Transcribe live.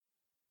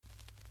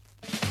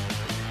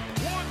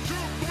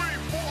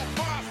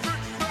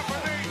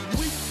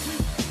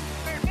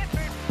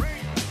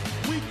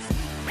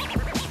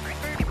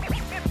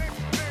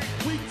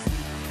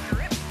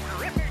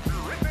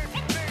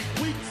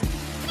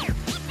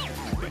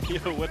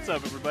Yo, what's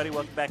up, everybody?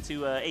 Welcome back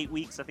to 8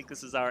 Weeks. I think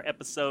this is our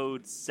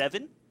episode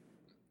 7.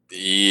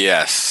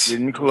 Yes.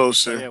 Getting Oh,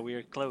 closer. yeah, we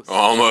are close.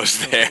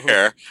 Almost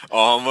there.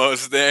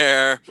 Almost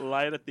there.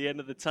 Light at the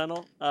end of the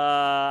tunnel.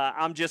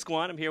 I'm Just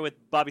Guan. I'm here with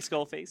Bobby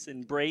Skullface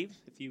and Brave,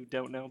 if you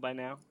don't know by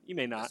now. You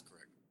may not. That's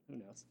correct. Who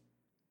knows?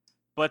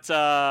 But,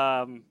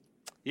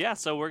 yeah,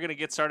 so we're going to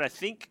get started. I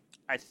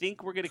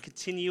think we're going to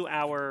continue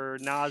our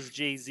Nas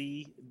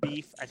Jay-Z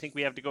beef. I think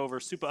we have to go over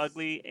Super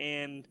Ugly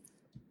and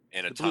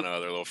And a ton of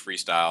other little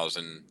freestyles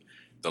and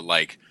the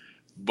like.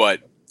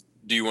 But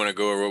do you want to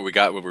go over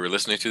what we were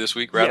listening to this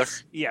week, rather?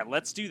 Yes. Yeah,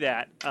 let's do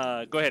that.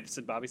 Go ahead,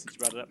 Bobby, since you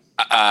brought it up.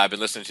 I've been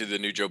listening to the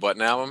new Joe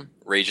Budden album,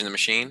 Rage in the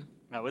Machine.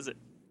 How is it?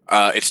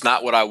 It's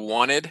not what I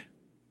wanted,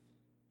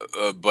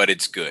 but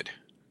it's good.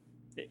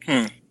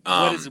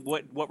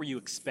 What were you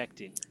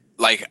expecting?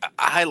 Like,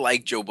 I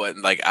like Joe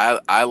Budden. Like,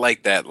 I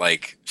like that,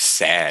 like,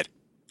 sad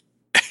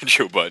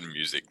Joe Budden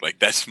music. Like,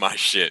 that's my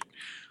shit.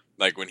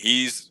 Like, when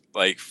he's,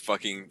 like,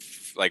 fucking...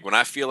 Like, when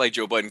I feel like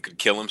Joe Budden could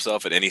kill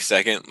himself at any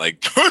second,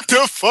 like... What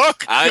the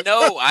fuck? I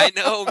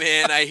know,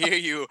 man. I hear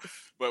you.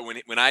 But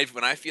when I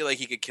feel like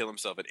he could kill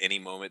himself at any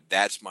moment,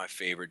 that's my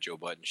favorite Joe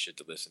Budden shit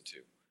to listen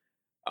to.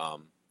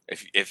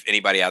 If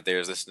anybody out there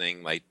is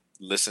listening, like,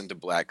 listen to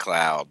Black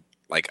Cloud.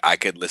 Like, I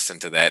could listen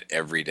to that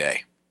every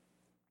day.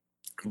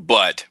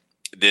 But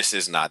this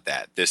is not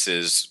that. This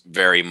is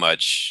very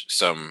much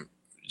some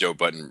Joe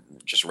Budden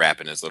just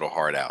rapping his little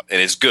heart out,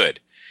 and it's good.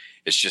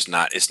 It's just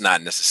not. It's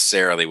not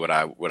necessarily what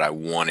I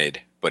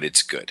wanted, but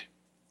it's good.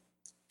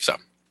 So,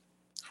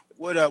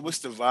 What's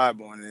the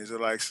vibe on it? Is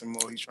it like some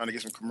more? He's trying to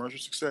get some commercial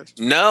success.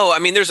 no, I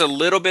mean, there's a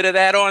little bit of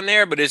that on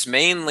there, but it's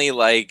mainly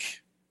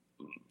like,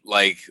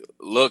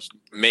 look,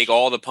 make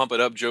all the pump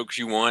it up jokes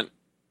you want.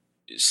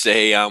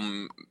 Say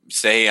I'm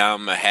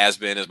a has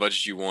been as much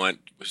as you want.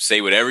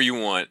 Say whatever you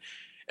want,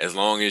 as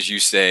long as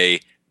you say,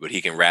 but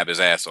he can rap his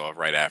ass off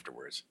right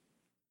afterwards.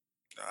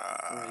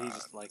 He's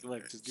just like,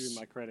 look, just give him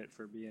my credit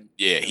for being.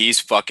 Yeah, he's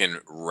fucking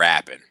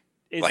rapping,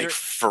 Is like there,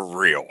 for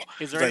real.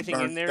 is there Like anything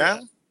in Burnt there?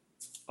 Down?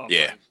 Oh,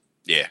 Yeah. sorry.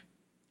 Yeah,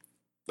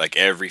 like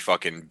every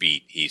fucking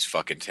beat, he's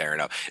fucking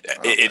tearing up.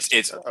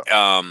 It's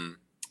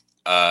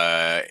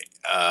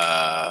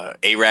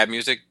A-Rab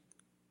music.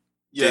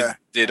 Yeah.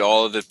 Did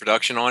all of the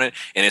production on it,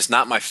 and it's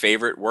not my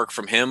favorite work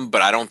from him,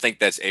 but I don't think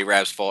that's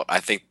A-Rab's fault. I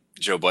think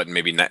Joe Budden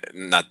maybe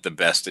not the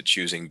best at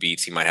choosing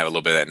beats. He might have a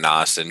little bit of that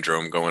Nas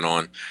syndrome going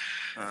on.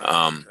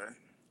 Okay.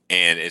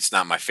 And it's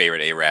not my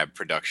favorite A-Rab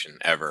production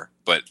ever,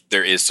 but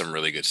there is some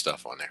really good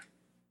stuff on there.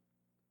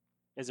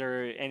 Is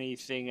there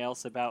anything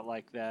else about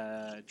like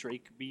the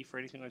Drake beef or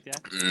anything like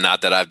that?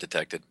 Not that I've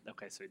detected.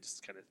 Okay, so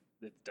just kind of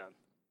it's done.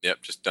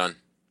 Yep, just done.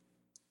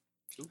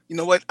 You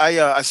know what?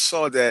 I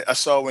saw that. I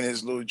saw when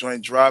his little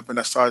joint dropped, and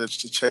I started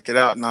to check it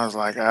out, and I was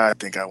like, I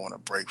think I want a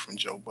break from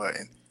Joe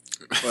Budden.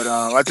 But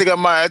I think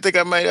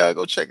I might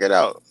go check it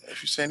out.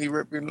 If you're saying he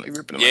ripping them,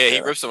 Yeah, he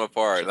rips them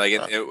apart. Like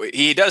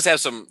he does have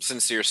some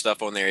sincere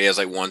stuff on there. He has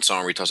like one song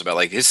where he talks about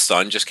like his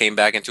son just came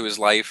back into his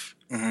life.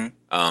 Mm-hmm.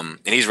 And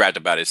he's rapped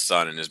about his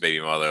son and his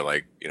baby mother,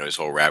 like, you know, his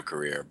whole rap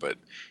career. But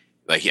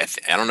like,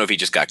 I don't know if he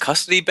just got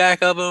custody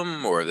back of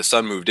him or the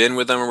son moved in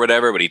with him or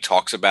whatever. But he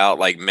talks about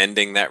like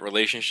mending that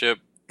relationship,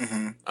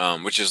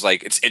 which is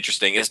like, it's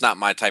interesting. It's not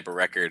my type of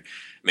record.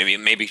 Maybe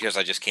because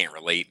I just can't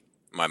relate.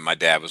 My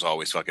dad was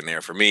always fucking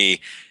there for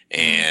me,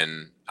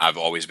 and I've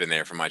always been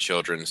there for my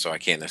children, so I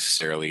can't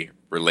necessarily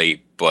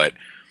relate. But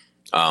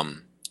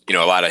you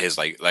know, a lot of his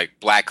like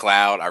Black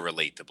Cloud, I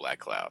relate to Black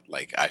Cloud.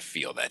 Like, I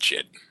feel that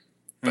shit.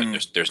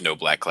 But there's no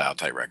Black Cloud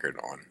type record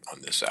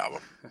on this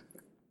album.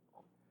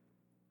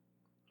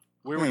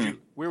 Where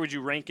would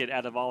you rank it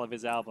out of all of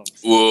his albums?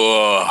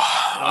 Whoa,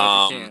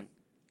 If you can.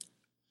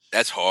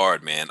 that's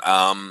hard, man.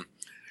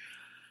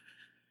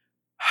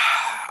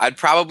 I'd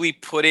probably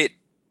put it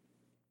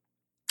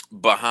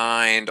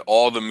behind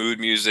all the mood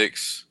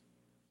musics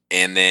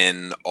and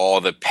then all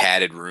the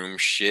Padded Room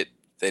shit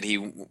that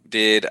he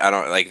did. I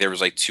don't like, there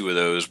was like two of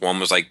those. One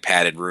was like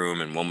Padded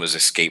Room and one was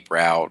Escape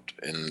Route,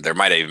 and there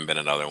might have even been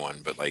another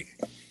one, but like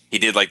he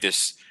did like the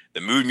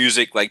mood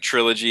music like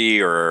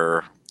trilogy,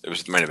 or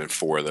it might have been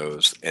four of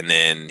those, and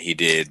then he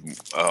did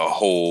a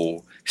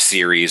whole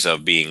series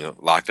of being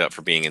locked up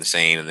for being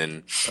insane and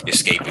then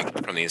escaping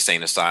from the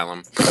insane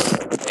asylum.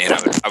 And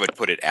I would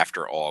put it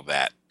after all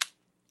that.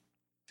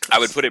 I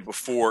would put it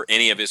before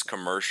any of his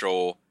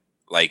commercial,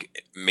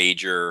 like,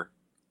 major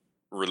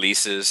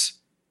releases.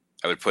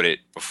 I would put it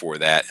before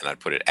that, and I'd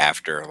put it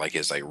after, like,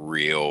 his, like,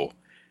 real,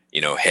 you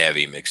know,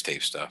 heavy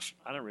mixtape stuff.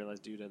 I didn't realize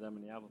dude had that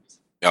many albums.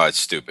 Oh, it's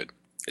stupid.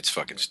 It's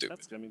fucking stupid.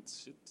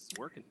 It's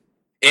working.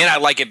 And I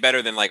like it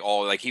better than, like,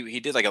 all, like,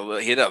 he did, like,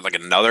 like,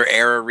 another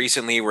era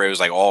recently where it was,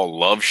 like, all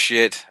love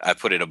shit. I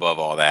put it above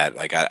all that.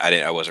 Like,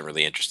 I wasn't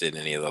really interested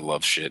in any of the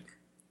love shit.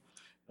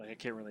 Like, I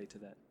can't relate to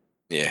that.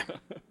 Yeah.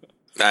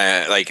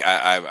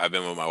 I've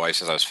been with my wife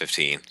since I was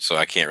 15, so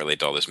I can't relate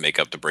to all this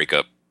makeup to break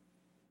up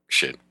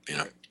shit, you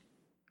know.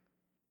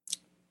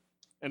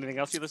 Anything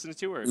else you listened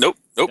to? Or Nope.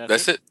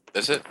 That's it.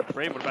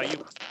 Brave, what about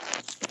you?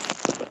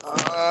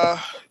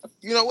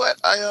 You know what?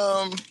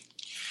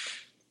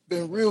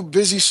 been real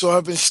busy, so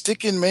I've been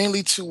sticking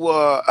mainly to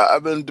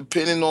I've been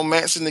depending on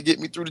Manson to get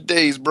me through the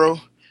days, bro.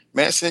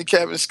 Manson and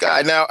Kevin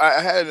Scott. Now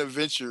I had an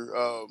adventure.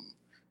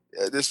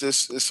 Yeah, this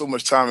there's so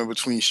much time in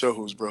between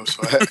shows, bro.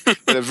 So I had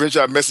an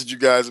adventure I messaged you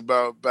guys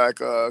about back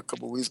a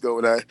couple weeks ago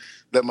when I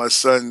let my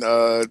son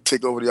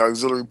take over the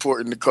auxiliary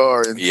port in the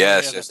car, and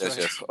Yes, yeah, yes, that's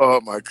yes, right. yes.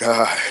 oh my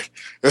god,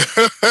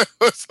 it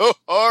was so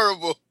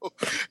horrible.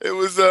 It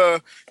was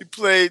he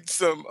played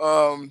some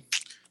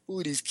who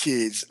are these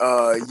kids?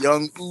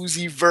 Young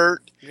Uzi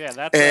Vert Yeah,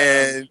 that's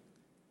and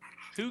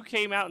who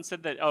came out and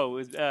said that. Oh,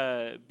 it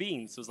was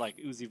Beans was like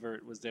Uzi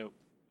Vert was dope.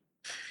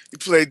 he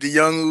played the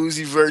Young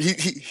Uzi Vert.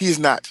 He is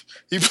not.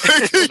 He Yeah,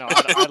 played, no,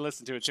 I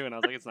listened to it too, and I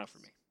was like, it's not for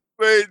me.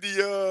 played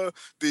the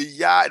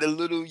yacht, the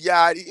little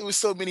yacht. It was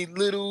so many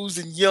littles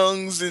and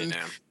youngs and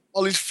Yeah.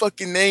 all these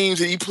fucking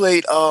names. And he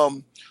played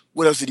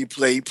what else did he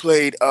play? He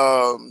played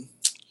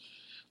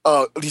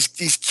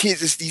these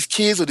kids, these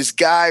kids or this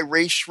guy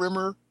Ray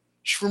Shrimmer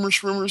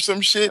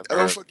some shit. I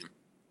don't fucking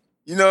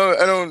I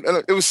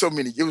don't. It was so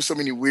many. It was so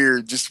many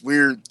weird, just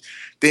weird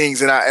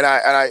things, and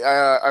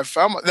I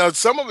found now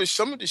some of the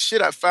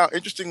shit I found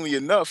interestingly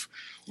enough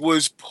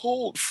was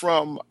pulled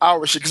from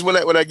our shit. Because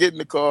when I get in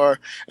the car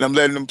and I'm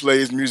letting him play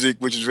his music,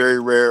 which is very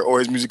rare, or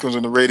his music comes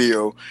on the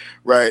radio,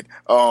 right?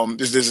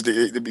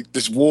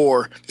 This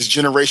war, this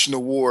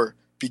generational war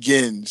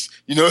begins.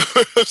 You know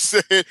what I'm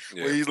saying?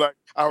 Yeah. Where he's like,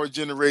 our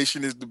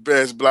generation is the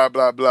best, blah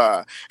blah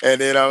blah. And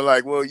then I'm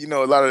like, well,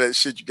 a lot of that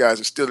shit you guys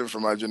are stealing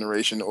from our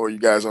generation, or you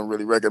guys don't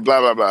really reckon, blah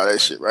blah blah,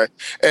 that shit, right?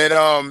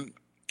 And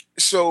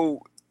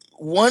so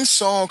one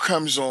song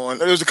comes on.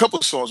 There's a couple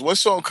of songs. One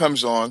song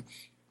comes on,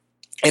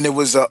 and it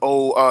was a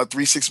old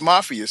 3 6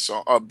 Mafia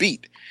song,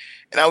 beat.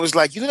 And I was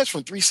like, that's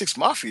from 3 6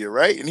 Mafia,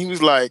 right? And he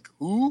was like,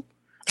 who?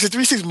 I said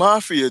 3 6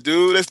 Mafia,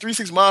 dude. That's 3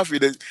 6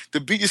 Mafia. The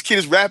beat this kid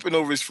is rapping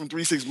over is from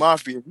 3 6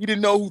 Mafia. He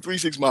didn't know who 3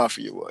 6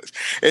 Mafia was.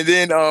 And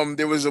then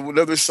there was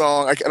another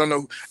song. I don't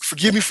know.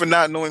 Forgive me for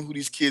not knowing who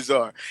these kids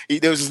are.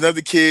 There was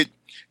another kid,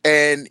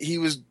 and he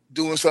was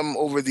doing something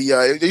over the.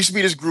 There used to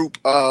be this group,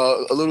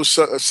 a little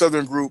a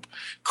southern group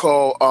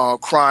called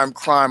Crime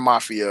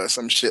Mafia or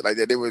some shit like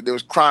that. There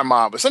was Crime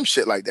Mob or some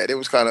shit like that. It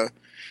was kind of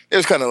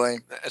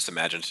lame. That's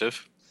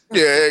imaginative.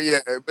 Yeah.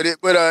 But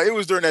it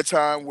was during that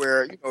time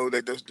where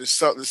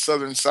the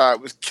southern side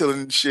was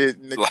killing shit.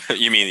 And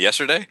You mean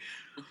yesterday?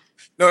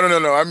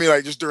 no. I mean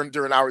like just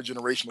during our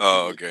generation.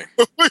 Oh, okay.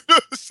 You know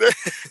what I'm saying?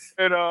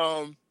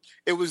 And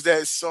it was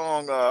that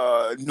song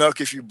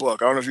 "Nuck If You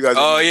Buck." I don't know if you guys.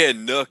 Oh yeah,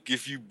 Nuck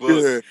If You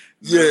Buck.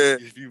 Yeah.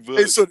 If You Buck.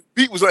 And so the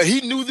beat was like he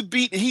knew the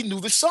beat and he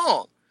knew the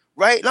song,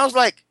 right? And I was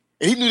like,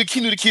 and he knew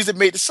the kids that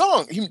made the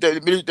song.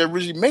 That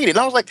originally made it. And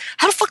I was like,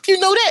 how the fuck do you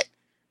know that?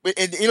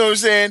 And you know what I'm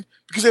saying?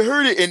 Because I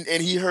heard it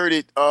and he heard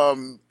it.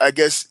 I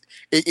guess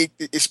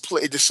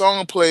the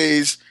song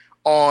plays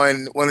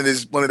on one of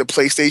the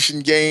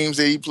PlayStation games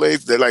that he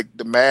plays. They're like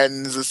the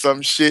Maddens or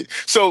some shit.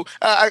 So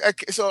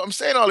so I'm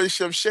saying all this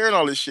shit. I'm sharing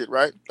all this shit,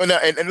 right? And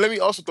let me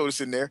also throw this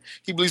in there.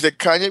 He believes that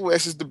Kanye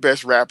West is the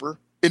best rapper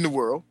in the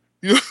world.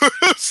 You know what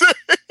I'm saying?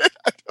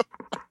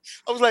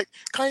 I was like,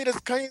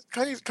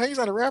 Kanye's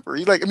not a rapper.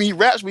 He's like, I mean, he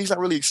raps, but he's not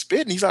really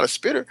spitting. He's not a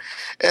spitter.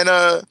 And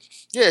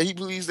yeah, he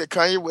believes that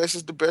Kanye West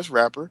is the best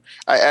rapper.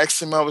 I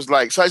asked him, I was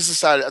like, so I just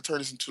decided I turned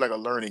this into like a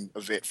learning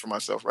event for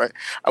myself, right?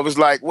 I was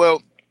like,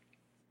 well,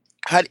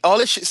 all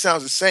this shit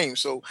sounds the same.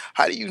 So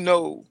how do you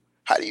know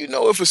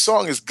if a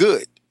song is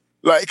good?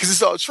 Like, because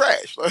it's all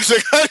trash. I was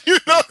like, how do you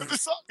know if the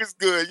song is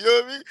good? You know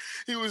what I mean?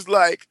 He was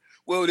like,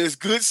 well, there's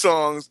good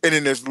songs and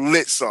then there's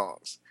lit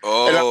songs.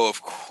 Oh,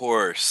 of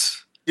course.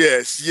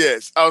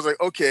 Yes. I was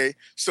like, okay,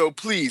 so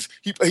please.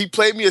 He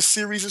played me a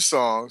series of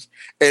songs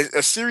and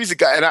a series of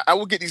guys, and I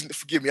will get these.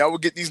 Forgive me, I will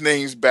get these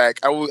names back.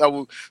 I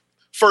will.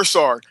 First,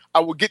 sorry,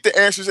 I will get the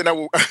answers, and I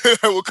will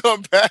I will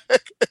come back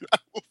and I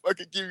will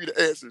fucking give you the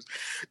answers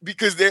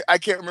because I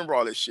can't remember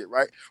all this shit,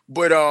 right?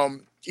 But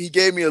he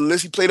gave me a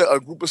list. He played a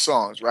group of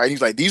songs, right?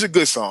 He's like, these are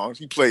good songs.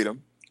 He played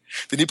them.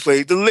 Then he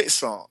played the lit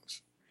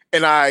songs,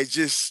 and I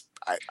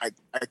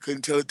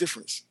couldn't tell the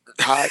difference.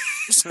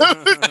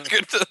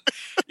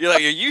 You're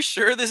like, are you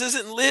sure this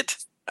isn't lit?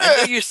 I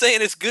know you're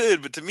saying it's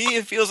good, but to me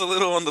it feels a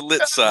little on the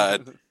lit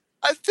side.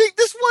 I think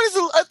this one's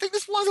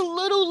a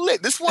little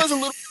lit. This one's a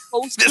little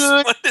This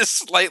good. one is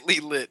slightly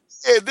lit.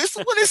 Yeah, this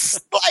one is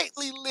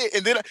slightly lit.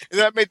 And then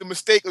I made the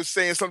mistake of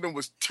saying something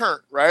was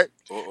turnt, right?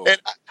 Uh-oh. And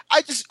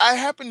I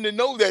happen to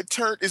know that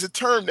turnt is a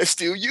term that's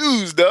still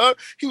used, dog.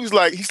 He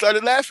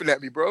started laughing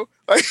at me, bro.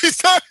 Like he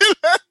started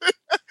laughing.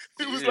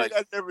 He was like,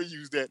 I never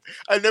used that.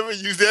 I never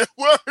used that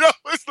word. I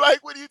was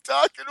like, what are you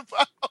talking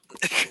about?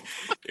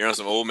 You're on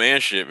some old man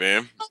shit,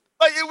 man.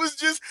 Like it was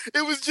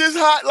just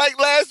hot like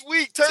last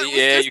week.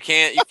 You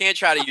can't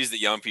try to use the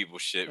young people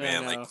shit,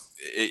 man. Like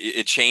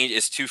it changed.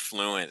 It's too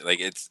fluent.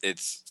 Like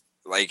it's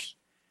like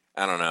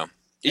I don't know.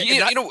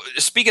 You know,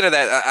 speaking of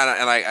that,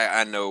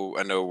 I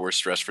know we're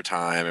stressed for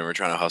time and we're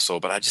trying to hustle,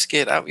 but I just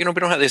we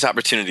don't have these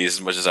opportunities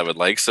as much as I would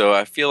like. So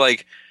I feel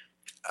like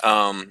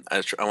I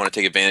want to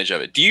take advantage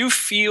of it. Do you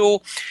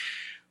feel?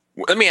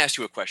 Let me ask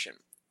you a question.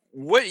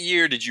 What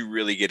year did you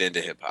really get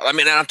into hip hop? I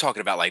mean, I'm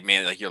talking about like,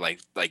 man, like you're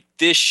like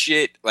this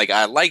shit. Like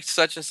I liked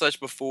such and such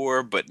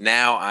before, but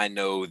now I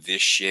know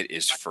this shit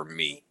is for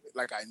me.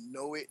 Like I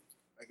know it.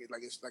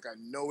 It's like I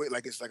know it.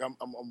 Like it's like I'm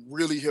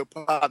really hip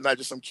hop, not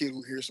just some kid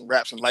who hears some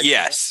raps and like.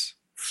 Yes.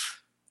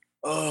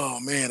 Oh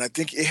man, I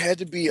think it had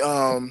to be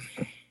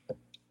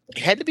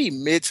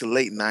mid to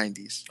late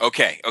 '90s.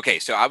 Okay.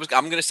 So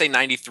I'm gonna say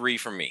 93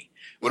 for me.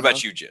 What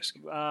about you,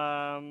 Jisk?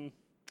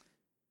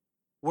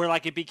 Where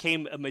like it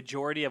became a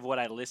majority of what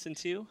I listened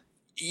to.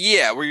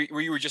 Yeah, where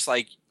you were just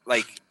like.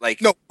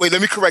 No, wait,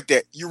 let me correct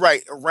that. You're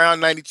right,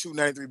 around 92,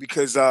 93,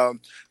 because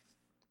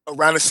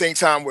around the same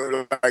time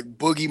where like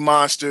Boogie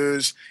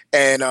Monsters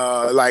and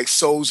like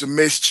Souls of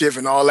Mischief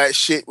and all that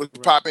shit was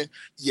popping.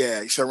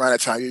 Yeah, it's around that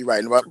time. You're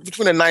right. About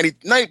between the 90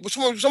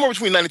 somewhere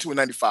between 92 and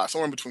 95,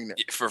 somewhere in between there.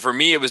 For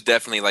me, it was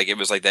definitely like it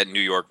was like that New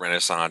York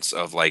Renaissance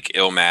of like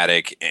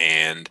Illmatic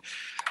and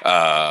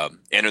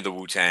Enter the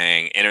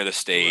Wu-Tang, Enter the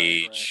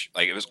Stage.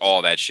 Right. Like it was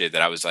all that shit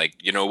that I was like,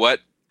 you know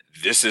what?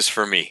 This is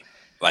for me.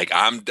 Like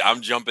I'm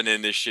jumping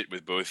in this shit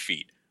with both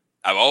feet.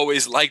 I've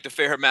always liked a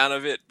fair amount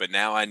of it, but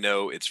now I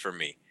know it's for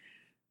me.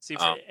 See,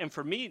 and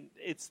for me,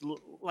 it's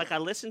like I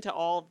listened to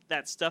all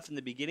that stuff in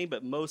the beginning,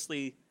 but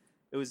mostly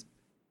it was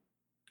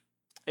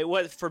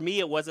for me.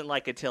 It wasn't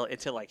like until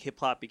like hip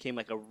hop became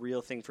like a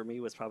real thing for me.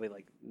 It was probably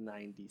like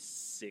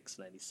 96,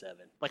 97.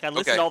 Like I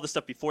listened to all the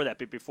stuff before that,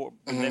 but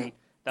then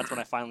that's when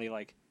I finally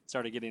like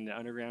started getting into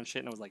underground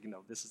shit, and I was like,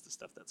 no, this is the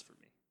stuff that's for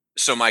me.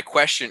 So my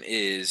question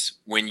is,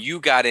 when you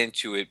got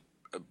into it,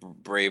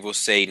 Brave, we'll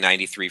say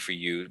 93 for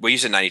you. Well, you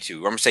said 92.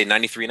 I'm gonna say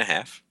 93 and a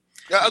half.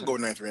 Yeah, I'll go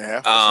 93 and a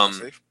half. That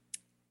safe.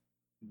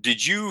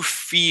 Did you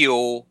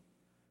feel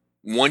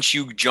once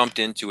you jumped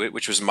into it,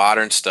 which was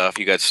modern stuff,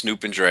 you got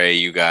Snoop and Dre,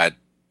 you got,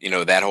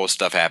 that whole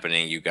stuff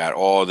happening, you got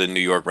all the New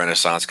York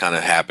Renaissance kind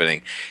of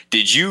happening.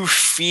 Did you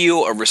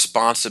feel a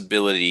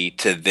responsibility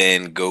to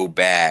then go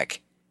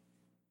back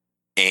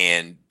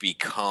and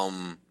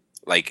become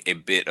like a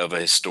bit of a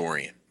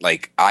historian?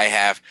 Like I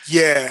have.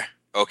 Yeah.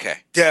 Okay.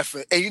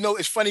 Definitely. And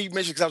it's funny you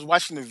mentioned, because I was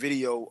watching the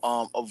video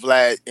of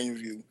Vlad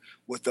interview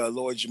with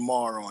Lord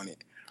Jamar on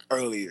it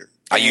earlier.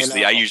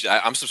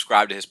 I'm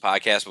subscribed to his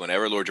podcast, but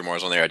whenever Lord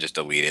Jamar's on there, I just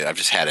delete it. I've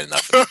just had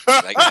enough of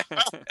it. Like,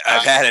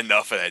 I've had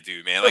enough of that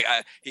dude, man. Like,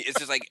 it's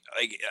just like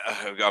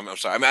I'm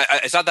sorry. I mean,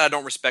 it's not that I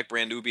don't respect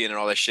Brand Nubian and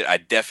all that shit. I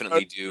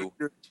definitely do,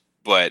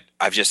 but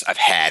I've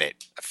had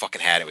it. I fucking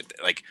had it with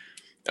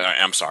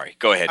I'm sorry.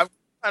 Go ahead. I've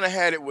kind of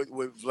had it with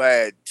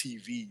Vlad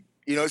TV.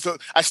 So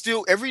I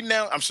still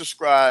I'm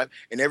subscribed,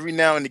 and every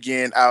now and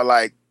again I'll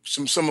like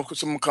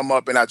someone come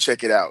up and I'll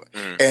check it out.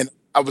 And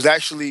I was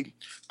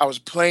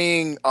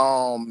playing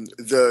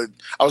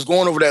I was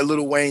going over that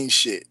Lil Wayne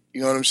shit.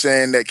 You know what I'm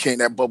saying?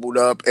 That bubbled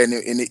up, and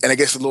I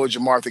guess the Lord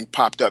Jamar thing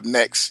popped up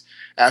next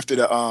after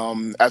the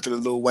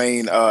Lil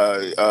Wayne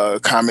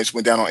comments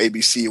went down on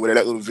ABC, where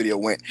that little video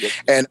went. Yep.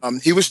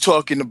 And he was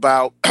talking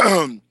about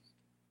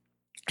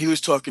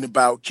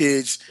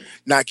kids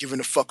not giving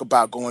a fuck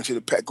about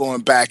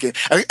going back, and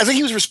I think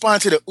he was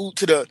responding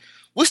to the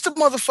what's the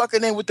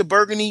motherfucker name with the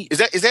burgundy? Is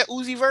that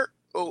Uzi Vert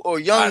or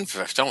young?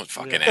 Don't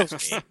fucking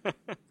ask me.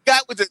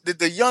 Got with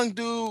the young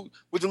dude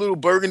with the little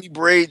burgundy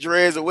braid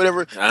dreads or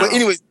whatever. But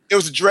anyway, it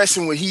was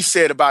addressing what he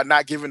said about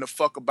not giving a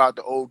fuck about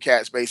the old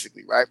cats,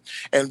 basically, right?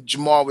 And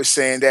Jamal was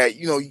saying that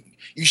you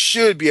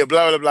should be a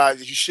blah blah blah.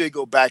 You should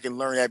go back and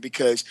learn that,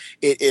 because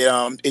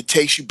it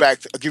takes you back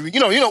to giving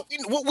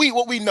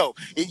what we know.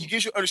 It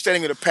gives you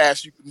understanding of the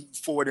past. You can move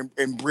forward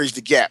and bridge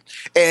the gap.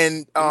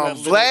 And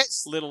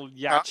Vlad's little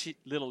yakty,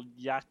 little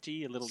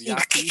yakty.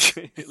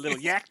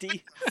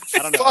 I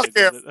don't know. Fuck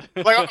him.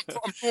 Like I'm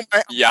doing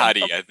my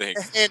Yachty, I think.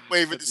 Hand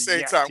wave at the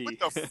same time. What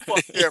the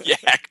fuck,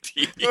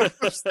 Yakty.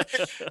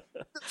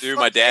 Dude,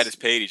 my dad is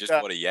paid. He just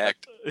bought a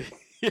yak.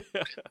 You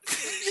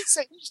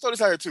just throw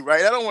this out here too,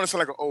 right? I don't want to sound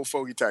like an old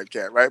fogey type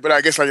cat, right? But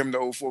I guess I am the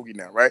old fogey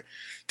now, right?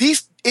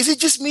 Is it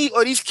just me,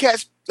 or these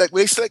cats, like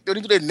when they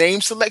do their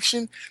name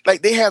selection,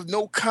 like they have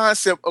no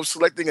concept of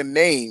selecting a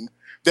name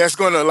that's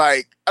gonna,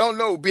 like, I don't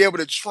know, be able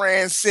to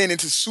transcend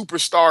into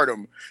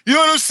superstardom. You know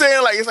what I'm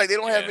saying? Like, it's like they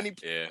don't have any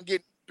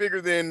get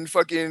bigger than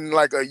fucking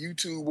like a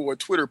YouTube or a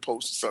Twitter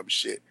post or some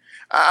shit.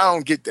 I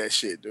don't get that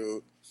shit,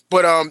 dude.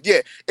 But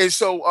and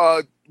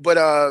so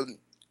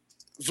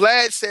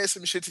Vlad said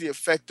some shit to the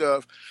effect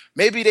of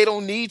maybe they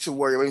don't need to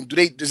worry. I mean,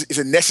 is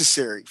it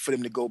necessary for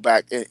them to go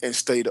back and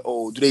study the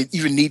old? Do they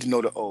even need to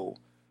know the old?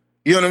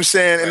 You know what I'm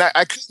saying? Right.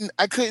 And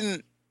I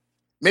couldn't.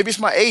 Maybe it's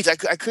my age. I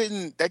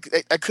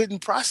couldn't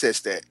process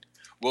that.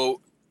 Well,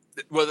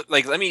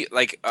 like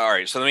all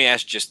right. So let me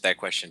ask just that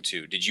question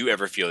too. Did you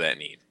ever feel that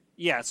need?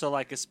 Yeah. So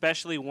like,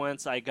 especially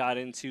once I got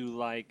into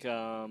like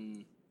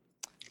the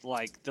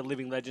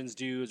Living Legends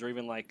dudes, or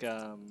even like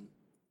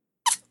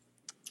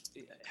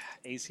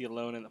AC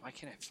Alone, and why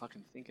can't I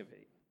fucking think of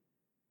it?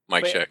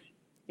 Mike Check.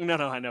 No,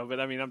 I know, but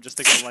I mean, I'm just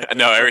thinking like.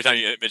 No, every time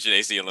you mention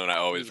AC Alone, I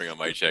always bring up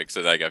Mike Check,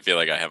 so like I feel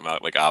like I have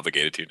like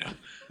obligated to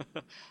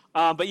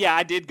now. But yeah,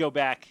 I did go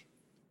back,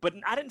 but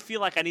I didn't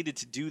feel like I needed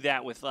to do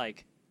that with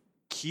like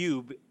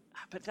Cube.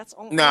 But that's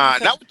only Nah,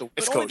 because, not with the but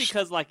West only Coast.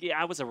 because like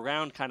I was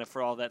around kind of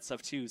for all that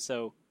stuff too.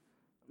 So,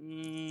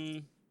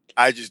 mm,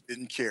 I just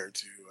didn't care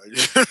to.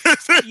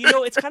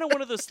 it's kind of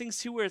one of those things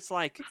too where it's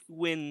like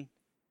when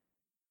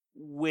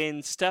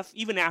stuff,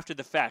 even after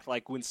the fact,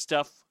 like when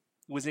stuff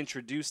was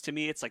introduced to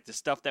me, it's like the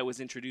stuff that was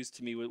introduced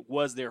to me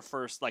was their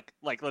first, like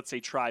let's say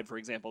Tribe, for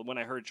example. When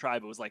I heard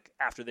Tribe, it was like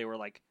after they were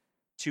like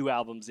 2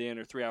 albums in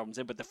or 3 albums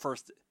in, but the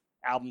first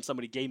album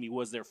somebody gave me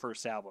was their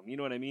first album. You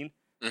know what I mean?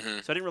 Mm-hmm.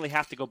 So I didn't really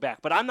have to go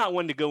back. But I'm not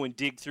one to go and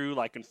dig through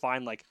like and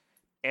find like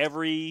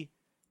every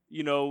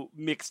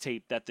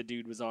mixtape that the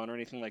dude was on or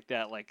anything like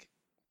that. Like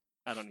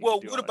I don't need Well,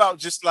 to do what all that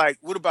about shit.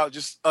 what about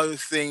just other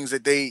things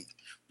that they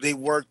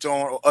worked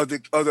on, or other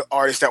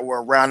artists that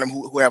were around them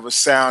who have a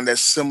sound that's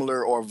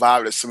similar or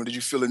vibe that's similar? Did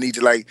you feel the need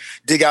to like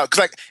dig out?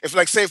 Because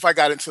if I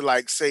got into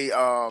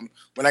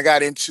when I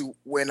got into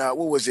what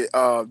was it,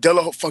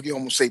 Della Funky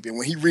Homo Sapien,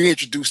 when he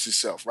reintroduced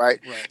himself, right?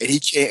 Right.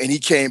 And he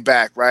came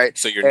back, right?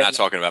 So you're And, not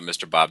talking about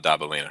Mr. Bob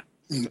Dabalina.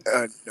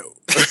 no.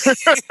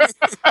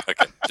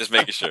 Okay, just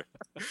making sure.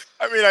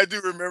 I mean, I do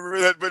remember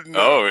that, but no.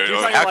 Oh, You're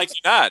how talking could like-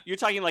 you not? You're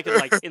talking like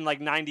in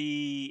like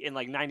 90 in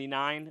like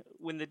 99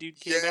 when the dude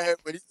came Yeah, back.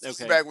 but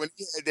Okay. back when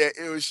he had that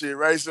ill shit,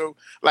 right? So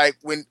like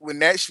when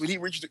he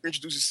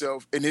introduced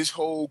himself and his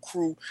whole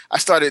crew, I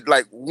started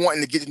like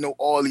wanting to get to know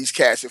all these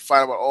cats and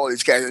find out about all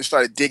these cats, and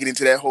started digging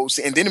into that whole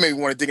scene. And then it made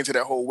me want to dig into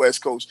that whole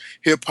West Coast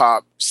hip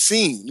hop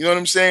scene. You know what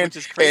I'm saying? Which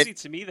is crazy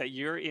to me that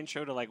your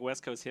intro to like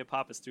West Coast hip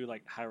hop is through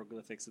like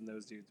Hieroglyphics and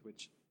those dudes,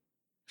 which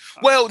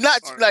Well,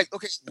 not Alright. like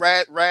okay,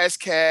 Raz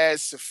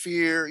Cass,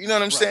 Saphir, you know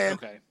what I'm right, saying?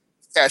 okay.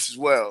 Cass as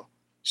well.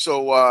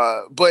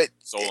 So but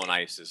Soul and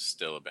Ice is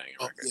still a banger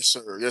oh,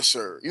 record. yes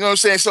sir. You know what I'm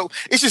saying? So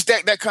it's just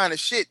that kind of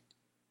shit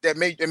that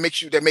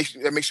makes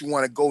you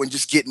want to go and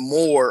just get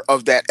more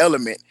of that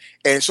element.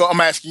 And so I'm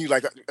asking you,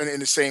 like, in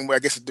the same way, I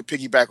guess, to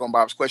piggyback on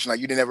Bob's question, like,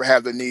 you didn't ever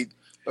have the need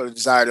or the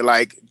desire to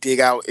like dig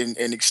out and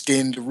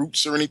extend the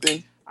roots or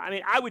anything? I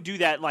mean, I would do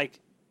that. Like,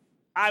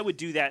 I would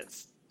do that.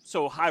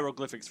 So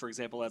Hieroglyphics, for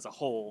example, as a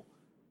whole,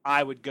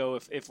 I would go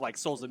if like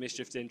Souls of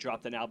Mischief didn't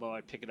drop an album,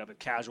 I'd pick it up. If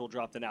Casual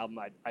dropped an album,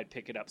 I'd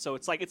pick it up. So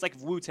it's like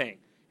Wu-Tang.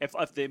 If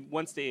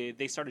once they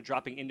started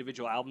dropping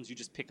individual albums, you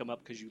just pick them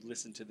up because you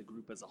listen to the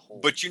group as a whole.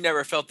 But you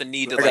never felt the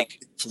need to I got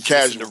like some listen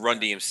Casual. to Run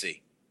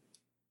DMC.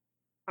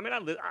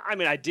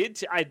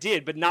 I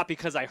did, but not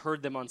because I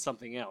heard them on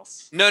something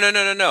else.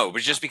 No.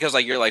 But just because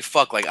like you're like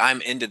fuck, like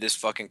I'm into this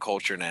fucking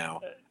culture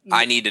now.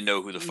 I need to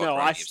know who the fuck No,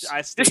 Run I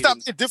DMC. stayed. Just stop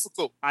being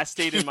difficult. I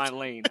stayed in my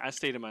lane.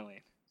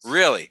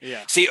 Really?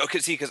 Yeah. See,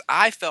 because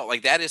I felt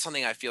like that is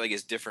something I feel like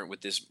is different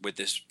with this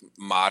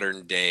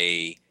modern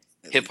day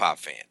hip hop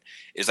fan.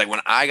 Is like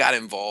when I got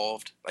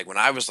involved, like when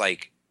I was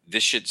like,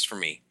 this shit's for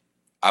me.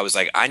 I was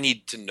like, I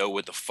need to know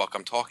what the fuck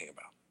I'm talking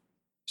about.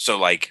 So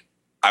like,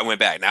 I went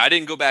back. Now I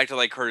didn't go back to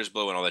like Curtis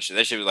Blow and all that shit.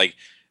 That shit was like,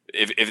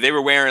 if they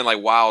were wearing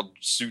like wild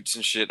suits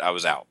and shit, I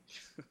was out.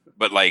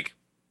 But like,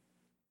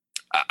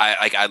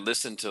 I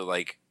listened to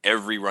like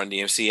every Run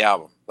DMC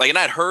album. Like, and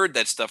I'd heard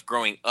that stuff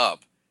growing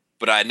up,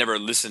 but I never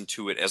listened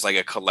to it as like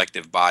a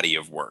collective body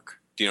of work.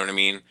 Do you know what I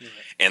mean? Yeah.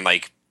 And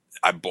like,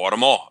 I bought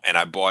them all, and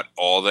I bought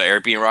all the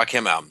Eric B. and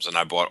Rakim albums, and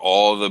I bought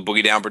all the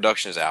Boogie Down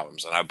Productions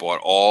albums, and I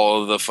bought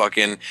all the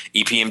fucking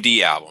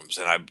EPMD albums,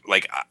 and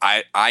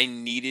I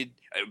needed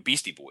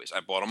Beastie Boys.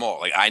 I bought them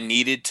all. Like, I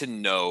needed to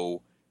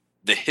know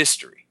the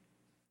history.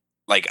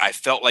 Like, I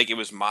felt like it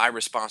was my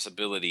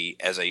responsibility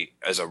as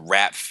a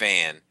rap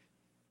fan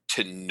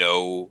to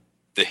know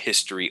the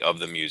history of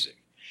the music.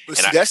 But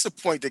And see, that's the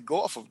point they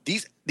go off of.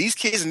 These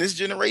kids in this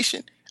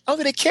generation, I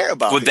don't think they care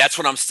about Well, it. that's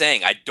what I'm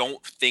saying. I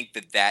don't think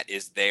that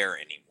is there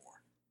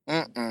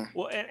anymore. Mm-mm.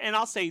 Well, and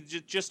I'll say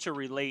just to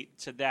relate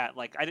to that,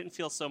 like I didn't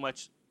feel so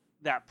much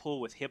that pull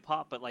with hip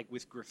hop, but like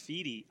with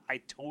graffiti, I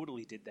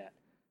totally did that.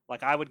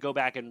 Like I would go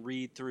back and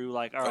read through,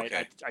 like, all right,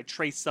 Okay. I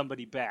trace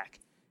somebody back.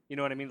 You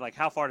know what I mean? Like,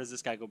 how far does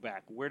this guy go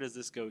back? Where does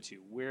this go to?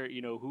 Where,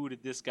 who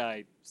did this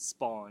guy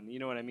spawn? You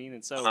know what I mean?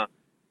 And so Uh-huh.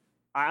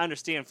 I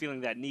understand feeling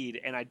that need,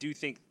 and I do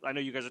think, I know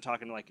you guys are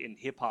talking like in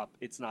hip hop,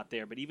 it's not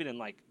there, but even in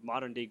like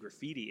modern day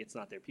graffiti, it's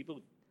not there.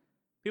 People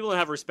don't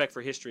have respect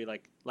for history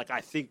like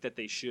I think that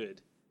they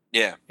should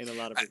Yeah. in a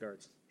lot of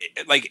regards.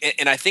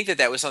 And I think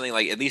that was something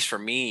like, at least for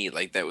me,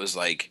 like it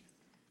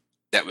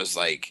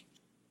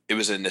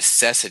was a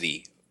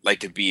necessity, like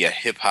to be a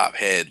hip hop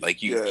head.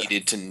 Like you Yeah.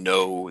 needed to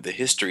know the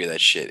history of that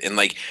shit, and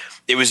like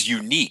it was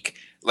unique.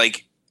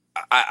 Like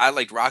I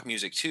liked rock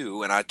music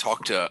too, and I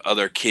talked to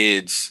other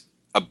kids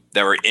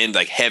that were in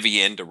like heavy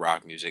into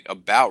rock music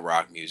about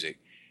rock music,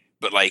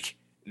 but like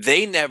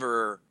they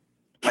never,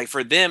 like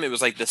for them it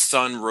was like the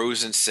Sun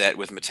Rosen set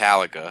with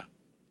Metallica,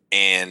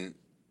 and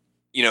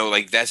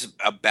like that's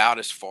about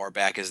as far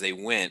back as they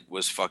went,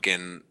 was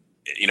fucking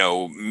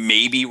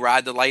maybe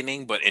Ride the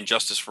Lightning, but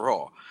Injustice for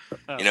All,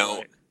 Oh,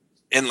 right.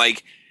 and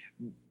like,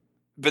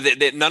 but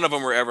none of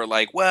them were ever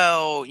like,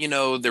 well,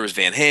 there was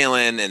Van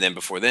Halen, and then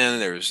before then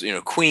there was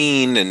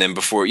Queen, and then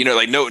before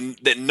like no,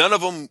 that none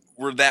of them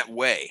were that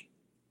way.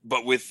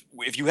 But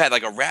if you had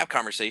like a rap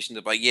conversation,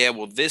 they're like, yeah,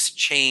 well, this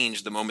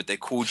changed the moment that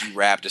Cool G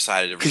Rap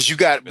decided to Because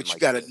rap but you like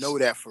got to this. know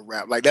that for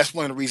rap. Like that's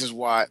one of the reasons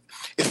why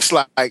it's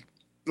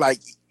like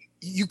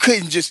you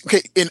couldn't just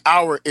okay in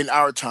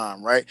our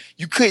time, right?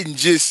 You couldn't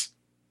just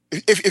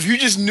if you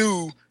just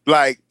knew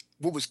like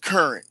what was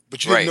current,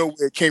 but you didn't Right, know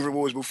where it came from,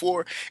 what was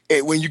before.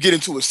 And when you get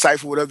into a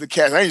cipher with other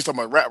cats, I ain't just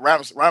talking about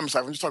rhyme cipher. I'm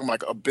just talking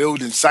about like a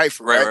building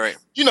cipher, right, right? right.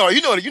 You know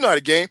how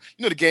the game.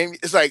 You know the game.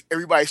 It's like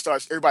everybody's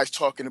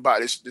talking about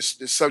this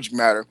subject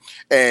matter,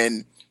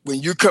 and when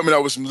you're coming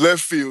out with some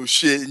left field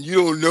shit and you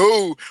don't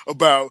know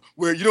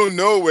where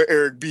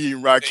Eric B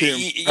and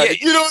Rakim, Yeah,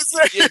 like, you know what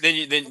I'm yeah.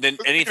 saying? Then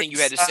anything you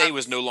had to say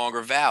was no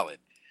longer valid.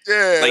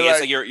 Yeah, Like it's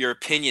like your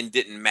opinion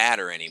didn't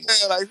matter anymore.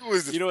 like who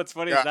is this You know what's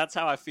funny is guy? that's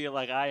how I feel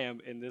like I am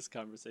in this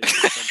conversation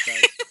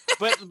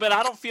sometimes. But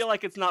I don't feel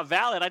like it's not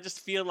valid. I just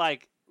feel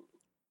like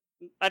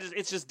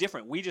it's just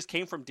different. We just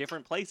came from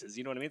different places.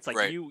 You know what I mean? It's like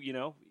Right. you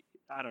know,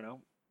 I don't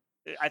know.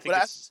 I think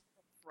But it's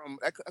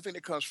I think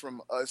it comes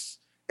from us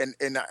and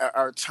in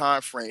our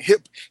time frame.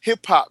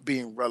 Hip hop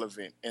being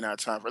relevant in our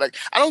time frame. Like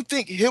I don't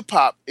think hip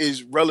hop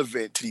is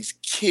relevant to these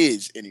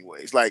kids,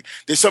 anyways. Like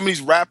there's some of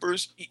these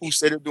rappers who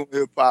say they're doing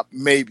hip hop,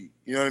 maybe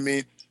you know what I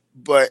mean.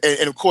 But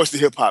and of course the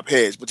hip hop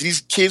heads. But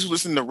these kids who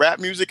listen to rap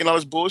music and all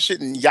this bullshit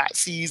and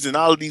Yahtzees and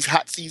all of these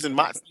hot seas and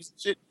motzies and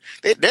shit,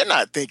 they're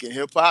not thinking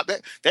hip hop.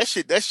 That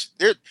shit.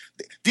 They're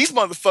these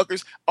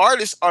motherfuckers.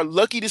 Artists are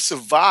lucky to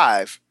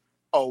survive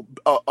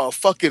a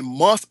fucking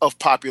month of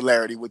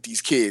popularity with these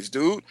kids,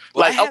 dude.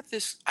 Well, Like,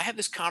 I have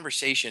this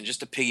conversation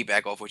just to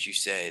piggyback off what you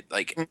said.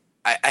 Like, mm,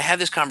 I have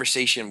this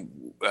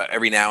conversation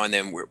every now and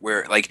then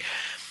where like,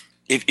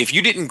 if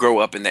you didn't grow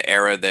up in the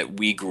era that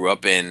we grew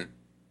up in,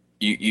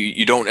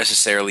 you don't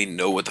necessarily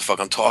know what the fuck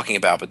I'm talking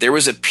about. But there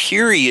was a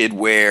period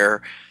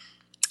where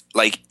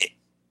like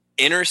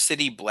inner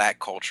city black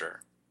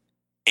culture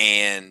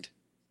and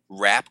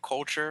rap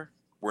culture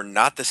were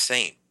not the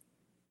same.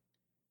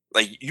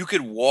 Like you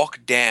could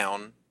walk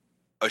down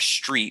a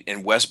street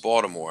in West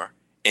Baltimore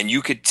and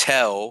you could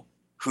tell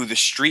who the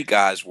street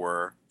guys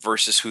were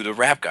versus who the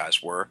rap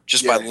guys were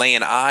just by yeah,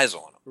 laying eyes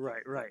on them.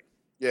 right.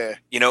 yeah,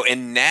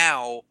 And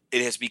now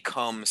it has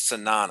become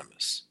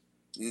synonymous.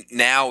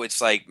 Now it's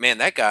like, man,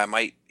 that guy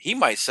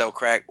might sell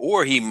crack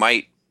or he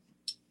might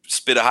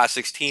spit a hot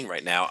 16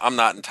 right now. I'm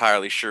not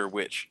entirely sure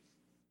which.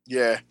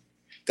 yeah.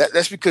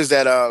 That's because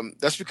that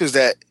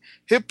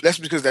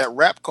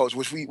rap culture,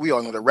 which we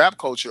all know, the rap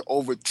culture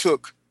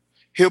overtook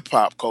hip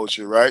hop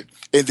culture, right?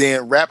 And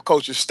then rap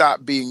culture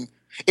stopped being.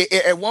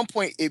 At one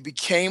point, it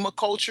became a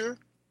culture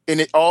and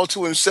it all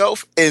to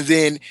himself, and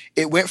then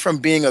it went from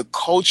being a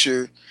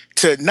culture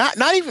to not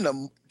even a,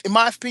 in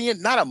my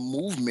opinion, not a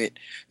movement,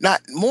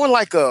 not more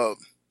like a.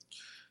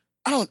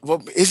 I don't.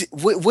 Well, is it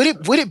would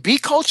it be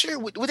culture?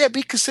 Would that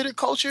be considered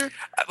culture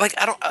Like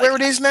I don't where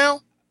like it is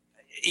now?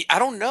 I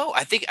don't know.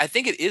 I think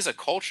it is a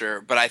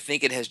culture, but I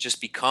think it has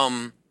just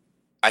become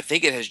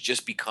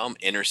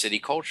inner city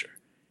culture.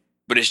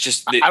 But it's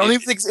just I don't even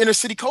think it's inner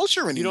city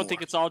culture You don't anymore.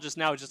 think it's all just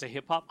now just a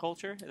hip hop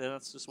culture?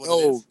 That's just what it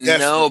No, is.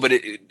 no,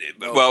 definitely.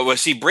 but No. well,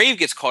 see, Brave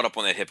gets caught up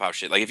on that hip hop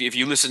shit. Like if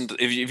you listen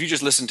to, if you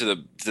just listen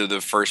to the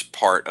first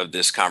part of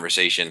this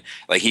conversation,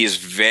 like he is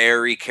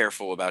very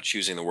careful about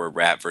choosing the word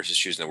rap versus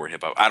choosing the word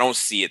hip hop. I don't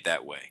see it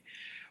that way,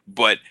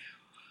 but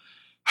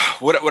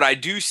what I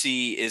do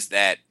see is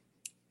that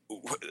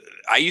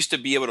I used to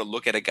be able to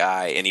look at a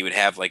guy and he would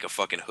have like a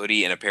fucking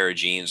hoodie and a pair of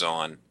jeans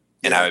on,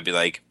 and I Yeah. would be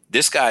like,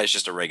 this guy is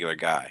just a regular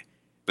guy.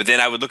 But then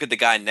I would look at the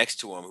guy next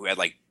to him who had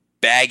like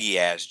baggy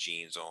ass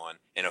jeans on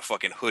and a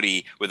fucking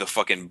hoodie with a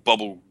fucking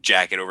bubble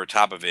jacket over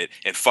top of it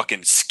and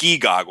fucking ski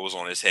goggles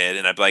on his head,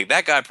 and I'd be like,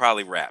 that guy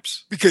probably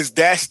raps. Because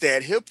that's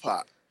that hip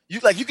hop. You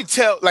can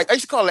tell. Like I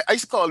used to call it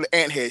the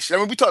ant head shit. I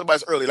mean, we talked about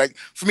this earlier. Like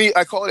for me,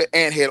 I call it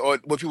ant head or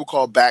what people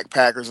call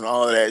backpackers and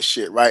all of that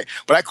shit, right?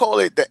 But I call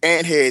it the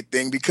ant head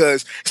thing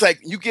because it's like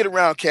you get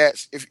around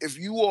cats. If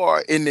you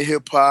are in the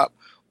hip hop,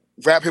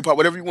 rap hip hop,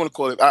 whatever you want to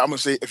call it, I'm gonna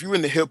say if you're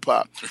in the hip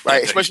hop,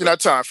 right, especially in our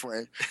time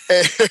frame,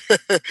 and,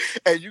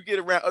 and you get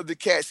around other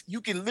cats,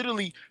 you can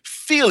literally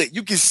feel it.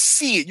 You can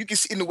see it. You can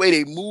see in the way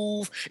they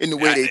move, in the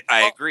way they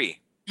I talk. agree.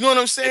 You know what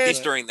I'm At saying?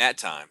 least during that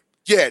time.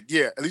 Yeah,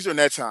 yeah. At least during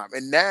that time.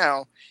 And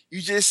now you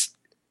just,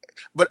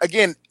 but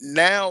again,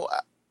 now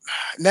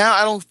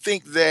I don't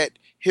think that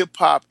hip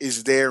hop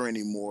is there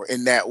anymore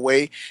in that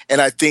way.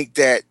 And I think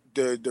that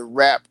the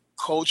rap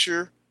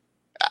culture,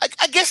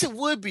 I guess it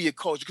would be a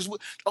culture because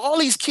all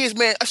these kids,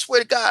 man, I swear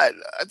to God,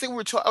 I think I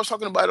was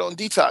talking about it on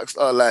Detox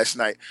last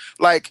night.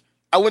 Like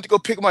I went to go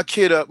pick my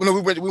kid up. You know,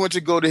 we went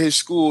to go to his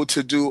school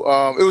to do.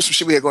 It was some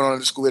shit we had going on in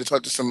the school. We had to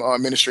talk to some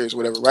administrators, or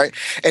whatever, right?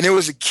 And there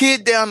was a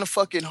kid down the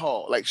fucking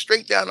hall, like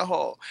straight down the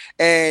hall,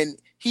 and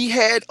he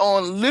had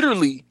on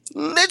literally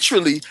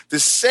the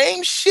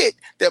same shit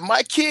that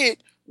my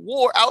kid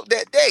wore out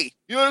that day.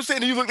 You know what I'm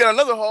saying? And you look at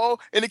another hall,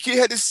 and the kid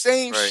had the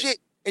same Right. shit,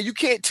 and you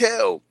can't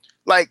tell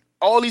like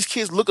all these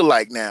kids look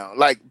alike now.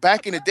 Like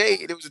back in the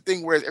day, there was a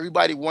thing where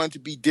everybody wanted to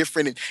be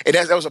different, and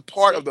that was a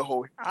part See, of the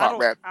whole hip I hop don't.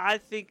 rap. I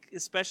think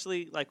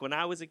especially like when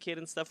I was a kid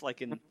and stuff,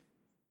 like in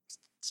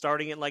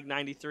starting in like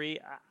 '93.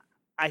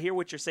 I hear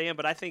what you're saying,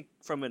 but I think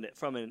from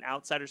an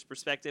outsider's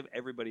perspective,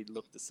 everybody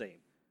looked the same.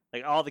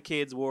 Like all the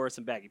kids wore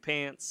some baggy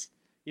pants.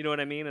 You know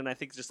what I mean? And I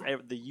think just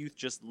the youth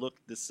just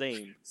looked the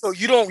same. So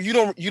you don't,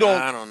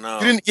 I don't know.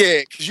 you didn't, yeah,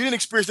 because you didn't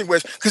experience things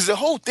where, because the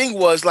whole thing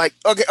was like,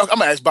 okay, I'm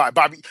gonna ask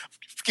Bobby,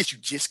 forget you,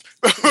 Jisk.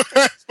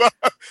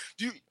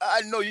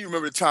 I know you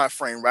remember the time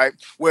frame, right?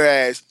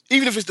 Whereas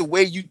even if it's the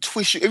way you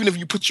twist even if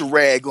you put your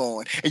rag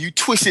on and you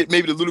twist it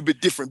maybe a little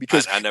bit different,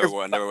 because I never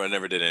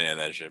did any of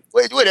that shit.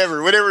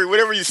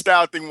 Whatever your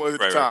style thing was at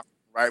the time,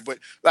 right? But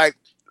like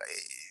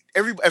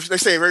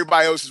let's say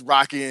everybody else is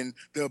rocking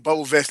the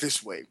bubble vest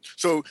this way.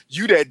 So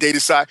you that day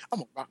decide, I'm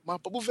gonna rock my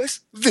bubble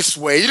vest this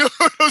way. You know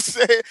what I'm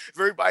saying? If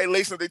everybody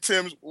lacing up their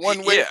Timbs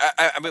one way. Yeah,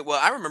 I mean, well,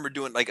 I remember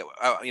doing like,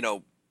 you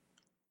know,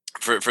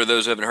 for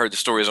those who haven't heard the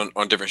stories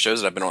on different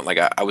shows that I've been on, like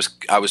I was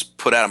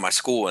put out of my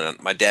school,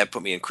 and my dad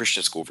put me in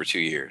Christian school for 2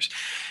 years,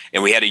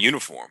 and we had a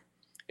uniform.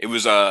 It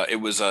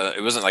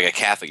wasn't like a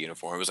Catholic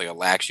uniform. It was like a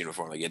lax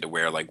uniform. Like you had to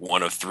wear like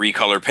one of 3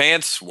 color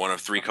pants, one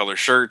of 3 color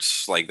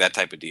shirts, like that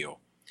type of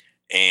deal.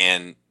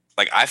 And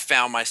like I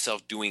found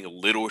myself doing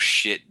little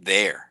shit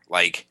there,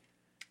 like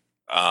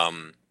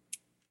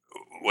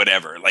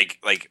whatever, like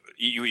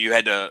you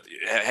had to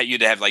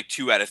have like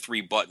 2 out of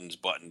 3 buttons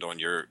buttoned on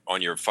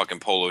your fucking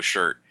polo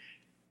shirt,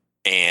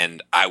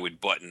 and I would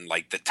button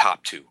like the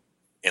top 2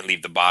 and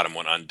leave the bottom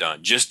one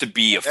undone, just to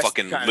be a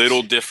fucking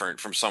little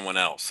different from someone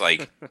else.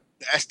 Like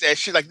that's that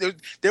shit. Like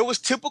there was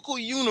typical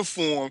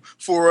uniform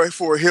for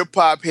a hip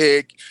hop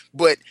head,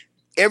 but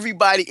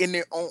everybody in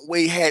their own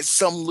way had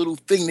some little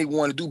thing they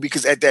want to do,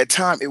 because at that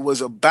time it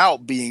was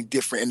about being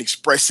different and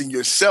expressing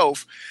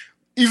yourself,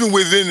 even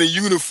within the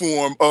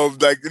uniform of,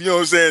 like, you know what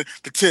I'm saying,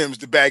 the Timbs,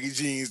 the baggy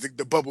jeans,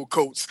 the bubble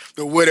coats,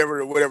 the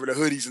whatever, the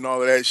hoodies and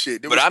all of that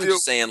shit. But I'm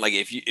just saying, like,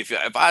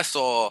 if I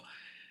saw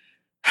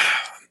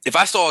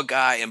a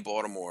guy in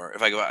Baltimore,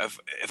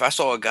 if I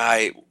saw a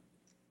guy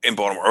in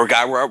Baltimore, or a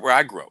guy where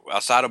I grew up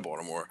outside of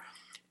Baltimore,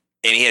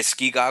 and he had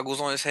ski goggles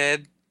on his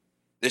head,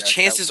 the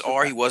chances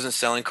are he wasn't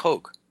selling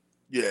coke.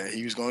 Yeah,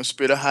 he was going to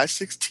spit a hot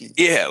 16.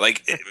 Yeah,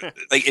 like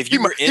if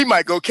he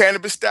might go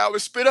cannabis style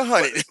and spit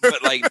 100.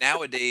 But like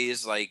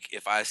nowadays, like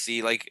if I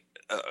see like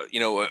you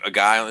know, a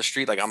guy on the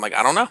street, like I'm like,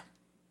 I don't know,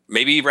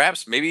 maybe he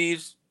raps, maybe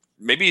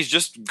he's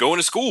just going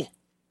to school,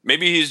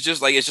 maybe he's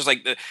just like, it's just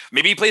like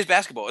maybe he plays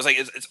basketball. It's like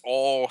it's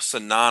all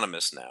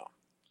synonymous now.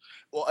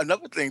 Well,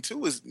 another thing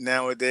too is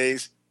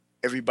nowadays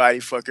everybody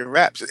fucking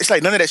raps. It's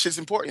like none of that shit's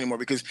important anymore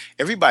because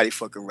everybody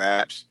fucking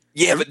raps.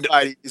 Yeah,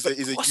 everybody is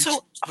a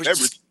also,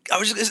 I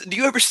was just, do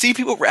you ever see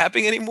people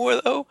rapping anymore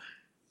though?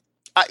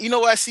 You know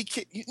what I see?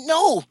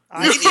 No,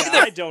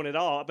 I don't at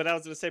all. But I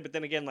was gonna say, but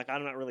then again, like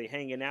I'm not really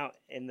hanging out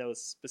in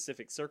those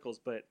specific circles.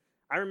 But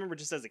I remember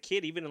just as a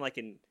kid, even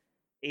in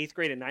 8th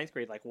grade and 9th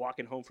grade, like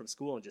walking home from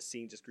school and just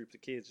seeing groups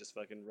of kids just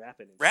fucking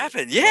rapping.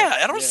 Yeah,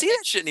 I don't see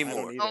that shit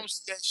anymore. I don't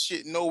see that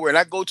shit nowhere. And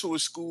I go to a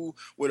school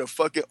with a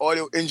fucking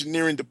audio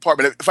engineering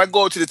department. If I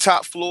go to the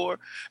top floor,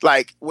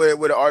 like where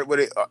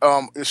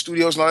the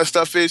studios and all that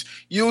stuff is,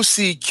 you'll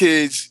see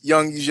kids,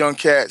 these young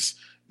cats,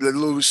 the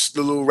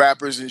little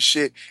rappers and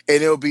shit,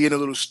 and they'll be in the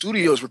little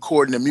studios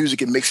recording their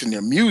music and mixing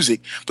their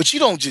music. But you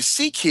don't just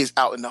see kids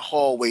out in the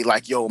hallway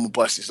like, yo, I'm gonna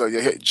bust it, so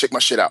yeah, check my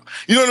shit out.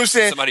 You know what I'm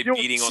saying? Somebody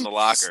beating on the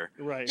locker.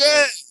 Right.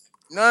 Yeah.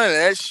 None of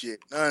that shit,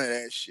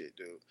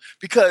 dude.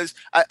 Because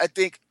I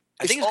think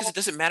it's because it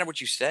doesn't matter what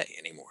you say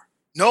anymore.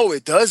 No,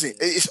 it doesn't.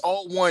 It's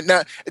all one.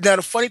 Now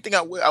the funny thing,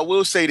 I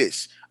will say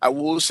this.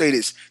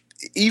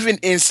 Even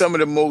in some of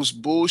the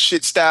most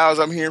bullshit styles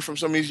I'm hearing from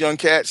some of these young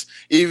cats,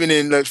 even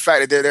in the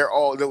fact that they're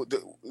all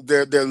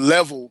their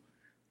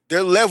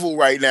level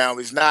right now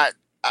is not,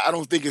 I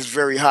don't think it's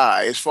very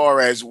high as far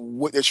as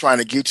what they're trying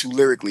to get to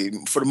lyrically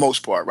for the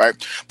most part, right?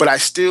 But I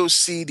still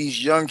see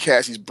these young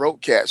cats, these broke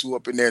cats who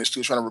up in there and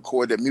still trying to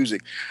record their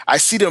music. I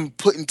see them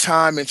putting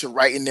time into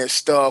writing their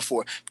stuff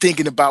or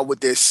thinking about what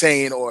they're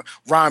saying or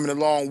rhyming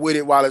along with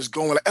it while it's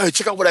going, like, hey,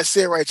 check out what I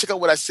said right, check out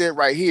what I said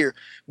right here,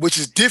 which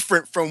is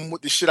different from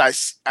what the shit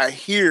I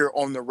hear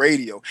on the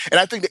radio. And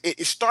I think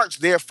that it starts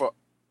there for,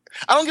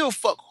 I don't give a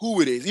fuck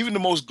who it is, even the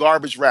most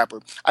garbage rapper.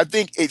 I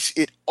think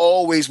it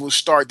always will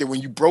start there.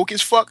 When you broke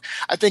as fuck,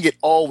 I think it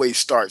always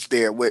starts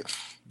there with,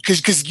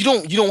 because you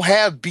don't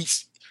have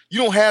beats. You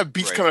don't have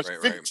beats coming at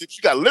your fingertips.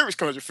 You got lyrics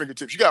coming at your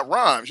fingertips. You got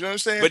rhymes. You know what I'm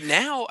saying? But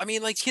now, I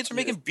mean, like kids are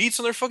making beats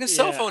on their fucking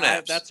cell phone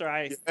apps. That's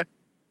right.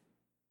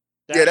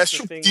 That's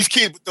true. These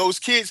kids, those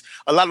kids,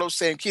 a lot of those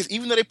same kids,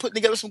 even though they're putting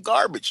together some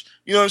garbage,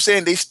 you know what I'm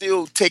saying? They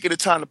still taking the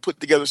time to put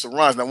together some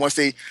rhymes. Now, once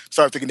they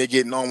start thinking they're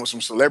getting on with some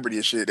celebrity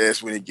and shit,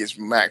 that's when it gets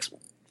waxed.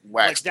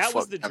 Like that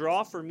was the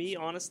draw for me,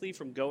 honestly,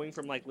 from going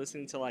from like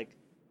listening to like,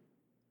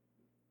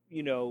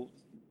 you know,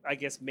 I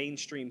guess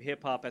mainstream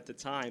hip hop at the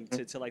time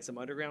to like some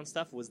underground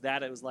stuff, was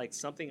that it was like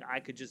something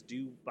I could just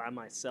do by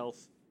myself.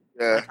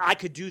 Yeah, like, I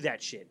could do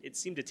that shit. It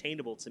seemed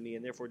attainable to me,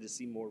 and therefore just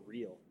seemed more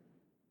real.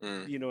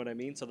 You know what I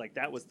mean? So like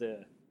that was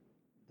the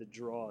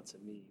draw to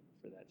me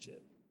for that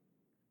shit.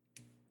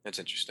 That's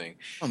interesting.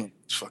 I don't know,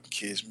 these fucking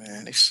kids,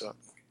 man, they suck.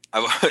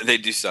 They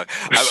do suck.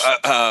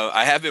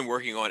 I have been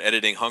working on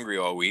editing Hungry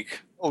all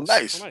week. Oh,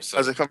 nice. Oh, nice.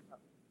 How's it come?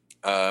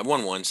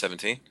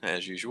 1/1/17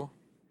 as usual.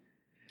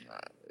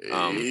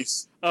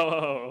 Nice.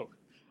 Oh.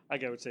 I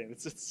get what you're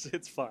saying.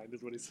 It's fine,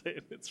 is what he's saying.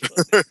 It's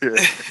fine. Yeah.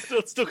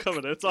 It's still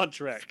coming. It's on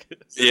track.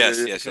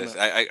 Yes. Come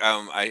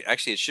on. I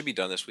actually, it should be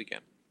done this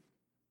weekend.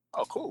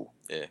 Oh, cool.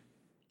 Yeah,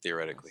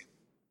 theoretically,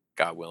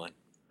 God willing.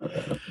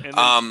 And then,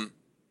 What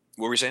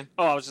were we saying?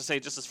 I was just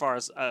saying, just as far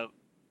as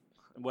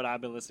what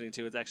I've been listening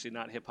to, it's actually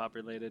not hip hop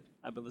related.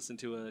 I've been listening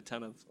to a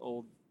ton of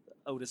old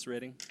Otis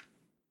Redding.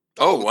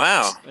 Oh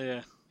wow!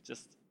 Yeah,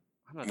 just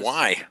I don't know,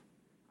 Why?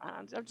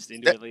 I'm just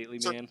into it lately,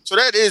 So, man. so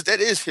that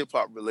is hip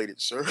hop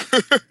related, sir.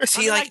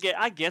 See, I mean,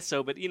 I guess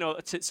so, but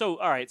so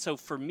all right. So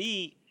for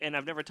me, and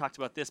I've never talked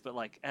about this, but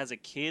like as a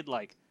kid,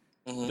 like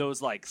Mhm.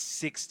 those like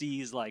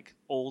 '60s like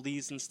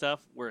oldies and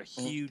stuff were a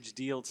huge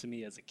deal to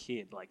me as a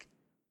kid. Like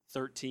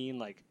 13,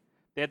 like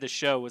they had the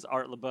show was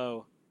Art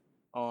LeBeau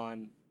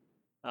on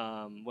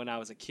when I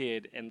was a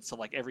kid, and so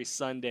like every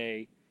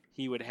Sunday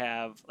he would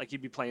have like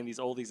he'd be playing these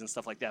oldies and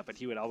stuff like that, but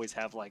he would always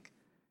have like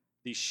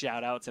these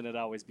shout outs, and it'd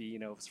always be,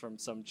 from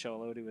some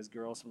cholo to his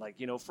girl, from like,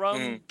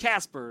 from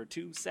Casper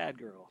to Sad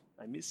Girl,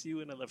 I miss you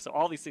and I love, so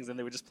all these things, and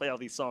they would just play all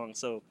these songs.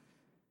 So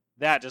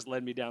that just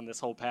led me down this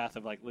whole path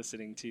of like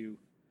listening to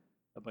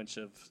a bunch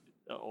of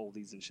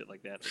oldies and shit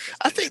like that.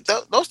 I think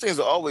those things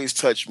will always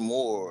touch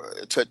more,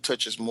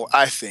 touches more.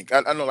 I think.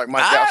 I know, like my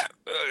dad.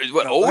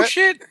 What No, old go ahead.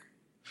 shit?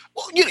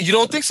 Well, you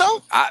don't think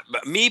so?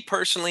 But me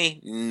personally,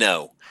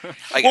 no.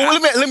 Like, Well,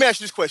 let me ask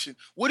you this question: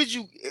 What did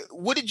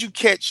you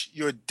catch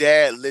your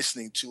dad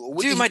listening to? Or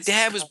what dude, did my he-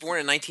 dad was born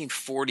in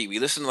 1940. We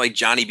listened to like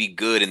Johnny B.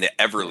 Good and the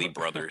Everly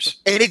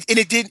Brothers. and it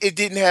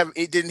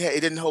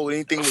didn't hold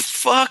anything with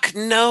Fuck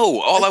no!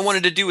 All I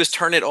wanted to do was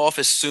turn it off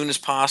as soon as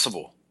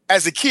possible.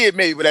 as a kid,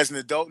 maybe, but as an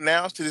adult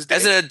now, to this day.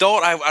 As an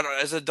adult, I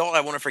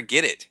want to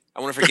forget it.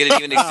 I want to forget it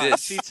even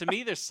exists. See, to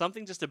me, there's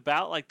something just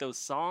about like those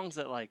songs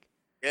that like,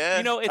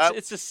 yeah,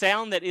 it's a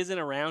sound that isn't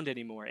around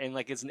anymore, and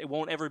like it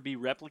won't ever be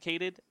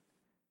replicated.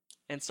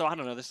 And so I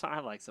don't know. I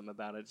like something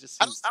about it. It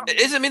just seems.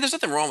 I mean, there's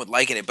nothing wrong with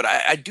liking it, but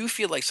I do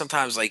feel like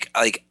sometimes, like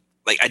I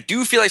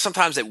do feel like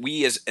sometimes that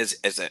we as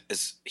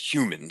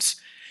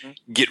humans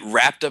get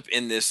wrapped up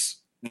in this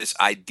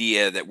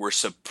idea that we're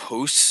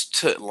supposed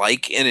to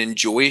like and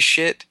enjoy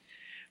shit.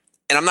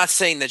 And I'm not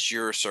saying that's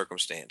your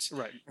circumstance,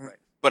 Right.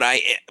 but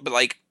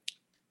like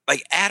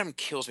Adam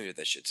kills me with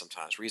that shit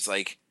sometimes. Where he's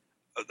like,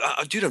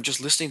 dude, I'm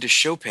just listening to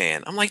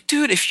Chopin. I'm like,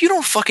 dude, if you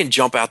don't fucking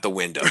jump out the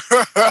window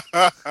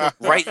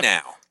right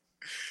now.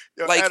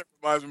 Yo, like- Adam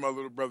reminds me of my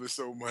little brother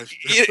so much.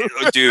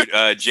 Dude,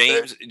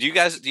 James,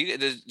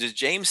 does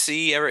James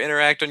C ever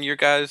interact on your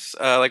guys,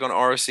 like on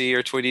ROC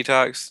or Toy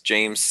Detox?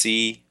 James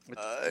C.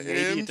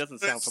 Maybe it doesn't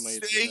sound familiar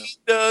to me, He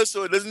does,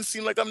 so it doesn't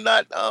seem like I'm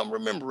not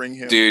remembering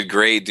him. Dude,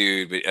 great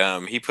dude.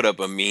 But he put up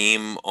a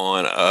meme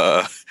on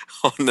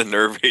on the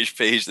Nerve Age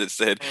page that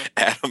said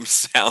Adam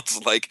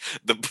sounds like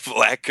the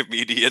black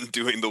comedian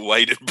doing the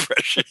white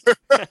impression.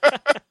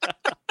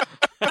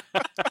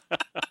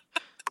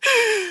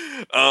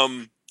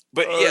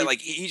 But yeah,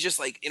 like he's just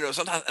like,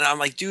 sometimes, and I'm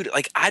like, dude,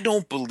 like I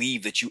don't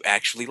believe that you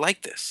actually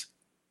like this.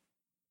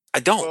 I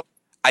don't. Well-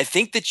 I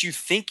think that you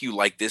think you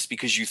like this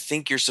because you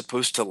think you're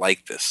supposed to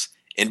like this,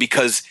 and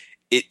because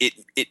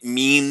it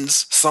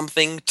means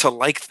something to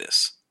like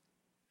this.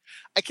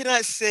 I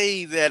cannot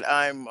say that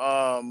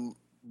I'm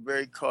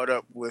very caught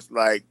up with,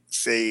 like,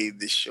 say,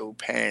 the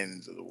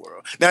Chopins of the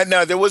world.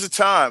 Now there was a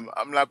time,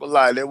 I'm not gonna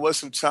lie, there was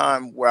some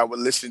time where I would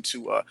listen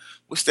to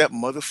what's that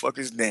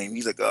motherfucker's name?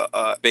 He's like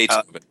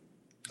Beethoven.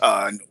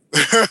 no.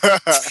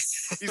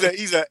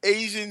 he's an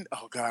Asian.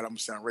 Oh God, I'm gonna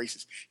sound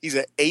racist. He's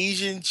an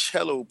Asian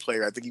cello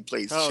player. I think he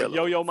plays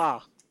cello. Yo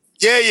Ma.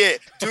 Yeah,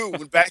 dude.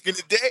 When back in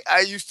the day, I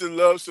used to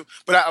love some,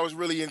 but I was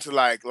really into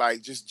like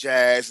just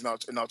jazz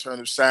and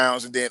alternative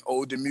sounds, and then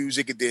older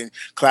music, and then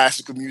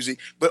classical music.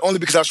 But only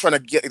because I was trying to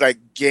get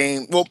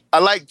gain. Well, I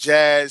like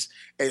jazz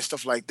and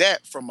stuff like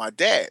that from my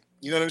dad.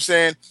 You know what I'm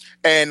saying?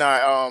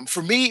 And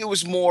for me, it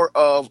was more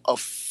of a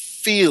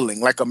feeling,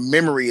 like a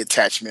memory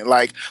attachment.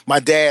 Like my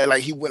dad,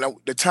 like he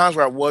went the times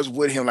where I was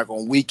with him, like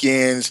on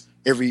weekends,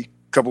 every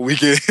couple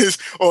weekends,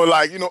 or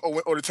like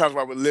or the times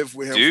where I would live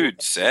with him.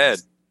 Dude, sad.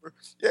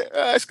 Yeah,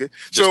 that's good.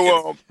 Just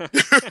So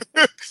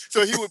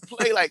so he would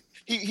play like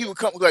he would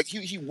come like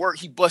he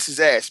busts his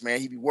ass,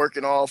 man. He'd be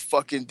working all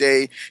fucking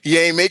day. He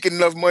ain't making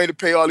enough money to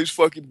pay all these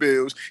fucking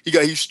bills. He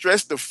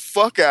stressed the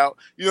fuck out.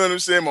 You know what I'm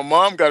saying? My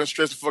mom got him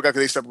stressed the fuck out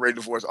because they separated,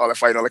 divorced, all that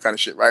fighting, all that kind of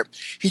shit, right?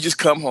 He just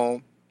come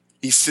home,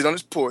 he sit on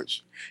his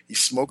porch, he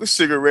smoke a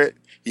cigarette,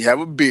 he have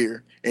a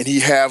beer, and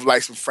he have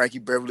like some Frankie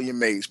Beverly and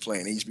Mays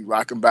playing. He just be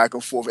rocking back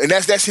and forth, and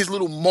that's his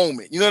little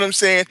moment. You know what I'm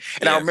saying?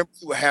 And I remember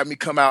he would have me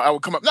come out. I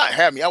would come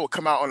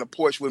out on the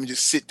porch with him, and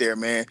just sit there,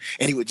 man.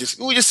 And we would just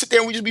sit there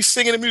and we just be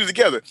singing the music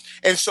together.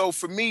 And so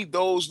for me,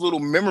 those little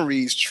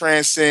memories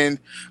transcend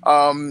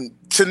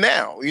to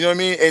now. You know what I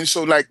mean? And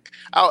so like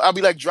I'll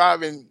be like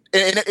driving,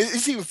 and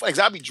it's even funny 'cause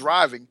I'll be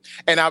driving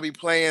and I'll be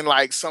playing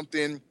like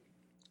something.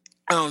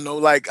 I don't know,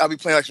 like I'll be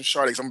playing like some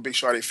Sade, 'cause I'm a big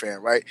Sade fan,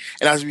 right?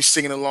 And I'll just be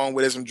singing along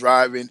with it as I'm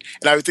driving,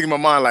 and I'll be thinking in my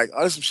mind like,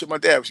 oh, this is some shit my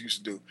dad used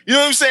to do. You know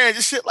what I'm saying?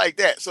 Just shit like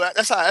that. So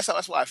that's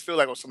why I feel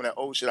like on some of that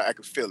old shit, I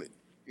could feel it.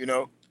 You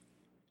know,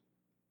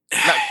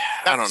 not I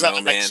not don't because I know,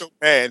 like man.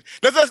 Chopin.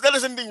 That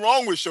there's anything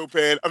wrong with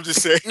Chopin. I'm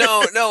just saying.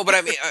 No, but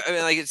I mean,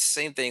 like it's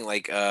the same thing.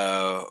 Like,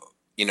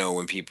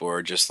 when people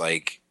are just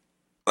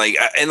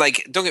and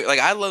like, don't get like,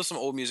 I love some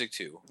old music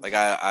too. Like,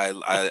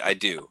 I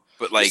do.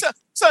 But you like,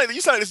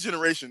 you sound like this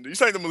generation. You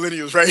sound like the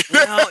millennials, right?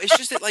 no, it's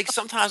just that like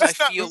sometimes I That's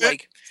not feel me.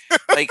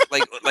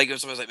 like if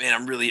someone's like,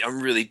 man,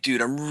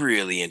 dude, I'm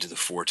really into the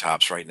Four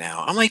Tops right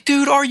now. I'm like,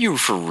 dude, are you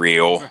for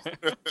real?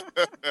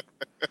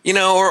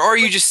 Or are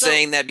you just So-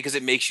 saying that because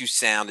it makes you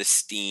sound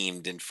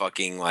esteemed and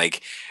fucking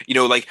like,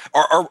 like,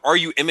 are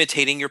you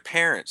imitating your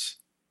parents?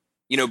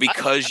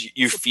 Because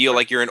you feel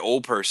like you're an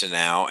old person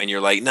now, and you're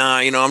like, nah,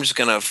 I'm just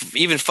gonna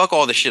even fuck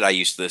all the shit I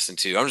used to listen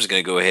to. I'm just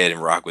gonna go ahead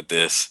and rock with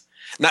this.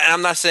 Not, and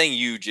I'm not saying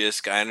you,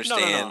 Jisk. I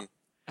understand,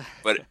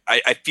 but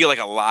I feel like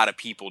a lot of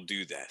people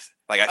do that.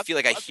 Like, I feel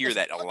like I I think hear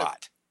that's a that a part of it.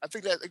 lot. I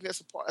think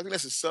that's a part. I think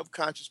that's a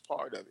subconscious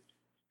part of it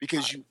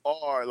because you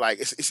are like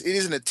it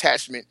is an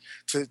attachment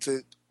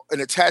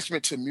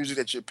to music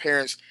that your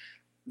parents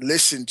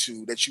listened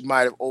to that you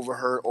might have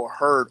overheard or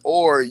heard,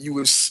 or you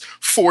was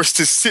forced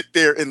to sit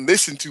there and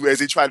listen to as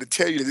they try to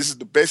tell you that this is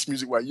the best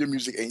music while your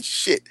music ain't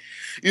shit.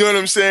 You know what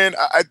I'm saying?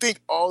 I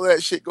think all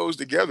that shit goes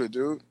together,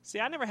 dude.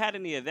 See, I never had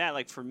any of that.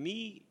 Like for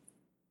me,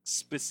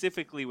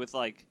 specifically with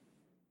like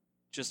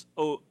just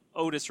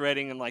Otis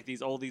Redding and like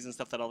these oldies and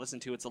stuff that I listen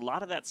to, it's a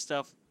lot of that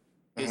stuff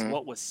is Mhm.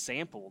 what was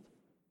sampled.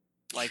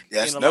 Like Yeah,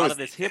 in that's a another lot of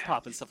this hip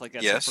hop and stuff like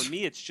that. Yes. So for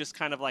me, it's just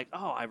kind of like,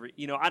 oh, I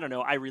don't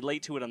know, I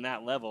relate to it on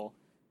that level,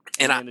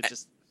 And then it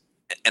just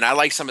I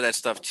like some of that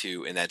stuff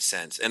too in that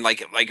sense. And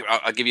like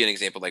I'll give you an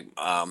example. Like,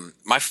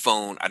 my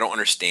phone, I don't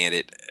understand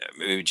it.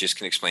 Maybe just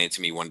can explain it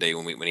to me one day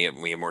when we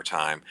have more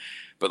time.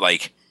 But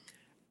like,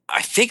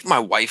 I think my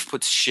wife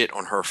puts shit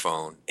on her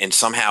phone, and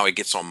somehow it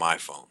gets on my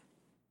phone.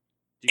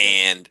 you guys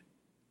And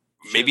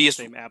share maybe the it's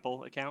same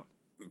Apple account.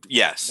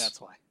 yes, That's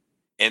why.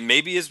 and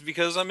maybe it's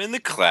because I'm in the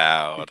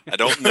cloud. I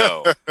don't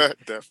know.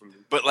 Definitely.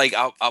 But like,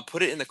 I'll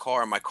put it in the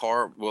car, and my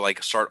car will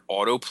like start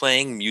auto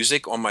playing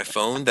music on my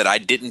phone that I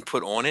didn't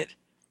put on it.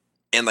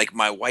 And like,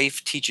 my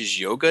wife teaches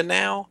yoga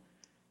now.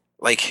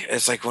 Like,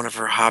 it's like one of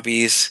her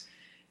hobbies,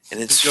 and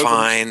it's Yoga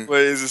fine.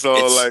 plays is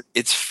all like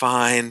It's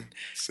fine.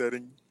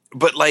 setting.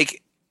 But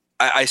like,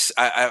 I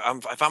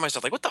found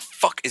myself like, what the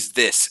fuck is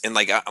this? And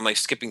like, I'm like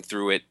skipping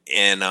through it,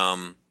 and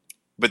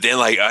but then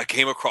like, I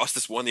came across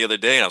this one the other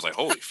day, and I was like,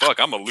 holy fuck,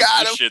 I'm gonna loop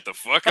Got this him. shit the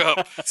fuck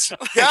up.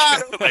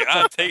 Got him.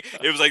 Like,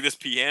 it was like this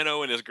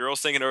piano and this girl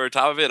singing over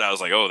top of it. I was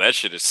like, oh, that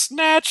shit is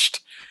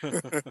snatched.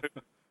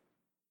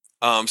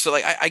 So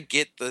like, I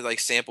get the like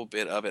sample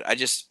bit of it.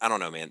 I don't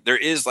know, man. There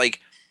is like,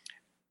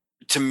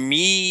 to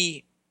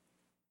me,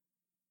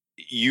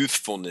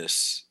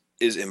 youthfulness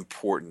is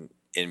important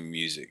in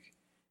music,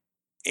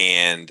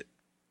 and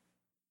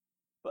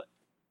But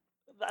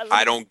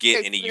I don't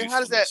get Hey, any man,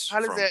 youthfulness how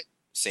does from that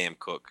Sam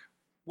Cooke.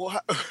 well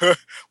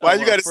why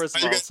you gotta first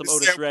of why you all, gotta some say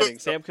Otis Sam Cooke, Redding. though?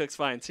 Sam Cooke's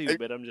fine too,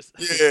 but I'm just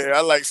Yeah,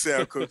 I like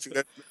Sam Cooke too.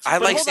 I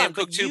But like hold Sam on,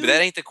 but Cooke too, but you-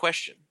 that ain't the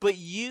question. But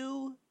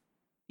you're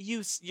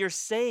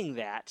saying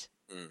that,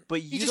 Mm.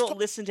 but you just don't don't-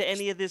 listen to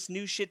any of this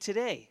new shit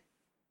today.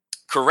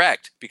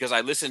 Correct, because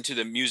I listen to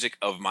the music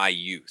of my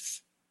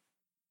youth.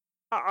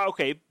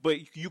 Okay,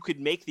 but you could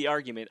make the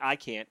argument. I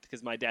can't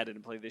because my dad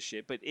didn't play this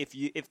shit. But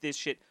if this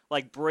shit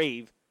like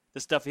Brave, the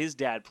stuff his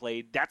dad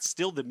played, that's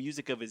still the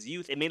music of his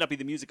youth. It may not be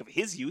the music of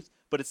his youth,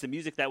 but it's the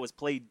music that was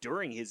played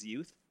during his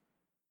youth.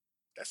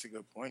 That's a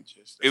good point,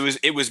 just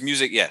It was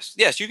music. Yes,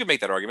 you could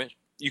make that argument.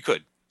 You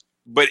could,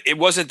 but it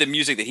wasn't the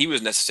music that he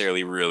was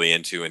necessarily really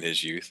into in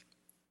his youth.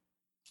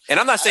 And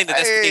I'm not saying that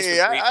that's the case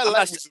with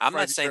Brave. I'm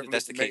not saying that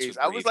that's the case with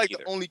I Brave was like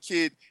either. the only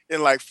kid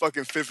in like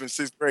fucking 5th and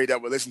 6th grade that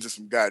would listen to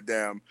some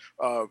goddamn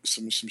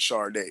some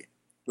Sade.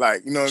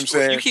 Like, you know what I'm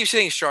saying? You keep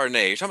saying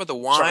Chardonnay. You're talking about the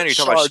wine, or you're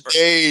talking about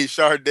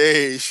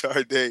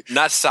Sade.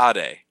 not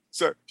Sade,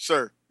 Sir,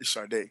 it's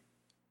Sade.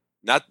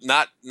 not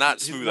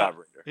He's smooth not-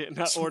 operator. Yeah,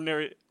 not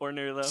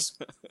ordinary love.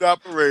 The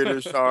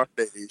operator, Sade.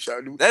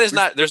 That is We're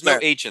not. from There's no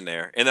Atlanta. H in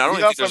there, and I don't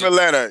We even are think there's from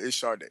Atlanta, it's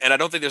Sade. and I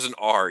don't think there's an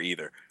R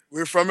either.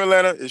 We're from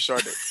Atlanta, it's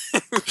Sade.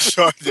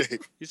 Sade.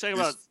 He's talking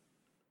about.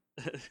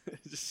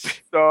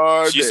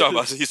 Sade. He's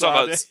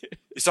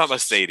talking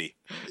about Sadie.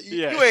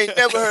 Yeah. You ain't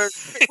never heard.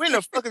 When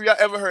the fuck have y'all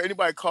ever heard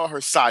anybody call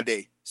her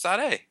Sade?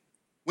 Sade.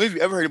 When have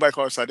you ever heard anybody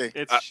call her Sade?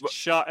 It's but-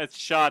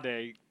 it's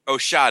Sade. Oh,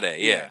 Sade.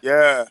 Yeah.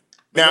 Yeah.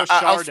 But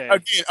Now, no Sade.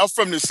 I'm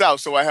from the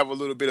South, so I have a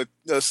little bit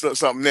of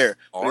something there.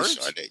 But it's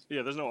Orange? Sade.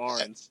 Yeah, there's no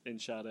R in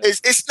Sade.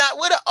 It's not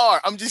with an R.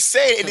 I'm just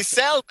saying, and it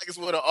sounds like it's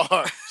with an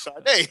R.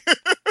 Sade.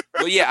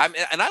 Well, yeah.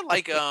 And I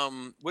like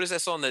what is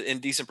that song that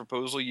Indecent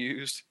Proposal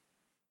used?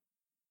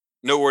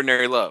 No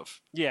Ordinary Love.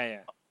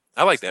 Yeah.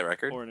 I like that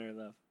record. Ordinary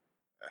love.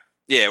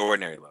 Yeah,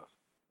 Ordinary Love.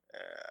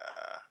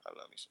 I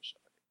love me some Sade.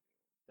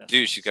 That's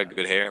Dude, not she's got Sade.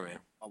 good hair, man.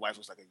 My wife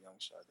was like a young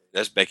Sade.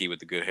 That's Becky with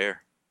the good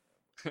hair.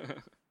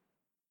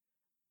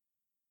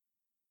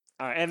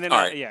 All right, and then All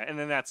right. and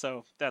then that's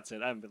it.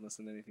 I haven't been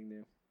listening to anything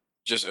new.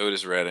 Just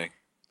Otis Redding.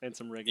 And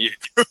some reggae.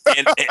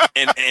 Yeah.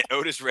 and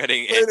Otis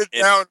Redding Write it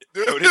down,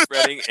 dude. Otis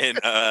Redding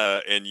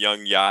and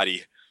Young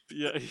Yachty.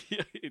 Yeah,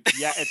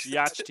 it's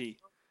Yachty.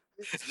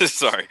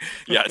 Sorry,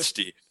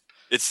 Yachty.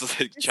 It's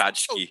like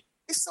Chachki.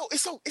 It's so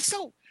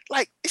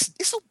like it's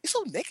so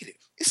negative.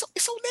 It's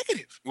so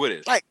negative. What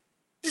is? Like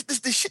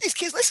the shit these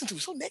kids listen to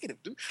is so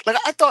negative, dude. Like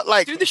I thought,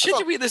 like Dude, the shit I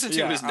that we listen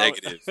to is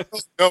negative.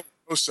 no,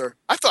 sir.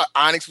 I thought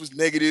Onyx was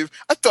negative.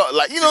 I thought,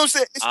 like, you know what I'm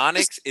saying?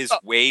 Onyx is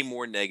way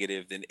more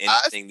negative than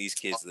anything these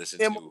kids listen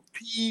to. MOP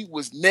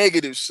was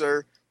negative,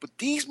 sir. But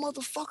these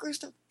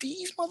motherfuckers,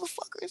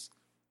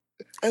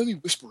 let me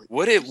whisper it.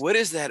 What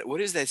is that? What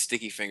is that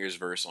Sticky Fingers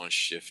verse on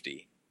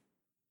Shifty?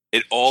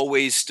 It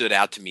always stood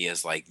out to me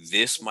as like,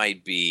 this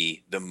might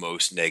be the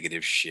most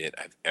negative shit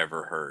I've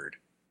ever heard.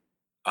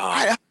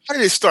 How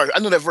did it start? I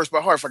know that verse by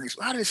heart. How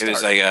did it start? It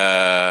was like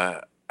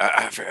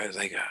I forgot. It was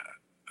like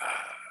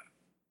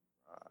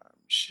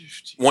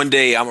one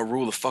day I'm gonna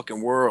rule the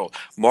fucking world.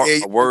 Mark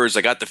my words,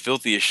 I got the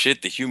filthiest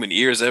shit the human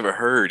ears ever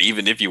heard.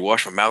 Even if you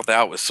wash my mouth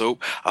out with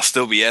soap, I'll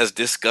still be as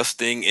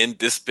disgusting and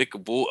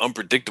despicable,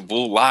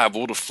 unpredictable,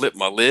 liable to flip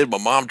my lid. My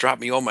mom dropped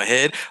me on my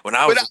head when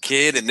I was a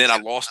kid, and then I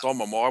lost all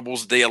my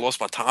marbles. The day I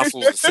lost my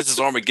tonsils, and since it's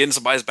Armageddon,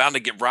 somebody's bound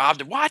to get robbed.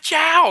 And watch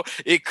out!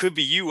 It could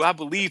be you. I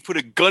believe. Put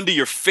a gun to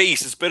your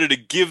face. It's better to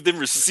give than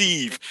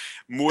receive.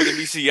 More than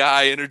meets the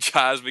eye,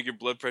 energize, make your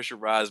blood pressure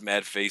rise,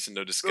 mad face and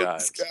no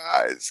disguise.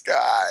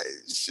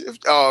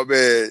 Shift. Oh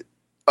man.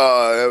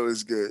 Oh, that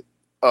was good.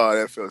 Oh,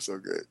 that felt so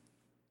good.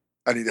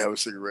 I need to have a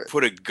cigarette.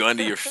 Put a gun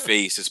to your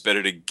face. It's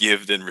better to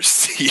give than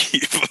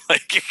receive.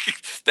 Like,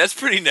 that's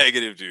pretty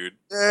negative, dude.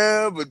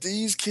 Yeah, but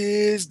these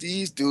kids,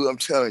 dude, I'm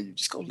telling you,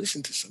 just go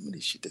listen to some of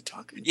this shit they're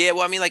talking about. Yeah,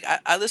 well, I mean, like,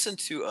 I listen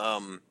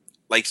to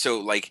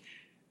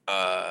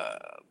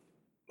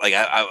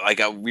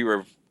we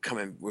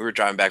were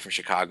driving back from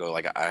Chicago.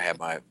 Like, I had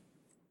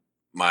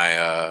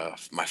my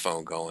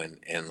phone going,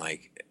 and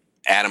like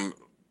Adam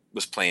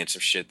was playing some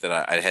shit that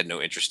I had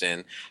no interest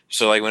in.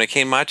 So like when it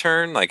came my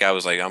turn, like I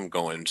was like, I'm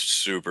going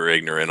super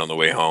ignorant on the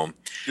way home.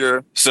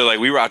 Yeah. So like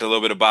we rocked a little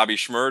bit of Bobby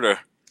Shmurda,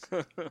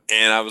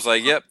 and I was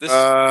like, yep, this.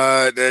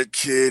 That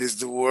kid is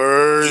the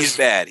worst. He's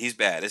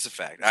bad. It's a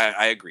fact.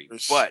 I agree.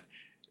 But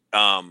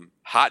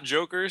Hot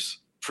Jokers,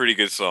 pretty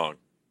good song.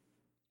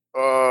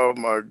 Oh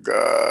my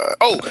god!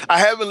 Oh, I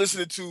haven't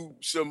listened to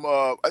some.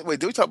 Wait,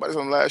 did we talk about this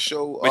on the last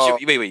show?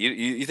 Wait.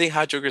 You think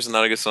Hot Jokers is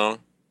not a good song?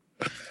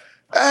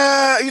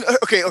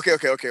 Okay.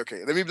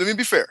 Let me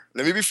be fair.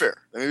 In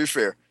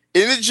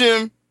the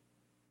gym,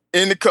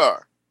 in the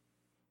car,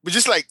 but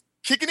just like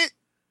kicking it.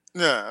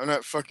 Nah, I'm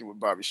not fucking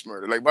with Bobby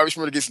Shmurda. Like Bobby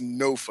Shmurda gets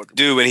no fucking.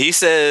 Dude, when he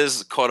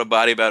says "caught a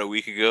body about a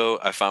week ago,"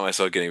 I find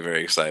myself getting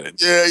very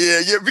excited.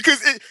 Yeah.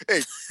 Because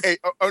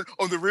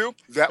on the real,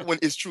 that one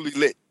is truly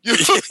lit. You know?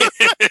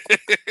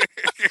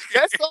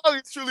 That song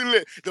is truly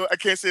lit. No, I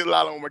can't say it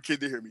loud. I want my kid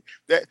to hear me.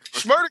 That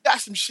Shmurda got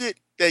some shit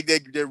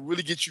that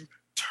really gets you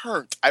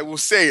turned. I will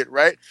say it,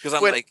 right? Because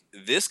I'm like,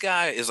 this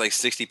guy is like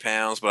 60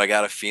 pounds, but I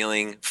got a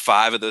feeling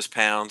 5 of those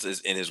pounds is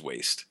in his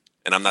waist,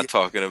 and I'm not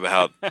talking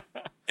about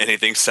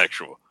anything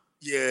sexual.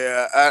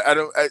 Yeah,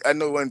 I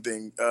know one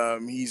thing.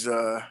 He's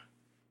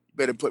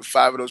better put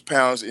 5 of those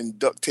pounds in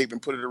duct tape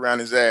and put it around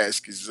his ass,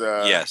 because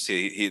yes,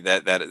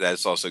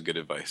 that's also good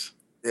advice.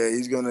 Yeah,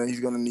 he's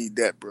gonna need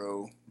that,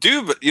 bro.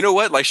 Dude, but you know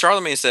what? Like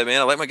Charlamagne said,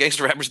 man, I like my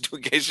gangster rappers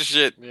doing gangster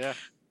shit. Yeah.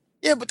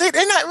 Yeah, but they're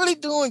not really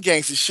doing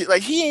gangster shit.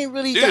 Like he ain't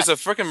really. Dude, it's a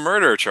freaking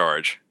murder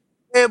charge.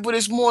 Yeah, but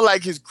it's more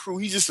like his crew.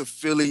 He's just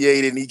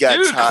affiliated, and he got.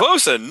 Dude,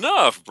 close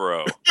enough,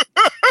 bro.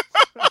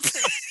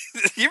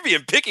 You're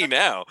being picky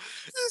now.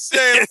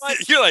 Saying,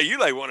 like, you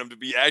want him to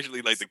be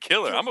actually like the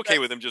killer. I'm okay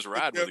with him just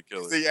riding with the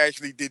killer. They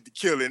actually did the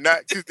killing,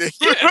 not because they.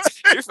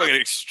 You're fucking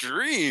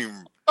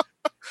extreme,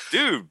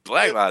 dude.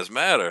 Black Lives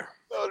Matter.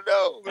 Oh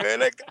no, man,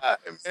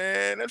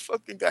 that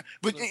fucking guy.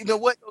 But you know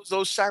what?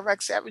 Those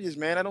Chirac Savages,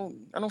 man. I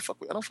don't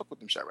fuck with them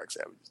Chirac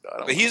Savages,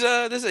 dog. But he's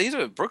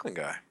a Brooklyn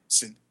guy.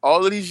 Listen,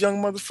 all of these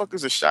young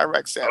motherfuckers are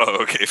Chirac Savages.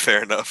 Oh, okay,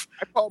 fair enough.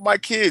 I call my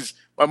kids.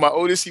 My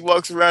oldest, he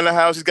walks around the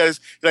house. He's got his,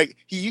 like,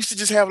 he used to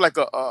just have like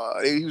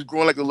he was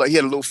growing he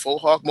had a little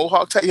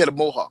mohawk type. He had a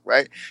mohawk,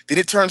 right? Then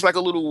it turns like a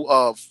little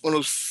one of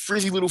those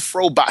frizzy little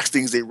fro box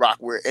things they rock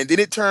with, and then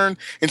it turned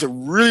into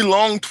really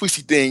long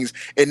twisty things.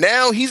 And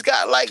now he's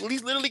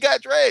literally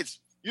got dreads.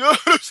 You know,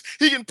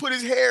 he can put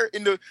his hair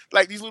into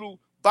like these little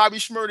Bobby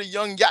Shmurda,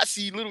 young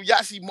little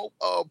Yahtzee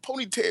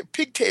ponytail,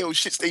 pigtail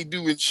shits they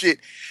do and shit.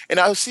 And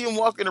I see him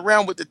walking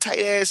around with the tight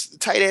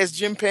ass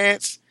gym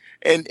pants.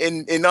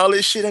 And all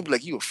this shit, I'd be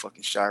like, you a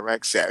fucking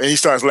Chirac Savage. And he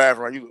starts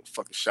laughing, right? You a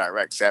fucking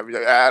Chirac Savage.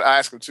 I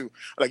ask him too,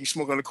 like, you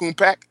smoking on the coon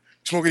pack?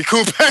 Smoking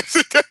coon packs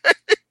today?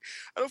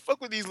 I don't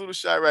fuck with these little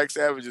Chirac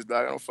Savages,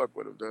 dog. I don't fuck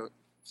with them, dog.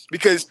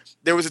 Because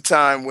there was a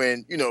time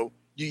when,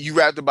 you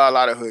rapped about a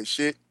lot of hood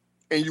shit,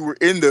 and you were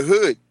in the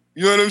hood.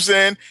 You know what I'm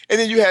saying?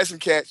 And then you had some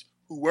cats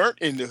who weren't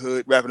in the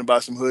hood rapping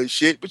about some hood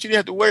shit, but you didn't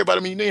have to worry about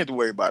them, and you didn't have to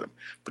worry about them.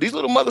 But these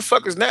little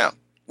motherfuckers now,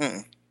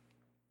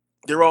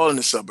 they're all in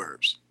the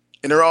suburbs.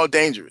 And they're all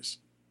dangerous.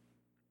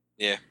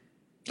 Yeah.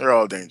 They're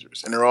all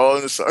dangerous, and they're all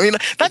in the. I mean,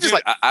 not just Dude,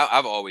 like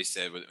I've always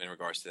said in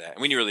regards to that,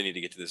 and we really need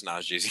to get to this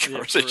Nas Jay-Z Yeah, for real.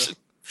 conversation.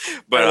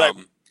 But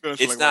like,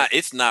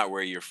 it's not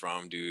where you're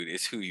from, dude.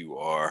 It's who you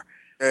are.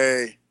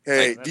 hey,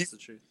 That's these, the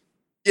truth.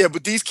 yeah,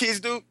 but these kids,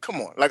 dude,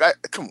 come on, like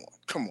come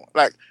on,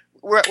 like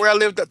where I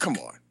lived, come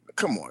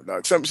on,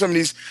 dog. Some of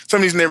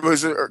these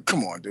neighborhoods are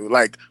come on, dude,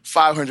 like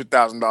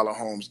 $500,000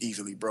 homes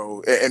easily,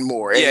 bro, and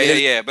more.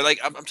 Yeah. But like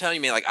I'm telling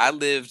you, man,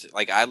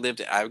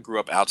 I grew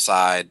up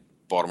outside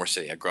Baltimore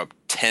City. I grew up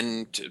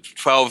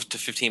 12 to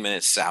 15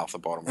 minutes south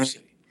of Baltimore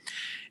City,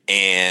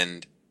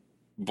 and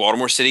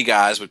Baltimore City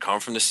guys would come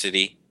from the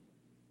city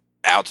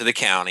out to the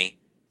county,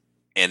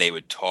 and they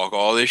would talk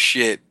all this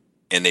shit,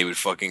 and they would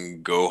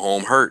fucking go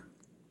home hurt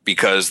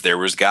because there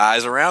was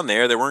guys around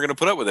there that weren't gonna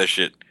put up with that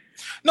shit.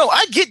 No,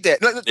 I get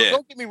that. No, Yeah.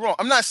 Don't get me wrong.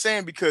 I'm not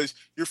saying because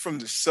you're from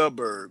the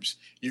suburbs,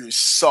 you're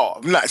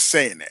soft. I'm not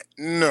saying that.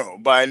 No,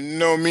 by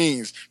no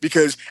means.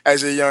 Because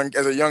as a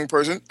young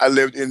person, I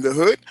lived in the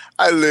hood.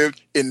 I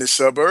lived in the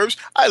suburbs.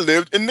 I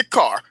lived in the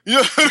car. You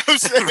know what I'm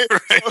saying?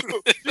 Right.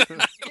 So, you can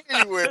be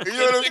anywhere. You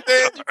know what I'm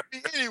saying? You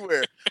can be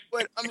anywhere.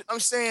 But I'm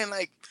saying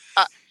like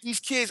these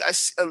kids, I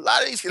see a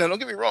lot of these kids. Now, don't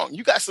get me wrong.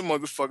 You got some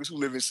motherfuckers who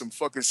live in some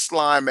fucking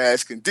slime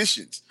ass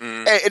conditions,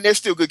 and they're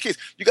still good kids.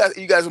 You guys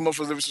are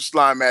motherfuckers live in some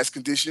slime ass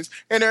conditions,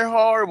 and they're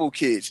horrible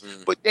kids.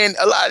 But then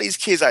a lot of these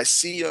kids, I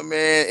see them,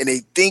 man, and they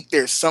think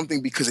there's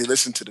something because they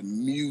listen to the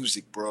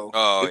music, bro.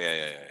 Oh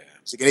yeah.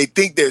 And they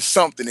think there's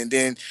something, and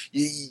then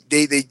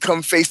they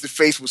come face to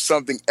face with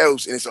something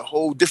else, and it's a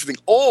whole different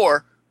thing.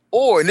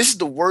 Or, and this is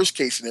the worst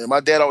case scenario. My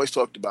dad always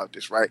talked about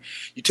this, right?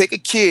 You take a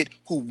kid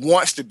who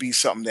wants to be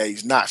something that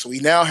he's not, so he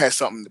now has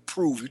something to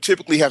prove. You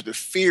typically have to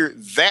fear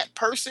that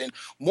person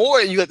more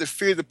than you have to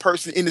fear the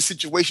person in the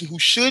situation who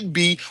should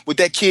be what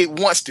that kid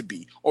wants to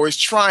be or is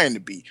trying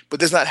to be, but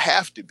does not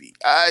have to be.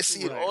 I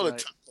see it all the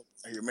time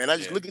here, man. I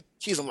just look at the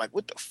kids. I'm like,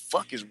 what the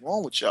fuck is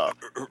wrong with y'all?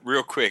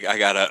 Real quick, I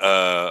got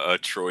a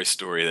Troy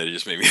story that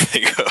just made me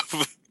think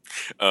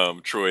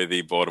of Troy,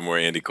 the Baltimore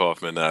Andy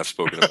Kaufman that I've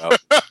spoken about.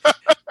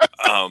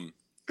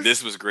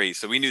 This was great.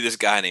 So we knew this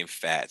guy named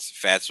Fats.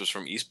 Fats was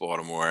from East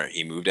Baltimore.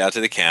 He moved out to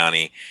the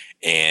county,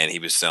 and he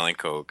was selling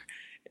coke.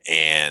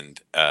 And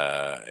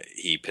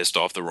he pissed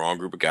off the wrong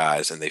group of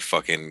guys, and they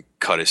fucking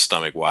cut his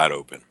stomach wide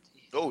open.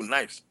 Oh,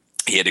 nice.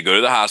 He had to go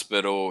to the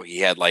hospital. He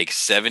had like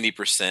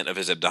 70% of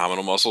his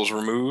abdominal muscles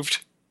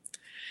removed.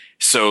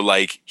 So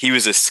like he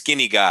was a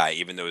skinny guy,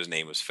 even though his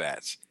name was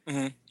Fats.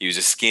 Mm-hmm. He was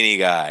a skinny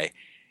guy,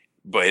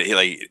 but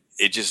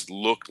it just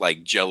looked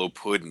like Jello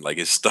pudding, like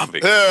his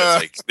stomach.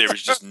 Like there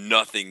was just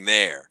nothing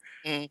there.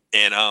 Mm-hmm.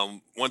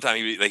 And one time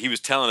he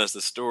was telling us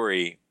the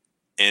story,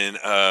 and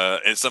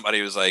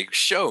somebody was like,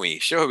 "Show me."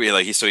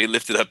 Like he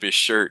lifted up his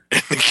shirt,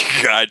 and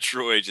the guy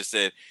Troy just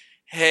said,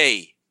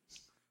 "Hey,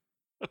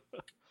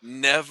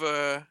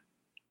 never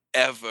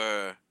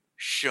ever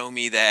show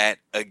me that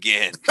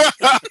again."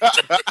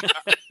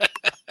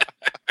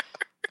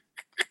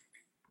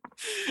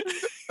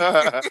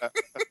 I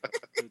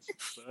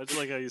just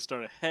like how you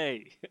started.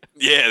 Hey.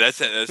 Yeah, that's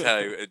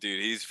how,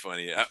 dude. He's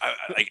funny.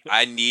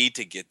 I need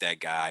to get that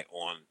guy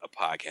on a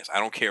podcast. I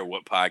don't care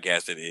what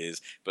podcast it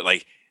is, but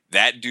like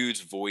that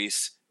dude's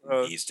voice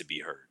needs to be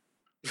heard.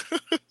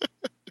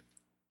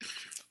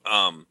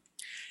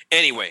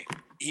 Anyway,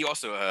 he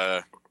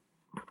also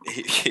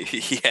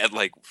he had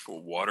like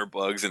water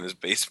bugs in his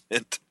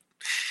basement,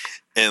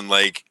 and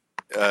like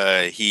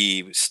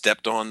he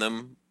stepped on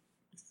them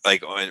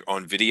like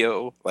on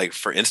video, like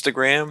for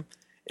Instagram.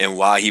 And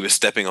while he was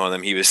stepping on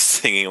them, he was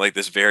singing like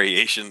this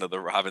variation of the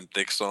Robin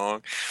Thicke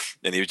song.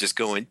 And he was just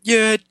going,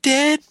 "You're a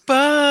dead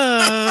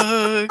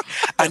bug.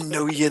 I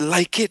know you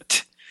like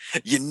it.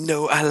 You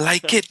know I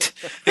like it."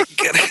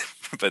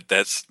 But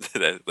that's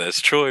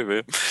Troy,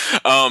 man.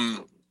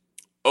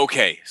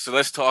 Okay, so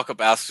let's talk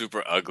about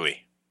Super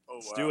Ugly. Oh, wow.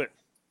 Let's do it.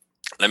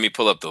 Let me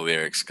pull up the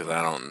lyrics because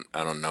I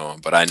don't know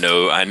them, but I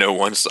know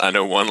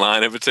one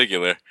line in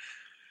particular.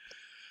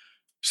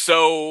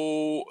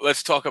 So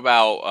let's talk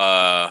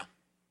about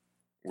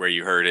where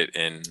you heard it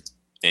and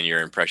your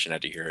impression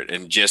after you hear it,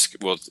 and just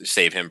we'll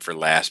save him for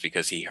last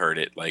because he heard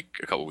it like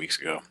a couple weeks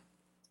ago.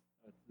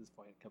 At this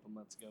point, a couple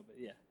months ago, but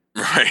yeah.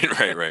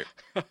 Right.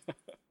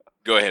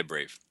 Go ahead,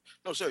 Brave.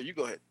 No, sir, you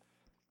go ahead.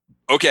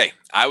 Okay,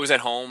 I was at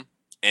home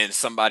and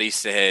somebody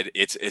said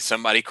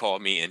somebody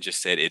called me and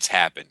just said it's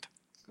happened.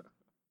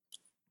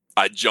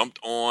 I jumped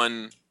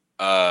on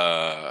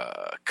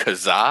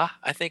Kazaa,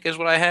 I think is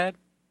what I had,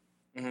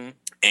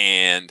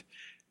 and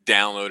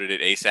downloaded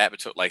it ASAP. It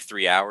took like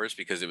 3 hours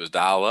because it was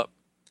dial up,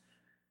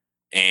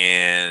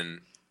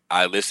 and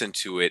I listened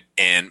to it,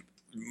 and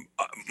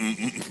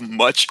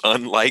much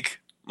unlike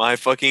my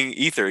fucking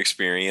Ether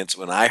experience,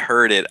 when I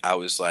heard it, I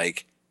was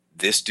like,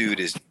 this dude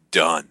is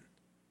done.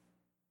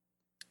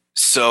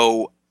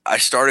 So I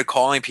started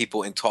calling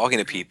people and talking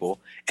to people,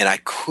 and I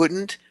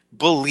couldn't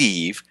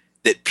believe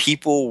that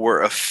people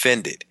were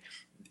offended.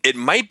 It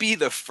might be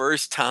the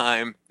first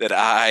time that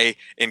I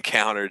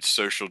encountered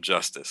social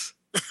justice.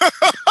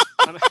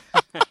 I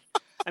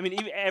mean,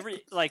 even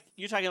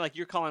you're talking like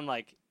you're calling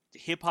like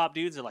hip hop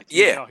dudes are like,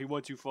 yeah, no, he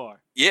went too far.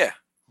 Yeah,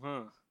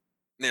 Huh. And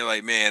they're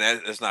like,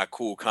 man, that's not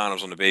cool.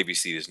 Condoms on the baby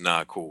seat is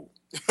not cool.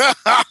 And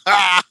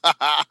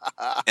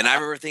I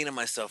remember thinking to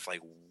myself,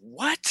 like,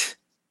 what?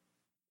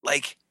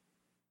 Like,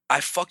 I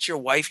fucked your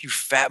wife, you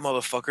fat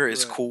motherfucker,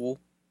 is Right. cool,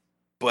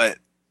 but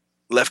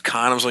left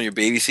condoms on your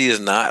baby seat is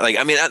not. Like,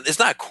 I mean, it's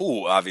not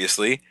cool,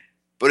 obviously,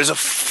 but it's a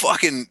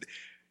fucking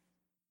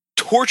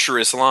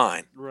torturous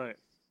line. Right.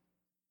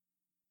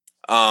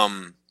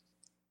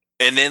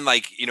 And then,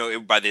 like, you know,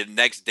 by the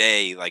next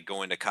day, like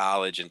going to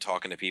college and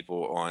talking to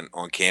people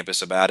on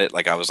campus about it,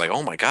 like I was like,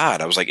 oh my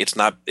god, I was like, it's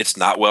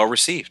not well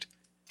received,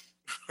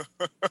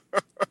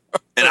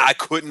 and I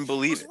couldn't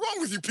believe What's it.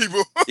 wrong with you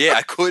people? Yeah,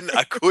 I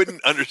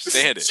couldn't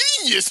understand it.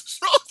 Genius. What's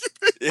wrong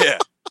with you? Yeah.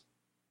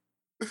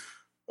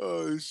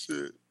 Oh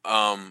shit.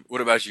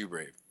 What about you,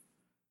 Brave?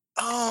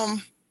 All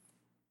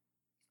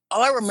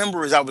I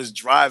remember is I was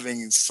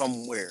driving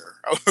somewhere.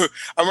 I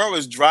remember I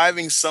was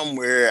driving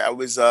somewhere. I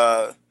was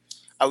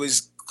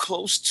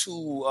close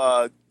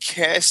to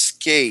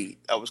Cascade.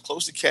 I was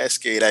close to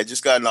Cascade. I had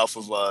just gotten off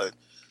of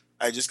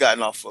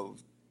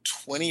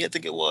 20, I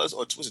think it was,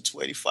 or was it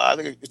 285?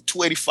 I think it was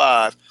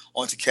 285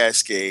 onto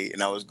Cascade,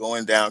 and I was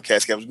going down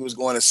Cascade. I was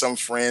going to some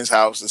friend's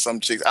house or some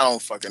chicks. I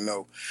don't fucking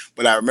know,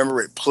 but I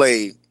remember it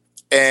played,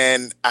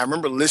 and I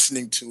remember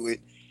listening to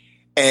it,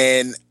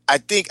 and I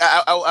think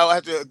I'll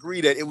have to agree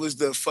that it was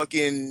the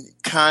fucking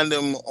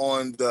condom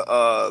on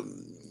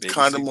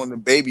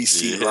the baby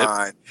seat Yep.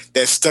 line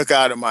that stuck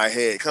out of my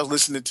head. 'Cause I was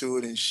listening to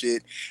it and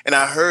shit, and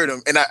I heard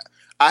him, and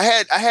I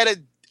had a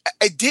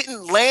it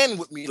didn't land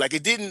with me. Like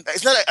it didn't.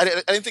 It's not. I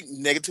didn't think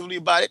negatively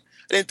about it.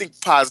 I didn't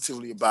think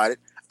positively about it.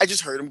 I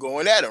just heard him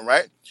going at him,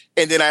 right?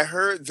 And then I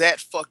heard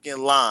that fucking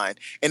line,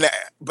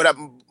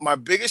 my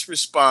biggest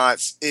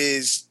response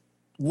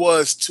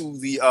was to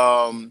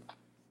the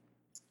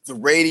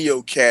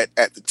radio cat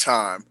at the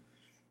time,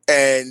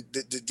 and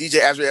the DJ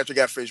after I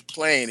got finished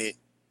playing it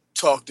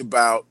talked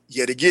about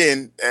yet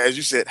again, as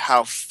you said,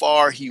 how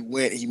far he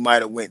went. He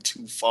might have went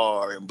too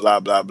far, and blah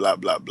blah blah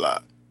blah blah.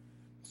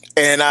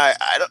 And I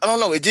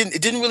don't know. It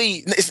didn't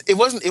really. It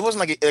wasn't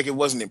like it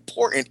wasn't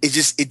important.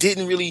 It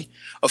didn't really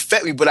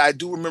affect me. But I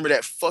do remember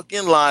that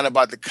fucking line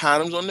about the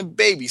condoms on the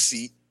baby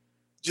seat.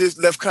 Just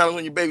left condoms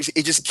on your baby seat.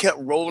 It just kept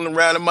rolling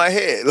around in my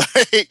head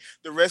like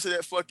the rest of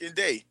that fucking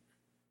day.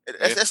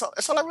 That's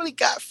all I really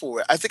got for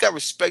it. I think I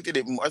respected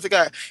it more. I think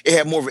it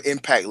had more of an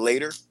impact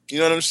later. You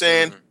know what I'm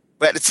saying? Mhm.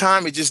 But at the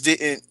time, it just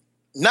didn't.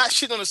 Not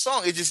shit on the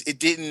song. It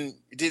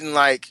didn't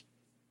like.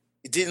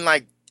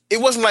 It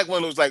wasn't like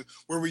one of those like,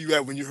 where were you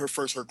at when you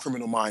first heard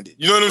Criminal Minded?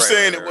 You know what I'm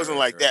saying? It wasn't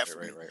like that for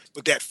me.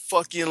 But that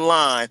fucking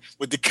line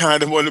with the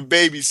condom on the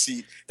baby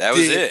seat. That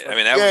was it. I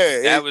mean,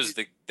 that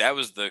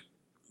was the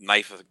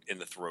knife in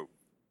the throat.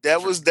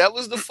 That was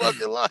the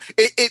fucking line.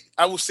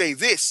 I will say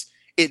this.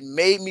 It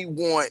made me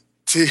want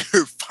to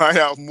find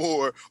out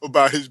more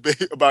about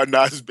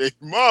Nas's baby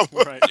mama.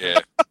 Right. Yeah.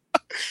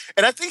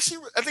 And I think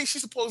she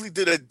supposedly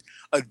did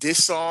a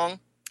diss song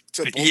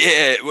to both.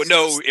 Yeah. Well,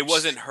 no, it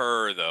wasn't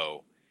her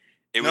though.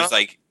 It No?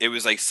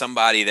 was like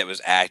somebody that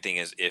was acting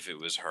as if it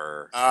was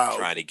her Oh.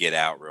 trying to get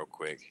out real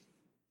quick.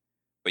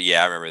 But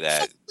yeah, I remember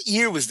that. What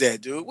year was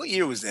that, dude? What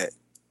year was that?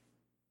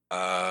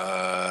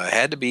 It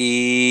had to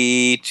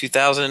be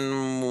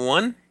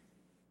 2001.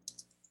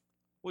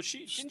 Well,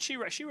 she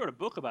wrote a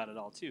book about it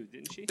all too,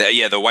 didn't she?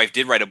 Yeah, the wife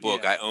did write a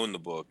book. Yeah. I own the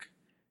book,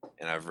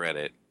 and I've read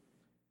it.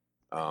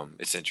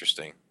 It's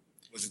interesting.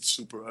 Was it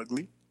super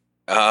ugly?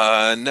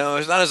 No,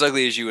 it's not as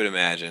ugly as you would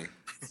imagine.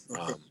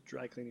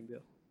 Dry cleaning bill.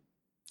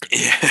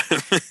 Yeah.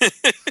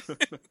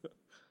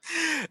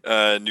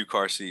 New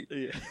car seat.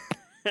 Yeah.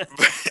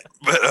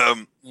 But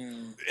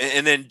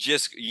and then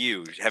just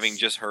you having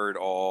just heard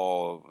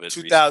all this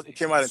 2000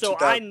 came out in So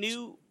 2000. I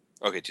knew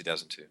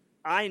 2002.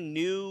 I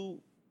knew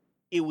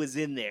it was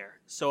in there.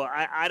 So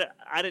I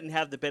didn't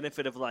have the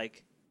benefit of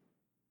like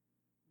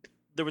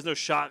there was no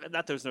shock.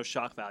 Not there was no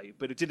shock value,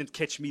 but it didn't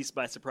catch me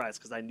by surprise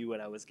because I knew what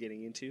I was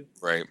getting into.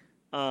 Right.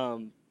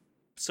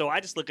 So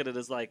I just look at it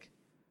as like,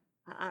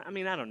 I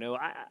mean, I don't know.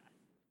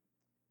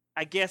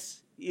 I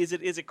guess is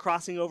it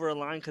crossing over a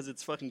line because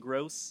it's fucking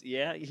gross?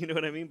 Yeah, you know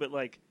what I mean. But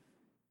like,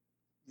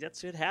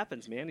 that's what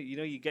happens, man. You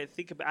know, you get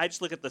think about. I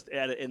just look at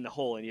it in the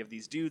whole, and you have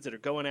these dudes that are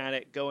going at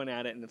it, and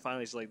then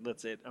finally it's like,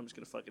 that's it. I'm just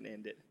gonna fucking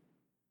end it.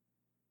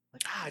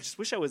 Like, I just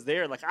wish I was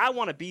there. Like, I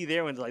want to be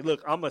there when like,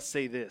 look, I'm gonna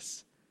say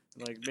this.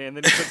 Like, man,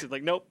 then he puts it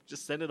like, nope,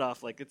 just send it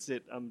off. Like, it's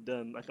it. I'm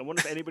done. Like, I wonder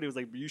if anybody was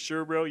like, "Are you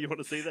sure, bro? You want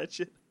to say that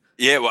shit?"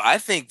 Yeah. Well, I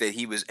think that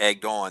he was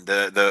egged on.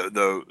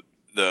 The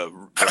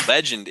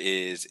legend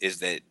is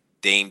that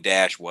Dame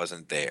Dash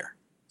wasn't there,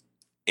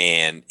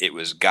 and it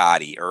was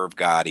Irv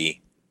Gotti,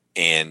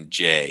 and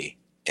Jay,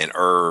 and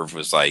Irv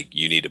was like,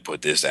 "You need to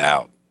put this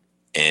out,"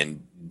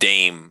 and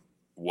Dame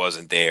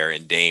wasn't there,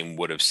 and Dame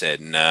would have said,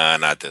 "Nah,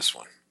 not this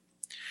one."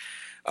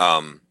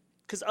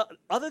 Because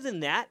other than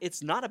that,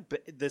 it's not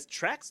this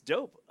track's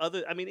dope.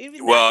 I mean,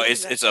 even Well, that,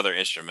 it's other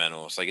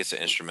instrumentals. Like it's an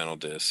instrumental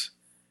diss,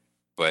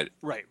 but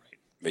right.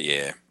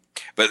 yeah.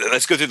 But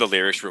let's go through the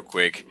lyrics real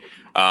quick.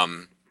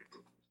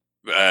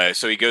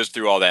 So he goes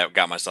through all that,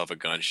 got myself a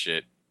gun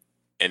shit,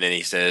 And then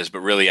he says, but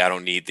really, I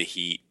don't need the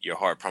heat. Your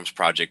heart pumps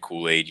Project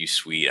Kool-Aid, you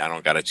sweet. I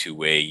don't got a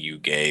two-way, you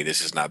gay. This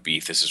is not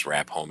beef. This is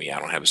rap, homie. I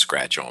don't have a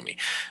scratch on me.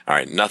 All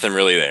right, nothing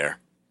really there.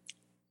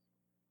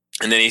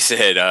 And then he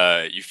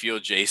said, you feel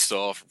Jay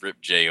soft, rip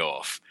Jay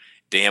off.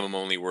 Damn, I'm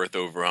only worth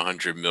over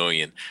 100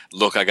 million.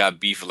 Look, I got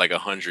beef with like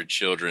 100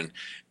 children.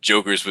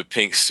 Jokers with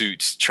pink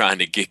suits trying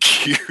to get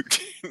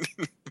cute.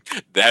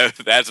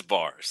 That's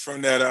bars.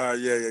 From that,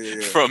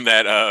 yeah. From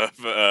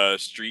that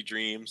Street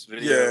Dreams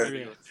video.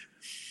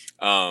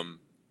 Yeah.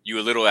 You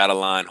a little out of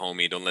line,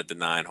 homie. Don't let the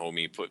 9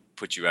 homie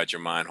put you out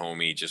your mind,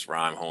 homie. Just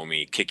rhyme,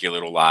 homie. Kick your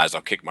little lies. I'll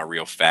kick my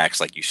real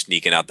facts like you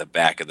sneaking out the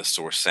back of the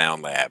Source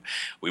Sound Lab.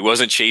 We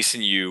wasn't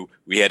chasing you.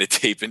 We had a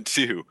tape in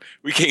 2.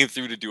 We came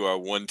through to do our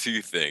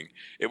 1-2 thing.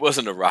 It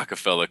wasn't a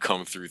Rockefeller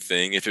come through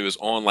thing. If it was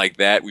on like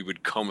that, we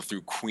would come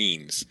through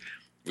Queens.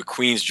 The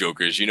Queens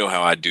jokers, you know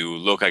how I do.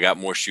 Look, I got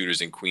more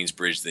shooters in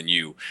Queensbridge than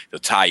you. They'll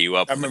tie you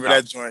up. I remember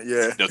that joint,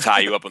 yeah. They'll tie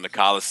you up on the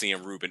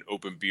Coliseum roof and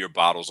open beer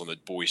bottles on the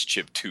boy's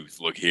chipped tooth.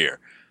 Look here.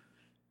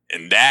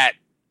 And that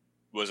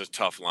was a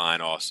tough line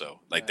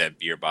also. Like that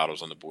beer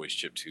bottles on the boy's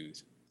chipped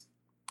tooth.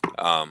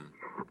 And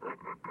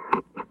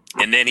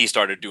then he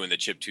started doing the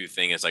chipped tooth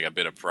thing as like a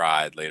bit of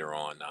pride later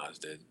on, Nas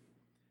did.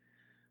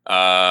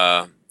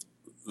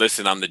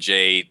 Listen, I'm the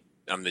J,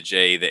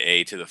 the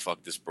A to the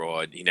fuck this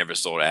broad. He never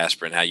sold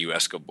aspirin. How you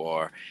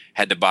Escobar?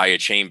 Had to buy your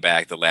chain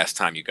back the last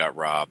time you got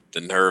robbed. The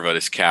nerve of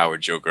this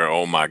coward joker.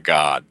 Oh my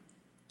God.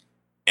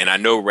 And I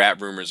know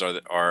rap rumors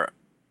are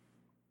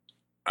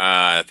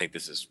I think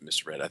this is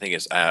misread. I think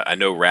it's I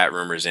know rat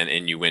rumors and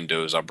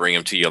innuendos. I'll bring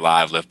them to you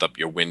live. Lift up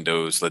your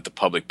windows. Let the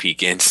public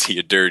peek in. See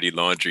your dirty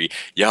laundry.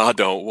 Y'all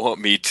don't want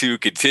me to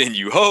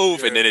continue. Hove.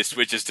 Yeah. And then it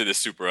switches to the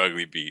super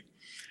ugly beat.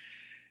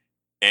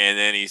 And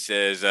then he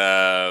says,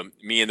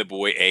 me and the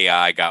boy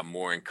AI got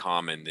more in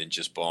common than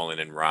just balling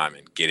and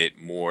rhyming. Get it?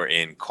 More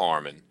in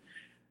Carmen.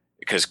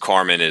 Because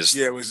Carmen is...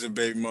 Yeah, it was the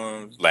baby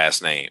mom.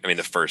 Last name. I mean,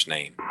 the first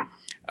name.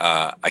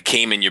 I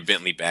came in your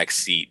Bentley back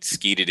seat,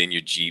 skeeted in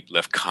your Jeep,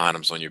 left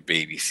condoms on your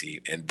baby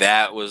seat. And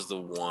that was the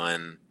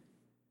one...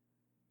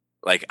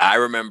 Like, I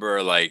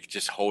remember, like,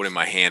 just holding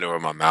my hand over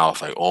my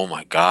mouth, like, oh,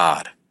 my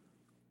God.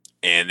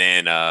 And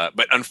then...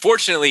 but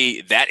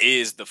unfortunately, that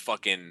is the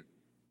fucking...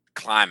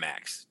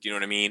 climax. Do you know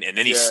what I mean? And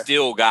then he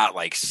still got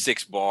like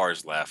 6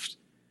 bars left.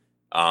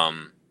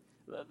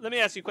 Let me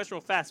ask you a question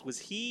real fast. Was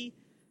he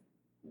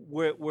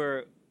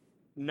were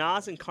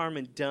Nas and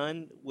Carmen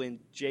done when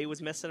Jay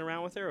was messing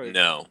around with her? Or?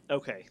 No.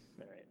 Okay.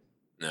 All right.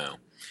 No.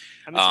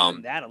 I mean,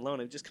 even that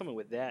alone, just coming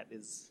with that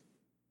is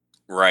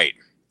right.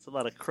 It's a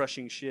lot of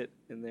crushing shit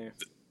in there.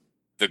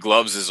 The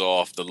gloves is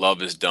off. The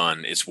love is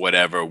done. It's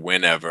whatever,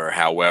 whenever,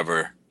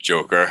 however.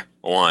 Joker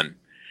 1.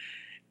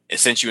 And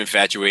since you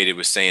infatuated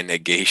with saying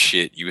that gay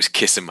shit, you was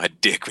kissing my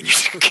dick when you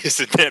were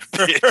kissing that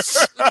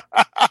bitch.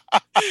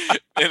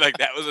 And like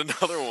that was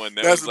another one.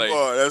 That's was like,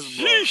 bar. That's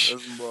a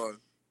bar.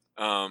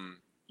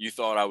 You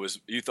thought I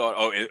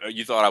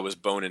was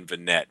boning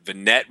Vanette.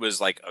 Vanette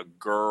was like a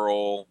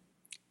girl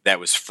that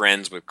was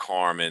friends with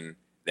Carmen.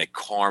 That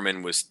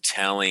Carmen was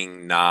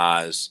telling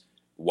Nas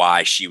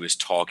why she was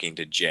talking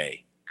to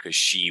Jay because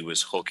she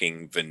was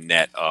hooking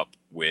Vanette up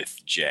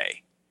with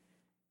Jay.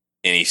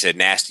 And he said,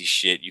 nasty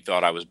shit. You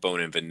thought I was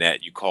boning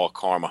Vanette. You called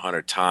Carm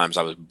 100 times.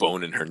 I was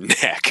boning her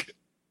neck.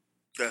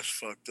 That's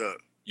fucked up.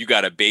 You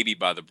got a baby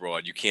by the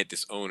broad. You can't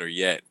disown her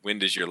yet. When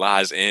does your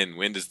lies end?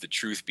 When does the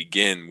truth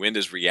begin? When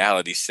does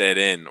reality set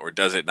in? Or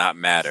does it not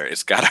matter?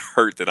 It's got to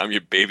hurt that I'm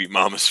your baby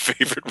mama's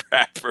favorite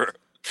rapper.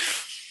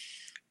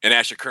 And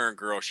ask your current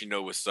girl. She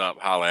know what's up.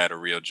 Holla at a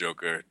real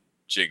joker.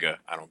 Jigga.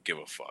 I don't give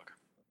a fuck.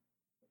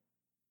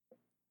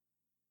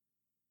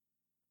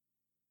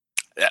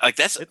 Like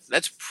that's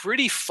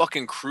pretty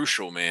fucking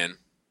crucial, man.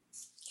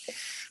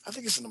 I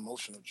think it's an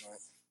emotional joint.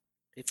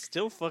 It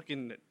still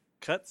fucking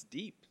cuts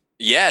deep.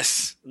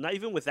 Yes. Not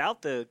even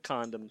without the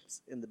condoms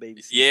in the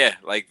baby seat. Yeah,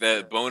 like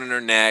the bone in her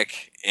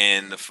neck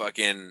and the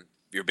fucking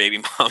your baby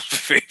mom's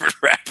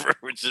favorite rapper,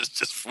 which is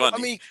just funny. I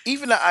mean,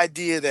 even the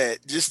idea that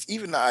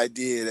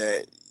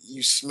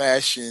you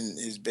smashing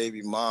his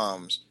baby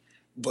moms,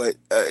 but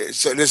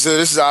so this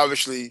is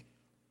obviously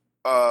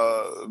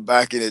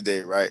back in the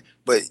day, right?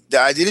 But the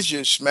idea that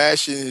you're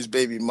smashing his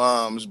baby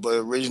moms, but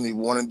originally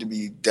wanted to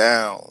be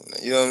down,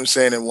 you know what I'm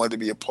saying, and wanted to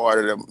be a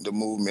part of the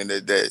movement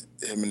that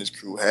him and his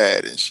crew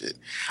had and shit.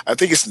 I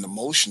think it's an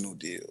emotional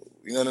deal.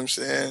 You know what I'm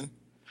saying?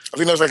 I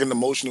think that was like an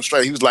emotional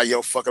strike. He was like,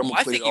 "Yo, fuck, I'm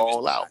gonna play it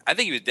all out." I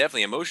think he was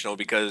definitely emotional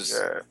because,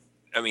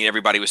 I mean,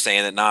 everybody was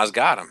saying that Nas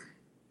got him.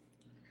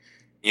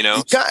 You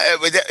know,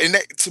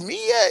 to me,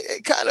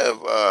 it kind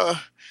of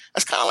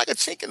that's kind of like a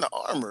chink in the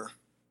armor.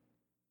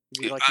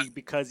 Like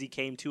because he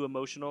came too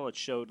emotional, it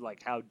showed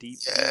like how deep.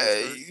 Yeah,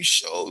 you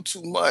showed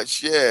too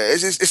much. Yeah,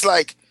 it's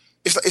like.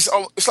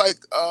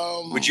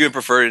 Would you have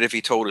preferred it if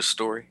he told his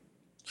story?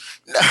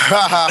 No.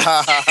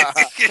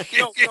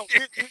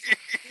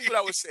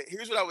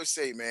 Here's what I would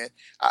say, man.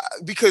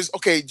 Because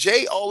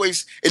Jay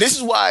always, and this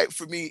is why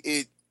for me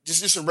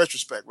just in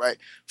retrospect, right?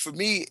 For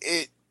me,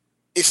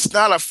 it's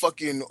not a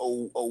fucking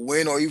a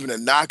win or even a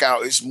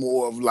knockout. It's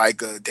more of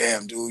like a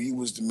damn dude, you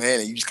was the man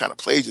and you just kind of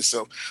played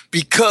yourself.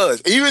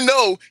 Because even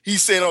though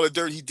he's saying all the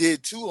dirt he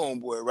did to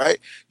homeboy, right?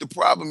 The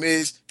problem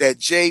is that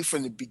Jay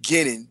from the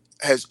beginning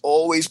has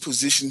always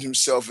positioned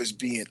himself as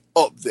being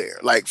up there,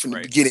 like from the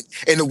Right. beginning.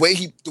 And the way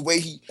he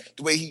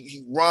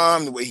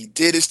rhymed, the way he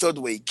did his stuff,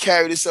 the way he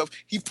carried himself,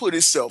 he put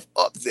himself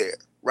up there,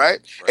 right?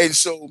 Right. And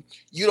so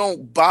you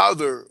don't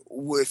bother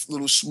with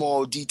little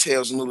small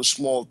details and little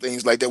small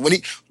things like that. When he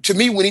did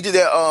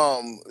that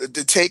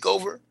the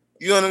takeover,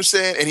 you know what I'm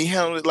saying, and he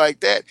handled it like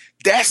that,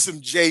 that's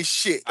some Jay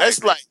shit. I That's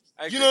agree. like,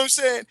 I you know what I'm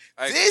saying?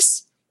 I agree.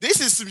 This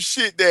is some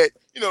shit that,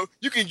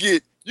 you can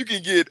get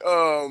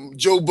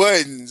Joe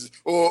Buttons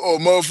or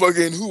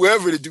motherfucking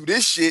whoever to do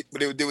this shit,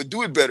 but they would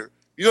do it better.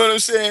 You know what I'm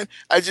saying?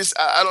 I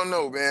don't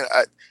know, man.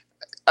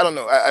 I don't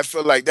know. I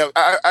feel like that.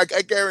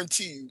 I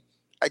guarantee you.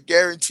 I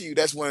guarantee you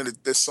that's one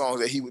of the songs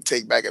that he would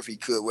take back if he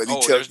could. Where he Oh,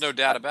 tells, there's no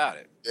doubt about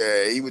it.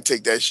 yeah, he would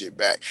take that shit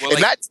back, Well,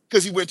 and like, not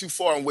because he went too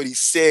far on what he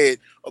said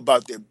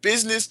about their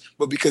business,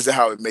 but because of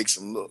how it makes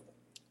them look.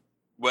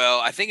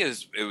 well, I think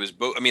it was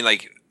both. I mean,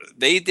 like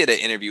they did an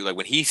interview like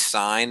when he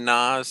signed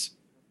Nas.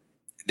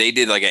 They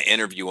did like an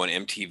interview on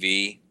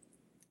MTV,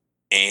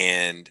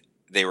 and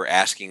they were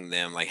asking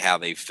them like how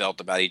they felt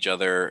about each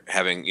other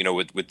having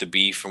with the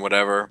beef and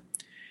whatever.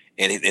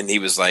 And he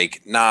was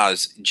like,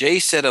 Nas, Jay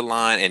said a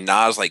line, and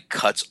Nas like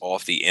cuts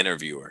off the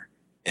interviewer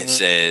and Mhm.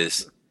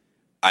 says,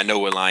 I know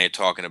what line you're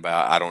talking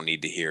about. I don't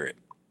need to hear it.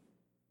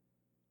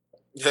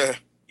 Yeah,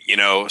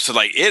 So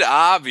like it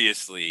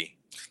obviously,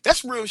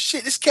 that's real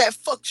shit. This cat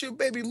fucked your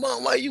baby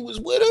mom while you was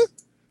with her.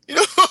 You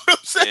know what I'm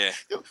saying?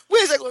 yeah.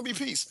 Where's that going to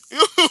be peace?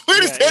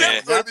 Where is Yeah, that yeah,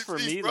 ever going that's to for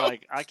be peace, me. bro?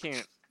 Like,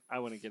 I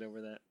wouldn't get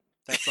over that.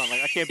 That's not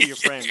like I can't be your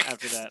friend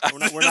after that.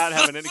 We're not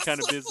having any kind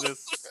of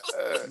business.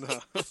 No.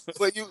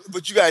 But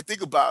you gotta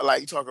think about,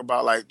 like, you talk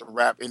about like the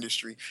rap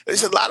industry.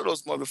 There's a lot of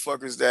those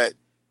motherfuckers that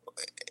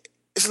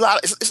it's a lot.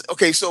 It's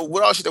okay. So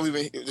what all shit that we've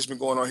been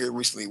going on here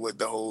recently with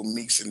the whole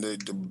Meeks and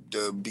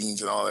the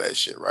beans and all of that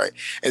shit, right?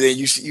 And then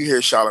you hear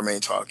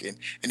Charlamagne talking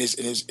in his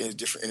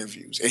different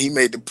interviews, and he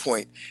made the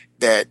point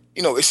that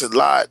it's a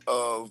lot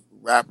of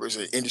rappers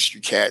and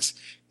industry cats.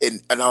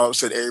 And all of a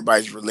sudden,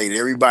 everybody's related.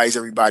 Everybody's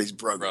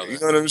brother. You Brother.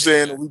 know what I'm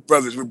saying? Yeah. We're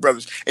brothers. We're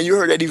brothers. And you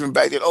heard that even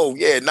back then. Oh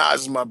yeah,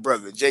 Nas is my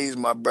brother. Jay is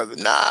my brother.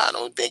 Nah, I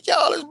don't think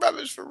y'all is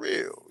brothers for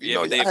real. Yeah,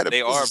 but Y'all had a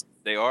business.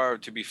 they are,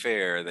 to be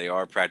fair, they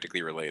are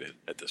practically related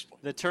at this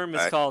point. The term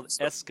is Right. called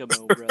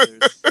Eskimo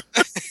brothers.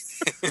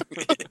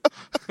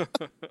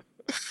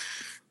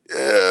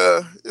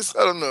 Yeah,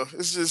 I don't know.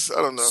 It's just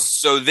I don't know.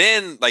 So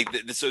then,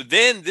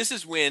 then this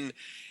is when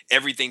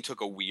everything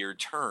took a weird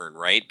turn,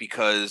 right?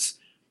 Because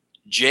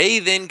Jay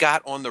then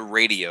got on the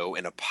radio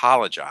and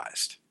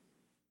apologized.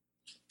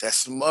 That's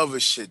some other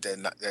shit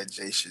that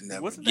Jay should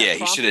never. Wasn't Yeah, that he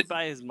prompted should've-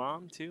 by his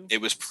mom too?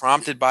 It was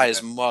prompted by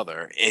his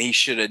mother, and he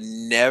should have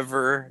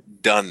never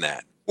done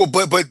that. Well,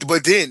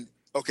 but then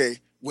okay,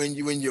 when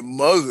your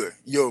mother,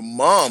 your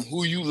mom,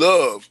 who you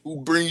love, who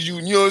brings you,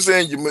 you know what I'm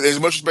saying, as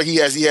much respect he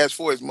has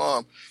for his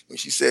mom, when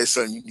she says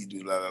something, you need to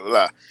do blah blah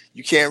blah.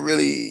 You can't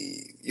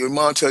really. Your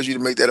mom tells you to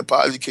make that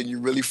apology. Can you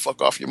really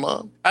fuck off your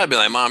mom? I'd be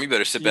like, Mom, you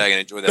better sit back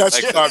and enjoy that. Not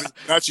you, lecture." Bobby.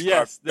 Not you,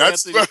 Yes, Bobby.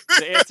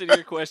 the answer to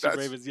your question,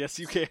 That's- Brave, is yes,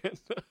 you can.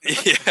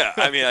 Yeah,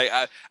 I mean,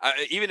 I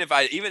even if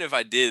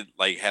I did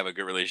like have a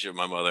good relationship with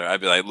my mother, I'd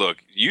be like, look,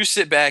 you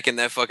sit back in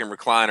that fucking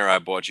recliner I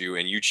bought you,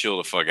 and you chill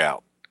the fuck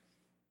out.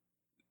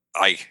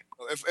 Like,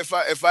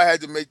 If I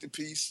had to make the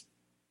piece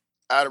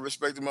out of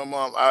respect to my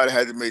mom, I would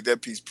have had to make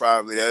that piece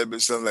privately. That'd have been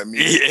something like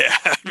me.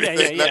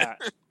 yeah, yeah.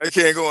 I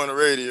can't go on the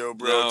radio,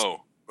 bro.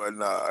 no, But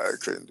nah, I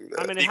couldn't do that.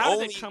 I mean, The how did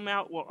only- it come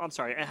out? Well, I'm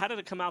sorry. And how did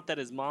it come out that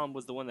his mom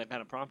was the one that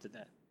kind of prompted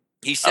that?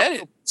 he said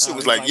it. It Oh,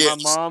 was he's like, yeah,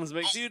 my mom's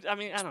dude. I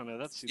mean, I don't know.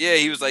 That's Yeah,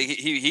 he was like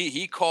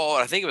he called.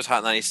 I think it was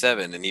Hot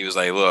 97, and he was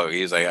like, "Look,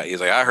 he's like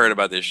I heard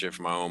about this shit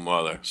from my own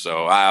mother,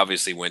 so I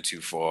obviously went too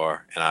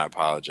far, and I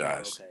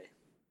apologize." Okay.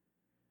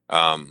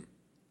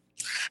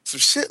 some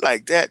shit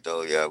like that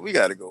though. Yeah, we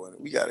gotta go in.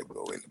 We gotta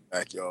go in the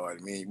backyard.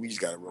 I mean, we just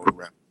gotta roll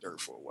around dirt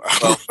for a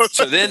while. Well,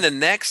 so then the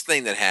next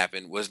thing that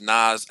happened was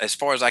Nas, as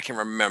far as I can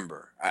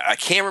remember, I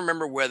can't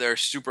remember whether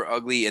Super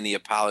Ugly and the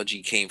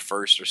apology came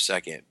first or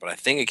second, but I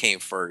think it came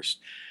first.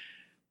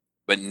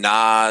 But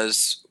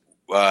Nas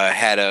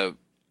had a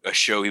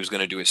show he was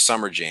going to do at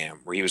Summer Jam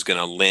where he was going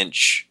to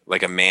lynch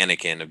like a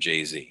mannequin of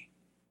Jay-Z.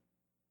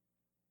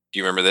 Do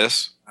you remember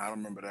this? I don't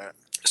remember that.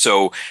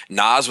 So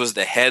Nas was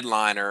the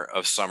headliner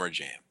of Summer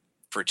Jam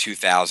for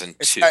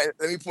 2002. Let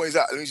me point this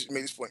out. Let me just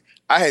make this point.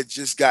 I had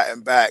just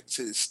gotten back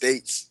to the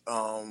States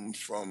from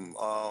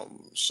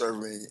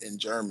serving in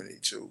Germany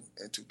too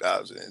in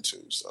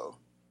 2002. So,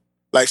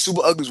 like,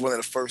 Super Ugly was one of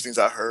the first things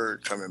I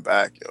heard coming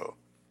back, yo.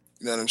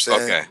 You know what I'm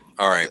saying? Okay.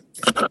 All right.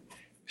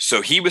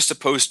 So he was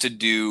supposed to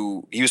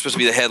be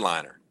the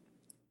headliner.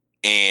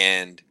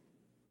 And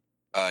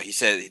he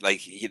said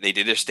like they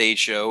did a stage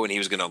show and he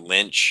was going to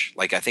lynch,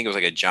 like, I think it was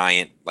like a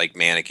giant like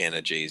mannequin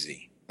of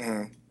Jay-Z.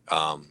 Mhm.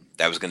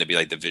 That was going to be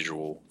like the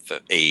visual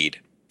aid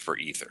for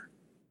Ether.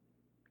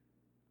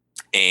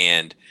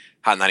 And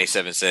Hot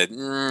 97 said,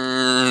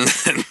 no,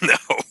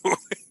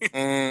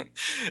 like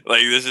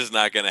this is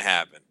not going to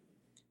happen.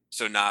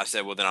 So Nas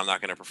said, well, then I'm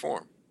not going to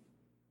perform.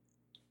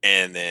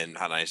 And then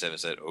Hot 97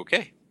 said,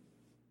 okay,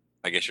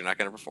 I guess you're not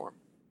going to perform.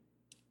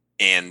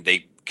 And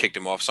they kicked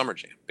him off Summer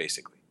Jam,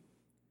 basically.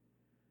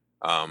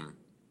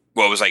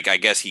 Well, it was like, I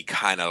guess he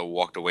kind of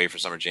walked away from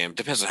Summer Jam.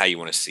 Depends on how you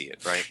want to see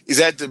it, right? Is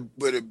that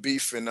where the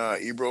beef and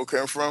Ebro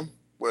came from?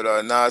 With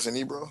Nas and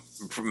Ebro?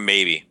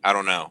 Maybe. I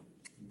don't know.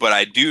 But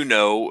I do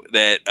know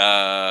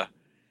that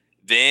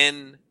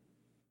then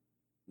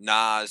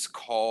Nas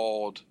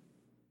called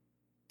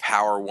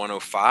Power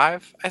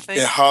 105, I think.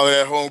 And holler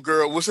at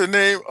homegirl. What's her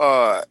name?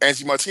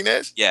 Angie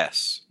Martinez?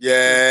 Yes.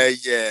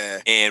 Yeah.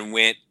 And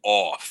went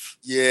off.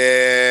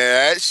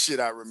 Yeah, that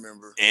shit I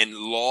remember. And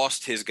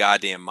lost his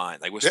goddamn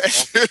mind. Like, was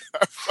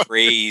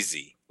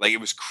crazy. Like, it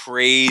was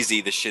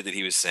crazy the shit that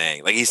he was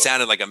saying. Like, he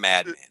sounded like a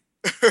madman.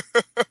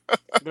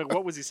 Like,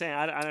 what was he saying?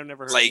 I've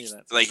never heard like, any of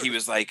that. Like, he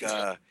was like,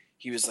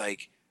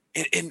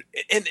 and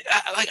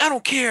I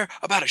don't care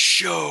about a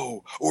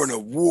show or an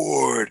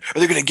award. Are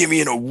they going to give me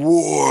an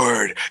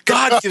award?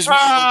 God gives me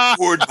an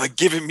award by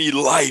giving me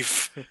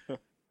life.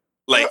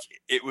 Like,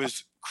 it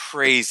was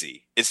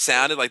crazy. It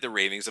sounded like the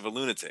ravings of a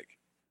lunatic.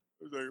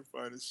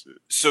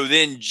 So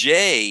then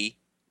Jay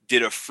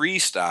did a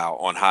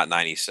freestyle on Hot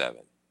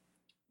 97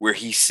 where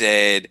he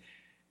said,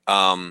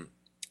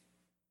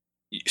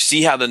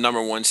 see how the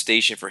 #1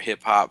 station for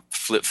hip hop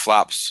flip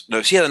flops.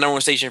 No, see how the #1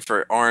 station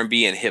for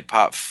R&B and hip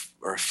hop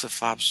or flip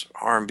flops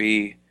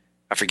R&B.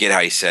 I forget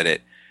how he said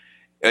it.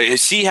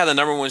 See how the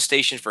 #1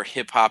 station for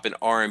hip hop and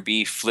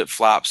R&B flip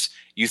flops.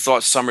 You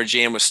thought Summer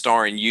Jam was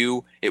starring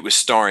you. It was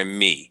starring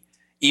me.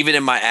 Even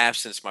in my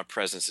absence, my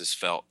presence is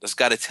felt. That's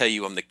got to tell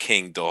you I'm the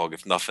king, dog,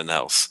 if nothing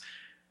else.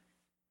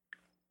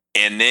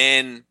 And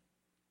then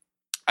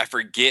I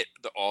forget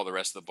all the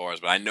rest of the bars,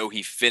 but I know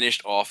he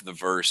finished off the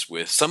verse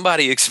with,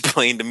 somebody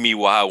explain to me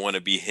why I want to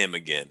be him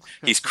again.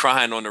 He's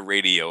crying on the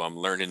radio, I'm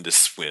learning to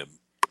swim.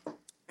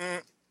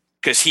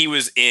 Because he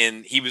was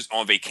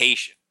on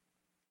vacation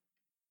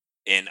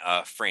in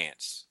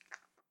France.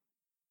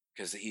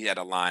 Because he had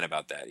a line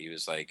about that. He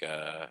was like,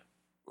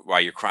 while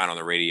you're crying on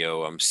the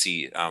radio, I'm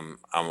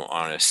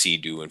on a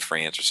sea-doo in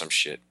France or some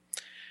shit.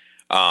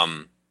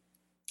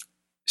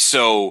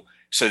 So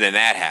then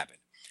that happened.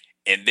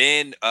 And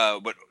then,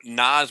 but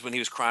Nas, when he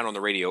was crying on the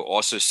radio,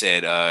 also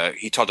said,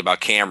 he talked about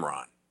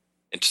Cameron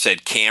and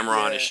said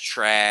Cameron is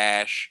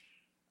trash.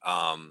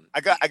 I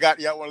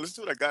got, y'all want to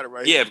listen to it? I got it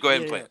right here. Yeah, go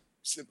ahead and play it.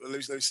 Let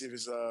me see if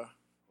it's, hold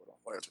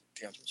on.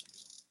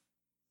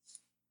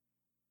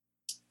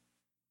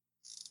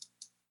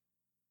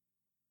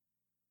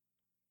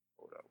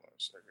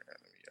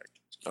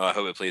 I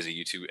hope it plays a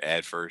YouTube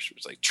ad first.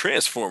 It's like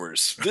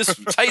Transformers. This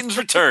Titans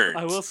Returns.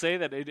 I will say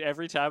that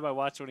every time I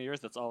watch one of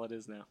yours, that's all it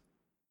is now.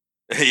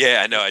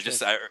 Yeah, I know.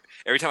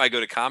 Every time I go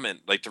to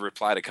comment, like to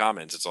reply to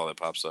comments, it's all that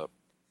pops up.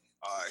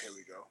 All right, here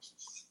we go.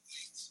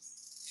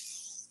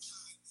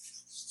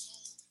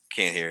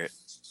 Can't hear it.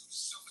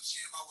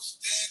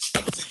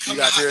 You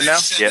guys hear it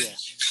now? Yep.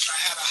 Because I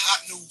had a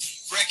hot new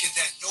record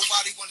that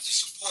nobody wanted to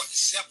support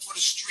except for the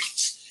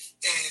streets,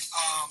 and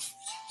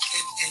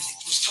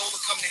it was told to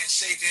come there and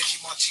save Angie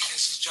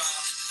Martinez's job.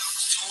 I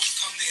was told to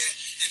come there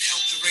and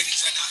help the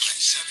ratings at Hot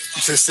 97.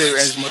 You said save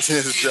Angie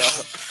Martinez's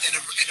job. And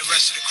the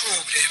rest of the crew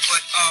over there. But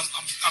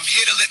I'm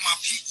here to let my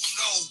people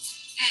know,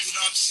 you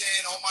know what I'm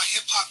saying, all my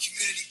hip-hop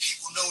community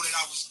people know that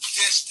I was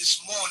this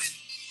morning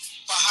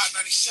by Hot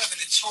 97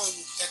 and told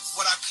that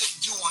what I couldn't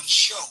do on the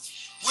show,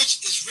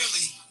 which is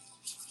really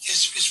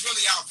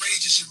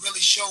outrageous. It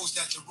really shows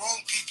that the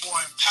wrong people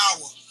are in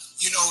power.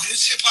 You know,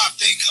 this hip-hop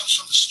thing comes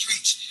from the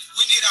streets.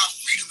 We need our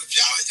freedom. If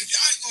y'all ain't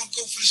gonna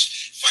go for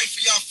this fight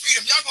for y'all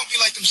freedom, y'all gonna be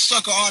like them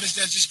sucker artists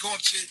that just go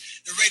up to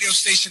the radio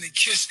station and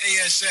kiss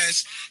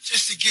ASS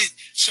just to get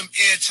some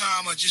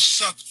airtime, or just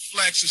suck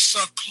Flex or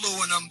suck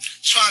Clue, and them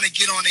trying to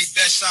get on their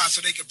best side so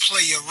they can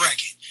play your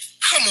record.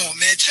 Come on,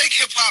 man. Take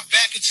hip-hop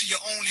back into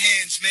your own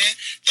hands, man.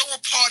 Throw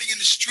a party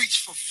in the streets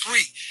for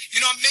free.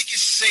 You know, make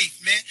it safe,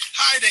 man.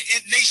 Hire the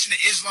Nation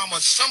of Islam or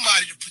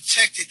somebody to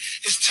protect it.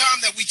 It's time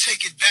that we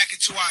take it back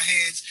into our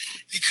hands,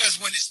 because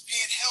when it's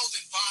being held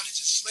in bondage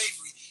and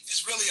slavery,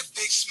 it's really a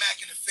big smack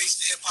in the face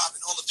to hip-hop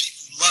and all the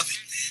people who love it,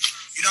 man.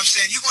 You know what I'm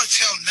saying? You're going to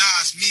tell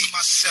Nas, me,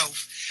 myself,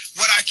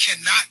 what I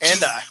cannot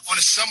do on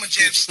a Summer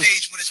Jam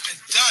stage when it's been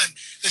done.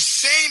 The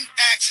same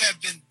acts have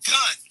been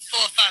done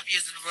 4 or 5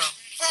 years in a row.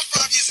 4 or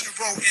 5 years in a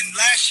row, and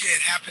last year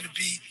it happened to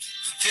be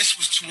that this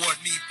was toward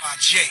me by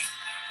Jay,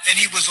 and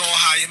he was all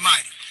high and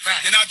mighty. Right.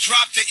 Then I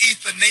dropped the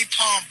ether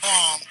napalm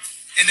bomb,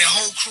 and the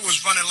whole crew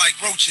was running like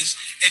roaches,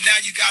 and now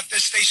you got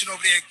this station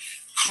over there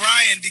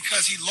crying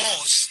because he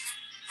lost.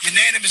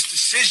 Unanimous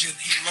decision,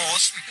 he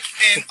lost,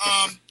 and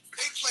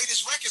they played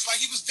his records like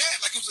he was dead,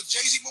 like it was a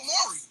Jay-Z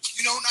memorial.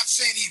 You know, not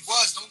saying he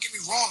was, don't get me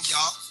wrong,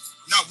 y'all.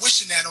 I'm not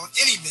wishing that on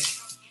any man.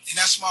 And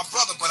that's my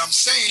brother, but I'm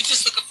saying... You're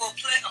just looking for a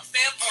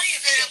fair play. A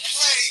fair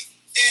play,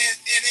 and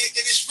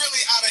it's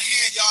really out of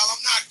hand, y'all.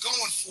 I'm not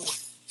going for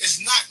it. It's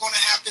not going to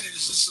happen. It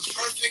is just a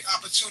perfect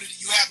opportunity.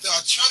 You have the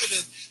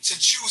alternative to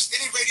choose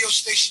any radio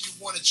station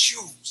you want to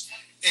choose.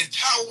 And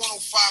Power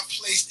 105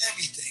 plays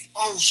everything.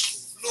 Old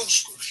school, new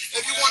school.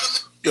 If you want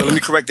to... Yo, let me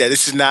correct that.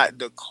 This is not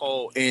the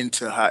call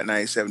into Hot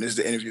 97. This is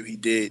the interview he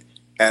did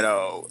at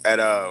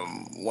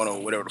one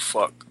or whatever the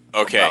fuck.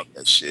 Okay. About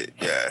that shit.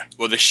 Yeah.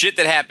 Well, the shit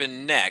that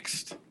happened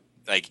next,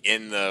 like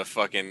in the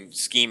fucking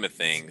scheme of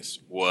things,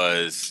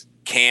 was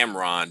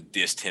Cameron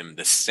dissed him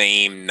the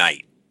same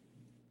night.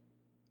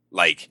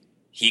 Like,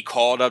 he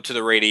called up to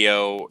the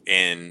radio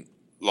and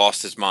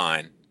lost his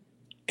mind,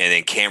 and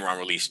then Cameron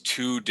released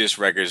 2 diss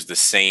records the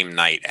same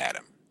night at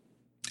him.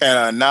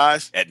 And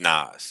Nas? At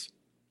Nas.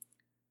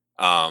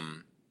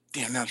 Damn,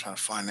 now I'm trying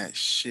to find that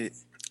shit.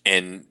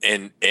 And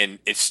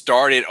it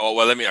started. Oh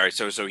well, all right.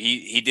 So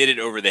he did it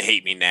over the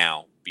 "Hate Me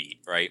Now" beat,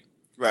 right?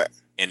 Right.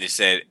 And it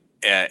said,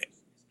 how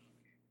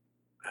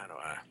do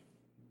I?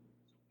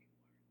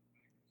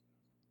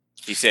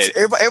 He said,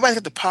 everybody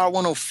got the Power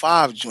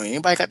 105 joint.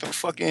 Anybody got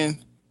the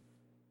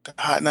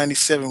Hot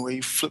 97 where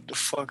you flip the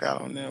fuck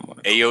out on them?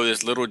 "Hey yo,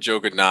 this little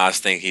joker Nas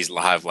think he's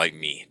live like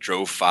me.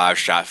 Drove 5,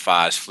 shot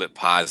 5s, flip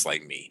pies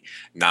like me.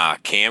 Nah,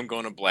 Cam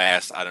gonna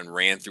blast. I done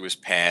ran through his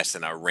past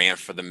and I ran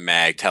for the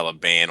mag.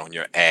 Taliban on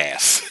your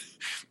ass.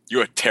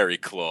 You're a terry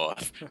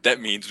cloth. That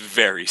means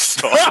very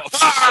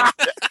soft."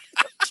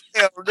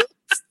 Damn,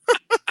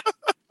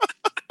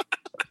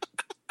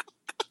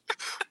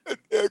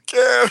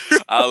 Cam.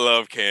 I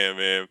love Cam,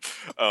 man.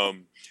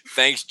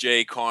 Thanks,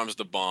 Jay. Carms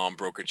the bomb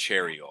broke a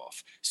cherry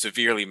off.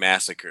 Severely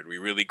massacred. We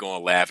really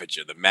gonna laugh at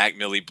you. The Mac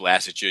Millie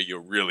blasted you.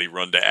 You'll really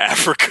run to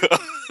Africa.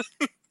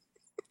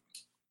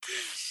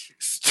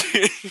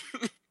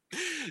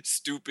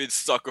 Stupid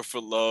sucker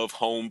for love.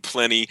 Home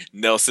plenty.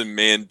 Nelson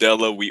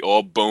Mandela. We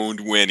all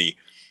boned Winnie.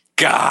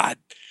 God.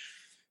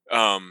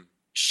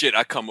 Shit,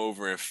 I come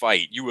over and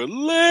fight. You were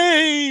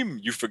lame.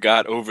 You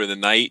forgot over the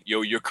night.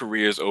 Yo, your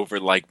career's over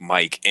like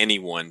Mike.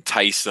 Anyone.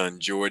 Tyson,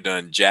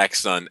 Jordan,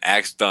 Jackson,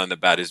 ask done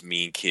about his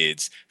mean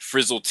kids.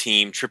 Frizzle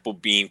team, triple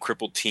beam,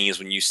 crippled teams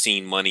when you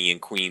seen money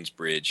in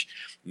Queensbridge.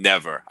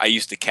 Never. I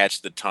used to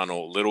catch the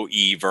tunnel. Little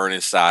E,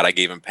 Vernon side. I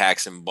gave him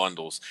packs and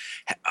bundles.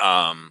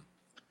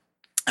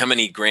 How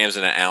many grams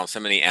in an ounce? How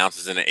many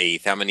ounces in an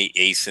eighth? How many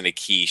eighths in a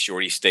key?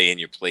 Shorty, stay in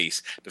your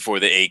place before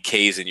the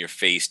AK's in your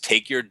face.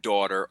 Take your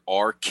daughter,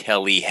 R.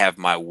 Kelly, have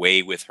my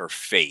way with her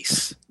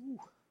face.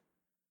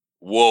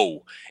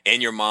 Whoa.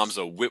 And your mom's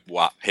a whip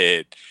wop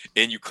head.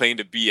 And you claim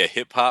to be a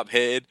hip hop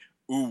head?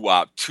 Ooh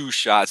wop, 2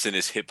 shots in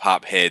his hip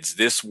hop heads.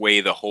 This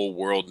way the whole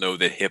world know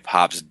that hip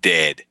hop's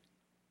dead.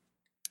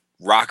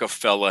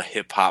 Rockefeller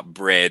hip hop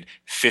bread.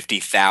 50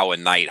 thou a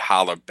night,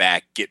 holler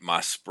back, get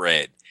my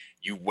spread.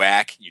 You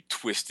whack, you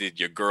twisted,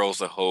 your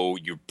girl's a hoe,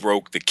 you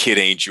broke, the kid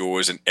ain't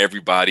yours, and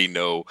everybody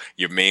know.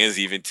 Your mans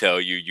even tell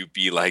you, you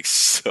be like,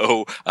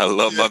 so, I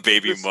love my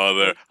baby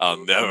mother,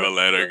 I'll never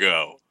let her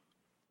go.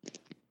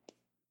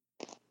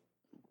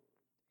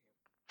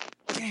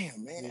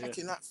 Damn, man, I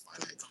cannot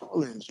find that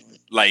call-in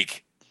joint.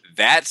 Like,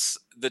 that's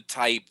the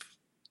type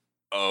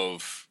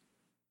of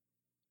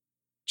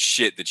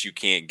shit that you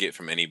can't get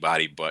from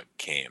anybody but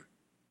Cam.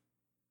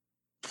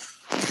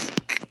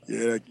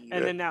 Yeah.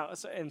 And then now,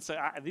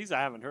 these I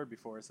haven't heard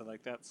before, so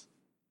like that's.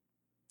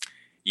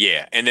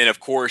 Yeah, and then of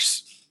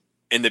course,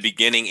 in the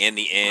beginning and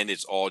the end,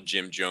 it's all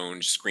Jim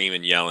Jones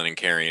screaming, yelling, and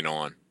carrying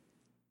on.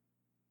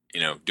 You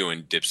know,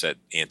 doing Dipset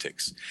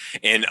antics,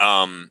 and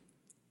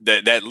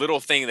that little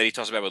thing that he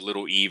talks about with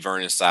Little E,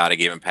 Vernon side, I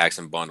gave him packs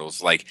and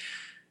bundles. Like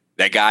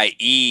that guy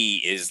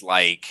E is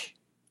like,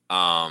 he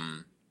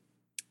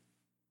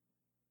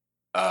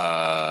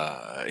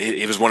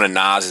was one of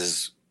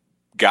Nas's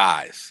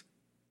guys.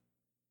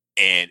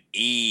 And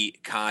E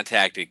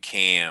contacted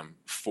Cam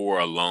for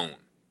a loan.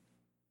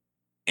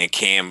 And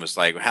Cam was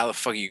like, well, how the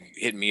fuck you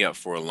hitting me up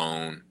for a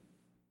loan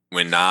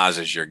when Nas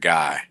is your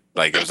guy?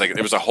 Like,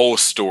 there was a whole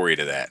story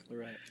to that.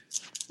 Right.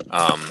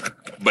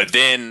 But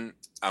then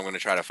I'm going to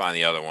try to find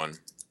the other one.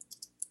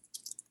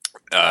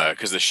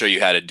 Because to show you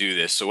how to do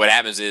this. So what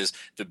happens is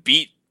the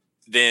beat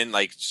then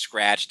like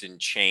scratched and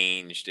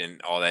changed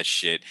and all that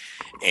shit.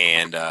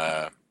 And,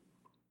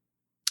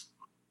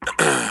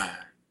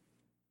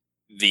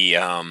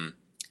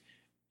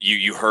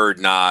 you heard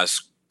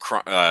Nas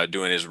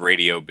doing his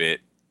radio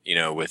bit, you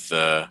know, with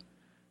an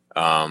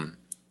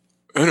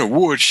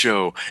award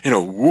show and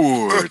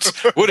awards.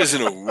 What is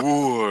an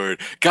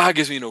award? God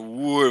gives me an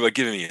award by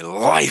giving me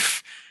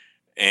life.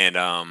 And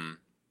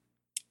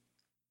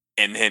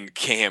then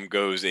Cam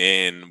goes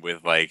in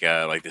with like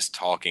this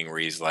talking where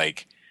he's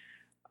like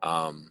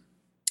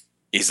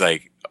he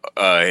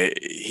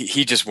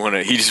just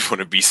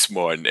wanna be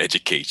smart and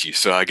educate you.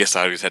 So I guess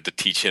I just had to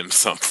teach him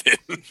something.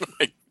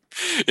 Like,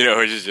 you know,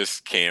 it's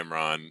just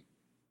Cameron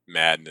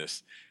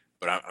madness.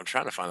 But I'm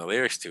trying to find the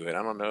lyrics to it.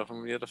 I don't know if I'm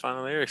gonna be able to find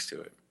the lyrics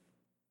to it.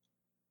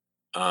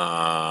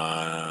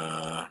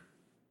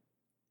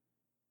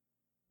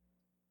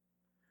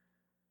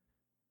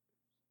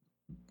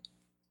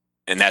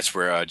 And that's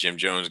where Jim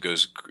Jones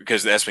goes,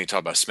 because that's when he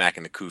talked about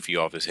smacking the kufi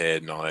off his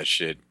head and all that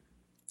shit.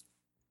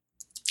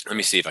 Let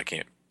me see if I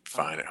can't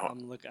find it. Hold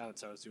I'm looking. Oh,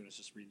 so I was doing is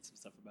just reading some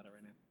stuff about it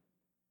right now.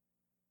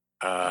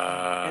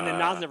 on. And then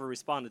Nas never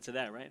responded to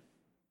that, right?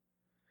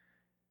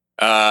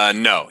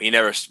 No, he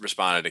never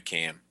responded to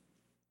Cam.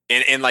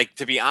 And like,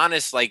 to be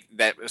honest, like,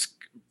 that was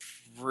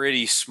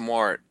pretty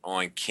smart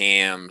on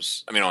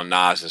on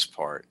Nas's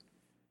part,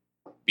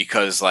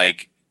 because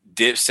like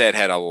Dipset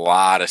had a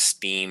lot of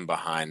steam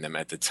behind them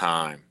at the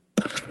time,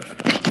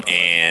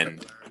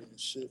 and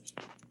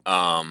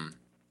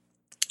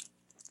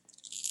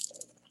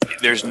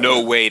there's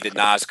no way that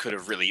Nas could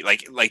have really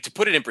like to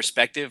put it in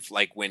perspective,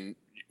 like when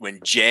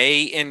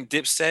Jay and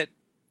Dipset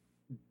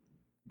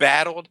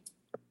battled,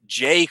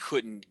 Jay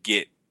couldn't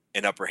get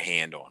an upper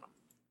hand on him.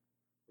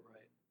 Right.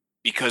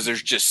 Because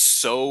there's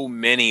just so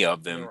many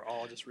of They them. were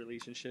all just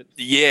releasing shit.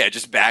 Yeah,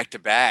 just back to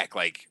back,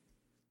 like.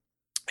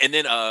 And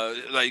then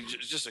like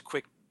just a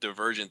quick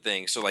divergent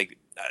thing. So like,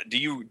 do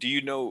you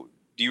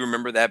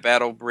remember that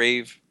battle,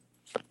 Brave?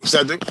 What's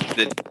that,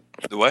 dude?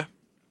 The what?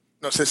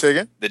 No, say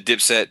again. The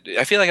Dipset.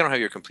 I feel like I don't have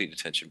your complete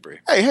attention,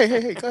 Brave. Hey, go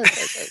ahead. Go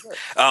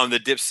ahead. The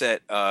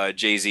Dipset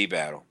Jay-Z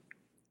battle.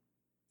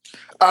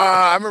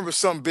 I remember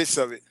some bits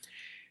of it,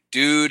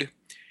 dude.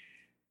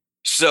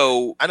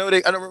 So I know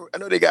they got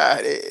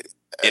it.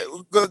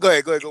 Go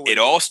ahead. It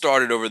all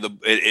started over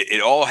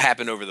it all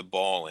happened over the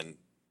balling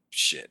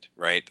shit,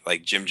 right?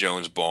 Like Jim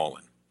Jones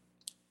balling.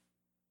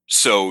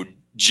 So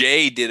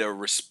Jay did a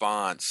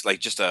response, like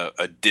just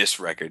a diss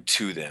record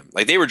to them.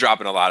 Like they were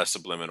dropping a lot of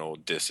subliminal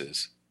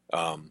disses.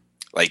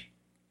 Like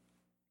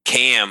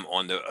Cam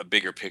on a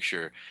bigger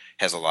picture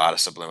has a lot of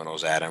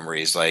subliminals at him, where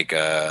he's like,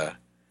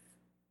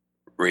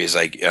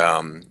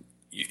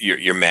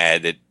 you're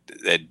mad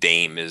that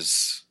Dame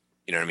is,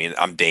 you know what I mean?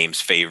 I'm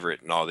Dame's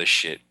favorite and all this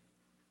shit.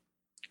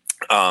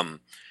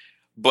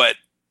 But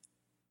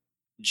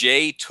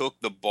Jay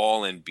took the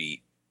ballin'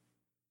 beat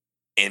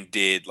and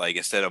did, like,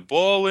 instead of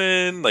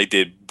ballin', like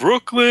did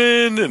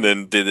Brooklyn, and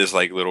then did this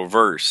like little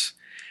verse.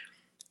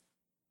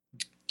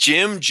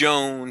 Jim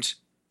Jones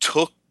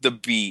took the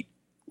beat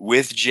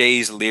with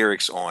Jay's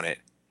lyrics on it,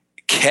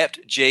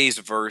 kept Jay's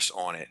verse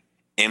on it,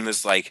 and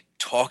was like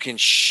talking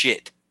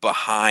shit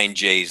behind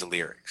Jay's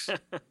lyrics,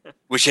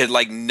 which had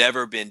like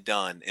never been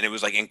done, and it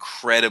was like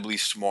incredibly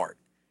smart.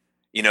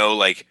 You know,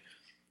 like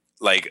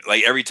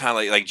every time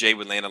like Jay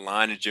would land a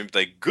line and Jim's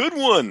like, good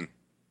one,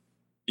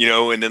 you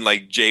know, and then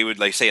like Jay would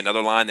like say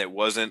another line that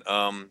wasn't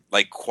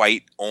like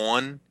quite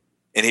on,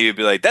 and he would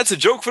be like, that's a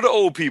joke for the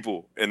old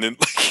people, and then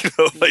like, you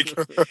know, like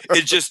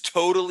it just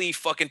totally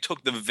fucking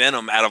took the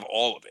venom out of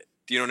all of it.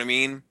 Do you know what I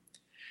mean?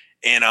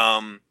 And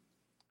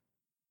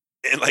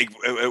like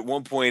at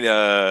one point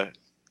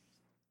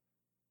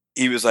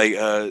he was like,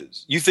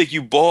 you think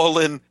you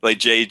ballin'? Like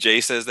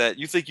Jay says that.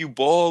 You think you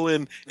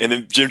ballin'? And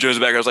then Jim Jones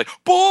in the background was like,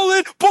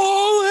 ballin'!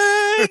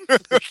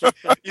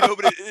 You know,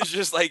 but it's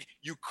just like,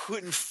 you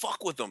couldn't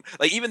fuck with them.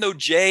 Like, even though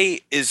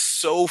Jay is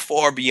so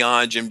far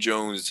beyond Jim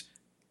Jones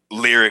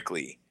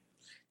lyrically,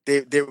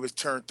 they was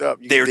turned up.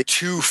 They're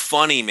too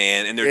funny,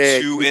 man, and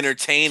they're too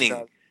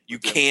entertaining. You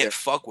can't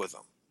fuck with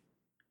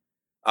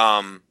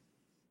them.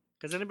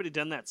 Has anybody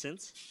done that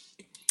since?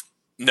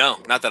 No,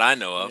 not that I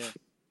know of. Yeah.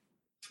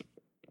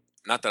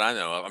 Not that I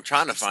know of. I'm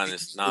trying to find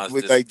this Nas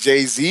with like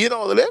Jay-Z and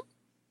all of them.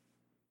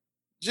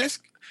 Just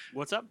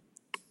what's up?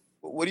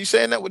 What are you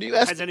saying? That what are you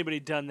asking? Has anybody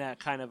done that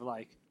kind of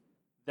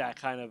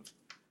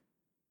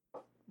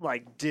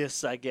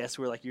diss? I guess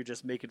where like you're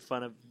just making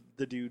fun of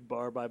the dude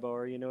bar by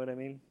bar. You know what I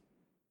mean?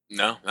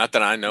 No, not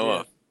that I know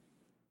of.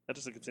 I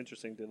just think it's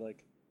interesting to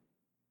like.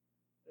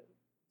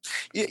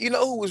 Yeah, you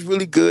know who was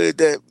really good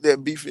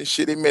that beef and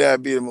shit? They may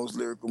not be the most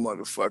lyrical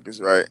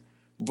motherfuckers, right?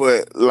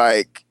 But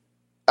like,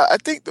 I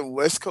think the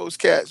West Coast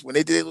cats, when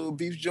they did their little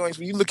beef joints,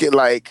 when you look at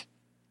like,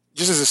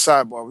 just as a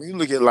sidebar, when you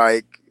look at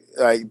like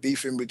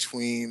beefing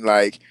between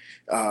like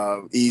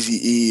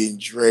Eazy-E and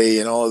Dre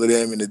and all of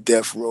them and the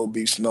Death Row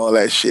beefs and all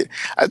that shit,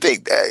 I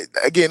think that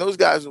again, those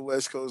guys are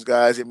West Coast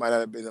guys. They might not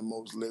have been the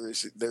most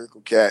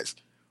lyrical cats,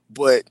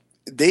 but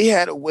they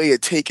had a way of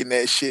taking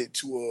that shit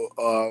to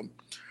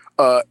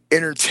a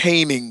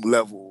entertaining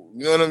level.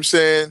 You know what I'm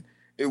saying?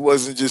 It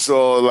wasn't just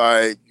all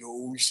like,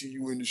 yo, we see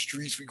you in the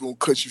streets, we gonna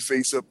cut your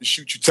face up and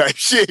shoot you type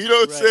shit. You know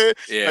what I'm saying?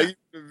 Yeah. Like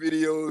the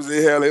videos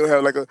they'll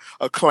have like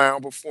a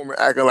clown performer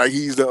acting like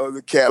he's the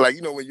other cat. Like,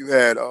 you know, when you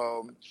had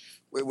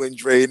when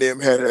Dre and them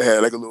had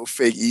like a little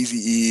fake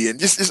Eazy-E and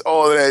just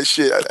all of that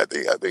shit. I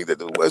think that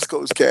the West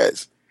Coast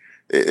cats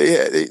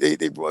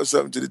they brought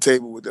something to the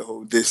table with the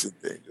whole dissing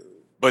thing.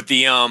 But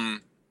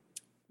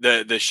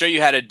the show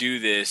you how to do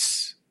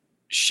this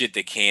shit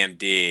that Cam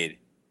did,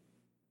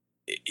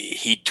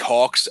 he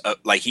talks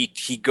like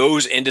he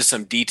goes into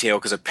some detail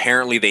because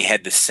apparently they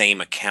had the same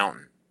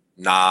accountant,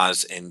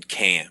 Nas and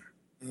Cam,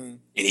 and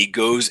he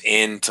goes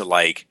into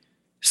like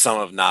some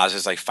of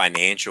Nas's like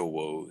financial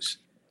woes,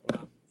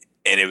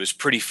 and it was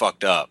pretty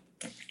fucked up.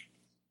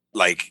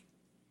 Like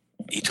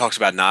he talks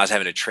about Nas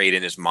having to trade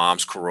in his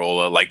mom's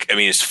Corolla. Like, I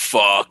mean, it's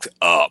fucked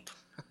up.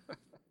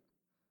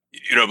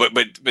 You know, but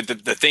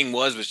the thing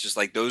was just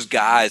like those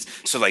guys.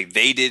 So like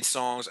they did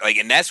songs like,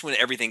 and that's when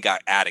everything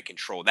got out of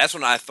control. That's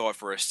when I thought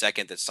for a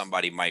second that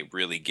somebody might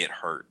really get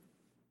hurt.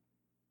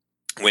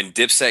 When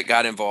Dipset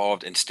got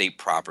involved and State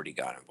Property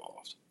got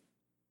involved,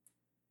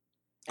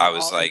 I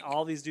was like,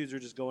 all these dudes are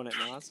just going at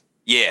Nas.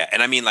 yeah,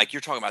 and I mean, like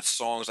you're talking about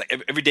songs like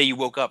every day you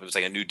woke up, it was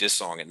like a new diss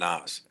song at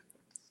Nas,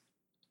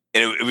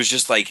 and it was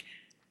just like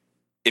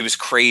it was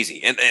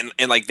crazy,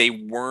 and like they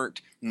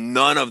weren't.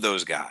 None of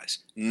those guys,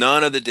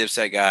 none of the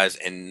Dipset guys,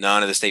 and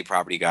none of the State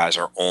Property guys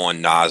are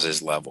on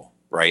Nas's level,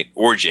 right,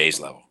 or Jay's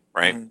level,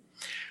 right? Mm-hmm.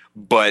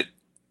 But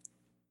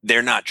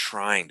they're not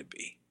trying to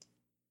be,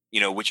 you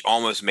know, which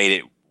almost made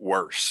it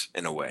worse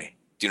in a way.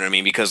 Do you know what I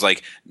mean? Because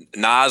like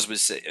Nas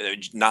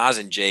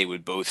and Jay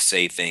would both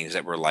say things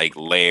that were like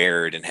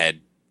layered and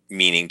had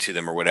meaning to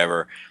them or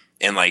whatever,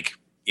 and like,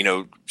 you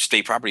know,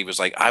 State Property was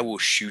like, I will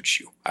shoot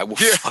you, I will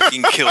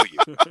fucking kill you,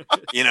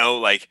 you know,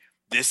 like.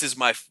 This is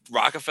my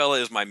Rockefeller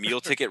is my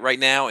meal ticket right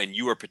now, and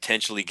you are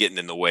potentially getting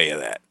in the way of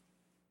that.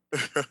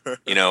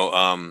 You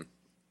know,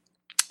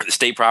 the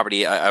State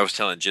Property. I was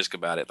telling Jisk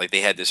about it. Like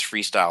they had this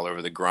freestyle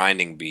over the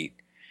grinding beat,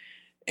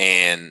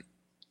 and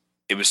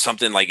it was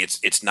something like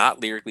it's not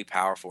lyrically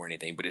powerful or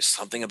anything, but it's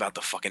something about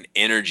the fucking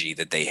energy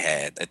that they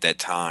had at that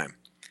time.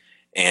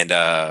 And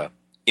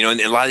you know,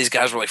 and a lot of these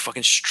guys were like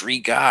fucking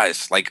street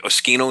guys, like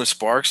Oskino and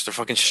Sparks. They're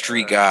fucking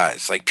street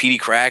guys. Like Petey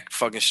Crack,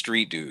 fucking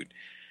street dude,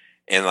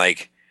 and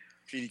like.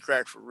 Petey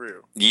Crack for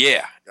real.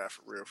 Yeah. Yeah,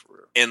 for real.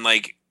 And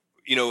like,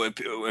 you know,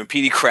 when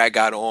Petey Crack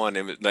got on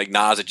and like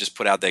Nas had just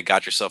put out that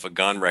Got Yourself a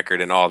Gun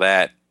record and all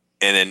that.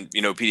 And then,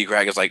 you know, Petey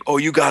Crack is like, oh,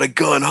 you got a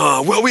gun,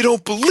 huh? Well, we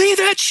don't believe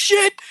that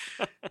shit.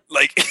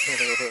 Like,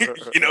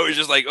 you know, it's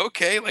just like,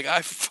 okay, like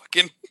I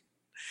fucking,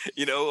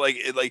 you know, like,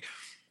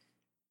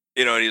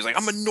 you know, and he's like,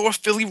 I'm a North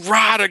Philly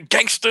rider,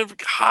 gangster,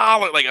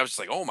 holler. Like, I was just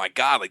like, oh my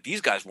God, like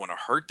these guys want to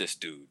hurt this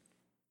dude.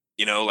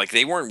 You know, like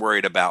they weren't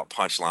worried about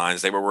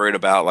punchlines. They were worried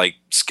about like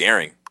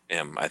scaring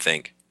him, I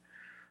think.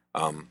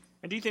 And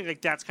do you think like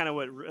that's kind of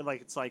what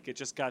like it's like it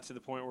just got to the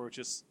point where it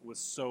just was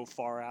so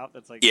far out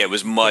that's like yeah, it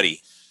was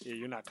muddy. Yeah,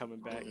 you're not coming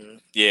back.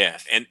 Yeah,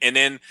 and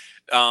then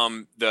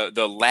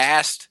the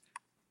last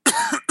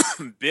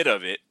bit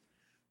of it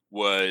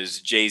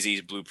was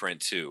Jay-Z's Blueprint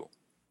 2,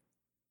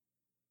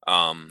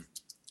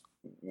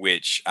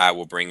 which I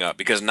will bring up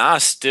because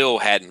Nas still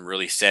hadn't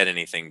really said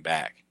anything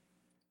back.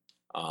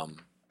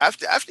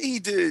 After he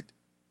did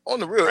on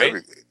the real,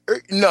 right?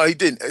 No, he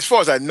didn't. As far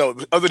as I know,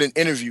 other than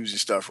interviews and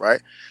stuff, right?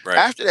 Right.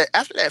 After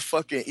that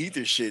fucking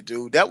Ether shit,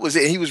 dude, that was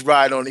it. He was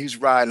riding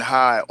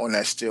high on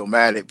that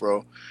Stillmatic,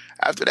 bro.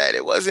 After that,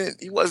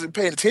 he wasn't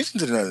paying attention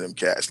to none of them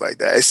cats like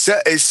that,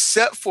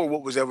 except for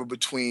what was ever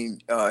between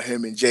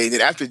him and Jay. And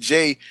then after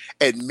Jay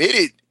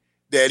admitted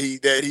that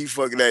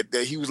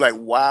he was like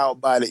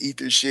wowed by the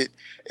Ether shit,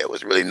 it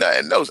was really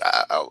nothing else.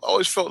 I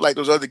always felt like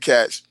those other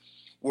cats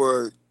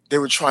were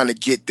trying to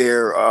get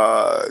their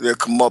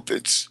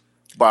comeuppance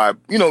by,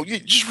 you know, you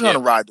just trying to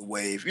ride the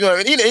wave, you know what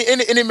I mean?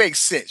 And it makes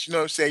sense, you know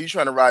what I'm saying? You're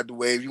trying to ride the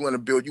wave, you want to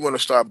build, you want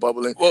to start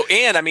bubbling. Well,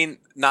 and I mean,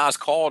 Nas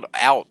called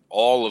out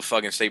all of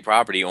fucking State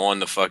Property on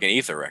the fucking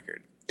Ether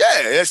record.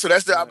 Yeah, so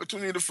that's the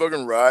opportunity to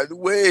fucking ride the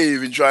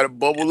wave and try to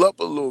bubble up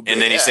a little bit.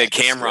 And then he said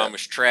Cameron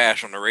was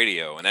trash on the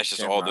radio, and that's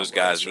just all those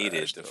guys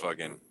needed to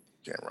fucking.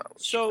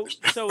 So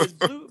is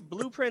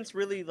Blueprints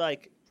really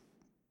like?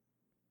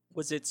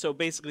 Was it so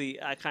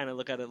basically? I kind of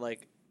look at it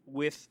like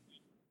with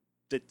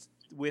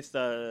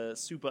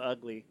Super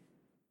Ugly,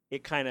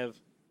 it kind of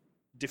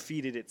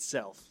defeated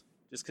itself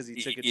just because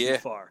he took it too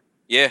far.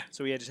 Yeah.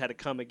 So he just had to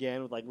come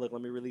again with like, look,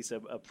 let me release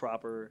a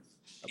proper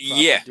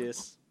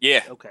diss.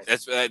 Yeah. Okay.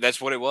 That's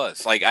what it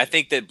was. Like I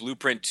think that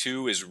Blueprint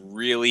 2 is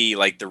really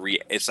like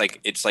it's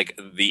like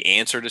the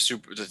answer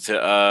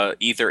to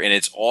Ether, and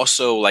it's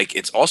also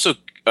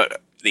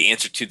the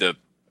answer to the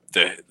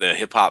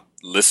hip hop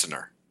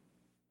listener.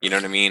 You know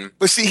what I mean?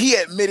 But see, he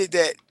admitted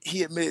that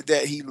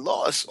he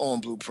lost on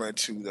Blueprint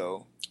 2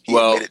 though. He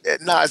admitted that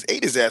Nas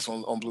ate his ass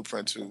on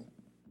Blueprint 2.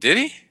 Did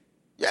he?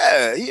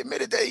 Yeah, he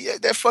admitted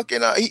that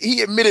fucking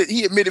he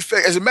admitted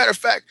fact. As a matter of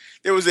fact,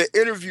 there was an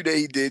interview that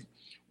he did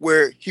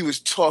where he was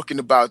talking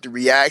about the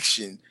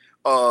reaction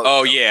of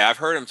I've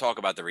heard him talk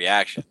about the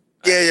reaction.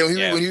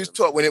 When he was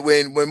talking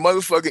when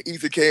motherfucking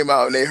Ether came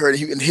out and they heard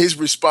it, and his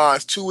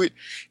response to it,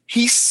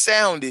 he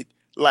sounded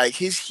like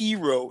his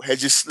hero had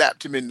just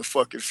slapped him in the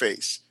fucking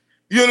face.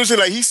 You know what I'm saying?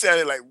 Like he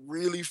sounded like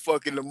really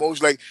fucking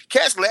emotional. Like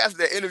cats laughed at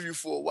that interview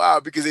for a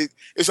while because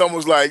it's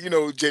almost like, you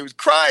know, Jay was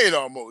crying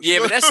almost. Yeah,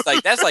 but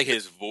that's like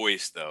his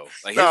voice though.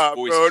 Like his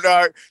voice.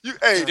 Bro,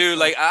 dude,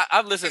 like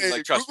I've listened.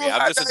 Like trust me,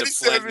 I've listened to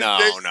plenty. No.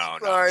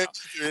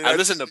 I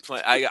listen to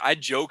plenty. I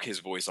joke his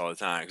voice all the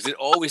time because it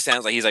always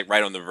sounds like he's like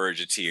right on the verge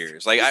of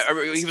tears. Like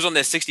he was on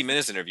that 60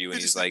 Minutes interview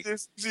and he's like, I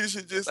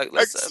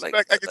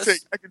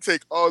can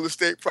take all the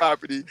State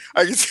Property.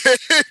 I can take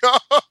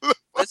all.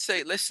 Let's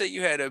say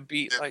you had a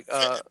beat like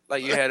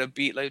you had a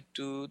beat like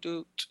do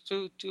do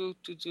do do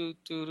do do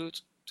do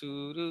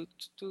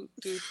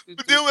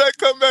But then when I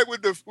come back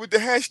with the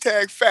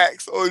hashtag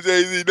facts on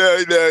Jay-Z, now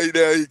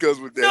he goes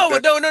with that. No,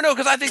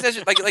 because I think that's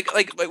just like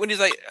when he's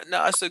like,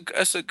 no,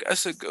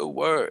 that's a good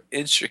word,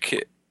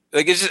 intricate.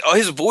 Like it's just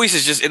his voice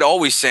is just it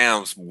always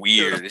sounds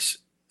weird.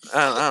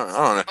 I don't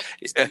know.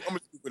 I'm gonna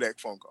Google that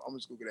phone call. I'm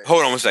gonna Google that.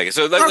 Hold on one second.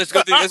 So let's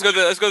go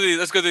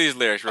through these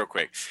lyrics real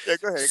quick. Yeah,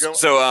 go ahead. Go.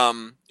 So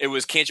it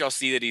was "Can't y'all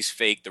see that he's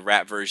fake?" The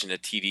rap version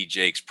of TD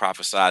Jakes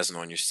prophesizing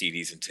on your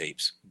CDs and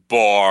tapes.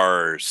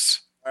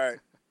 Bars. All right.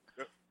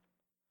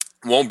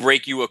 Won't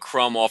break you a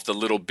crumb off the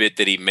little bit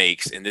that he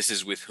makes, and this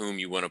is with whom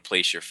you want to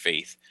place your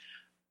faith.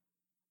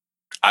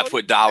 I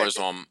put dollars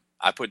on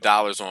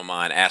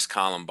mine. Ask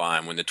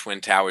Columbine. When the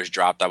Twin Towers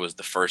dropped, I was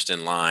the first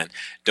in line,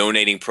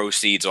 donating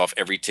proceeds off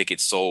every ticket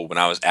sold when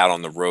I was out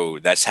on the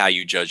road. That's how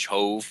you judge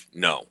Hove?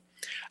 No.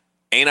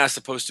 Ain't I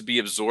supposed to be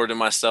absorbed in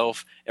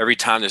myself? Every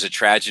time there's a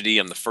tragedy,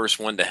 I'm the first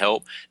one to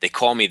help. They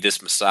call me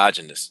this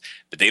misogynist,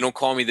 but they don't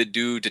call me the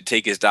dude to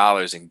take his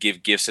dollars and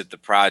give gifts at the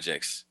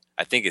projects.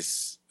 I think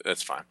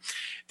that's fine.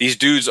 These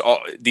dudes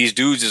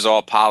is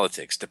all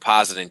politics,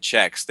 depositing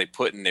checks they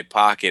put in their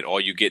pocket. All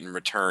you get in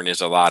return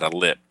is a lot of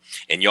lip,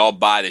 and y'all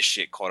buy this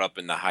shit caught up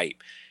in the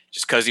hype.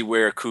 Just cause he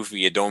wear a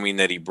kufi, it don't mean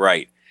that he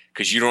bright.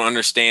 Cause you don't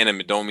understand him,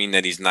 it don't mean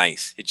that he's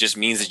nice. It just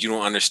means that you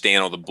don't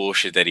understand all the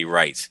bullshit that he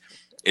writes.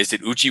 Is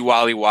it Uchi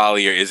Wally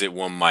Wally or is it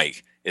One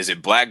Mike? Is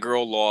it Black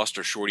Girl Lost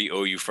or Shorty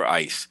Owe You for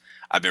Ice?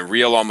 I've been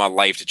real all my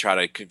life to try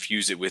to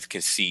confuse it with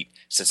conceit.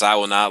 Since I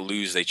will not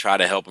lose, they try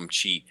to help him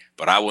cheat.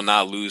 But I will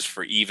not lose,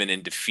 for even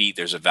in defeat,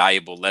 there's a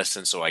valuable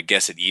lesson, so I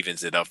guess it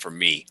evens it up for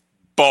me.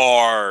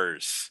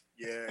 Bars.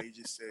 Yeah, he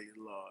just said he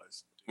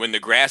lost. When the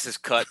grass is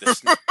cut, the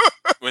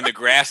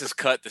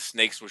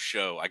snakes will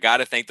show. I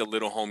gotta thank the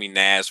little homie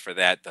Nas for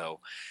that,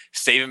 though.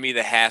 Saving me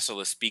the hassle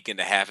of speaking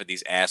to half of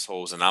these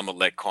assholes, and I'ma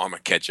let karma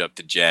catch up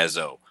to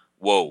Jazzo.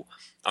 Whoa,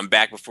 I'm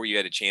back before you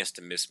had a chance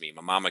to miss me.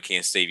 My mama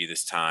can't save you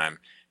this time.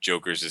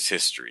 Jokers is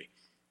history.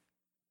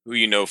 Who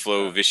you know,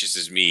 flow vicious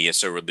as me, and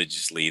so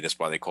religiously. That's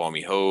why they call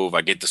me Hove. I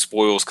get the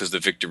spoils because the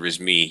victor is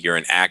me. You're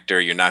an actor.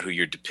 You're not who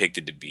you're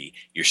depicted to be.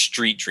 You're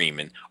street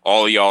dreaming.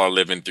 All of y'all are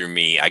living through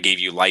me. I gave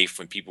you life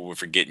when people were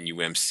forgetting you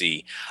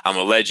MC. I'm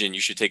a legend. You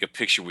should take a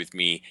picture with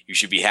me. You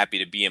should be happy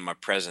to be in my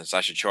presence.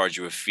 I should charge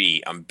you a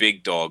fee. I'm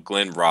Big Dog,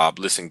 Glenn Robb.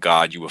 Listen,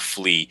 God, you a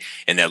flea.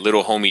 And that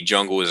little homie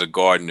jungle is a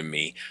garden to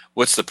me.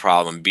 What's the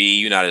problem, B?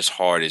 You're not as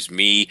hard as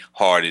me.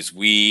 Hard as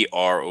we.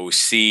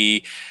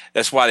 ROC.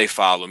 That's why they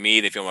follow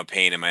me. They feel my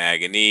pain and my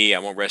agony. I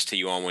won't rest till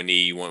you on one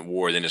knee. You want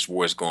war, then this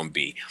war is going to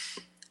be.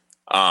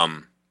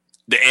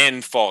 The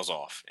end falls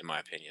off, in my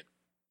opinion.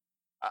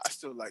 I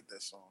still like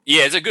that song.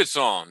 Yeah, it's a good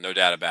song, no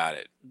doubt about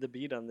it. The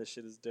beat on this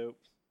shit is dope.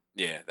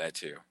 Yeah, that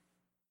too.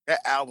 That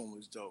album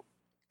was dope.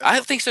 I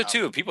think so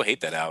too. People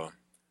hate that album.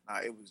 Nah,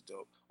 it was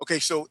dope. Okay,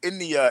 so in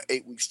the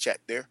 8 weeks chat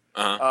there,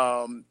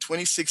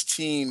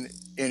 2016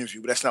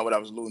 interview, but that's not what I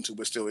was alluding to,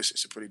 but still,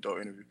 it's a pretty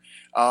dope interview.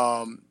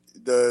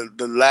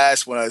 The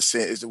last one I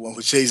sent is the one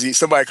with Jay-Z.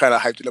 Somebody kind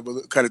of hyped it up,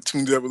 kind of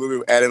tuned it up a little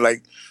bit, added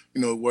like,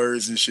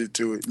 words and shit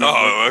to it.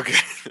 Oh, okay.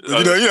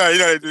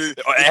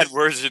 Add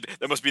words.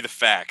 That must be the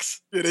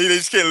facts. Yeah, they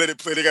just can't let it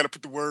play. They got to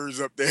put the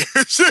words up there.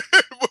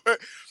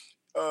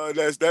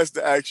 But that's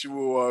the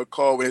actual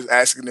call when it's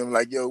asking them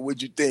like, "Yo, what'd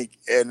you think?"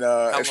 And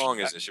how long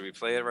is it? Should we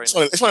play it right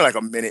now? It's only like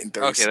a minute and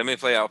 30. Okay, let me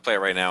play. I'll play it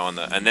right now and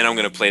then I'm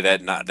gonna play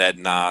that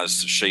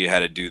Nas to show you how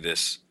to do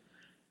this.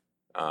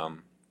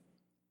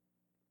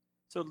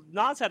 So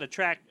Nas had a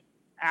track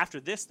after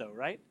this, though,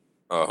 right?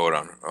 Hold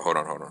on. I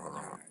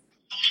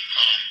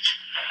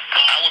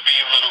would be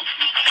a little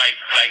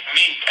like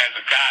me as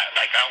a guy.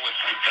 Like I would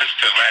listen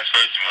to the last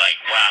verse and be like,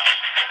 wow,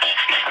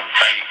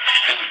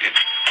 dude,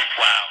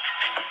 wow.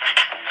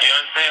 You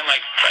understand?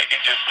 Like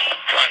it just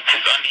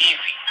it's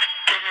uneasy.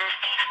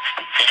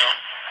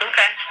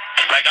 Okay.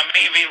 Like I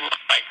may be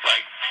like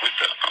with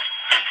the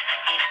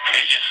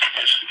it's just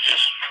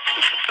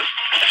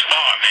it's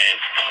far, man.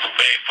 It's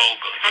very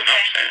vocal. You know what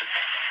I'm saying?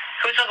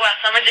 Can we talk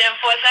about Summer Jam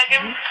for a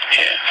second?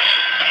 Yeah.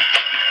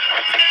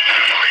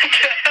 What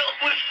the hell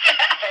was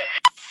that?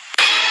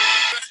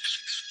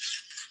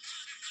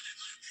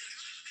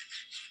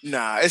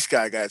 Nah, this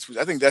guy got it.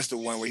 I think that's the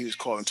one where he was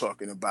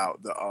talking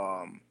about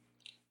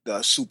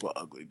the super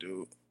ugly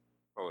dude.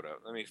 Hold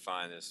up, let me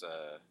find this.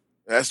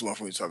 That's the one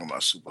when he was talking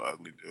about super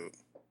ugly dude.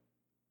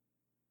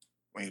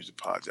 When he was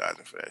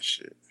apologizing for that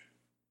shit.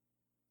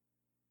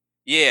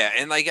 Yeah,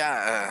 and like,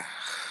 God,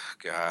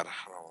 I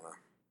don't know.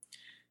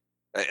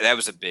 That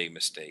was a big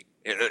mistake.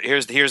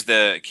 Here's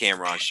the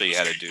camera. I'll show you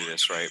how to do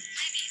this, right?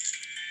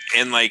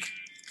 And like,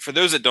 for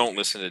those that don't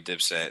listen to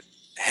Dipset,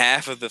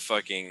 half of the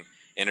fucking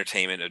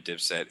entertainment of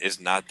Dipset is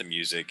not the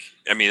music.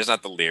 I mean, it's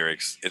not the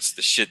lyrics. It's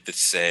the shit that's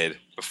said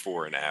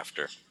before and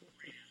after.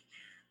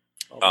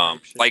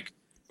 Like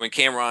when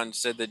Cameron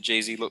said that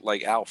Jay-Z looked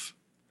like Alf.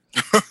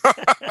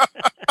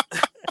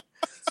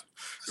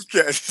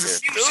 This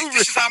is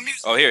our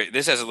music. Oh, here,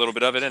 this has a little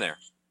bit of it in there.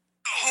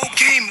 The whole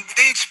game,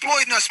 they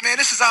exploiting us, man.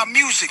 This is our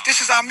music. This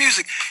is our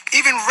music.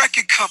 Even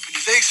record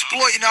companies, they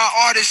exploiting our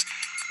artists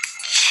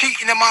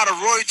cheating them out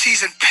of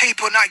royalties and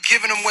paper, not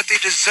giving them what they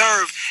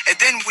deserve. And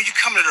then when you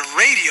come to the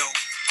radio,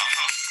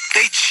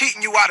 they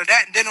cheating you out of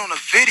that, and then on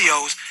the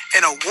videos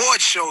and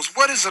award shows.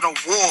 What is an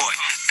award?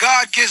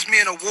 God gives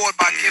me an award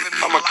by giving me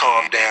I'ma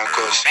calm down,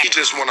 cause you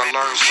just wanna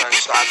learn something,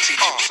 so I teach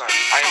you something.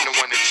 I am the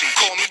one that teach.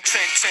 Call me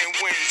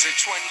 10 wins in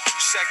 22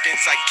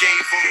 seconds. I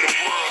gave him the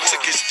world.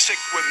 Took his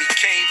chick with me,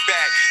 came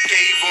back,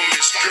 gave him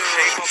his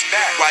girl.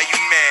 Why you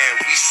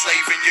mad? We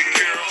slaving your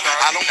girl.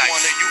 I don't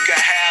want her, you can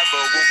have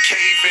her. We'll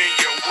cave in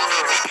your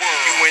world.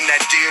 You in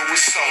that deal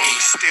with Sony,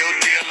 still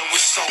dealing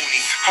with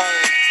Sony.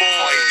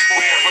 Homeboy,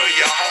 where are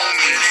your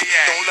homies?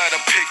 Don't let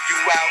them pick you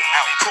out.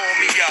 Call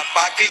me up,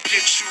 I can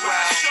get you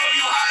out.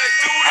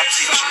 I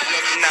teach you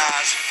look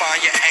nice,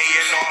 find your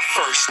A&R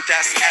first,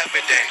 that's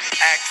evident.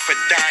 Act for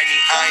Diney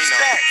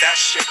Einer,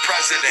 that's your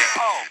president.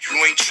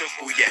 You ain't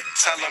triple yet,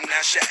 tell them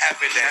that's your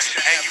evidence.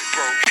 And you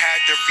broke,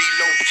 had to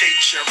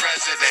relocate your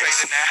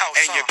residence.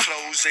 And your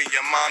clothes and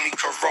your mommy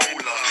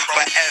Corolla.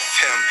 But F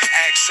him,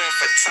 ask him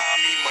for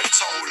Tommy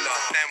Mottola.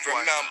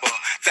 Remember,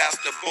 that's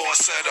the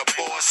boss of the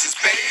bosses,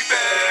 baby.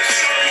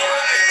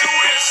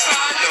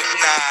 Look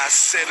nice,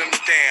 sit him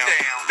down,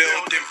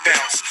 build and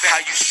bounce. How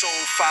you sold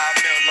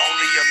 5 mil,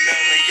 only $1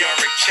 million your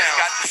account.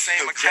 Got the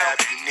same account.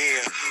 Grab you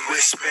near,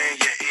 whisper in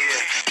your ear.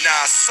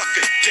 Nah, suck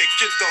a dick,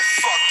 get the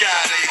fuck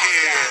out of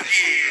here.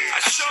 I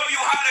show you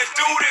how to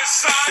do this,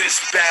 son. This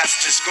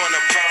bastard's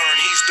gonna burn.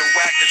 He's the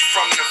wackest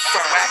from the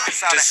firm.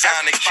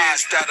 Designer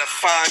kids that'll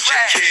find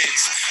your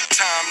kids.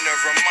 Time to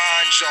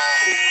remind y'all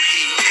who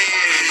he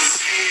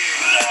is.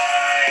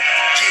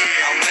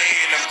 Yeah, I'm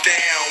laying him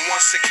down.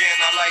 Once again,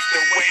 I like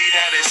the way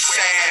that it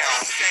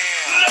sounds.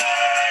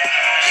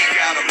 He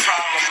got a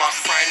problem, my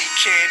friend. He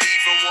can't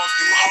even walk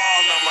through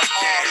Harlem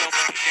again.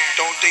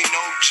 Don't they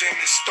know Jim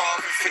is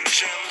starving for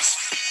gems?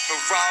 But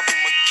rob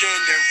him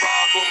again, then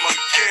rob him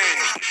again.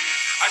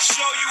 I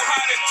show you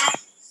how to do.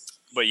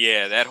 But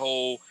yeah,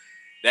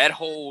 that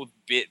whole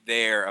bit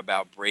there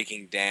about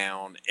breaking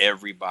down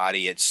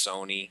everybody at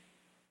Sony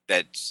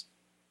that's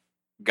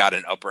got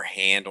an upper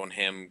hand on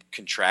him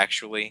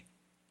contractually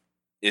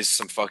is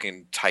some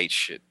fucking tight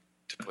shit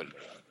to put in.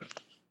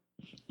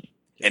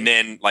 And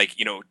then, like,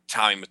 you know,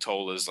 Tommy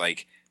Mottola's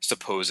like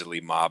supposedly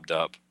mobbed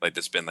up, like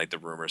that's been like the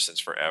rumor since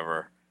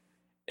forever.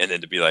 And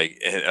then to be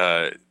like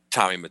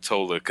Tommy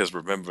Mottola, because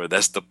remember,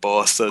 that's the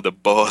boss of the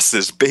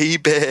bosses,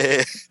 baby.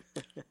 It's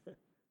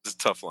a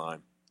tough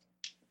line.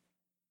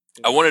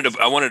 I wanted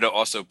to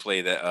also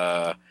play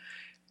the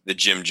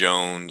Jim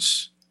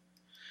Jones,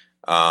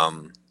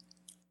 the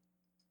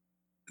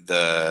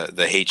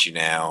Hate You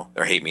Now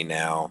or Hate Me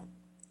Now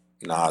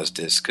Nas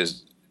disc,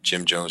 because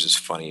Jim Jones is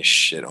funny as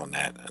shit on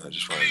that, and I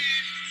just want to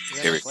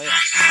hear it. I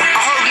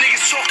heard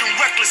niggas talking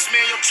reckless,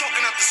 man. You're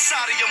talking out the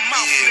side of your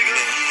mouth, nigga.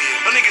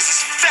 My niggas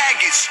is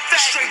faggots,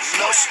 straight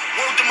puss.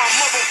 Word to my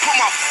mother, put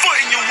my foot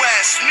in your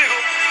ass, nigga.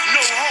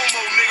 No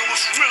homo, nigga.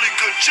 What's really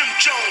good? Jim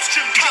Jones,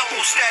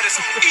 capo status,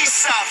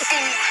 Eastside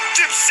fool,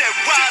 Dipset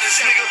riders,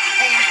 nigga.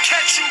 When we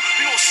catch you,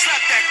 we gon'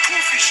 slap that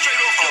goofy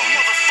straight off your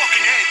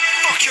motherfucking head.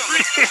 Fuck your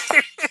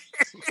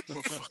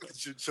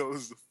Jim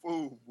Jones the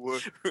fool, boy.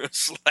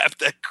 Slap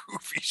that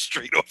goofy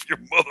straight off your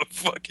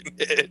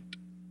motherfucking head.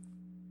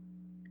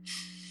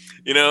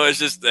 You know, it's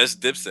just, that's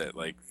Dipset.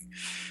 Like,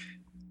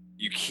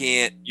 you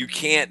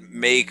can't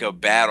make a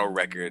battle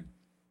record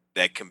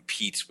that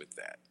competes with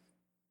that.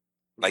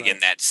 Like, right. In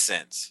that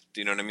sense.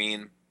 Do you know what I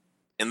mean?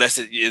 Unless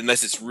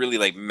it's really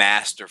like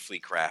masterfully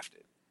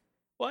crafted.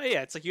 Well,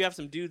 yeah, it's like you have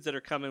some dudes that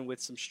are coming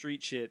with some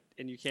street shit,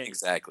 and you can't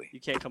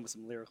come with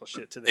some lyrical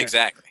shit to that.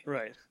 Exactly.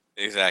 Right.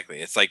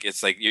 Exactly. It's like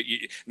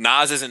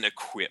Nas isn't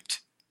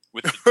equipped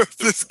with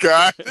this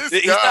guy.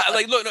 He's not,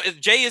 like, look, no,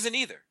 Jay isn't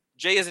either.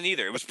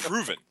 It was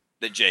proven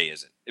that Jay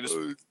isn't. It was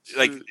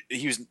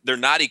they're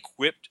not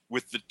equipped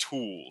with the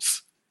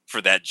tools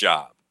for that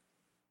job.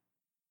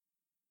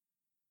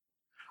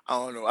 I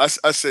don't know. I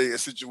say a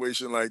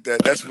situation like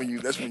that. That's when you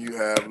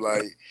have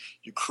like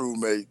your crew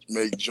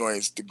make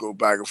joints to go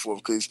back and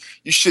forth, because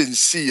you shouldn't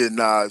see a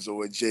Nas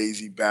or a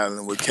Jay-Z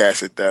battling with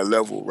cats at that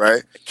level,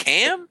 right?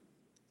 Cam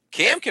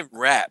can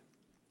rap.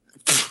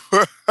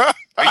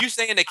 Are you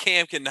saying that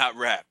Cam cannot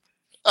rap?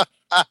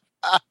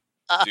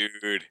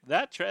 Dude,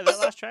 that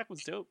last track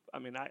was dope. I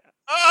mean,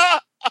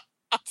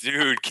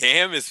 dude,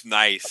 Cam is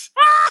nice.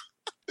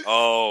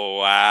 Oh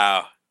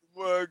wow.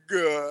 My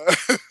God.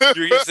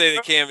 You're gonna say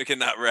that Cam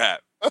cannot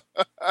rap?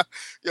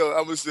 Yo,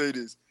 I'm gonna say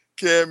this.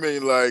 Cam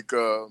ain't like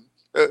of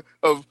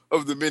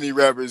the many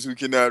rappers who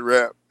cannot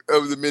rap.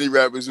 Of the many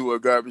rappers who are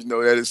garbage,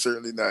 no, that is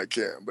certainly not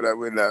Cam. But I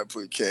would not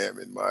put Cam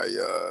in my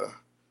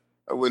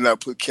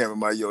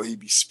yo, he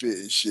be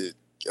spitting shit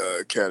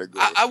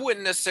category. I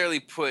wouldn't necessarily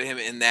put him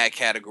in that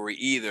category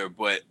either,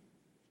 but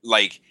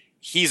like,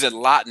 he's a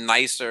lot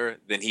nicer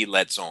than he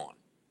lets on.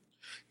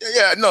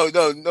 Yeah, no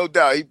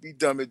doubt. He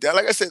dumb it down.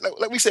 Like I said,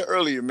 like we said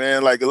earlier,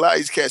 man, like a lot of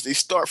these cats, they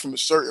start from a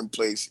certain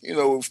place. You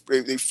know,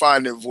 they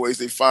find their voice,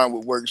 they find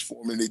what works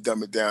for them, and they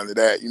dumb it down to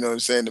that. You know what I'm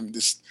saying?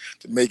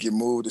 To make it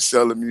move, to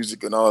sell the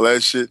music and all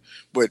that shit.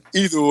 But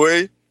either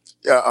way,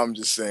 Yeah, I'm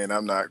just saying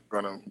I'm not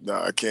gonna. No,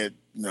 I can't.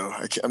 No,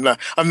 I can't.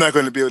 I'm not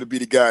gonna be able to be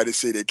the guy to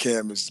say that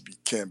can be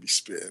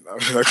spitting.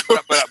 I'm not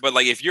gonna, But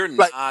like if you're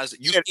like Nas,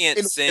 you rules be can't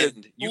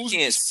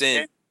spitting.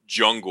 send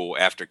Jungle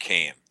after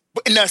Cam.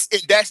 But and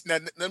that's now,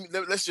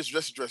 let's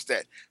address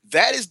that.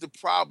 That is the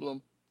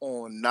problem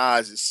on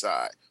Nas's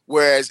side.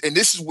 Whereas, and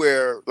this is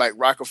where like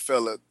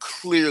Rockefeller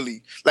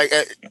clearly like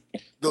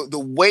the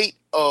weight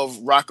of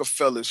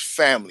Rockefeller's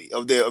family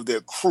of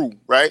their crew,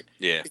 right?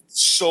 Yeah,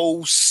 It's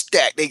so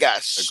stacked. They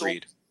got so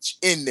agreed. much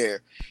in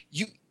there.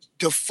 You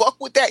to fuck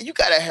with that, you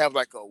gotta have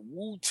like a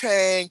Wu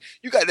Tang.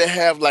 You gotta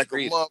have like a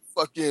Agreed.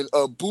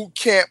 motherfucking boot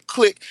camp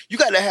clique. You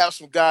gotta have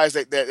some guys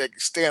that can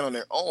stand on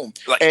their own.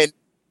 Like And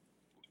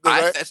go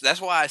ahead. that's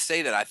why I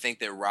say that I think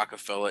that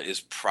Rockefeller is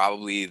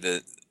probably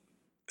the.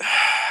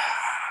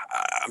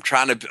 I'm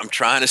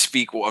trying to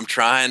speak. I'm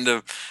trying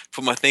to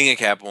put my thinking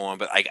cap on,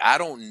 but like I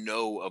don't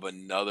know of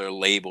another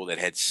label that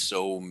had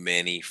so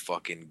many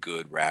fucking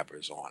good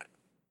rappers on it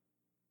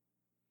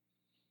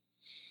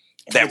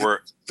that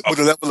were with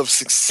the level of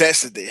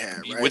success that they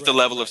had, right? with the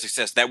level of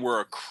success that were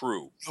a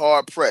crew.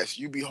 Hard pressed.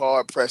 You'd be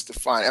hard pressed to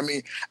find. I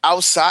mean,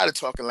 outside of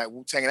talking like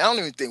Wu Tang, and I don't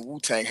even think Wu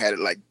Tang had it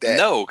like that.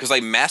 No, because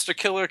like Master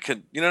Killer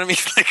could, you know what I mean?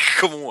 Like,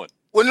 come on.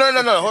 Well,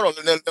 no. Hold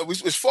on. No,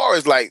 as far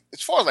as like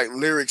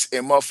lyrics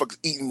and motherfuckers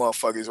eating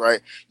motherfuckers, right?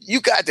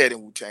 You got that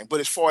in Wu Tang. But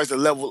as far as the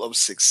level of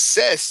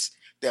success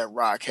that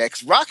Rock had,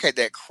 because Rock had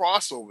that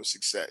crossover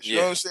success. You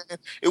know what I'm saying?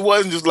 It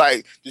wasn't just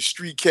like the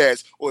street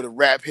cats or the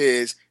rap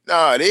heads.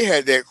 Nah, they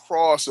had that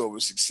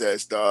crossover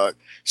success, dog.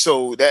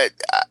 So that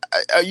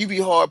you be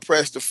hard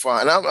pressed to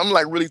find. I'm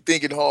like really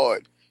thinking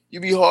hard. You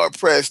be hard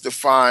pressed to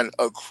find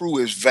a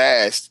crew as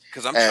vast.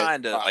 Because I'm as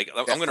trying to Rock. like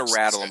I'm gonna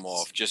rattle them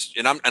off. Just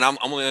and I'm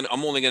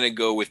only gonna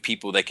go with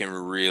people that can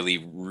really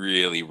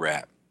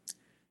rap.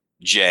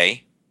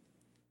 Jay,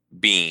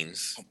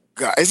 Beans.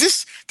 God,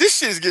 this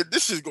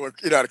shit going to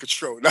get out of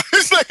control. Now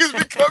it's like it's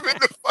becoming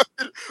the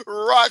fucking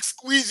Rock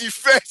squeezy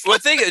fest. Well,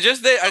 think it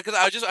just there because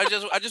I just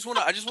want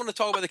to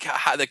talk about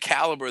the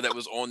caliber that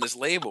was on this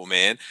label,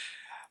 man.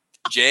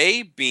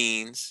 Jay,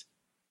 Beans,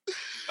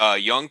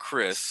 Young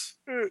Chris,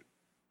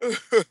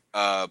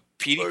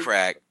 Petey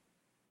Crack,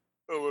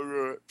 Oh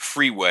my god.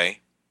 Freeway,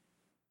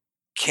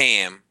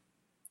 Cam,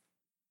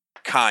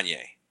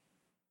 Kanye.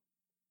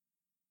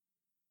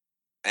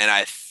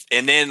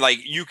 And then like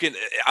you can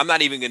I'm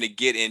not even gonna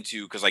get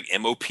into because like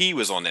MOP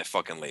was on that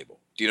fucking label.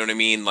 Do you know what I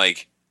mean?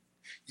 Like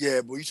Yeah,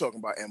 but you talking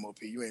about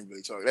MOP. You ain't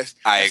really talking. That's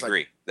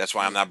agree. Like, that's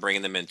why I'm not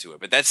bringing them into it.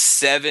 But that's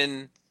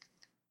 7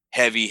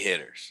 heavy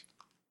hitters.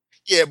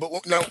 yeah, but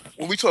now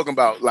when we talking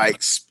about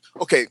like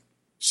okay,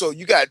 so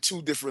you got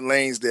 2 different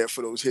lanes there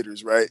for those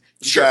hitters, right?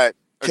 You Sure. got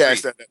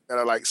cats Agreed. that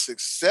are like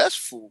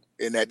successful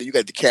in that. Then you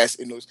got the cats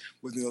in those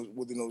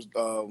within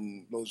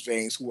those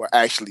veins who can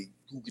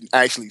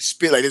actually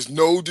spit. Like there's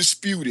no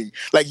disputing.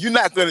 Like you're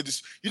not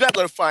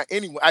gonna find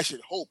anyone. I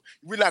should hope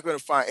we're not gonna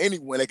find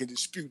anyone that can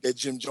dispute that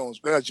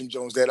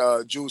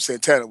that Jules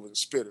Santana was a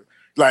spitter.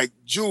 Like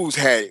Jules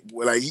had it,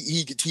 boy. Like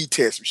he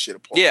tear some shit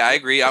apart. Yeah, I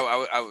agree.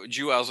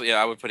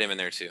 I would put him in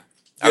there too.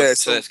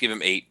 So let's give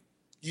him 8.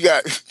 You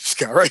got this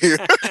guy right here.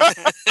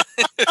 I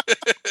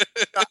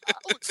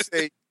would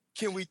say,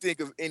 can we think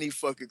of any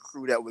fucking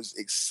crew that was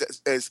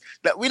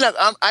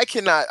I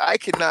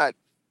cannot,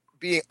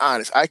 being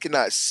honest, I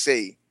cannot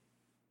say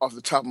off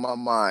the top of my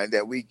mind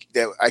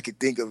that I could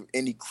think of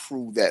any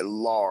crew that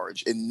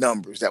large in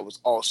numbers that was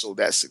also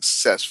that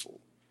successful.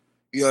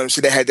 You know what I'm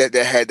saying? That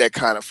had that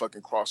kind of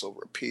fucking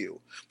crossover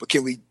appeal. But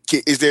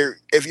is there,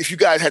 if you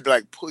guys had to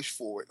like push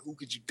for it, who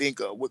could you think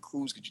of? What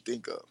crews could you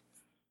think of?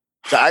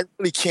 So I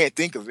really can't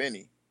think of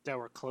any. That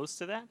were close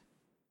to that?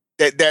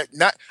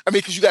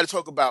 Because you got to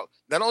talk about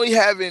not only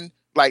having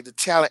like the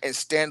talent and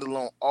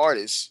standalone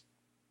artists,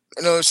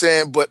 you know what I'm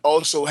saying, but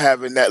also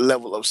having that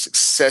level of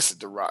success that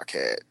The Rock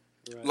had.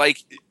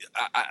 Right.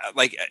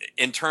 Like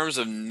in terms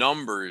of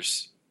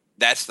numbers,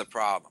 that's the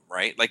problem,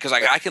 right? Like because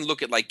I can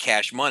look at like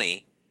Cash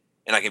Money,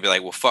 and I can be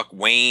like, well, fuck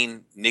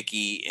Wayne,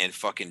 Nicki, and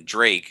fucking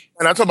Drake.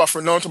 And I'm talking about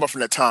from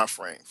that time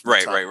frame.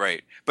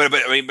 Right. But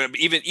I mean, but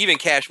even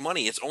Cash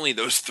Money, it's only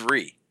those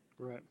 3.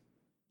 Right.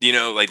 You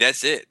know, like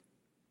that's it.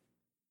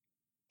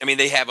 I mean,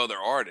 they have other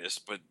artists,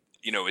 but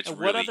you know, it's And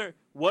really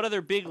what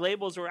other big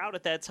labels were out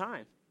at that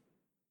time?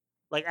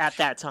 Like at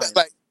that time.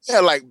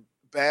 Like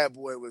Bad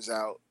Boy was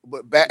out,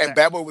 but Bad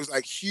Boy was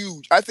like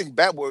huge. I think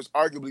Bad Boy was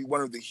arguably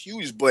one of the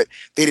hugest, but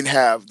they didn't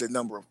have the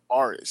number of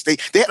artists. They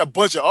had a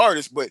bunch of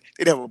artists, but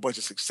they didn't have a bunch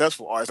of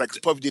successful artists.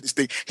 Like Puffy did this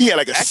thing. He had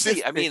like a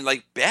actually, I mean,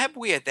 like Bad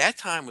Boy at that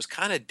time was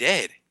kind of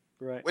dead.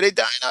 Right. Were they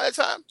dying all that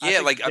time?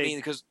 Yeah, I mean,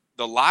 because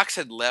the Locks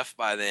had left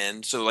by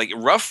then, so like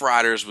Rough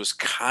Riders was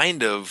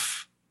kind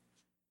of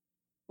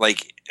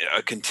like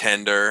a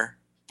contender,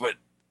 but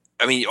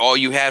I mean, all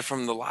you had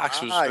from the Locks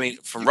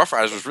from Rough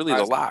Riders was really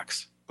the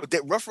Locks. But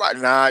that Rough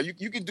Rider,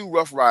 you can do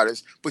Rough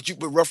Riders, but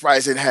Rough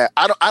Riders didn't have.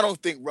 I don't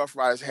think Rough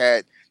Riders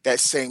had that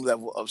same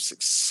level of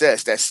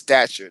success, that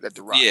stature that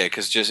the Rock. Yeah,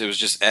 because it was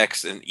just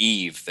X and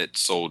Eve that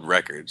sold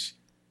records.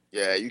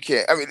 Yeah, you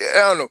can't. I mean, I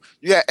don't know.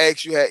 You had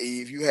X, you had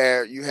Eve, you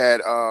had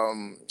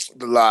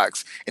the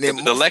Locks, and Yeah,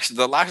 then but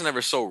the Locks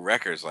never sold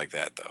records like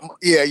that though.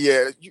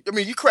 yeah. I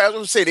mean, you crowd.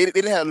 I'm saying they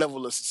didn't have a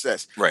level of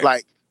success. Right.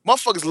 Like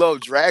motherfuckers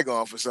love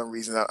Dragon for some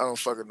reason. I don't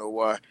fucking know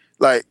why.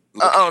 Like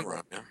Look, I don't know.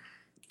 Cameron, yeah.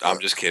 I'm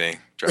just kidding.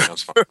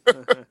 Dragon's fine.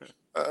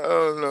 I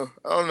don't know.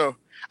 I don't know.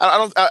 I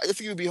don't. I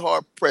think it would be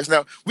hard pressed.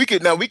 Now we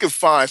could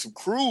find some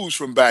crews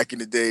from back in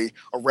the day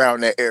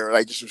around that era,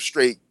 like just some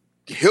straight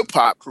hip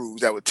hop crews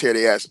that would tear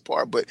their ass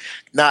apart, but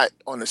not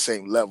on the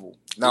same level.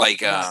 Not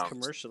Like Not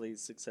commercially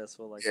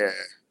successful like yeah. that.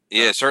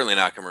 Yeah, certainly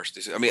not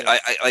commercial. I mean,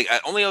 Yeah.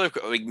 only other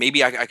like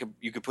maybe I could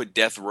you could put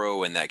Death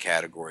Row in that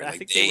category. I Like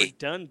think they were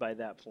done by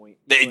that point.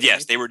 You know what I yes,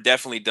 mean? they were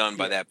definitely done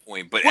by that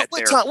point. But What, at what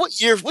their time? What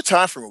year? What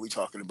time frame are we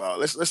talking about?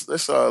 Let's lay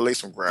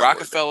some groundwork.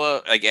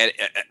 Rockefeller, like at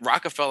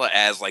Rockefeller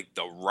as like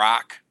the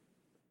Rock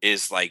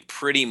is like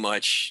pretty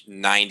much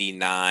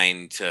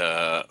 99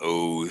 to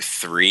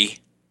 03.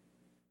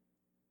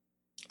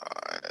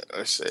 All right,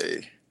 let's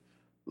say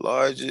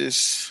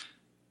largest.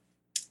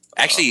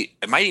 Actually,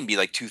 it might even be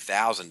like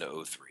 2000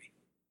 to 03.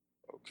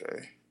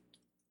 Okay,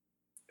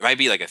 It might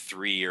be like a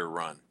 3-year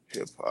run.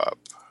 hip hop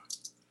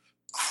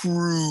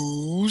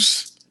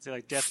cruise. So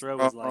like Death Row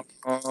was like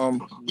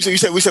We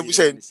said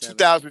 97.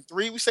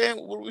 2003. We saying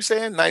what were we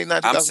saying?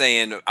 99. I'm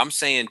 2000?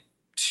 saying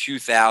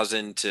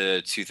 2000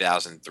 to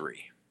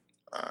 2003.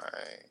 All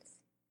right,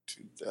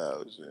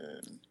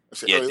 2000.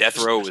 Yeah, Death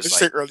Row was let's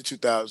like say early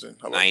 2000.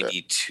 How about that?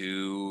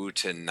 92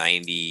 to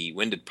 90.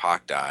 When did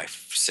Pac die?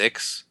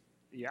 6?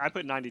 Yeah, I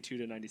put 92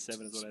 to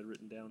 97 is what I'd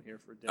written down here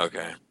for Death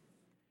Okay. Row.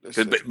 Let's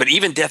But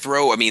even Death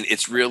Row, I mean,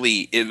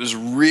 it was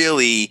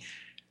really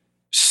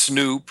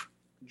Snoop,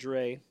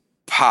 Dre.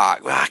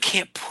 Pac. Well, I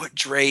can't put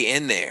Dre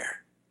in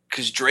there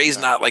because Dre's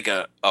not like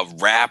a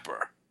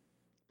rapper.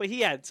 But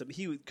he had some.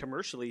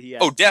 Commercially he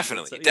had. Oh, some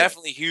definitely, good stuff, yeah.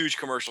 definitely huge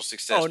commercial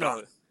success. Oh but no, I'm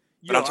you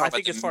but know, I'm talking I about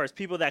think the as far as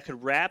people that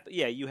could rap,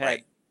 yeah, you had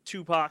Right.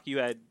 Tupac, you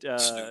had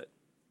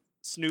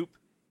Snoop,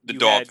 the you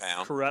Dog had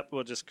Pound. Corrupt.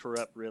 Well, just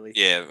Corrupt, really.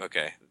 Yeah,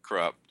 okay,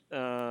 Corrupt.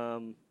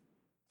 And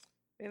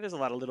there's a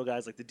lot of little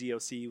guys like the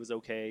DOC was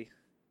okay.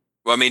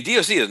 Well, I mean,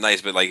 DOC is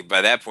nice, but like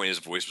by that point, his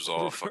voice was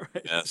all fucking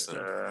Right. mess.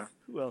 And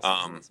Who else?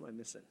 Um, Who else am I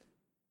missing?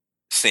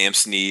 Sam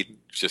Snead,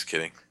 just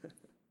kidding.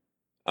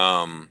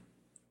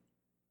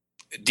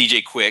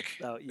 DJ Quick,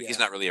 Oh yeah. he's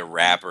not really a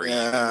rapper.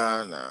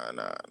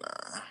 Nah.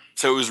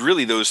 So it was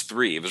really those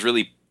three. It was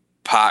really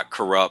Pac,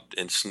 Corrupt,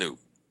 and Snoop.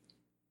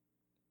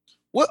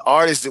 What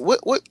artists?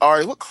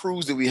 What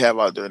crews did we have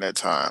out during that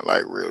time?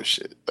 Like real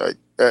shit. Like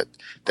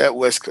that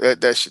West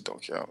that shit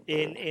don't count.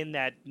 In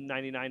that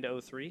 99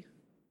 to 03.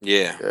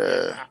 Yeah.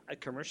 Yeah.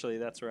 Commercially,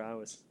 that's where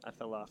I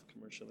fell off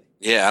commercially.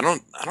 Yeah,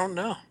 I don't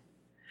know.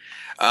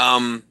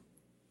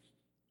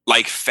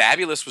 Like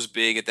Fabulous was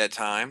big at that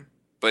time,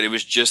 but it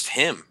was just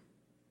him.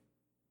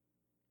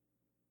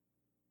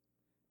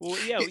 Well,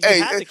 yeah, you Hey,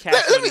 had the Cash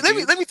let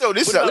Money me dudes. throw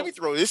this What out. about- Let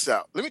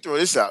me throw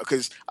this out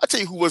because I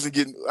tell you who wasn't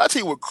getting. I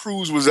tell you what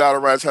crews was out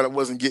around the time that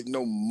wasn't getting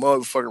no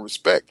motherfucking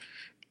respect.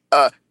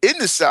 In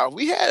the South,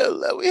 we had a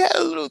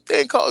little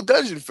thing called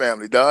Dungeon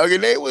Family, dog,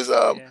 and they was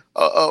Yeah.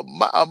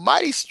 a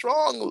mighty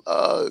strong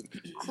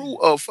crew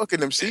of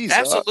fucking MCs. dog.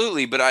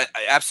 Absolutely, but I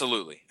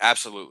absolutely.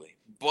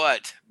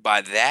 But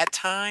by that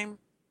time,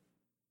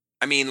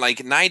 I mean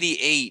like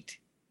 98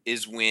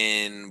 is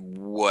when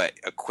what,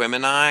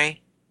 Aquemini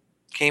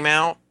came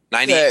out?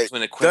 98 Yeah, is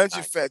when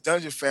Aquemini.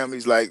 Dungeon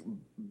Family's like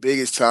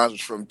biggest times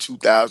was from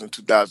 2000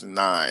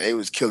 2009. They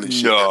was killing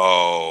shit.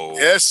 No.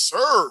 Yes,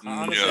 sir.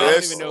 Honestly, No. I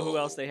don't even know who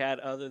else they had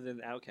other than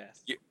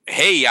Outkast.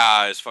 Hey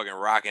Ya is fucking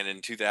rocking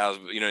in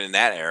 2000, in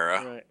that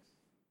era. Right.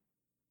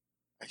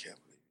 I can't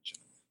believe it.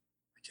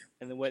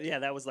 And then what? Yeah,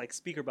 that was like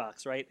Speaker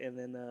Box, right? And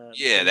then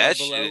Yeah, the that Love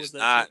shit Below, is was that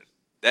not shit?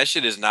 that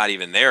shit is not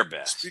even their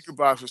best. Speaker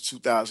Box was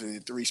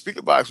 2003.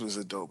 Speaker Box was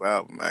a dope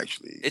album,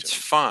 actually. It's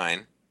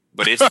fine,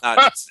 but it's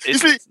not. you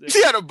It's,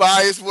 see how the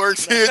bias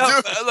works here,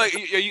 no, dude? like, are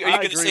you I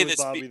going to agree say with this?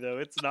 Bobby though.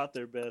 It's not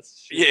their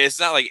best. Shit. Yeah, it's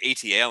not like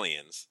AT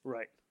Aliens.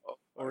 Right.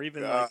 Or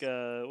even God. like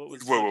what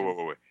was?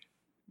 Wait.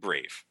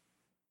 Brave.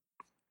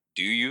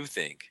 Do you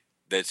think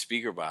that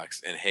Speaker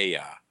Box and Hey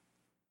Ya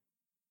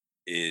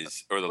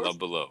or the Love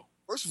Below,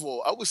 First of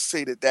all, I would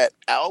say that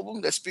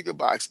album, that Speaker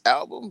Box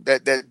album,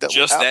 that double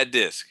just album, that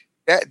disc?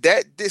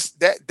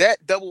 that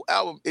double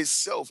album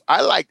itself,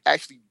 I like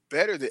actually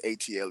better than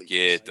ATL.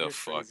 Get the you're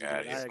fuck crazy, out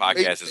of dude. here! I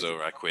agree. Podcast is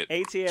over. I quit.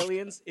 AT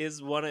Aliens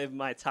is one of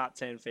my top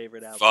 10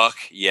 favorite albums. Fuck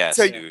yes,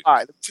 Let dude. me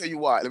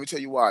tell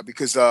you why.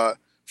 Because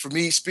for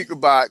me, Speaker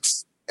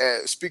Box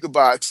and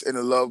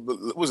the Love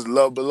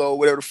Below,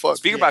 whatever the fuck.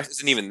 Speaker Box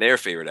isn't even their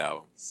favorite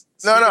album.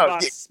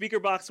 Speaker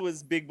Box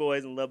was Big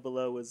Boys and Love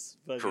Below was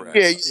fucking, Correct.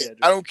 Yeah,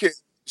 I don't care.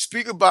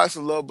 Speaker Box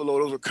and Love Below,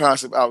 those were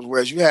concept albums,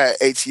 whereas you had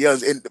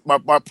ATLs. And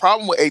my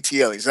problem with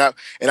ATLs,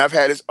 and I've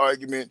had this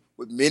argument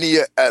with many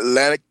a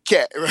Atlanta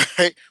cat,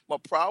 right? My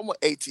problem with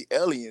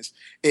ATLians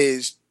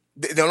is,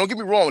 now don't get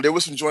me wrong, there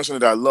was some joints on it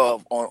that I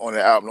love on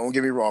the album. Don't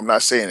get me wrong, I'm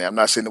not saying that. I'm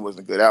not saying it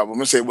wasn't a good album. I'm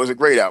gonna say it was a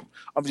great album.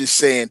 I'm just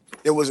saying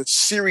there was a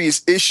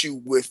serious issue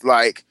with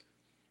like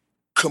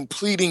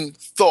completing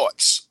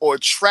thoughts or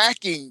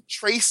tracing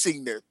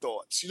their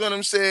thoughts. You know what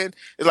I'm saying?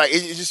 It's like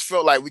it just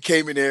felt like we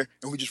came in there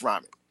and we just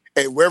rhyming.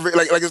 And wherever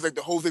like it's like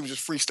the whole thing was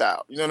just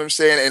freestyle. You know what I'm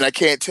saying? And I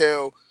can't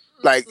tell,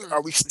 like,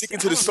 are we sticking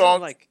to the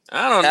song? Like,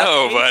 I don't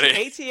know,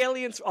 buddy. AT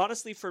Aliens,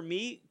 honestly, for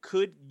me,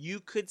 you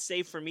could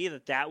say for me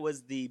that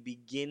was the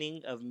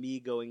beginning of me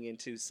going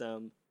into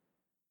some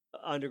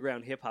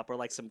underground hip hop, or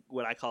like some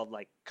what I called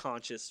like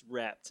conscious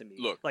rap to me.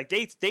 Look, like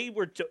they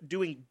were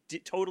doing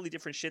totally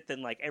different shit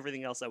than like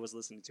everything else I was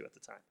listening to at the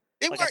time.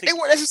 They like,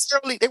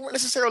 weren't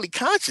necessarily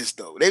conscious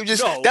though. They were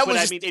just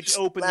it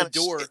opened the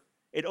door. Shit.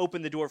 It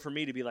opened the door for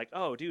me to be like,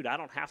 oh, dude, I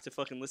don't have to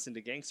fucking listen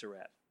to gangster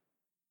rap.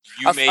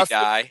 You May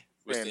Die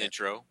was the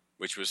intro,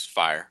 which was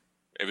fire.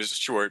 It was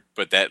short,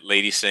 but that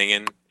lady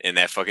singing and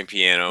that fucking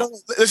piano. No,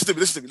 listen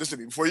to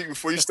me. Before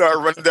you start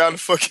running down the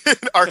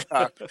fucking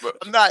archive.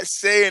 I'm not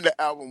saying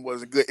the album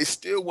wasn't good. It's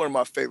still one of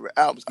my favorite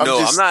albums. I'm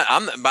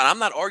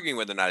not arguing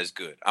whether or not it's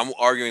good. I'm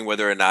arguing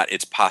whether or not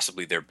it's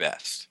possibly their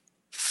best.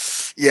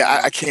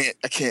 Yeah, I can't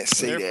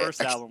say that. Their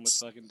first album was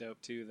fucking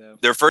dope too, though.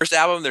 Their first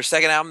album, their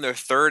second album, their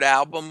third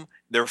album,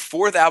 their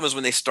fourth album is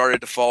when they started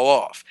to fall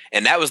off,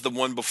 and that was the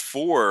one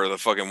before the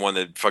fucking one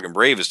that fucking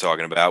Brave is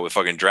talking about with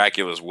fucking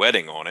Dracula's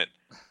wedding on it.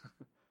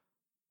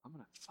 I'm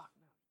gonna fuck.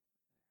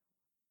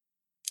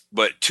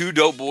 But Two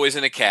Dope Boys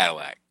in a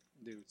Cadillac,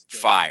 dude,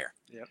 fire.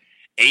 Yep.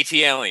 AT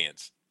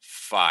Aliens,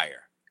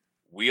 fire.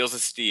 Wheels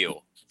of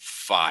Steel,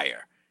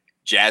 fire.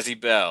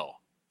 Jazzy Bell,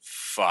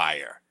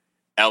 fire.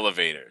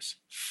 Elevators,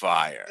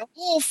 fire. The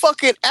whole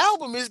fucking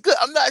album is good.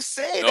 I'm not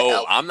saying.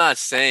 No, I'm not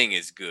saying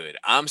it's good.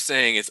 I'm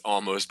saying it's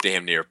almost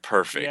damn near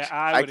perfect. Yeah,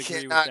 I would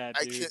agree with that,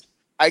 dude.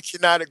 I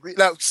cannot agree.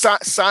 Now,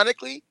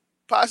 sonically,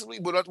 possibly,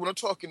 but when I'm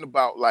talking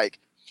about, like,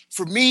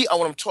 for me,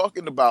 when I'm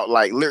talking about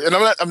like lyrics, and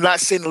I'm not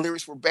saying the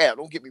lyrics were bad.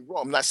 Don't get me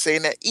wrong. I'm not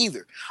saying that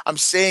either. I'm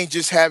saying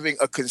just having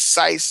a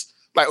concise,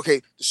 like,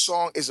 okay, the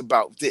song is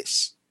about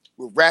this.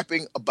 We're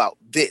rapping about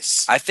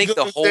this. I think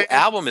the whole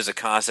album is a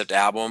concept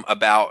album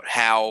about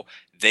how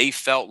they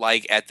felt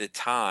like at the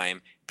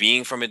time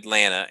being from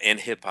Atlanta and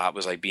hip hop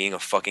was like being a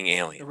fucking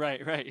alien.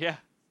 Right, yeah.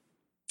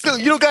 So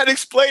you don't gotta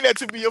explain that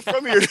to me. You're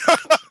from here.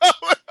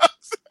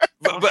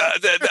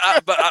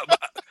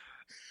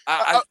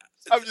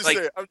 I'm just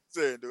saying,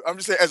 dude. I'm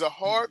just saying, as a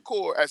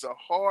hardcore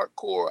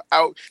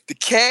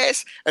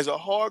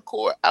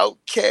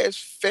Outkast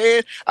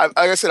fan, like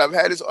I said, I've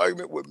had this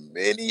argument with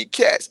many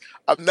cats.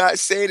 I'm not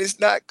saying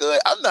it's not good.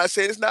 I'm not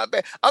saying it's not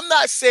bad. I'm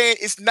not saying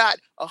it's not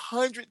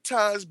 100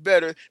 times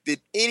better than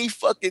any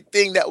fucking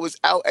thing that was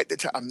out at the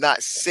time. I'm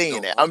not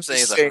saying that. I'm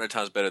saying it's 100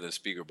 times better than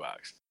Speaker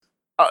Box.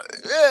 I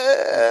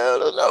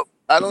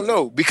don't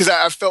know because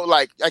I felt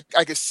like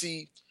I could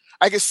see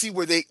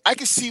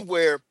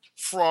where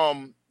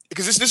from.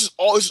 Because this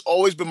has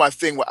always been my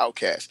thing with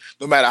Outkast.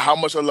 No matter how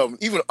much I love him,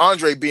 even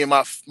Andre being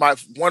my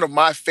one of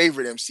my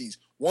favorite MCs,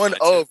 one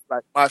of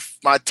like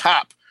my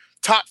top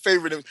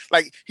favorite.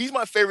 Like he's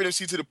my favorite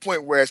MC to the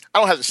point where I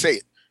don't have to say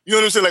it. You know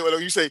what I'm saying? Like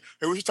when you say,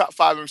 "Hey, what's your top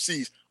 5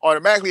 MCs?"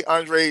 Automatically,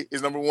 Andre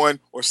is number 1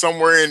 or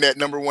somewhere in that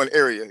number 1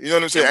 area. You know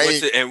what I'm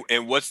saying?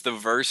 And what's the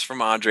verse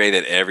from Andre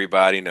that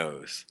everybody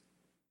knows?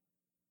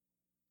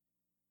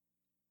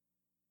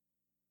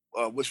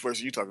 Which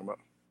verse are you talking about?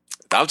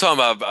 I'm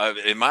talking about,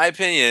 in my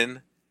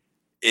opinion,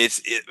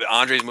 it's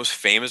Andre's most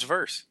famous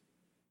verse.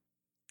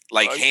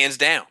 Like, hands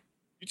down.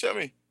 You tell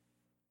me.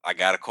 I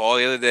got a call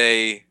the other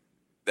day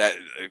that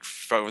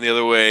from the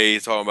other way,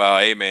 he's talking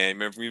about, hey, man,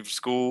 remember me from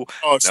school?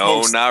 Oh,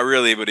 no, not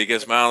really, but he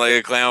gets smiling like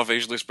a clown,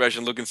 facial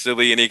expression looking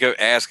silly, and he kept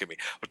asking me,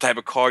 what type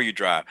of car you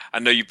drive? I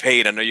know you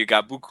paid. I know you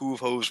got buku of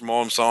hoes from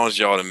all them songs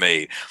y'all have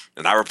made.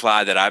 And I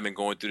replied that I've been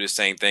going through the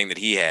same thing that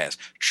he has.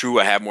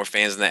 True, I have more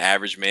fans than the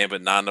average man,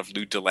 but not enough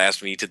loot to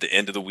last me to the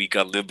end of the week.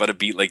 I live by the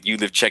beat like you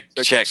live check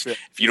to check.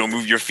 If you don't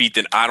move your feet,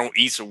 then I don't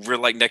eat, so we're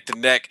like neck to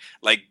neck.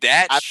 Like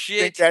that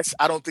shit.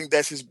 I don't think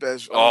that's his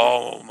best.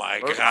 Oh,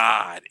 my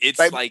God. It's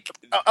like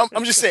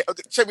I'm just saying.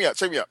 Okay, check me out.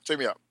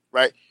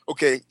 Right?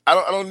 Okay, I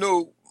don't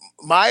know.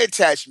 My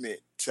attachment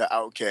to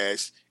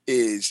Outkast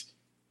is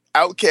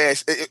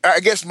Outkast. I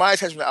guess my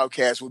attachment to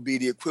Outkast would be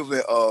the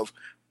equivalent of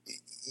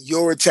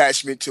your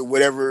attachment to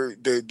whatever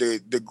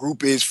the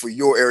group is for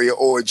your area,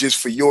 or just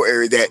for your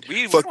area. That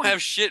we don't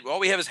have shit. All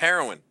we have is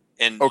heroin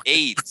and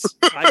AIDS.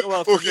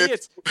 Well, for me,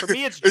 it's Dre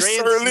it's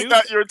certainly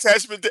not your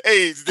attachment to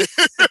AIDS.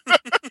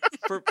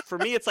 for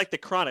me, it's like the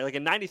Chronic. Like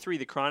in '93,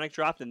 the Chronic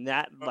dropped, and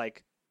that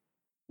like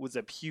was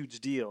a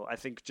huge deal. I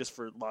think just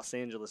for Los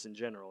Angeles in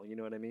general. You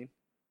know what I mean?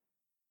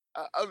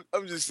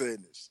 I'm just saying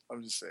this.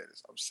 I'm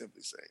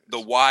simply saying this. The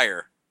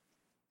Wire.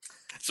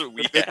 That's what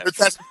we have.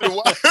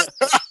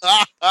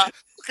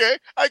 Okay,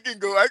 I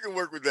can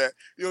work with that.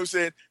 You know what I'm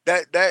saying?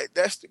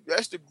 That's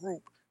the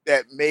group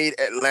that made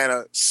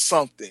Atlanta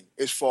something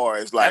as far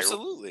as like.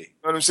 Absolutely. You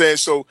know what I'm saying?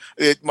 So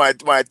my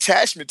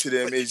attachment to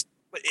them is.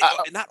 But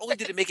not only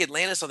did it make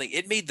Atlanta something,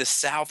 it made the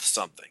South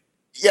something.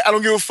 Yeah, I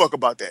don't give a fuck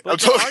about that. I'm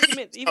But the talking.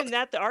 argument, even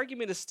that, the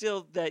argument is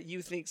still that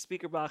you think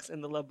Speakerbox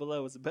and The Love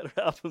Below is a better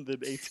album than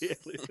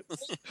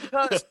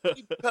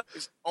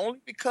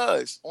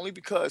because, only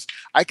because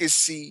I can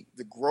see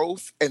the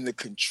growth and the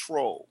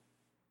control.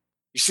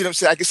 You see what I'm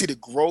saying? I can see the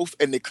growth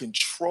and the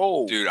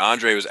control. Dude,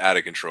 Andre was out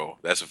of control.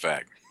 That's a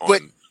fact.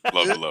 But- On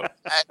Love Below.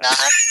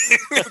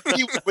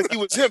 But he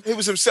was him. He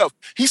was himself.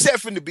 He said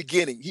from the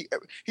beginning.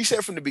 He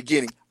said from the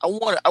beginning. I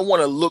want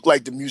to look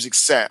like the music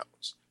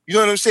sounds. You know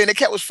what I'm saying? That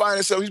cat was finding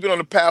himself. He's been on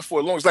the path for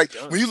a long. It's like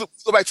when you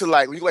go back to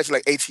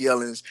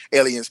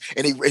aliens,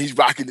 and he's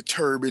rocking the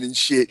turban and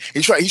shit.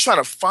 He's trying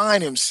to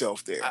find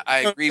himself there. I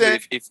You know agree, what I'm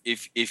but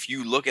if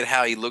you look at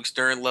how he looks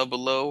during Love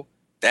Below,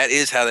 that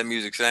is how the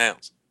music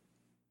sounds.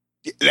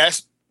 saying?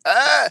 That's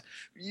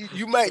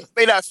you may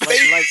not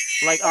favor.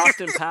 like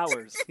Austin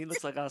Powers. He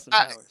looks like Austin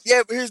Powers.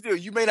 Yeah, but here's the deal.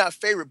 You may not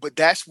favor, but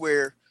that's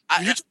where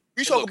you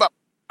talk look, about.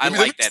 I let me-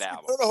 like that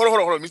album. Hold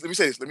on. Let me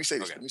say this.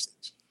 Okay.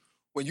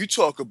 When you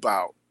talk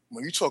about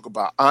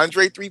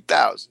Andre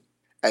 3000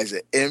 as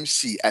an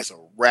MC, as a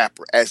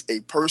rapper, as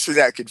a person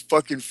that can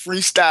fucking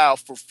freestyle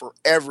for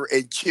forever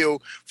and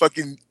kill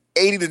fucking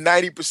 80 to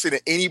 90% of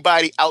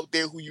anybody out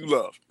there who you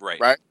love, Right.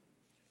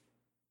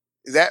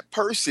 that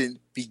person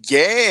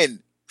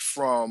began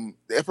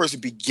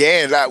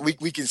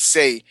like we can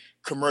say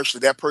commercially,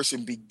 that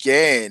person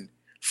began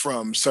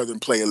from Southern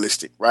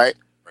Playalistic, right?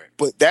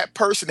 But that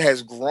person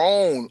has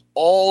grown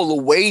all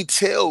the way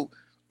till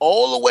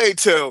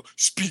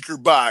Speaker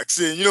Box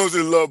and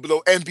Love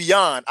Below and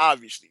beyond,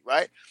 obviously,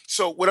 right?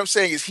 So what I'm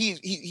saying is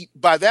he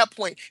by that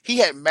point he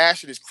had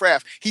mastered his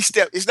craft.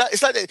 It's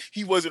not that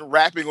he wasn't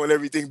rapping on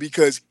everything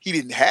because he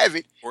didn't have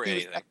it Or he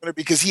was anything. rapping on it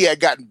because he had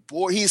gotten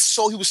bored. He was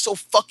so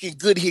fucking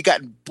good he had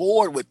gotten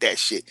bored with that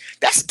shit.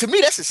 To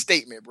me that's a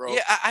statement, bro.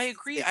 Yeah, I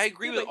agree. I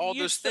agree Yeah, with but all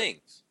you're those so-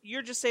 things.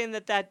 You're just saying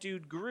that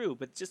dude grew,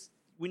 but just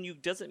when you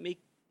doesn't make,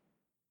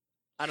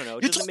 I don't know,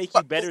 it You doesn't talk make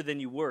about- you better than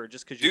you were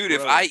just because you. Dude,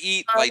 if I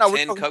eat No, like no, we're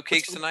 10 talking-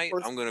 cupcakes we're tonight,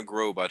 talking- I'm gonna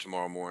grow by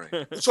tomorrow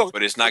morning. So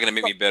But it's not gonna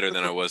make me better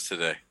than I was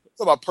today.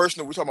 We're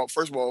talking about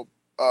first of all,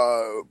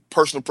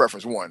 personal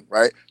preference, one,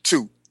 right?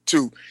 Two,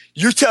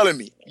 you're telling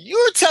me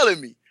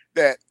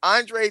that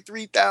Andre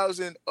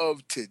 3000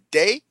 of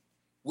today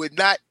would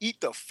not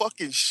eat the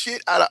fucking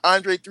shit out of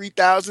Andre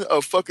 3000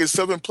 of fucking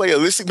Southern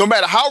Playalistic, no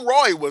matter how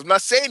raw he was. I'm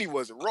not saying he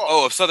wasn't raw.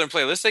 Oh, of Southern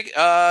Playalistic?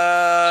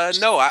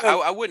 No,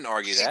 I wouldn't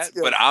argue that.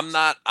 Yeah. But I'm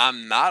not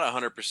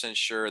 100%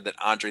 sure that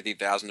Andre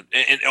 3000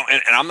 and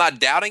I'm not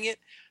doubting it,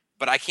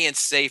 but I can't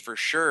say for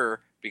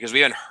sure because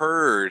we haven't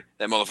heard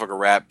that motherfucker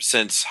rap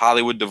since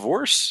Hollywood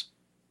Divorce.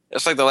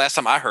 That's like the last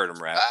time I heard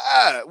him rap.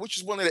 Which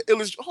is one of the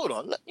illest. Hold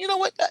on, you know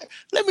what?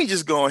 Let me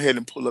just go ahead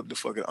and pull up the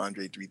fucking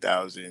Andre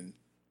 3000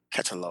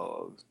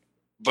 catalog.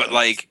 But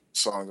like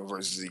Song and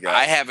verses he got.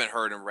 I haven't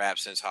heard him rap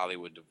since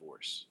Hollywood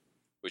Divorce,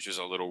 which was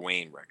a Lil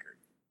Wayne record.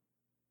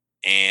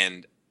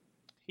 And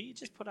He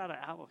just put out an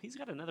album. He's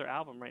got another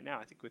album right now.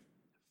 I think with,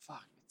 hold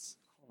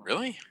on.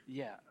 really?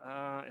 Yeah,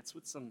 it's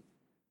with some.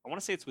 I want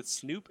to say it's with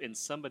Snoop and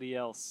somebody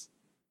else.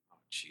 Oh,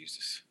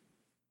 Jesus.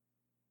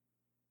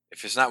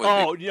 If it's not with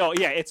Oh no,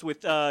 yeah, it's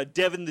with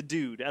Devin the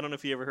Dude. I don't know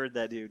if you ever heard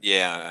that dude.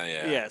 yeah.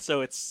 Yeah,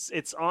 so it's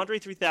Andre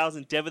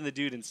 3000, Devin the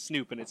Dude, and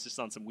Snoop, and it's just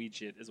on some weed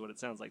shit, is what it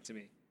sounds like to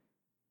me.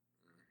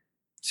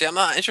 See, I'm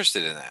not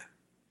interested in that.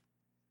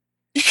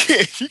 You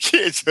can't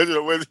judge it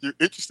on whether you're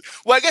interested.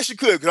 Well, I guess you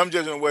could, because I'm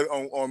judging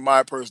on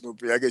my personal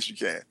opinion. I guess you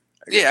can.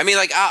 Yeah, I mean,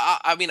 like,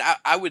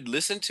 I would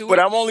listen to But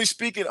it. I'm only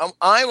speaking.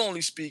 I'm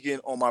only speaking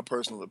on my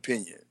personal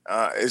opinion.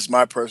 It's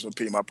my personal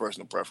opinion, my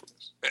personal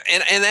preference.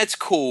 And that's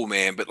cool,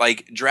 man. But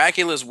like,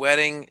 Dracula's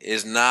Wedding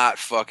is not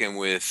fucking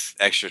with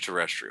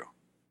Extraterrestrial.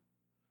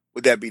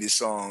 Would that be the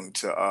song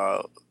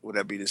to? Would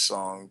that be the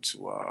song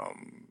to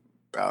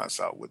balance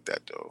out with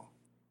that though?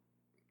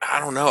 I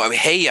don't know. I mean,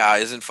 Hey Ya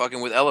isn't fucking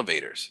with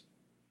Elevators.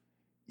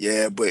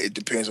 Yeah, but it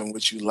depends on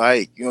what you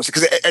like. You know,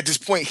 because at this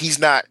point he's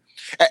not.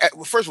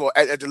 Well, first of all,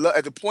 at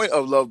the point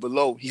of Love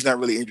Below, he's not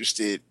really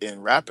interested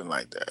in rapping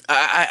like that.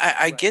 I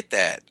Right. get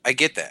that. I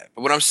get that.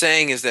 But what I'm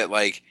saying is that,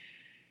 like,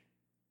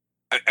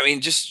 I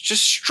mean, just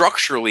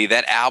structurally,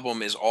 that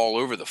album is all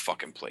over the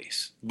fucking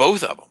place.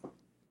 Both of them.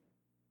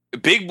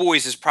 Big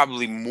Boys is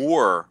probably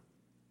more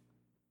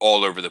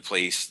all over the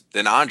place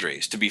than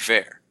Andre's, to be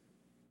fair.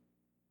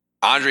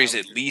 Andre's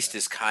at least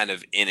is kind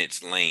of in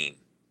its lane.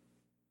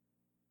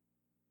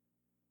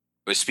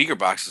 But Speaker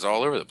Box is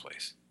all over the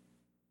place.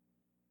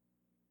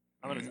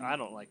 I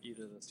don't like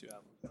either of those two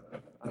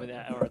albums. I mean,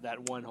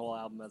 that one whole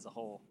album as a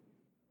whole.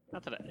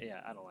 Not that I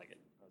don't like it.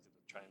 I was going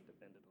to try and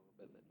defend it a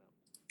little bit,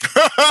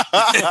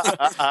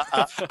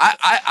 but no.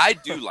 I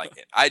do like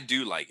it. I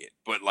do like it.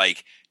 But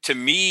like, to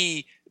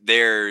me,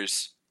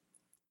 there's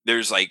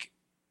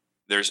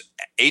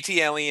AT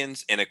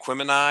Aliens and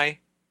Equimini.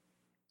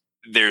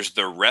 There's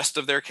the rest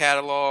of their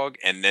catalog,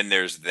 and then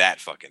there's that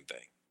fucking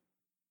thing.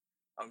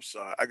 I'm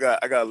sorry. I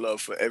got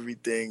love for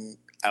everything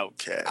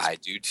Outkast. I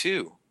do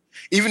too.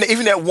 Even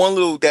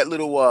that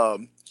little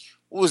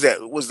what was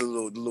that? What was the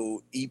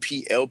little EP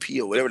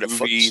LP or whatever the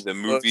fuck? The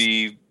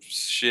movie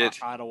shit.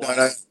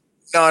 Idlewild.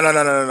 No,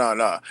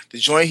 No. The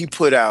joint he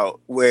put out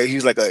where he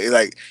was like it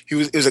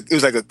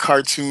was like a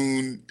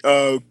cartoon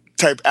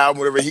type album,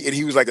 whatever. And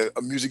he was like a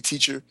music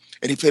teacher,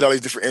 and he played all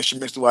these different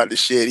instruments throughout the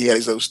shit. He had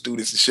his own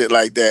students and shit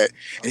like that,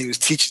 and he was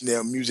teaching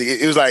them music.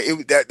 It was like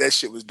that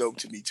shit was dope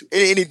to me too.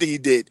 Anything he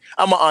did,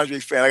 I'm an Andre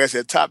fan. Like I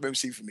said, top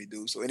MC for me,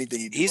 dude. So anything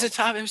he did, He's a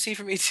top MC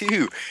for me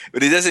too,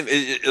 but it doesn't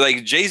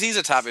like Jay-Z's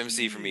a top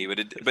MC for me. But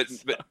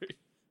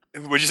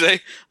what'd you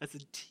say? I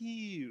said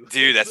T.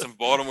 Dude, that's some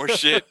Baltimore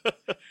shit.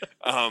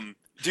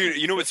 Dude,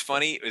 you know what's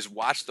funny is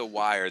watch The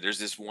Wire. There's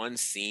this one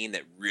scene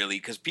that really,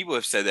 because people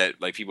have said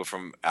that, like people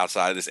from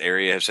outside of this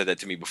area have said that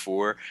to me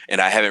before, and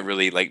I haven't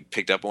really like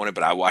picked up on it.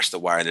 But I watched The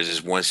Wire, and there's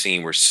this one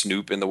scene where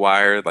Snoop in The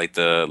Wire, like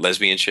the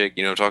lesbian chick,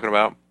 you know what I'm talking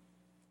about?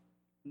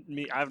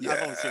 I've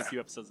only seen a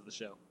few episodes of the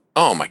show.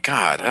 Oh my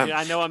god!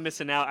 I know I'm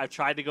missing out. I've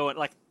tried to go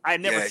like I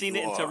had never Yeah, seen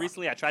you it until are.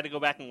 recently. I tried to go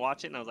back and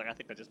watch it, and I was like, I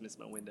think I just missed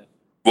my window.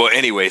 Well,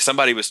 anyway,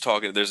 somebody was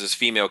talking. There's this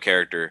female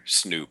character,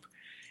 Snoop,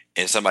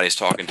 and somebody's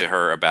talking to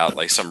her about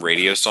like some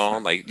radio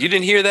song. Like, you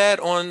didn't hear that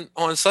on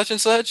such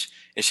and such,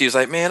 and she's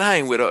like, "Man, I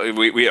ain't with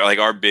we like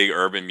our big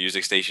urban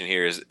music station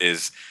here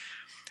is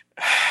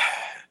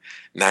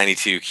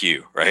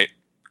 92Q, right?"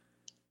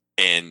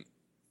 And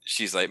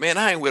she's like, "Man,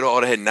 I ain't with all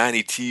that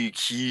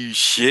 92Q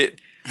shit."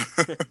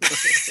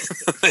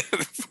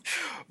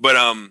 But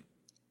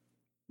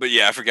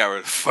yeah, I forgot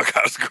where the fuck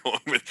I was going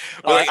with.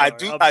 Oh, But I'm like,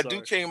 sorry. I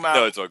do came out.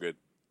 no, it's all good.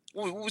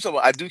 What was talking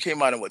about? I do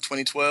came out in what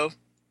 2012.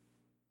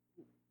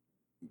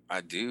 I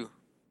do.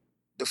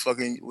 The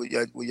fucking with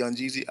Young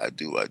Jeezy. I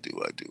do.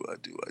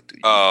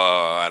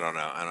 Oh, I don't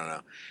know.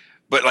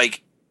 But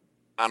like,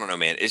 I don't know,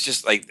 man. It's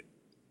just like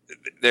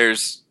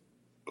there's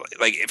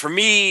like for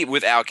me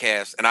with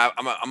Outkast, and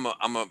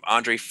I'm a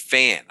Andre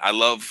fan. I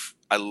love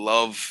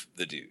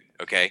the dude.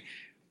 Okay,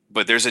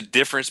 but there's a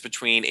difference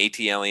between AT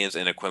Aliens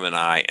and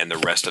Aquemini and the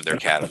rest of their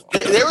catalog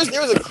There was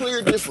a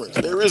clear difference.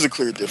 There is a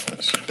clear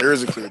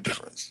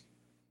difference.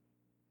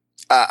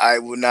 I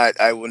will not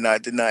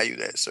deny you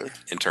that, sir.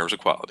 in terms of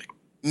quality.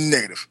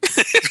 Negative.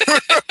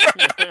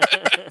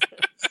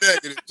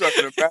 Negative.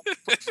 Talking about.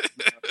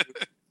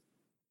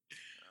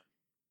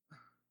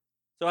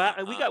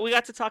 So we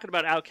got to talking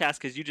about Outkast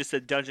because you just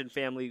said Dungeon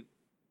Family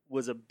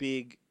was a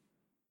big.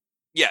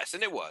 Yes,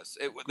 and it was.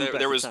 Group at There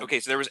the was time. okay.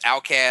 So there was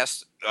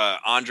Outkast,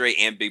 Andre,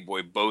 and Big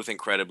Boy, both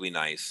incredibly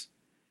nice,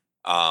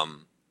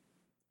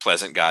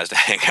 pleasant guys to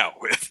hang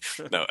out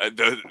with. No,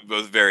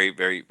 both very,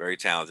 very, very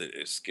talented,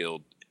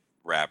 skilled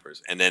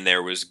rappers. And then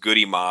there was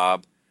Goody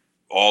Mob.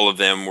 All of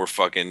them were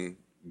fucking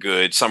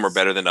good. Some are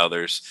better than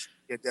others.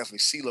 Yeah, definitely.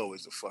 CeeLo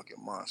is a fucking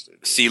monster.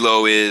 Dude.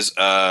 CeeLo is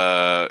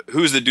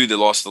who's the dude that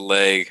lost the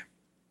leg?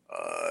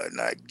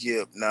 Not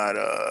Gip, not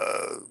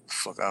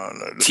fuck, I don't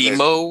know.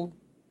 Timo.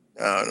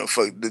 I don't know.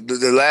 Fuck,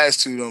 the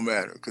last two don't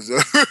matter because.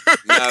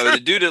 No, the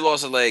dude that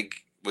lost the leg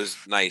was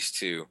nice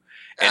too.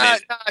 And then,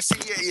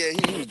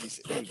 he was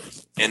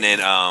decent. and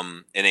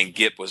then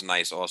Gip was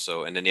nice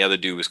also. And then the other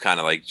dude was kind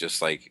of like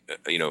just like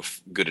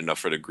good enough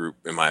for the group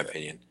in my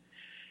opinion.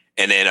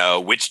 And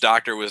then Witch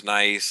Doctor was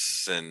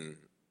nice, and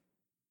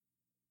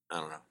I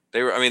don't know.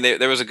 They were. I mean,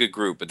 there was a good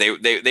group, but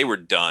they were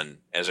done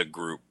as a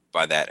group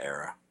by that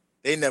era.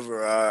 They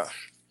never,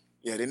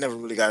 they never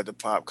really got the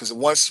pop because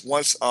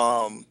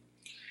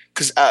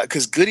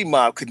because Goody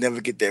Mob could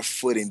never get their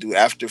footing, dude.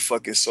 After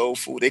fucking Soul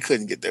Food, they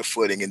couldn't get their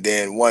footing, and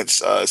then once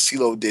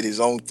CeeLo did his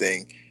own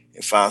thing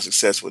and found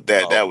success with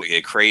that, that was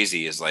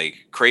Crazy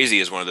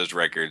is one of those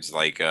records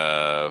like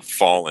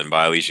Fallen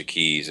by Alicia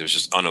Keys. It was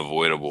just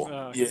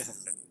unavoidable. yeah.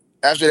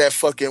 After that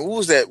fucking what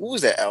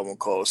was that album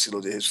called?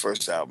 CeeLo did his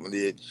first album,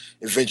 the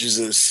Adventures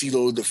of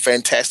CeeLo, the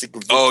Fantastic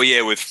Adventures. Oh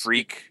yeah, with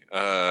Freak.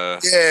 Yeah.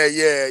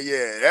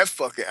 That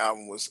fucking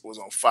album was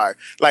on fire.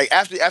 Like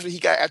after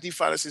he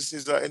found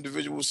his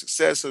individual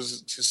success,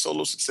 his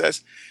solo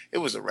success, it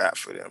was a wrap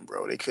for them,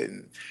 bro. They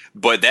couldn't.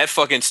 But that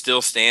fucking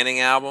Still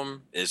Standing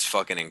album is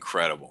fucking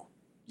incredible.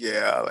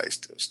 Yeah, I like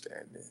Still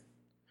Standing.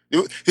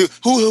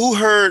 Who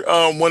heard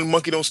One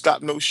Monkey Don't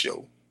Stop No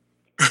Show?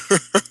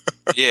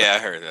 Yeah, I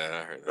heard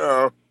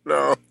that.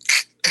 No.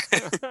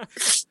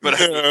 But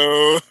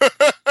No.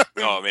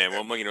 oh man,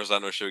 One Monkey Don't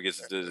Stop No Show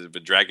gets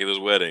but Dracula's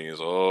Wedding is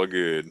all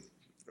good.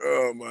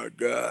 Oh my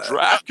god.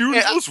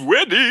 Dracula's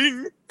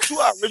Wedding. To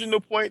our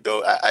original point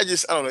though, I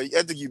don't know.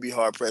 I think you'd be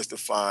hard pressed to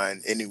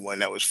find anyone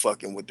that was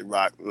fucking with the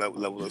rock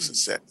level of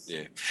success.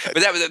 Yeah,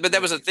 but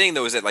that was the thing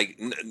though, is that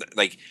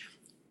like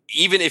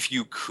even if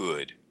you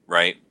could,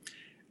 right?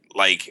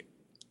 Like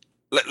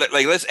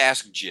let's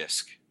ask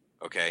Jisk,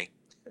 okay?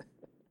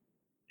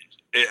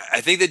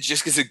 I think that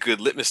Jisk is a good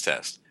litmus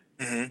test.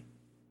 Mm-hmm.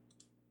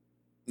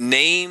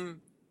 Name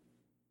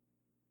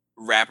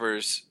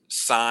rappers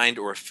signed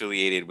or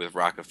affiliated with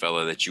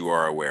Rockefeller that you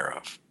are aware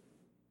of.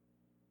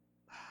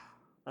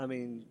 I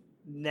mean,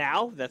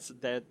 now that's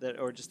that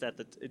or just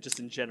just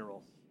in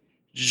general.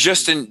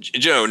 Just in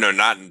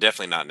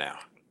definitely not now.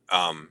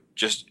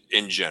 Just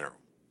in general,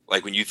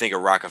 like when you think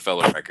of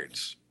Rockefeller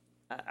Records.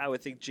 I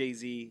would think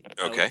Jay-Z.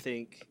 Okay. I would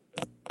think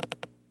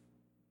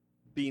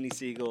Beanie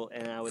Siegel,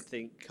 and I would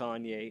think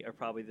Kanye are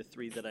probably the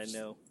three that I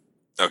know.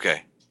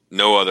 Okay.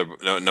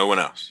 No one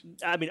else.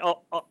 I mean,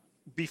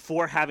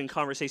 before having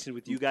conversations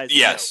with you guys,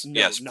 Yes, no,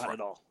 yes, not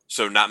at all.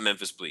 So not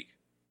Memphis Bleak.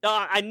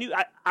 I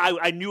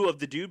knew of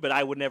the dude, but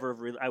I would never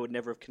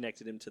have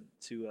connected him to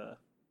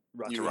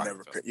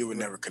Rockefeller. You would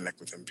never connect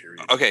with him.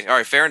 Period. Okay, all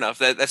right, fair enough.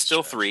 That's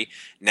still 3.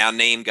 Now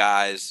name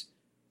guys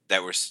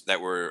that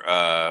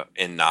were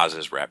in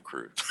Nas's rap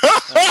crew.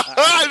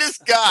 This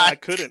guy. I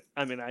couldn't.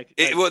 I mean,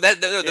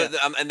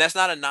 and that's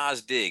not a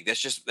Nas dig. That's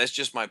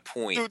just my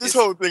point. Dude, this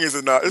whole thing is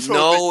a Nas.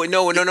 No,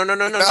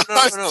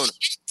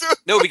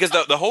 because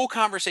the whole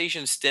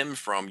conversation stemmed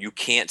from you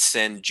can't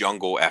send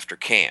Jungle after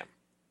Cam.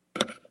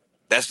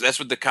 That's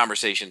what the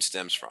conversation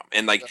stems from.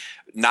 And like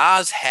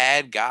Nas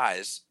had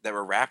guys that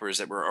were rappers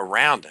that were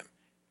around him,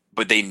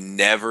 but they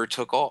never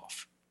took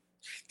off.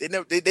 They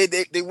never.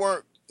 They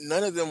weren't.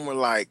 None of them were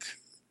like.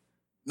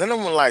 They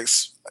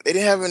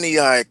didn't have any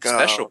like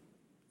special.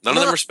 None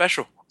of them were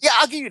special. Yeah,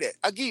 I'll give you that.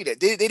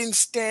 They didn't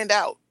stand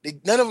out.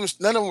 None of them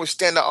were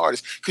standout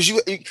artists. Because you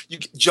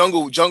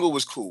Jungle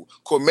was cool.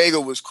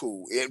 Cormega was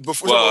cool. And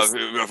before whoa.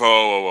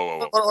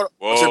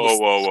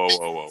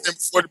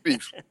 Before the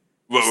beef.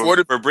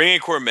 We're bringing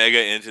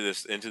Cormega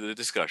into the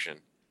discussion.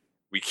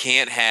 We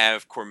can't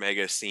have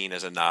Cormega seen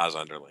as a Nas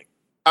underling.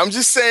 I'm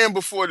just saying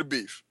before the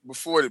beef.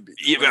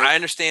 Yeah, but I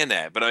understand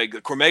that. But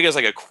Cormega is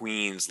like a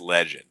Queens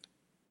legend.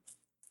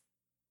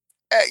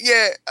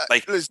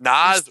 Listen,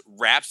 Nas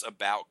raps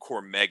about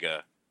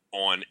Cormega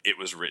on It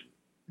Was Written.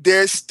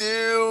 They're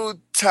still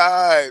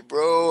tied,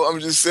 bro.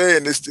 I'm just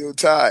saying they're still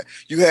tied.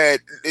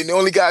 And the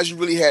only guys you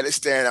really had to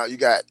stand out, you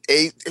got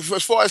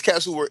as far as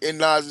cats who were in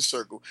Nas's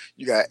circle,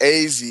 you got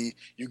AZ,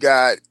 you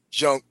got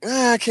Junk.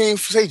 I can't even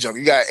say Junk.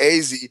 You got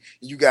AZ,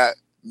 you got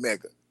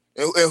Mega,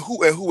 and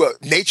who else?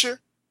 Nature,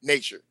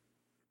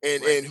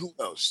 and who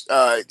else?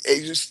 I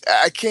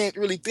can't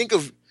really think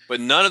of.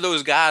 But none of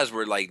those guys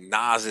were like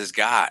Nas's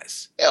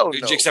guys. Hell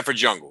no. Except for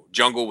Jungle.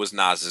 Jungle was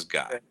Nas's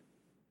guy.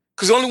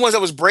 Because the only ones that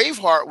was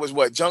Braveheart was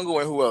what? Jungle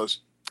and who else?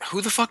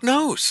 Who the fuck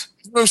knows?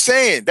 You know what I'm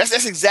saying?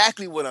 That's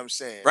exactly what I'm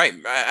saying. Right.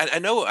 I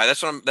know.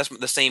 That's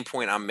the same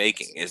point I'm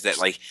making is that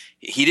like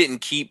he didn't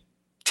keep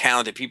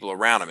talented people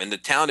around him. And the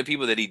talented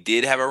people that he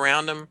did have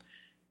around him,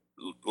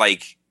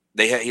 like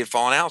he had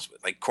fallen out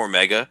with. Like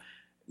Cormega,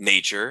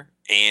 Nature,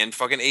 and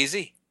fucking AZ.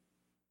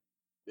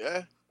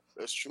 Yeah.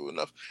 That's true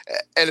enough.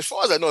 And as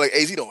far as I know, like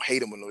AZ don't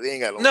hate him or no. They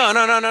ain't got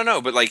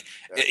no. But like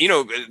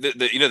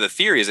the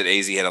theory is that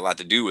AZ had a lot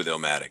to do with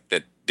Illmatic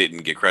that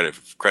didn't get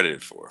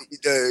credited for.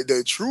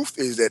 The truth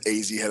is that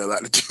AZ had a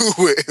lot to do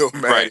with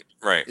Illmatic.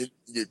 Right. Didn't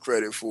get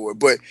credit for it.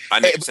 But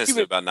I know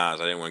sensitive about Nas.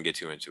 I didn't want to get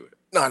too into it.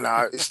 No,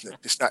 it's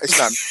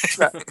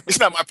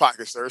not my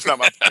pocket, sir. It's not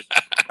my pocket.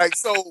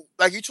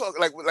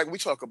 We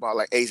talk about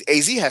like AZ.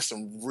 AZ has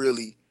some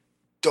really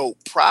dope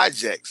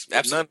projects.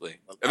 Absolutely.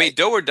 I mean,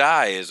 Do or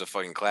Die is a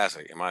fucking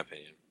classic, in my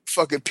opinion.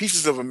 Fucking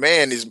Pieces of a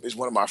Man is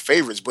one of my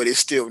favorites, but it's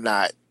still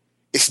not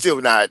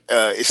anything that.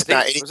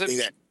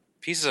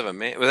 Pieces of a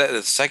Man, was that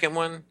the second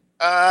one?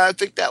 I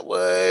think that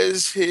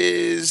was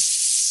his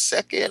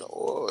second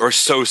or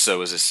Sosa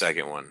was his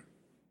second one.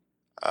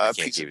 I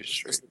can't keep it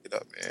straight. Look it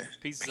up, man.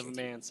 Pieces of a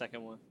Man,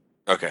 second one.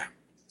 Okay.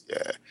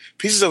 Yeah.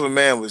 Pieces of a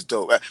Man was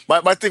dope.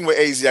 My thing with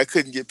AZ, I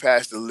couldn't get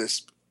past the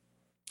lisp.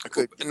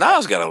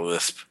 Nas got a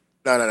lisp.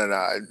 No.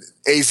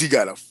 AZ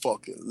got a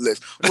fucking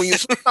list. When you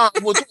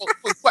we'll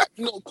talk,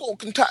 no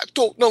coke and talk,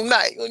 no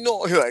night,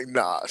 no. You're like,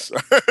 nah, sir.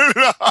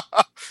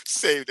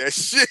 Save that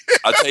shit.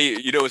 I'll tell you.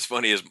 You know what's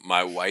funny is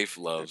my wife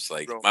loves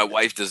my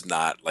wife does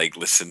not like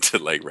listen to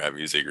like rap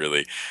music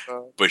really,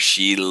 but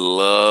she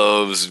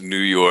loves New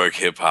York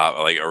hip hop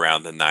like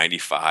around the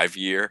 '95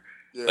 year.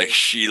 Yeah. Like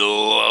she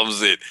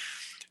loves it.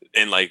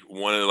 And like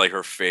one of like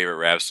her favorite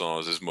rap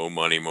songs is "Mo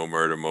Money, Mo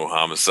Murder, Mo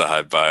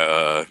Homicide"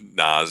 by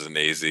Nas and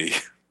AZ.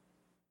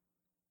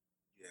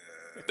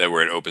 That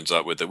where it opens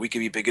up with we could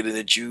be bigger than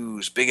the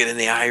Jews, bigger than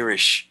the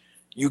Irish.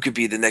 You could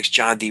be the next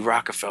John D.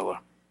 Rockefeller.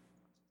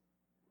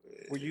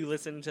 Were you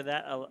listening to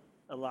that a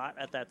lot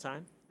at that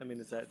time? I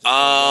mean, is that just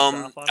I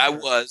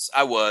was.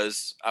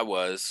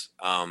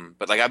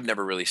 But like I've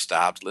never really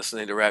stopped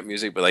listening to rap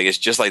music, but like it's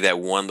just like that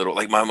one little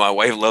like my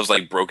wife loves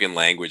like Broken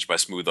Language by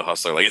Smooth the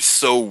Hustler. Like it's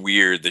so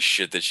weird the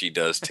shit that she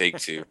does take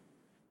to.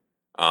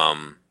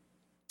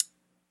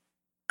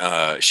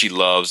 She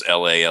loves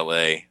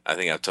LA. I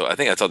think I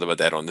talked about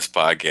that on this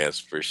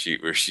podcast where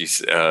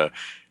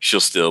she'll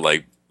still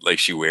like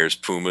she wears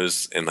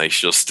Pumas and like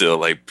she'll still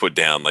like put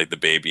down like the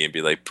baby and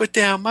be like, put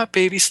down my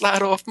baby,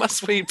 slide off my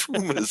suede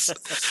Pumas.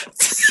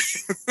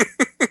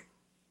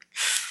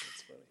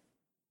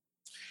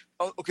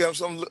 Okay, I'm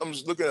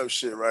just looking up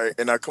shit, right?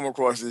 And I come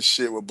across this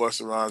shit where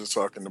Busta Rhymes is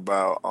talking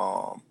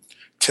about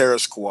Terror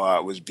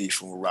Squad was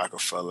beefing with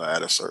Rockefeller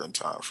at a certain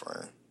time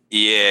frame.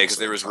 Yeah, because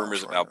there was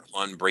rumors about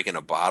Pun breaking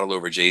a bottle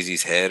over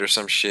Jay-Z's head or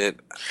some shit.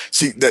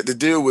 See, the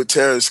deal with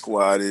Terror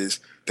Squad is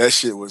that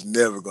shit was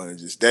never going to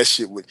just... That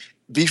shit would...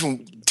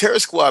 Terror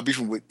Squad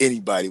beefing with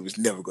anybody was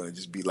never going to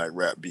just be like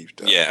rap beef,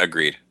 though. Yeah,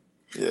 agreed.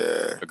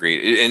 Yeah.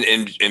 Agreed.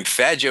 And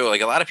Fat Joe,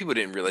 like a lot of people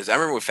didn't realize. I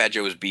remember when Fat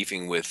Joe was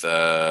beefing with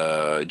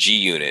G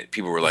Unit.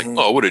 People were like, Mhm.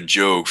 "Oh, what a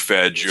joke,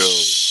 Fat Joe."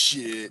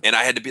 Shit. And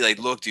I had to be like,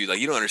 "Look, dude, like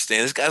you don't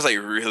understand. This guy's like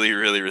really,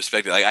 really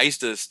respected. Like I used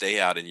to stay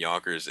out in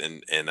Yonkers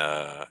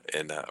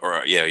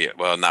or yeah,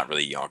 well, not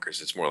really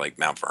Yonkers. It's more like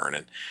Mount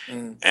Vernon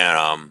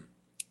Mm.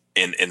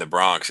 and in the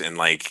Bronx, and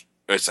like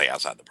it's like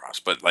outside the Bronx,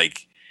 but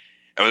like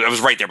I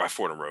was right there by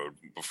Fordham Road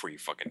before you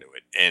fucking knew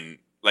it. And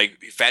like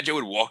Fat Joe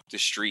would walk the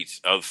streets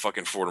of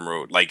fucking Fordham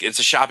Road. Like it's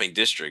a shopping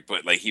district,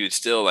 but like he would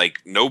still like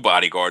no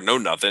bodyguard, no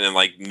nothing, and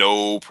like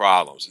no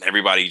problems. And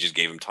everybody just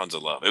gave him tons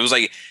of love. It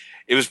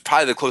was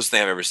probably the closest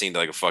thing I've ever seen to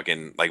like a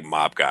fucking like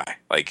mob guy.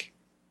 Like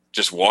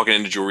just walking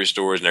into jewelry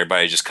stores and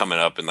everybody just coming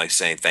up and like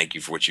saying thank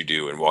you for what you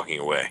do and walking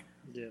away.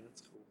 Yeah,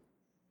 that's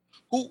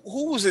cool.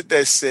 Who was it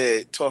that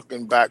said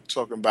talking back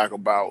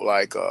about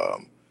like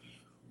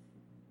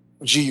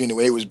G Unit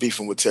when they was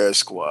beefing with Terror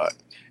Squad?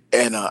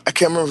 And I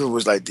can't remember if it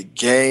was like the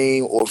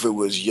game or if it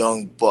was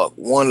Young Buck.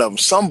 One of them,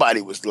 somebody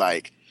was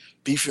like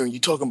beefing. You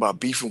talking about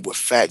beefing with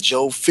Fat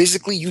Joe?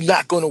 Physically, you're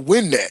not gonna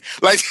win that.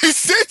 Like he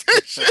said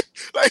that shit.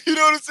 Like you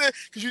know what I'm saying?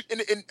 Because you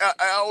and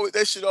I always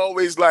that shit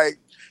always like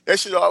that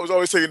shit. I was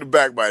always taken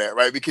aback by that,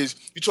 right? Because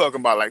you're talking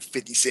about like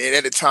 50 Cent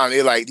at the time.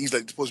 They're like these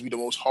like supposed to be the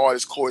most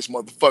hardest, coldest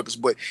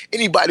motherfuckers. But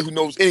anybody who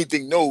knows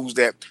anything knows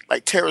that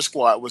like Terror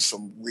Squad was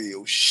some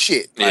real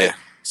shit. Like, Yeah.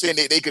 saying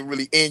they could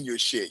really end your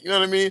shit. You know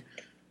what I mean?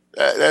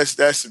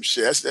 That's some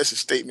shit. That's a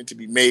statement to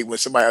be made when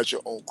somebody out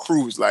your own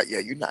crew is like, yeah,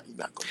 you're not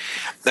going.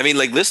 I mean,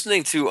 like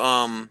listening to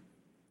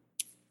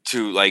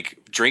like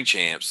Drink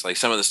Champs, like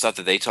some of the stuff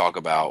that they talk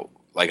about,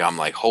 like I'm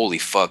like, holy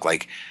fuck,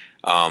 like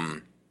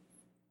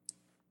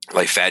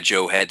Fat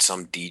Joe had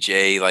some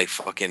DJ like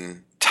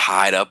fucking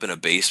tied up in a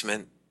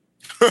basement.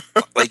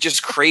 Like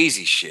just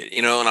crazy shit,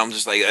 you know, and I'm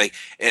just like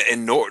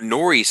and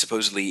Nori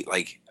supposedly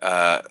like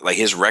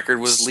his record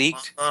was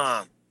leaked.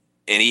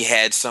 And he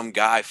had some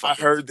guy I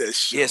fucking heard that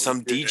shit. yeah,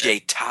 some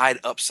DJ tied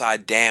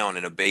upside down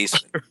in a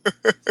basement.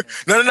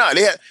 No.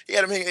 They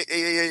had him hanging.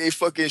 They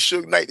fucking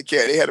Suge Knight the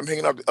cat. They had him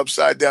hanging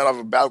upside down off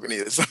a balcony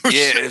or something.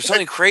 Yeah, it was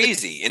something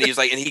crazy. And he was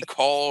like, and he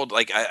called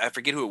like I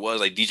forget who it was,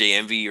 like DJ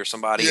Envy or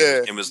somebody,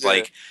 Yeah, and was yeah.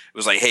 like, it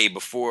was like, hey,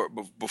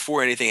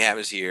 before anything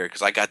happens here,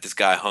 because I got this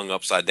guy hung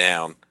upside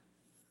down.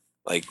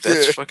 Like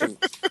that's Yeah. fucking.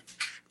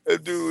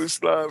 That dude was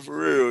sliding for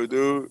real,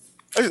 dude.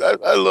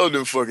 I love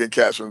them fucking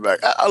cats from back.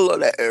 I love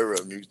that era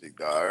of music,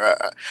 dog.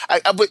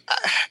 But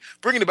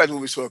bringing it back to what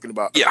we were talking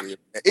about Yeah. earlier,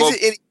 Well-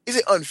 is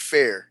it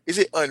unfair? Is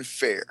it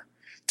unfair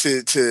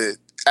to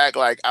act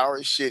like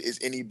our shit is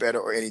any better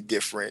or any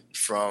different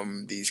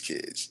from these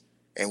kids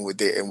and what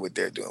they're doing with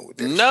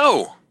their shit?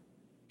 No.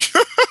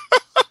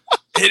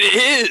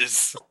 It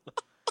is.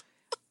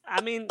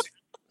 I mean,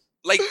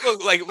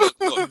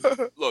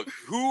 Look,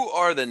 who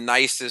are the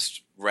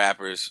nicest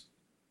rappers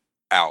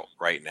out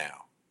right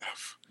now?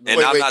 And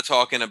Wait, I'm wait. not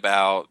talking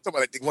about Talking about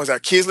like the ones our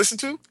kids listen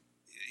to.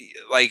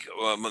 like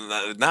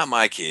not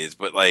my kids,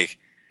 but like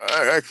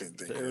I couldn't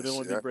think they're of the that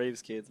one shit. the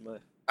Braves kids,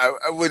 but I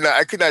would not.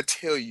 I could not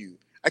tell you.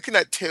 I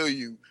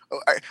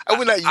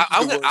would not use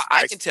I'm the gonna- words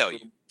I nice can tell you.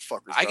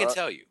 fuckers, I can dog.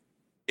 tell you,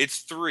 it's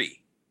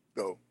 3.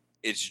 Go.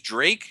 It's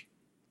Drake.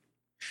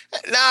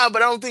 Nah,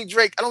 but I don't think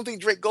Drake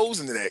goes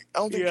into that. I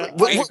don't think Yeah,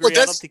 Drake. I agree.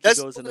 I don't think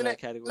he goes into that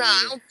category Nah, I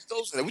either. don't think he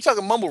goes in that. We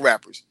talking mumble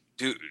rappers.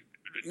 Dude,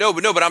 no,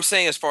 but I'm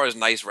saying as far as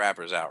nice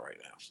rappers out right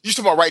now. You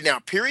talking about right now?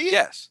 Period.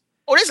 Yes.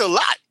 Oh, there's a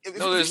lot.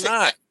 No, there's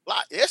not. A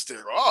lot. Yes,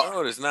 there are.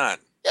 No, there's not.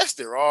 Yes,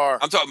 there are.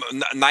 I'm talking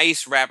about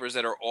nice rappers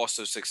that are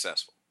also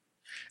successful.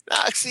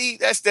 Nah, see,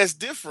 that's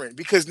different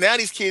because now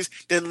these kids,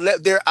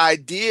 their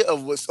idea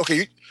of what's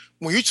okay.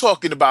 When you're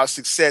talking about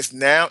success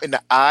now in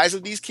the eyes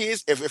of these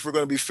kids, if we're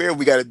going to be fair,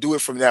 we got to do it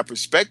from that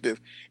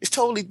perspective. It's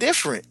totally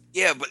different.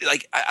 Yeah, but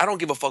like I don't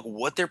give a fuck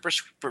what their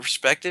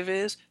perspective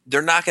is.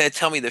 They're not going to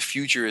tell me the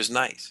future is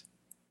nice.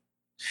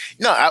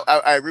 No,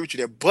 I agree with you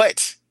there.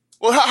 But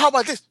well, how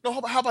about this? No,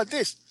 how about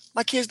this?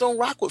 My kids don't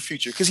rock with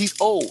Future because he's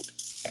old.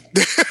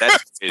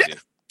 That's vision.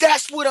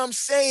 That's what I'm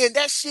saying.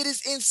 That shit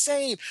is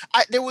insane.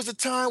 There was a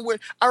time when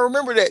I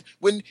remember that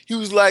when he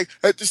was like,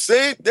 at the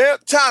same damn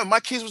time, my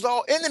kids was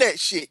all into that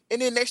shit.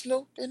 And then next,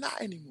 no, they're not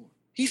anymore.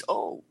 He's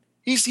old.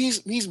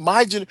 He's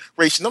my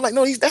generation. I'm like,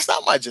 no, that's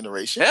not my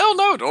generation. Hell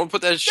no! Don't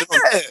put that shit on.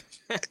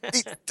 Yeah.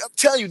 I'm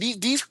telling you,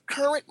 these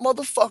current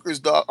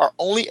motherfuckers, dog, are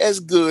only as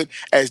good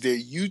as their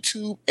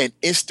YouTube and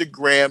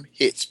Instagram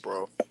hits,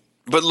 bro.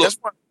 But look, That's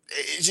why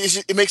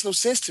it makes no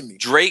sense to me.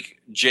 Drake,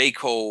 J.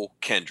 Cole,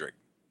 Kendrick.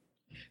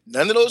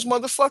 None of those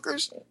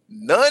motherfuckers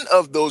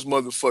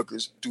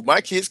do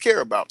my kids care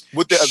about.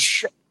 With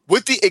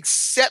the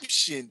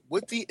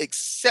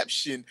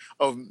exception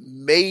of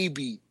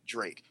maybe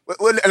Drake.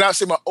 And I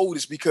say my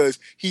oldest because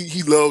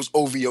he loves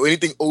OVO.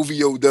 Anything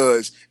OVO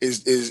does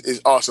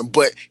is awesome.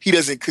 But he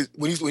doesn't,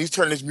 when he's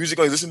turning his music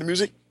on, he's listening to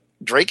music.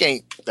 Drake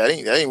ain't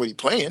what he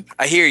playing.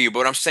 I hear you,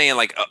 but I'm saying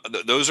like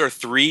those are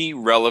 3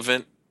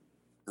 relevant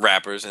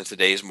rappers in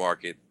today's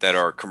market that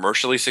are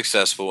commercially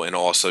successful and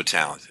also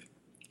talented.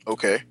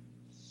 Okay.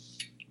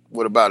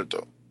 What about it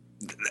though?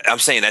 I'm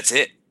saying that's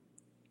it.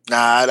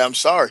 Nah, I'm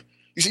sorry.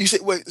 You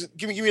said wait,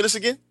 give me a list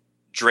again.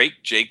 Drake,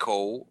 J.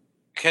 Cole,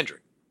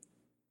 Kendrick.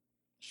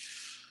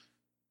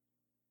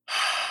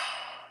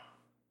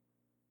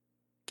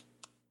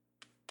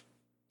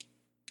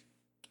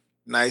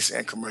 Nice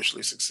and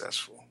commercially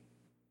successful.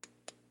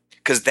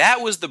 Because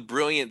that was the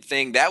brilliant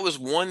thing. That was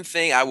one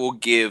thing I will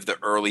give the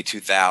early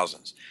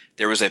 2000s.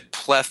 There was a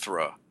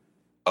plethora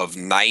of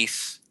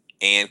nice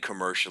and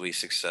commercially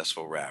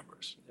successful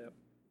rappers. Yep.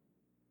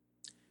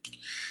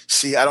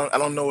 See, I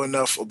don't know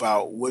enough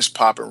about what's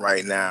popping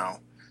right now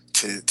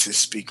to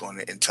speak on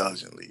it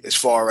intelligently. As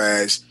far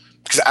as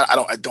because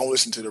I don't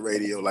listen to the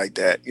radio like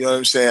that. You know what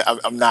I'm saying?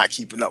 I'm not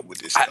keeping up with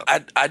this stuff.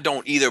 I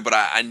don't either, but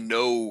I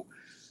know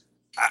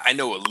a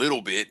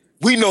little bit.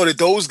 We know that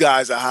those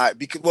guys are hot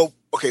because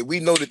we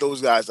know that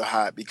those guys are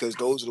hot because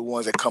those are the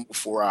ones that come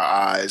before our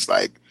eyes,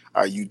 like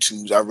our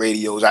YouTubes, our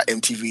radios, our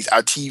MTVs,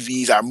 our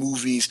TVs, our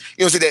movies.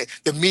 You know, so that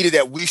the media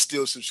that we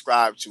still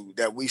subscribe to,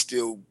 that we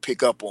still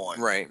pick up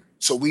on. Right.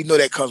 So we know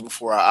that comes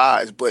before our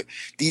eyes. But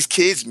these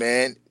kids,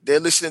 man, they're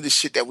listening to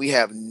shit that we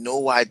have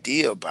no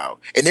idea about.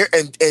 And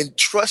and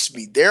trust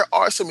me, there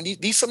are some of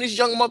these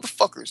young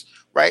motherfuckers,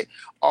 right,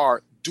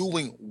 are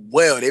doing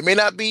well. They may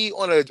not be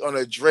on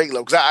a Drake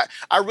level. Because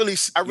I really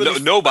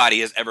nobody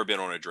has ever been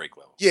on a Drake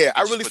level. Yeah,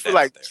 I really feel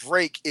like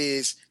Drake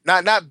is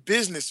not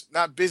business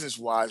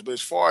wise, but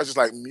as far as just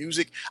like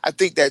music, I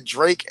think that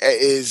Drake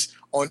is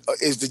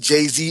the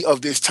Jay-Z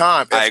of this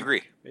time. I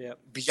agree. Yeah.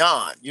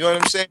 Beyond, you know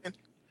what I'm saying?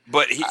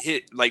 But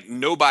he like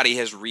nobody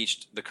has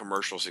reached the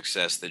commercial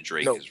success that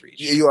Drake has reached.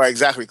 You are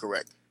exactly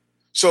correct.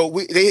 So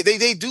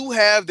they do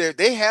have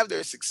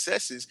their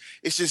successes.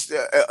 It's just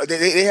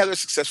they have their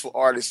successful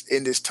artists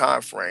in this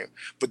time frame.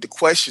 But the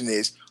question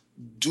is,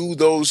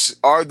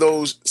 are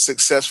those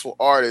successful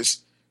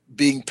artists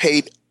being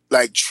paid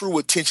like true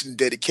attention and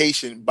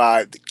dedication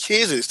by the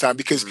kids at this time?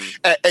 Because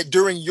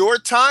during your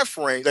time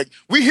frame, like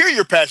we hear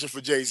your passion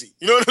for Jay-Z.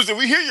 You know what I'm saying?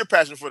 We hear your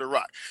passion for The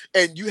Rock,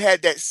 and you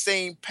had that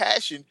same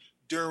passion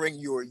during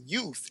your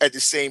youth at the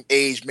same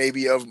age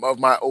maybe of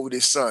my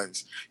oldest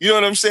sons. You know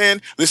what I'm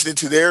saying? Listening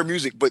to their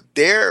music, but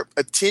their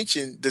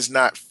attention does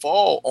not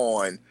fall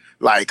on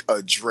like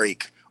a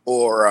Drake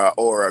or a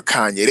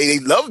Kanye. They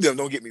love them,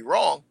 don't get me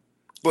wrong.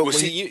 But well,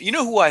 see, you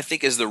know who I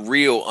think is the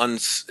real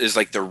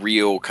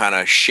kind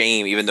of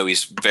shame, even though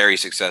he's very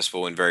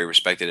successful and very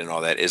respected and all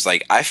that, is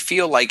like I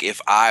feel like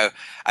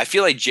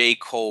J.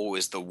 Cole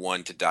is the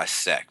one to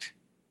dissect.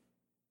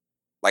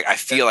 Like I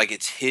feel like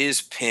it's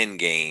his pen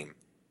game.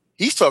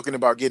 He's talking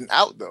about getting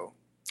out though.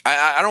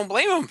 I don't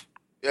blame him.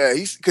 Yeah,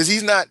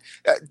 he's not.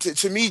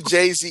 To me,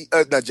 Jay-Z,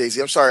 not Jay-Z.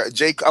 I'm sorry,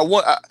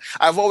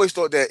 I've always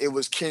thought that it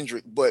was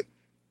Kendrick, but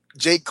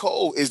J.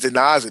 Cole is the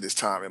Nas of this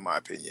time, in my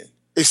opinion.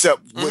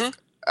 Except with,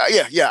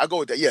 I go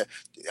with that. Yeah,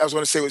 I was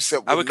going to say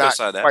except I with would not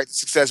co-sign that. quite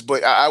success,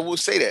 but I will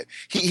say that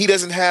he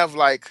doesn't have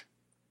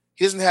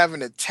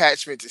an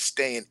attachment to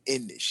staying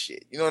in this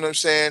shit. You know what I'm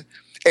saying?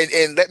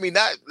 And let me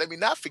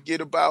not forget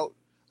about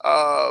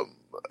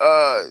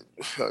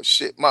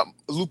my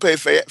Lupe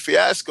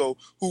Fiasco,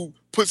 who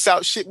puts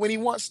out shit when he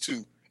wants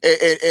to,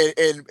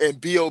 and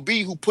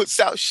B.O.B. who puts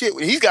out shit.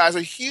 These guys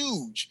are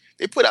huge.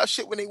 They put out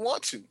shit when they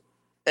want to,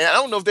 and I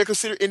don't know if they're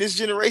considered in this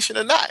generation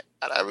or not.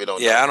 I really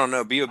don't know. Yeah, I don't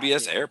know. B.O.B.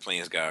 that's the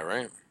Airplanes guy,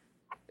 right?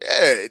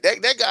 Yeah,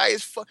 that guy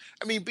is.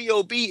 I mean,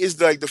 B.O.B.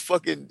 is like the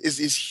fucking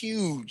is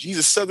huge. He's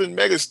a Southern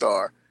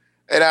megastar,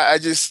 and I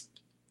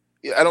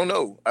don't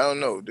know. I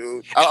don't know,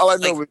 dude. All I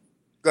know.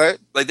 Go ahead.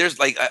 Like there's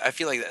like I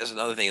feel like that's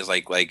another thing is who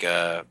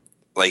are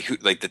like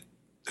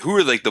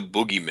the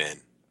boogeymen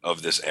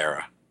of this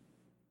era.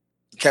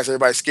 Cats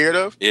everybody's scared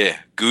of? Yeah,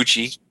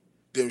 Gucci.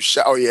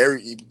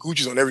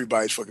 Gucci's on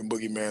everybody's fucking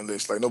boogeyman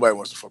list. Like nobody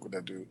wants to fuck with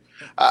that dude.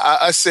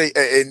 I say,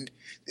 and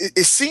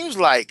it seems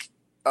like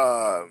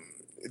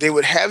they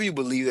would have you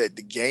believe that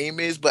the game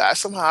is, but I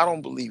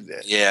don't believe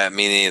that. Yeah,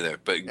 me neither.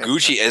 But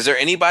Gucci, is there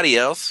anybody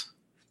else?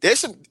 There's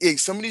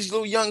some of these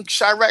little young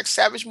Chirac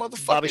Savage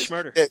motherfuckers. Bobby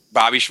Shmurda.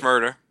 Bobby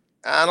Shmurda.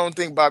 I don't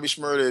think Bobby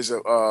Shmurda is a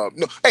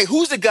no. Hey,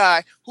 who's the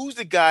guy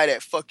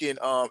that fucking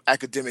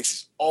Academics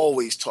is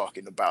always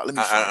talking about? Let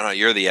me. I don't know.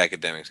 You're the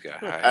Academics guy.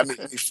 Let me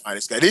find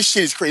this guy. This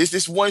shit is crazy.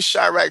 This one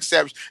Chirac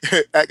Savage.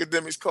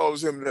 Academics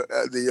calls him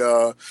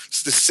the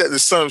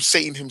son of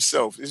Satan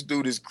himself. This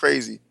dude is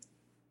crazy.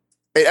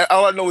 And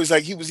all I know is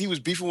like he was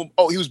beefing with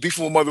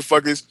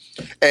motherfuckers,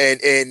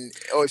 and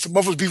some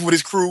motherfuckers beefing with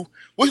his crew.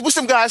 What's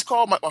some guys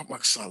called? My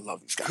son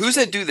loves these guys. Who's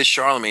that dude that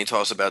Charlemagne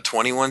talks about?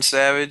 21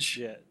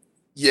 Savage.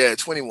 Yeah,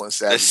 21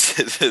 Savage.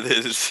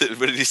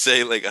 What did he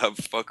say? Like, I'll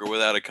fuck her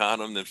without a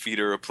condom, then feed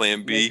her a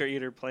Plan B. Make her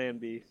eat her Plan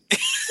B.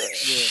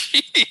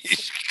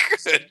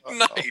 Good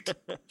night.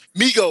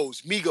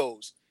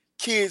 Migos.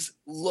 Kids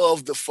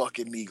love the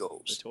fucking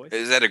Migos.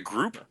 Is that a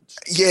group?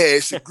 Yeah,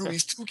 it's a group.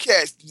 These two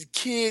cats. The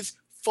kids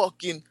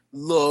fucking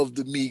love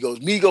the Migos.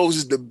 Migos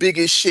is the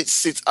biggest shit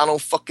since I don't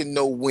fucking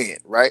know when,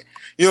 right?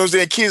 You know what I'm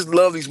saying? Kids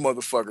love these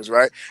motherfuckers,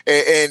 right?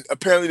 And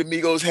apparently the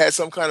Migos had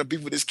some kind of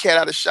beef with this cat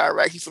out of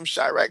Chirac. He's some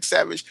Chirac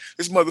Savage.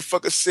 This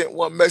motherfucker sent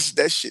one message.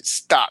 That shit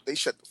stopped. They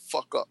shut the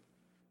fuck up.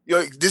 Yo,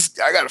 I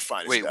gotta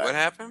find this guy. Wait, what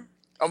happened?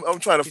 I'm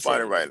trying to He find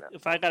said- it right now.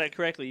 If I got it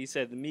correctly, he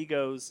said the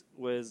Migos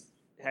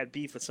had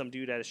beef with some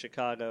dude out of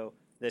Chicago.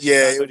 The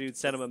Yeah, Chicago it- dude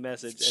sent him a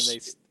message,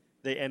 and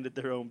they ended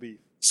their own beef.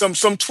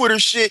 Some Twitter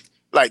shit,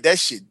 like that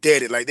shit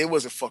dead it. Like they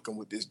wasn't fucking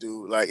with this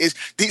dude. Like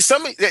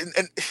some of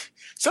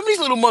these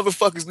little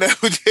motherfuckers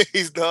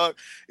nowadays, dog,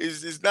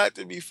 is not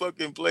to be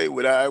fucking played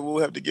with. I will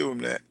have to give him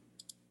that.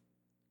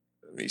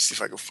 Let me see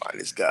if I can find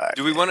this guy.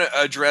 Do we want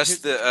to address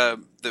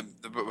the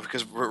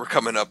because we're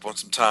coming up on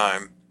some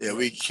time? Yeah,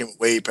 we came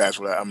way past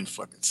what I'm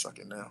fucking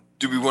sucking now.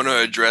 Do we want to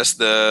address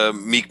the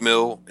Meek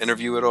Mill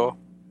interview at all?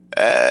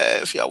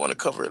 If y'all want to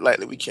cover it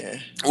lightly, we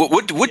can.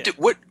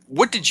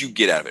 What did you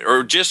get out of it,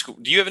 or just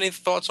do you have any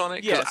thoughts on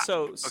it? 'Cause Yeah,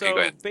 go so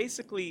ahead.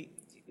 basically,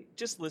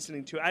 just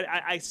listening to it,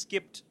 I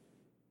skipped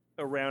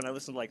around. I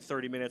listened to like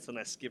 30 minutes, and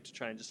I skipped to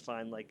try and just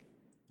find like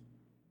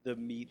the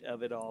meat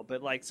of it all.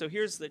 But like, so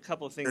here's the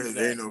couple of things There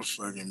that ain't no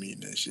fucking meat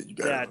in that shit. You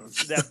got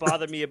that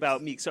bothered me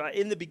about Meek. So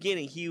in the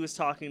beginning, he was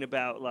talking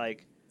about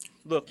like,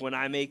 look, when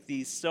I make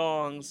these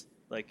songs,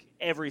 like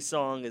every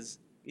song is,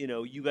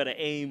 you got to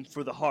aim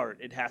for the heart.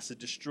 It has to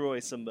destroy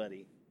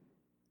somebody,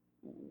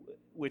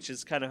 which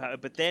is kind of how.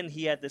 But then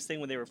he had this thing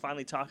when they were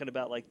finally talking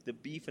about like the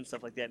beef and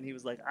stuff like that, and he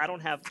was like, I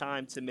don't have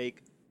time to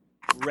make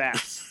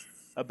raps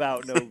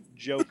about no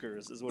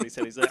jokers, is what he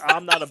said. He's like,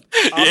 I'm not a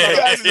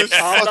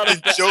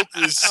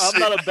jokers. I'm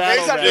not a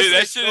battle rapper. Dude,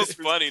 that shit is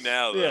funny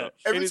now, though. Yeah.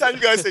 Every time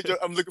you guys say joke,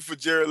 I'm looking for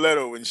Jared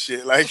Leto and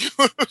shit. Like, you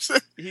know what I'm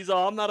saying? He's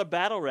all, I'm not a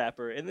battle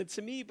rapper. And then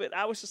to me, but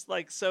I was just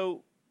like,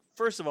 so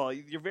first of all,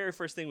 your very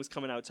first thing was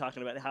coming out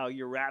talking about how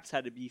your raps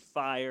had to be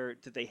fire,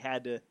 that they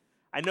had to,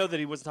 I know that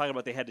he wasn't talking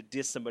about they had to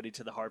diss somebody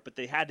to the heart, but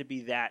they had to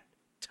be that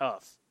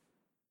tough.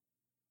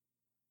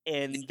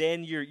 And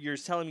then you're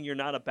telling me you're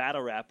not a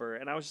battle rapper,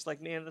 and I was just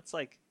like, man, that's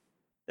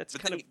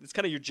kind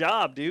of your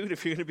job, dude.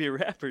 If you're gonna be a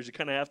rapper, you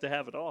kind of have to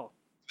have it all.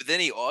 But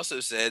then he also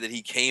said that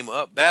he came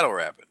up battle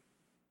rapping.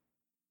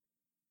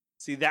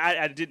 See that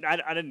I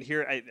didn't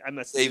hear. I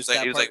must. He was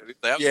like,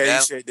 Yeah,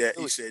 he said that.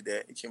 He said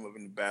that. He came up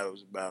in the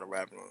battles, battle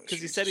rapping on the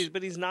because he streets.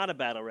 said he's not a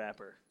battle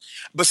rapper.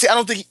 But see, I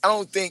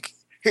don't think.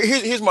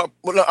 Here's my.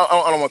 Well, no,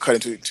 I don't want to cut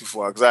into it too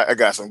far because I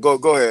got some. Go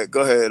ahead.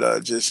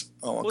 Just.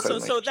 I don't want to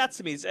cut. So that's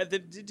to me. The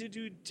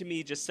dude to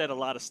me just said a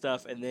lot of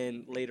stuff, and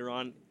then later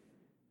on,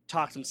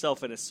 talked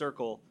himself in a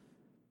circle.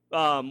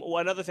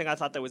 Another thing I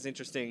thought that was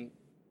interesting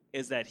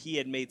is that he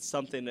had made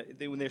something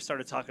when they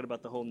started talking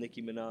about the whole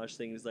Nicki Minaj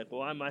thing. He's like,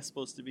 "Well, am I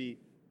supposed to be?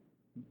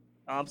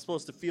 I'm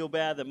supposed to feel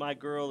bad that my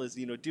girl is,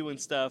 doing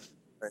stuff."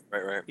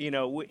 Right.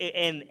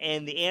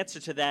 And the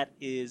answer to that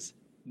is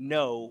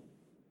no,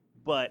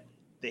 but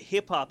the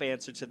hip hop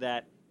answer to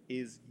that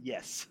is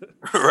yes.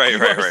 Right.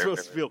 You are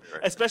supposed to feel,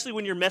 especially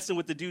when you're messing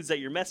with the dudes that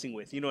you're messing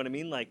with. You know what I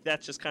mean? Like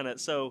that's just kind of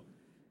so.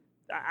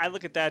 I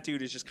look at that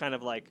dude as just kind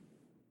of like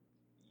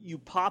you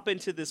pop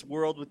into this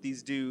world with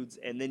these dudes,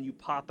 and then you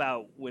pop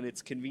out when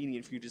it's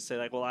convenient for you to say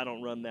like, "Well, I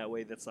don't run that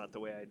way. That's not the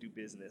way I do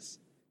business."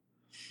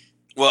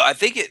 Well, I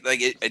think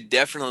it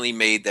definitely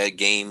made that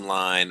game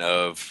line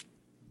of,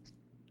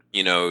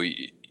 you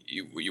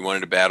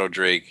wanted to battle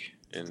Drake,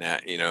 and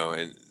that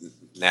and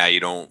now you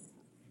don't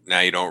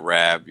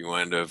rap. You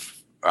wanted to,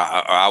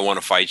 I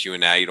want to fight you,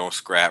 and now you don't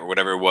scrap or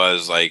whatever it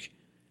was. Like,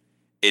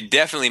 it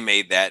definitely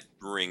made that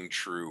ring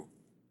true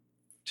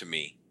to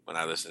me when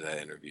I listened to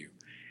that interview.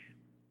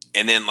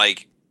 And then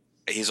like,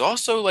 he's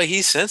also like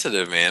he's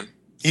sensitive, man.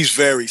 He's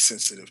very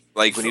sensitive.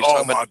 Like when he was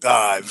talking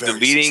about very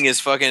deleting his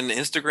fucking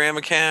Instagram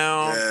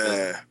account,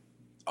 Yeah.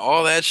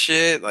 all that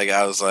shit. Like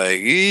I was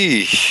like,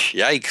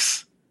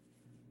 yikes.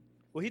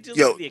 Well, he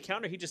deleted the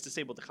account, or he just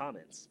disabled the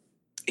comments.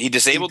 He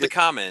disabled the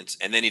comments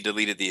and then he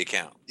deleted the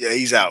account. Yeah,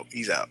 he's out.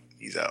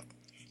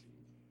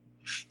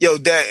 Yo,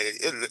 Dad,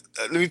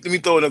 let me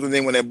throw another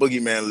name on that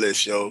Boogeyman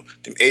list, yo.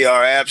 Them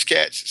AR Abs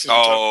cats.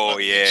 Oh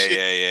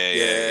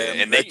yeah.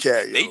 And they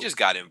cat, just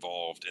got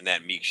involved in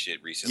that Meek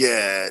shit recently.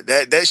 Yeah,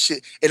 that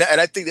shit, and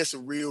I think that's a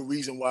real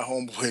reason why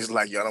Homeboy is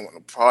like, y'all don't want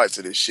no parts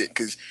of this shit,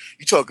 because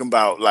you talking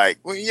about like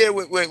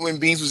when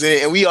Beans was in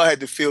it, and we all had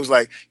the feels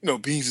like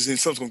Beans is in,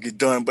 something's gonna get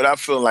done, but I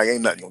feel like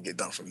ain't nothing gonna get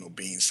done from no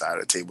Beans side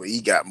of the table.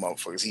 He got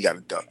motherfuckers, he got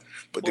it done.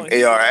 But them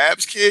AR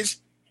Abs kids,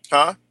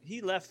 huh? He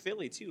left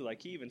Philly too.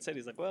 Like he even said,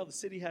 he's like, well, the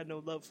city had no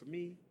love for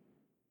me.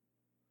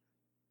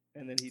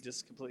 And then he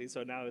just completely.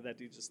 So now that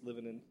dude's just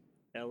living in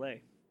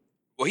L.A.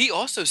 Well, he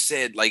also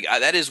said like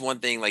that is one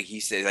thing. Like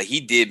he said, like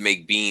he did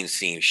make Beans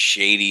seem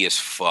shady as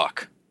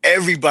fuck.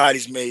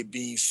 Everybody's made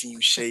Beans seem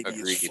shady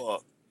as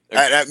fuck.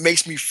 That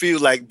makes me feel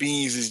like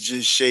Beans is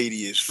just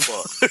shady as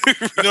fuck.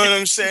 You know what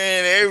I'm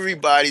saying?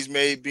 Everybody's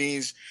made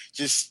Beans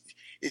just.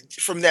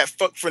 From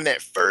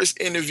that first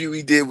interview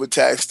he did with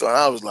Taxstar,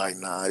 I was like,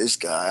 nah, this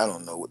guy, I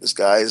don't know what this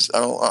guy is. I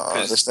don't.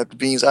 That's not the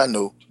Beans I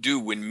know.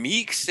 Dude, when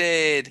Meek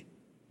said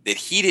that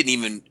he didn't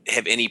even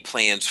have any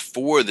plans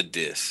for the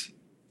diss,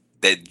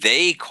 that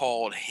they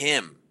called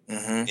him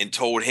and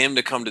told him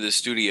to come to the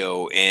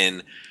studio,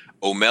 and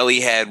O'Malley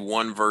had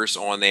one verse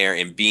on there,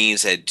 and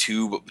Beans had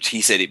two. But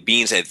he said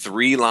Beans had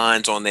 3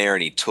 lines on there,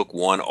 and he took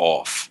one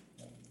off.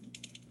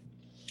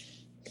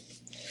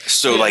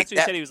 So Yeah, like that's what he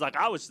that. said. He was like,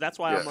 That's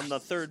why I'm Yeah. on the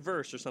third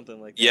verse or something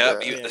like that.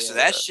 Yep. Yeah. So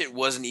that shit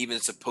wasn't even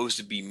supposed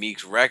to be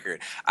Meek's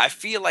record. I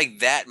feel like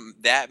that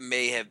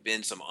may have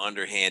been some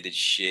underhanded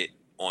shit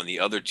on the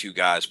other two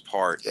guys'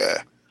 part.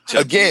 Yeah. To-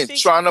 Again, think-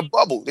 trying to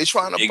bubble. They're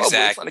trying to bubble. They're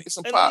trying Exactly. to get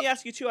some And let pop. me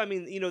ask you too. I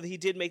mean, he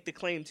did make the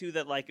claim too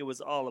that like it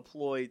was all a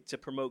ploy to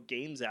promote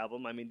Game's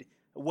album. I mean,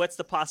 what's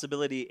the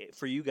possibility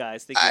for you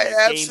guys thinking I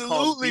that Game calls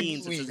absolutely Beans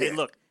and believe says, "Hey, that.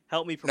 look,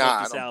 help me promote Nah,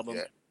 I this don't album"?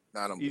 believe that.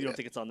 Nah, I don't You believe don't that.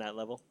 think it's on that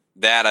level?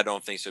 That I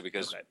don't think so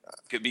because Okay.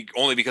 could be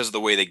only because of the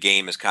way the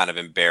Game is kind of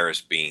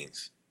embarrassed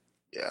Beans.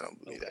 Yeah, I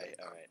don't believe Okay.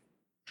 that. All right.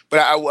 But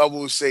I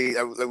will say,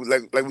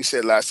 like we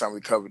said last time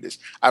we covered this,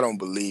 I don't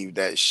believe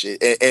that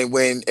shit. And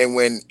when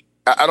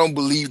I don't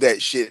believe that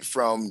shit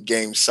from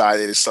Game's side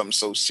that it's something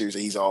so serious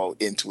that he's all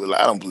into it. Like,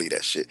 I don't believe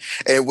that shit.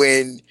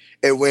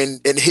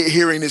 And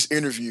hearing this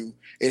interview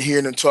and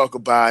hearing him talk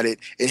about it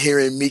and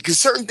hearing Meek, because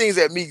certain things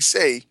that Meek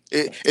say,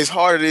 as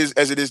hard as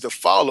it is to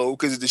follow,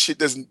 because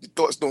the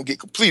thoughts don't get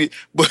completed.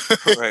 But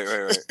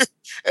Right.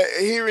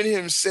 hearing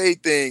him say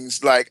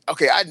things like,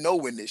 okay, I know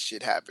when this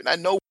shit happened. I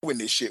know when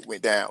this shit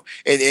went down.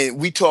 And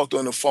we talked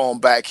on the phone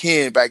back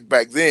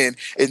then.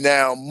 And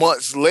now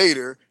months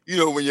later,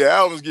 when your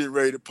album's getting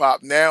ready to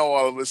pop, now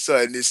all of a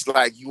sudden it's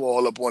like you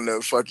all up on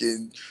the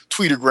fucking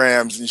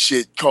tweetograms and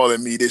shit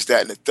calling me this,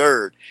 that, and the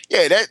third.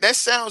 Yeah, that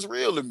sounds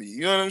real to me.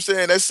 You know what I'm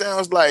saying? That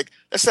sounds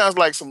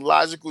like some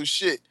logical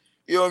shit.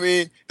 You know what I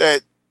mean?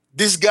 That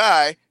this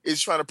guy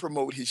is trying to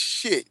promote his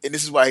shit, and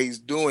this is why he's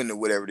doing it,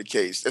 whatever the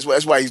case. That's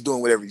why he's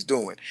doing whatever he's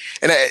doing.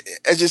 And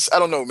I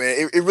don't know,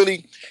 man. It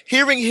really,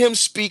 hearing him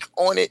speak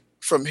on it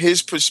from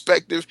his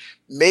perspective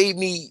made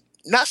me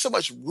not so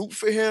much root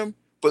for him,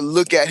 but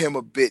look at him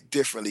a bit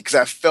differently, because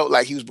I felt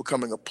like he was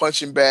becoming a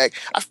punching bag.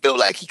 I feel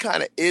like he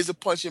kind of is a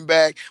punching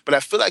bag, but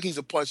I feel like he's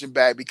a punching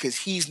bag because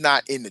he's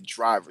not in the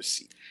driver's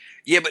seat.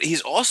 Yeah, but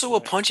he's also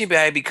a punching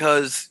bag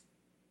because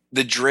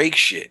the Drake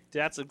shit.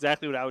 That's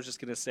exactly what I was just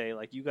gonna say.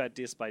 Like, you got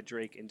dissed by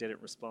Drake and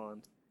didn't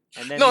respond.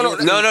 And then No.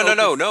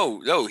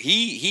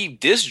 He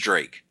dissed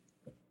Drake.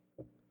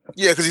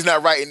 Yeah, because he's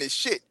not writing this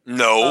shit.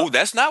 No,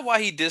 that's not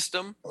why he dissed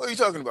him. What are you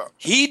talking about?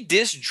 He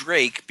dissed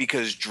Drake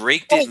because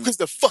Drake Oh, didn't. because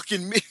the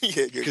fucking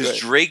media. Because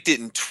Drake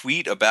didn't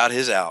tweet about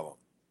his album.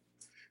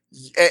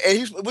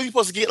 And what are you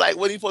supposed to get? Like,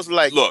 what are you supposed to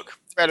like? Look,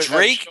 at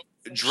a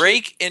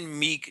Drake and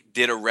Meek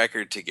did a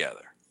record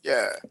together.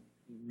 Yeah.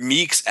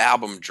 Meek's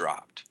album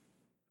dropped.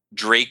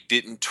 Drake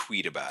didn't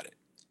tweet about it.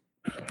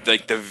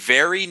 Like the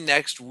very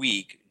next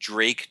week,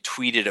 Drake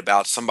tweeted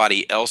about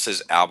somebody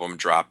else's album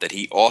drop that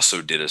he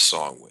also did a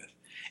song with.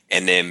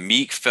 And then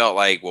Meek felt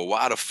like, well,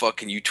 why the fuck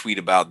can you tweet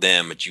about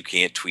them, but you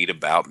can't tweet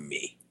about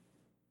me?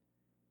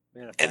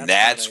 Man, And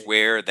that's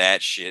where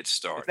that shit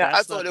started. That's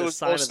I thought not it the was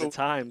sign also- of the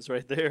times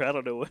right there. I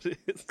don't know what it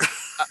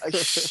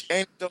is.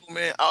 And though,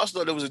 man, I also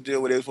thought there was a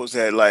deal where they were supposed to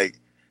have like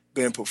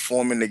been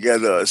performing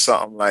together or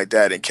something like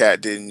that, and Cat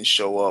didn't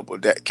show up, or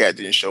that Cat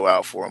didn't show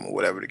out for him, or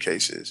whatever the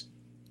case is.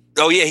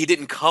 Oh yeah, he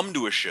didn't come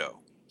to a show.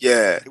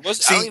 Yeah. It was.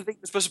 See, I don't even think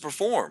he was supposed to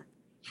perform.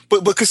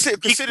 but consider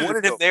He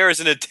wanted this, him there as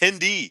an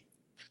attendee.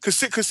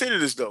 consider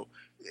this though.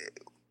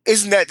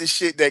 Isn't that the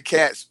shit that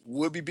Cats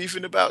would be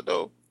beefing about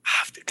though?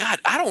 God,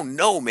 I don't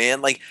know,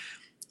 man. Like,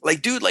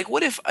 dude, like,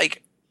 what if,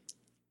 like,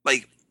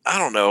 I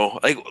don't know,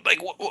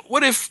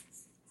 what if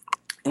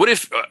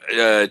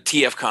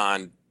TF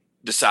Con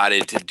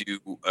decided to do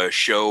a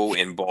show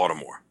in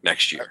Baltimore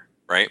next year,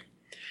 right?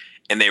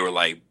 And they were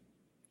like,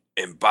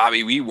 and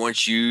Bobby, we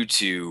want you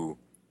to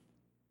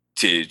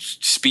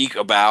speak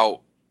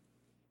about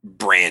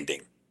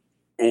branding,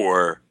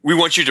 or we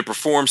want you to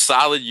perform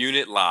Solid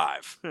Unit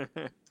live,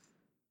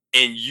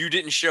 and you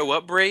didn't show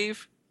up,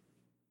 Brave.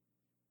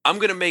 I'm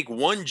gonna make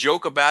one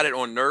joke about it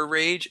on Nerd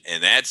Rage,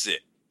 and that's it.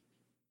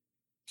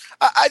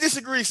 I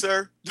disagree,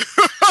 sir.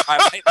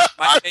 I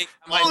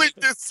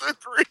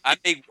disagree.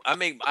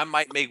 I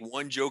might make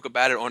one joke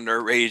about it on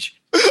Nerd Rage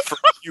for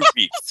a few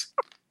weeks,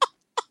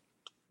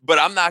 but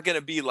I'm not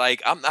gonna be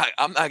like I'm not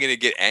gonna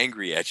get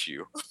angry at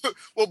you.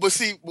 Well, but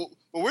see,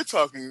 we're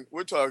talking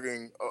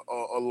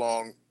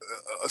along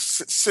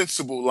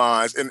sensible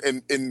lines in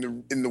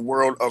the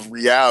world of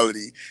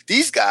reality.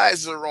 These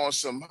guys are on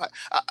some.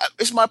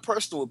 It's my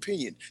personal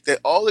opinion that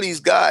all of these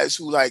guys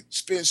who like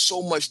spend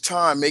so much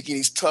time making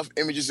these tough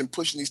images and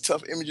pushing these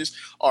tough images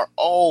are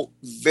all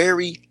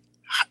very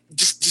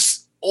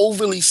just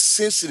overly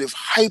sensitive,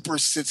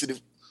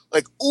 hypersensitive,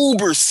 like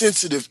uber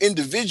sensitive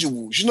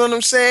individuals. You know what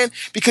I'm saying?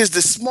 Because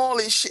the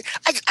smallest shit,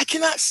 I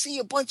cannot see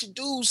a bunch of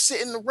dudes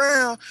sitting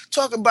around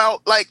talking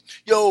about like,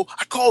 yo,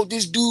 I called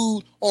this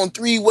dude on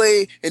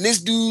three-way and this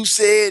dude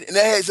said, and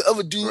that has the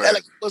other dude Right.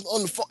 like was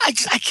on the phone. I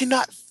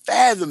cannot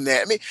fathom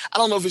that. I mean, I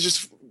don't know if it's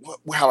just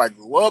how I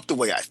grew up, the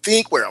way I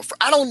think, where I'm from.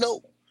 I don't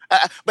know.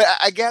 But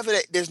I gather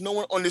that there's no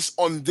one on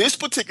this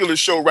particular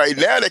show right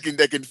now that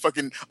can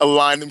fucking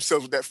align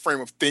themselves with that frame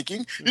of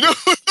thinking. You know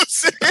what I'm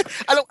saying?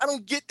 I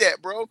don't get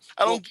that, bro.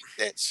 I don't get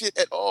that shit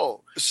at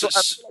all. So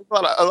I feel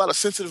like a lot of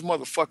sensitive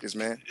motherfuckers,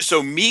 man.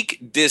 So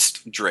Meek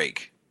dissed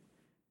Drake.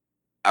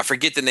 I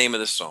forget the name of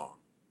the song.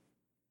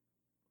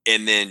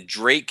 And then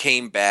Drake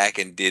came back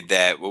and did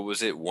that. What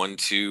was it?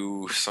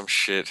 1-2 some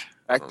shit.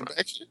 I Back don't to know.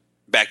 back shit.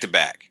 Back to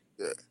back.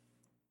 Yeah.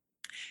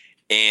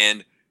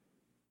 And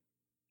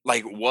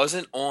like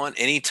wasn't on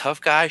any tough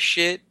guy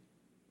shit,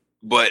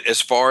 but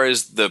as far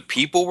as the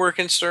people were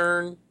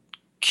concerned,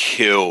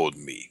 killed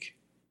Meek.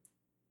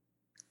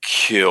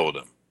 Killed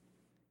him.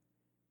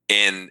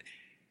 And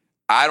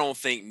I don't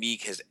think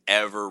Meek has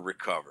ever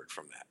recovered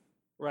from that.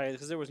 Right,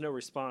 because there was no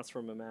response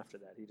from him after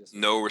that. He just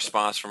No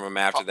response from him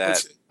after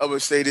that. I'm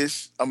gonna say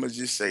this. I'm gonna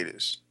just say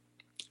this.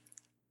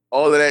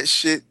 All of that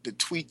shit, the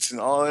tweets and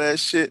all of that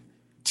shit,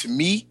 to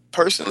me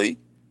personally,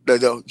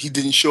 that he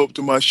didn't show up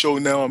to my show.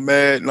 Now I'm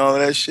mad and all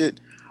of that shit.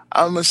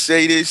 I'm gonna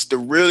say this: the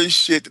realest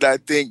shit that I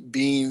think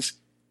Beans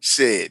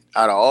said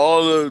out of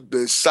all of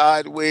the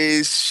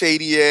sideways,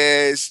 shady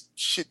ass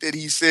shit that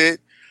he said,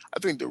 I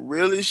think the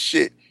realest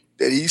shit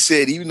that he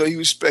said, even though he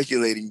was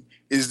speculating,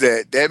 is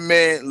that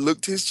man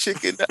looked his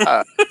chick in the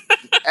eye,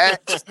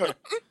 asked her,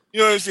 you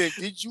know what I'm saying?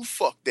 Did you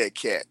fuck that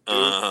cat, dude?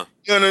 Uh-huh.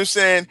 You know what I'm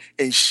saying?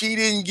 And she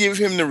didn't give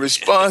him the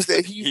response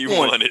that he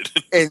wanted.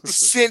 And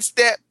since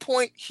that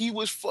point, he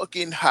was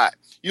fucking hot.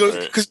 You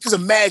know, because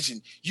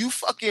imagine you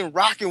fucking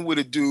rocking with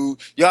a dude,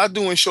 y'all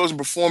doing shows and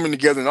performing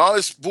together and all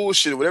this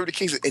bullshit or whatever the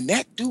case is, and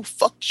that dude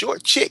fucked your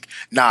chick.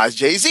 Nas,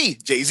 Jay-Z,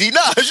 Nas, you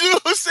know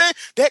what I'm saying?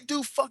 That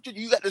dude fucked you.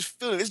 You got this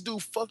feeling, this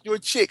dude fucked your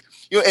chick.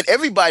 You know, and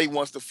everybody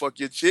wants to fuck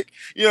your chick.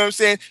 You know what I'm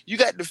saying? You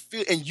got the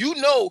feel, and you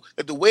know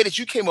that the way that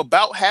you came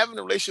about having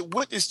a relationship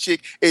with this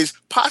chick is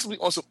possibly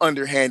on some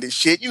underhanded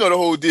shit. You know the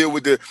whole deal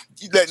with the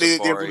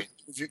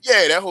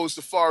that whole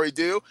Safari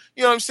deal.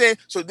 You know what I'm saying?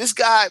 So this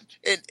guy,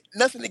 and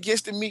nothing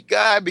against the Meek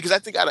guy, because I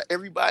think out of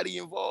everybody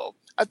involved,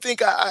 I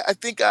think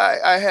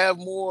I have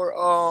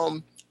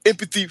more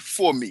empathy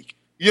for Meek.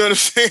 You know what I'm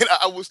saying?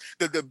 I was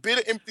the bit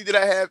of empathy that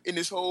I have in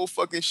this whole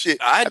fucking shit.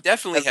 I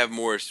definitely have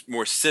more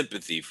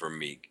sympathy for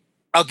Meek.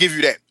 I'll give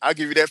you that.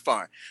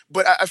 Fine.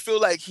 But I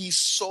feel like he's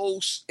so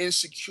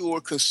insecure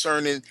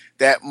concerning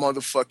that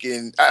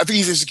motherfucking. I think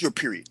he's insecure,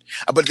 period.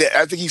 But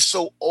I think he's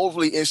so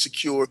overly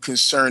insecure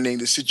concerning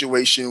the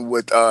situation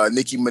with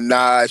Nicki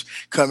Minaj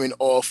coming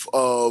off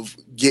of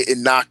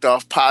getting knocked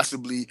off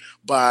possibly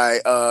by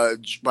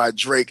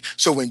Drake.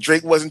 So when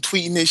Drake wasn't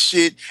tweeting this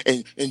shit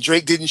and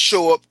Drake didn't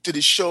show up to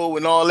the show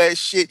and all that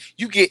shit,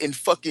 you getting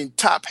fucking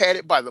top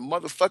hatted by the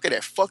motherfucker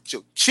that fucked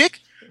your chick.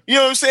 You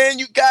know what I'm saying?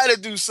 You gotta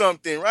do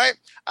something, right?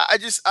 I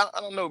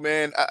don't know,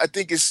 man. I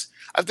think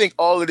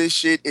all of this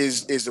shit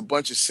is a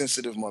bunch of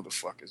sensitive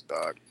motherfuckers,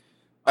 dog.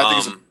 I think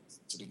it's a bunch of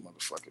sensitive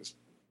motherfuckers.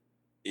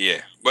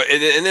 Yeah, but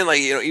and then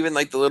like, you know, even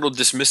like the little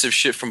dismissive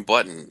shit from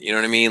Button. You know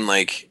what I mean?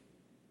 Like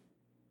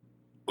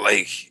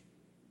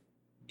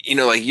you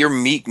know, like you're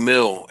Meek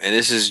Mill and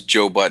this is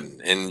Joe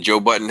Budden, and Joe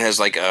Budden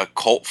has like a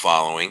cult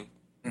following,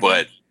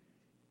 but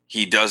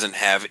he doesn't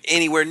have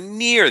anywhere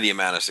near the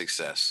amount of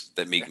success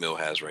that Meek Mill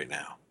has right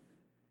now.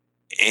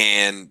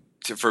 And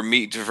for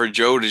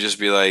Joe to just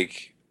be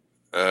like,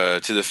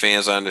 to the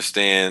fans, I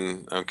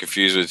understand, I'm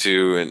confused with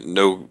you, and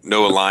no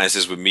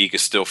alliances with Meek,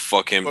 is still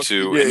fuck him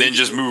too, and then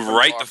just move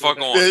right the fuck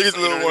on. Yeah, he's a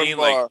you know little what I mean?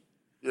 bar. Like,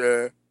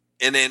 yeah.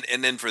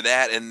 And then for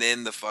that, and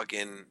then the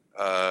fucking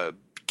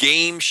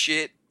Game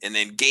shit, and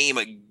then Game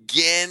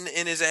again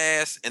in his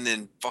ass, and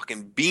then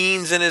fucking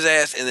Beans in his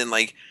ass, and then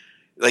like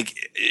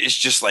it's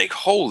just like,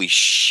 holy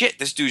shit,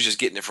 this dude's just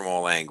getting it from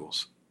all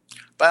angles.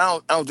 But I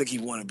don't think he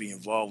want to be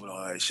involved with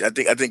all that shit.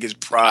 I think his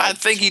pride. I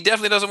think he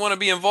definitely doesn't want to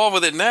be involved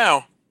with it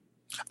now.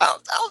 I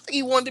don't think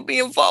he wanted to be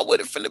involved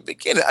with it from the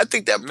beginning. I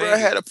think that bro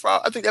had a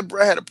problem. I think that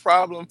bro had a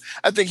problem.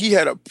 I think he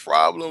had a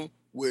problem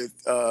with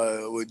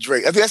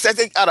Drake. I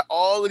think out of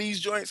all of these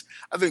joints,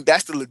 I think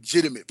that's the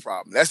legitimate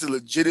problem. That's the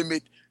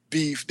legitimate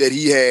beef that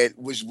he had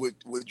was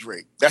with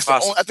Drake. That's the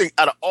only, I think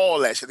out of all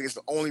that shit, I think it's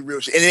the only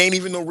real shit. And it ain't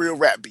even no real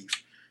rap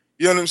beef.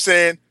 You know what I'm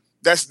saying?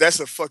 That's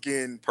a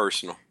fucking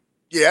personal.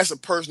 Yeah, that's a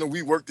personal.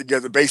 We work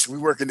together. Basically,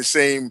 we work in the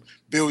same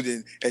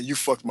building, and you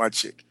fucked my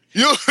chick.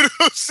 You know what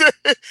I'm saying?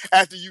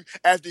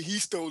 After he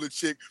stole the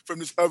chick from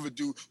this other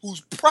dude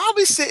who's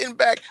probably sitting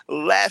back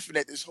laughing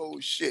at this whole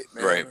shit,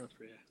 man. Right.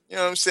 You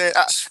know what I'm saying?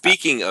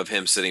 Speaking of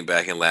him sitting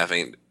back and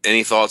laughing,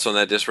 any thoughts on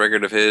that diss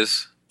record of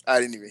his? I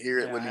didn't even hear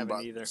it. Yeah, Wouldn't I haven't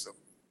bother either. myself.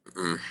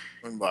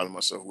 Wouldn't bother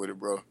myself with it,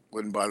 bro.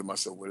 Wouldn't bother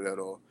myself with it at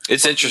all.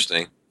 It's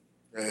interesting.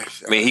 Yeah,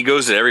 I mean, he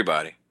goes at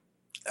everybody.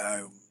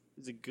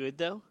 Is it good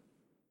though?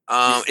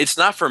 It's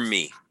not for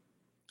me.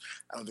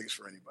 I don't think it's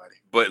for anybody.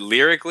 But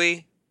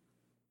lyrically,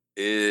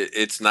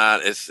 it's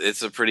not.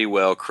 It's a pretty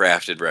well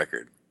crafted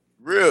record.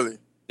 Really?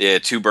 Yeah,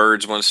 2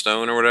 birds, 1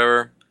 stone, or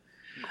whatever.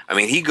 I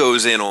mean, he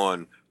goes in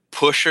on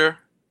Pusha,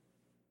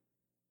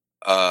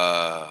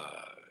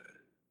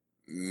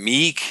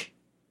 Meek,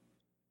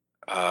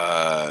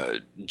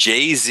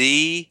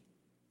 Jay-Z.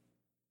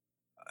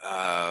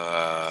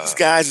 These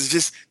guys is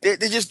just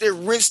they're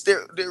rinsed.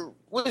 They're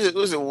what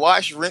is it?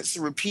 Wash, rinse,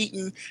 and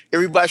repeating.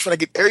 Everybody's trying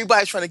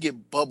to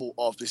get bubble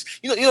off this.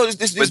 You know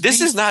this. But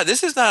this is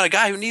not a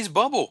guy who needs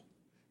bubble.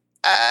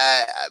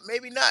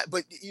 Maybe not.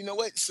 But you know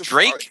what?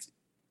 Drake?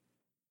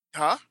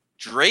 Huh?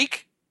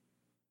 Drake?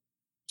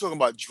 Talking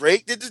about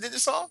Drake did the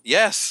song?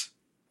 Yes.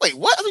 Wait,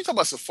 what? I think talking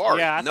about Safari.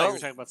 Yeah, I thought you No. were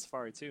talking about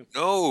Safari too.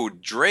 No,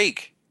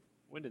 Drake.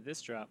 When did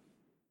this drop?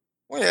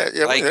 Well,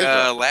 yeah, Like when did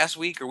that drop? last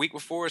week or week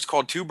before, it's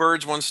called Two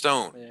Birds, One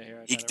Stone. Yeah, here,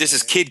 I He, got it this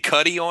right is here. Kid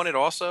Cudi on it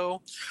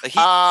also. Like he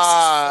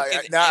Ah,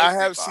 fucking now I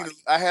everybody.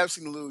 have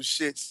seen the little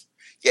shits.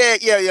 Yeah.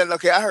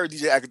 Okay, I heard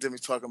DJ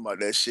Academics talking about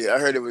that shit. I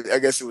heard it was. I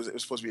guess it was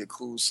supposed to be a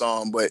cool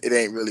song, but it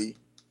ain't really.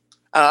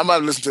 I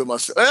might listen to it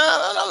myself.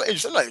 I'm not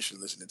interested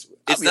in listening to it.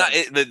 I'll It's be not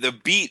honest. the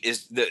beat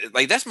is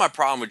like that's my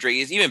problem with Drake.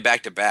 Is even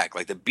back to back,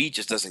 like the beat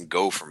just doesn't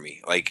go for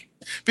me. Like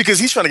Because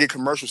he's trying to get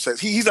commercial sets.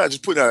 He's not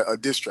just putting out a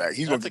diss track.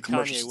 He's That's gonna a get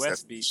commercial Kanye sets.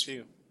 West beat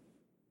too.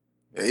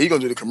 Yeah, he's gonna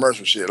do the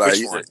commercial shit. Like,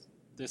 which one?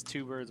 This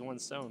Two Birds, One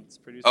Stone. It's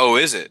produced. Oh,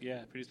 by, is it?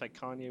 Yeah, produced by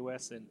Kanye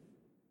West and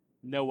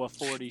Noah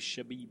 40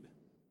 Shabib.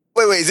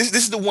 wait. This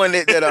is the one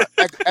that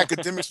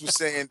academics was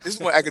saying. This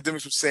is what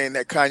academics was saying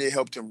that Kanye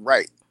helped him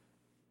write.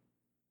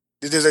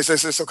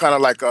 There's some kind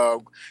of like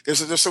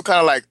there's some kind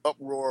of like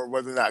uproar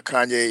whether or not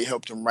Kanye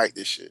helped him write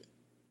this shit.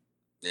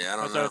 Yeah, I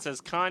don't So know. it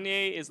says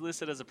Kanye is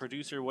listed as a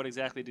producer. What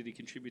exactly did he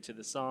contribute to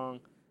the song?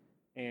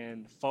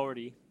 And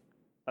 40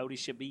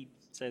 Shabib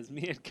says,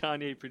 me and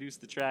Kanye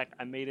produced the track.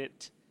 I made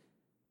it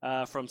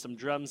from some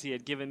drums he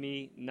had given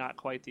me. Not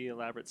quite the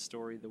elaborate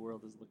story the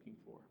world is looking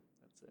for.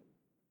 That's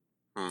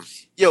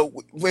it. Yo,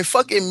 when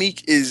fucking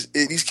Meek these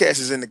cats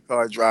is in the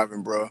car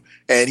driving, bro,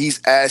 and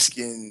he's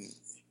asking,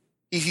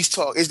 he's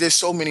talking. There's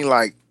so many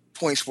like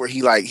points where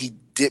he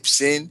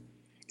dips in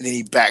and then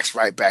he backs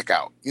right back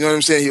out. You know what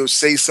I'm saying? He'll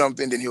say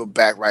something, then he'll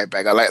back right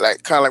back. I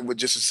like kind of like what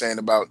Just was saying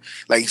about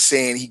like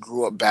saying he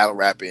grew up battle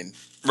rapping.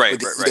 Right. He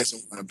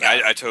doesn't want to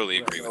battle. I totally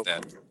agree Right. with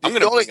that. The I'm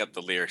gonna only- bring up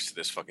the lyrics to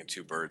this fucking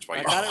Two Birds while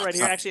I you're. got it right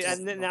here. Oh, Actually,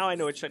 and then now I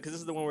know which because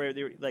this is the one where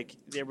they were, like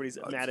everybody's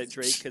mad at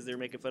Drake because they're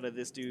making fun of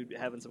this dude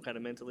having some kind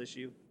of mental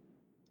issue.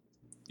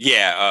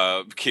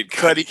 Yeah, Kid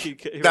Cudi.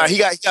 Cudi Nah,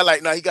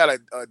 he got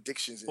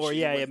addictions. And Or shit.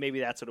 yeah, maybe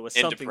that's what it was.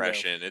 and Something though.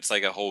 depression. It's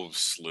like a whole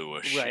slew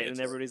of shit. Right, and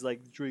everybody's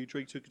like, Drake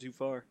took it too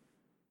far.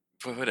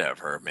 But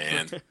whatever,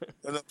 man.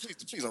 No,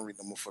 please don't read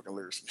no more fucking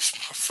lyrics in this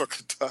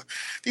motherfucking time.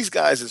 These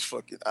guys is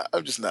fucking.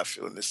 I'm just not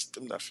feeling this.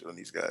 I'm not feeling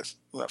these guys.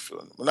 I'm not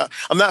feeling them.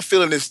 I'm not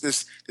feeling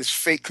this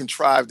fake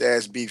contrived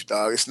ass beef,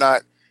 dog. It's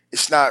not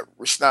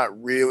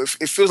real.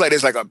 It feels like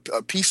there's like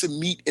a piece of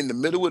meat in the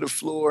middle of the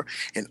floor,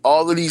 and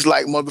all of these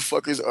like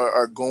motherfuckers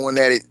are going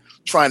at it,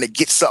 trying to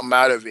get something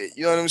out of it.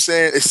 You know what I'm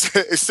saying?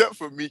 Except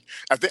for Meek.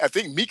 I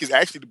think Meek is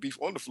actually the beef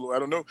on the floor. I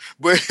don't know,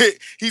 but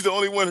he's the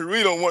only one who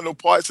really don't want no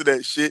parts of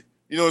that shit.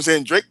 You know what I'm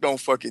saying? Drake don't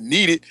fucking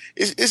need it.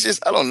 It's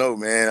just I don't know,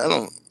 man. I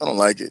don't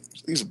like it.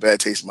 It's a bad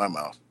taste in my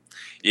mouth.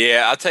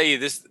 Yeah, I'll tell you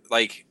this.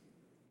 Like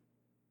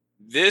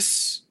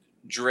this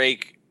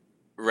Drake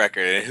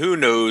record, and who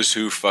knows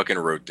who fucking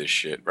wrote this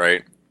shit,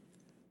 right?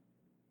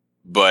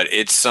 But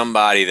it's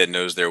somebody that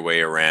knows their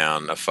way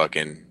around a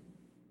fucking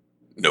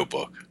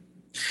notebook.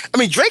 I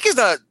mean, Drake is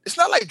not. It's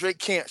not like Drake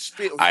can't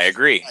spit. I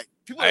agree. Like,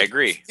 people I are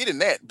agree. spitting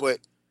that, but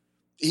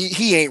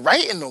he ain't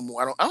writing no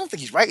more. I don't think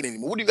he's writing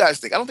anymore. What do you guys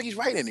think? I don't think he's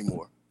writing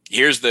anymore.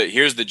 Here's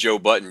the Joe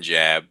Button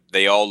jab.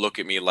 They all look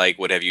at me like,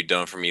 "What have you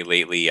done for me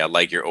lately? I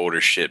like your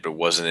older shit, but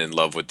wasn't in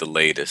love with the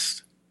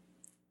latest."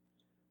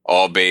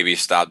 All baby,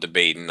 stop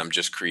debating. I'm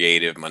just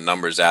creative. My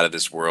number's out of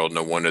this world.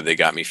 No wonder they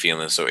got me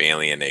feeling so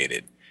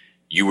alienated.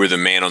 You were the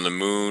man on the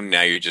moon.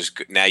 Now you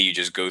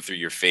just go through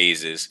your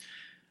phases.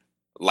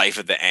 Life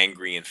of the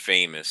angry and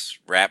famous.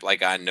 Rap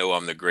like I know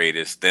I'm the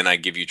greatest. Then I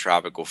give you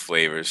tropical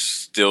flavors.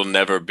 Still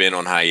never been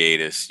on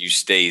hiatus. You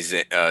stay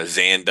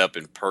zanned up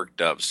and perked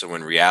up. So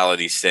when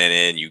reality set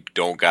in, you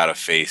don't gotta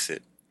face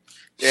it.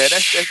 Yeah,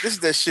 this is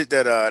that shit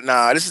that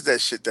this is that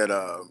shit that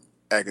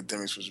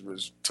academics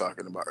was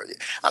talking about earlier.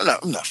 I'm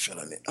not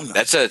feeling it.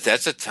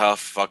 That's a tough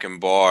fucking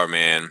bar,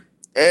 man.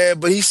 Yeah,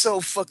 but he's so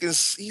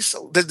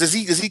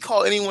does he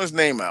call anyone's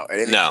name out at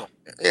any No. point?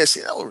 Yeah,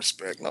 see, no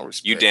respect.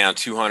 You down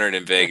 200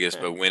 in Vegas,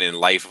 but winning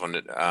life on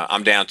the.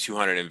 I'm down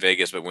 200 in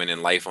Vegas, but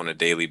winning life on a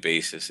daily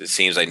basis. It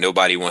seems like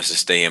nobody wants to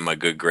stay in my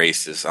good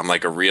graces. I'm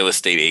like a real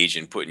estate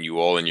agent putting you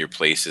all in your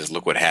places.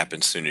 Look what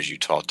happens soon as you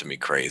talk to me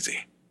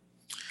crazy.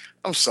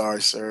 I'm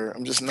sorry, sir.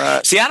 I'm just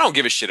not. See, I don't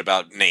give a shit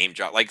about name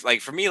drop.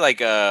 Like for me,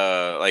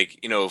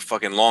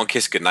 fucking Long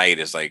Kiss Goodnight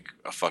is like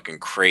a fucking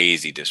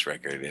crazy diss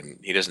record, and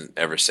he doesn't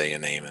ever say a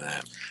name in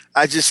that.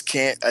 I just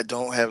can't. I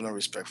don't have no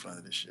respect for none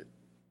of this shit.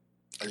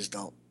 I just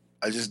don't.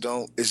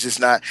 It's just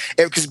not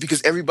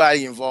because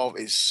everybody involved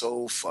is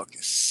so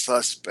fucking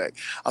suspect.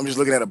 I'm just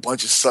looking at a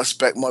bunch of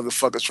suspect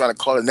motherfuckers trying to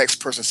call the next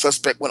person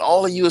suspect when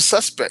all of you is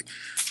suspect.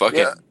 Fucking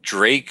Yeah.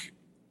 Drake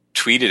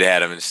tweeted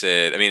at him and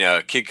said,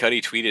 Kid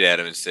Cudi tweeted at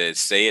him and said,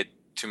 "Say it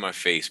to my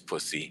face,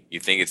 pussy. You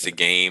think it's a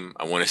game?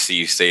 I want to see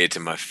you say it to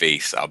my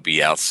face. I'll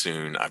be out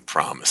soon, I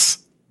promise."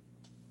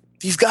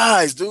 These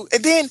guys, dude.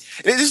 And then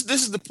this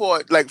is the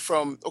part, like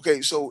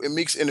so in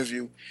Meek's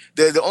interview,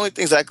 the only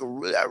things I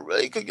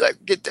really could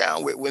like get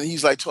down with when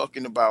he's like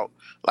talking about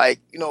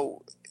like,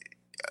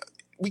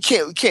 we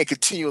can't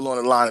continue along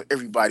the line of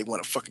everybody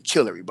want to fucking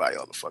kill everybody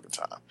all the fucking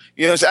time.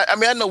 You know what I'm saying? I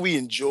mean, I know we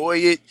enjoy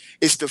it.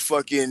 It's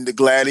the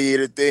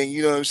gladiator thing.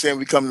 You know what I'm saying?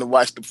 We come to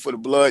watch for the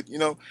blood.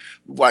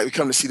 We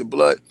come to see the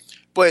blood.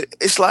 But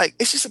it's like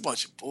it's just a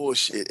bunch of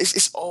bullshit.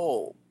 It's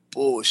all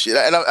bullshit.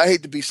 And I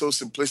hate to be so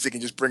simplistic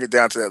and just bring it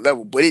down to that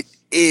level, but it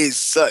is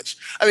such.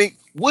 I mean,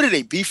 what are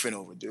they beefing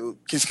over, dude?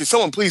 Can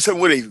someone please tell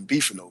me what they even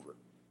beefing over?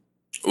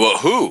 Well,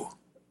 who?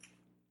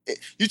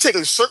 You take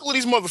a circle of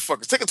these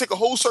motherfuckers. Take a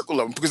whole circle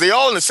of them because they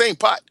all in the same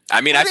pot.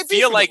 I mean, What are they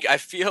beefing over? I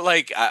feel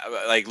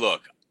like,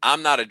 look,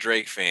 I'm not a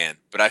Drake fan,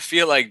 but I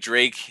feel like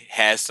Drake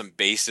has some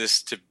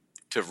basis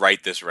to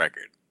write this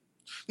record.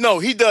 No,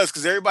 he does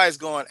because everybody's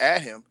going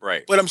at him.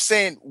 Right. But I'm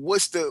saying,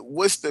 what's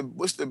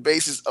the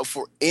basis of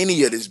for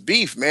any of this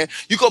beef, man?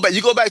 You go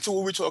back to what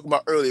we were talking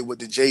about earlier with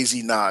the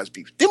Jay-Z Nas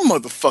beef. Them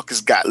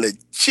motherfuckers got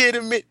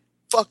legitimate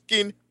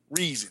fucking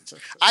reasons.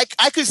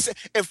 I could say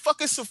if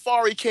fucking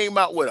Safari came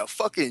out with a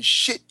fucking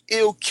shit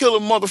ill killer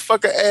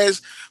motherfucker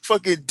ass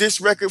fucking diss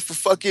record for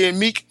fucking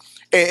Meek,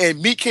 and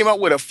Meek came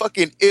out with a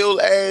fucking ill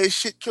ass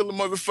shit killer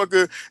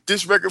motherfucker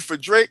diss record for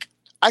Drake,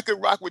 I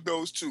could rock with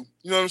those two.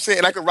 You know what I'm saying?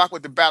 And I could rock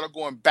with the battle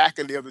going back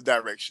in the other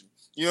direction.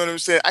 You know what I'm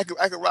saying? I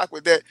could rock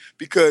with that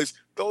because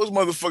those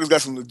motherfuckers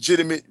got some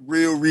legitimate,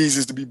 real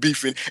reasons to be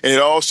beefing, and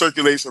it all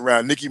circulates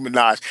around Nicki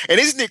Minaj. And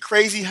isn't it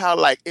crazy how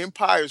like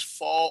empires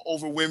fall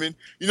over women?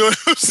 You know what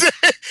I'm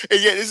saying?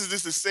 And yet this is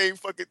just the same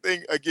fucking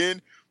thing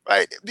again,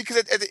 right? Because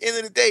at the end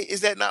of the day,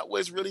 is that not where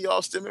it's really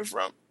all stemming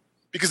from?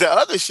 Because the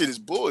other shit is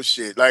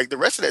bullshit. Like the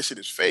rest of that shit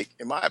is fake,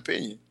 in my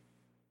opinion.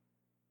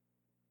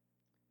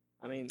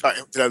 I mean,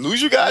 did I lose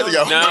you guys?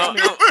 No.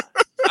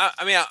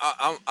 I mean,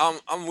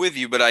 I'm with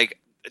you, but like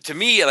to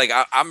me, like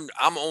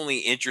I'm only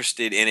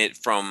interested in it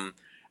from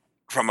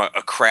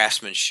a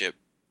craftsmanship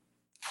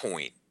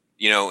point,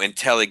 you know,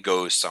 until it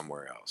goes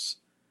somewhere else.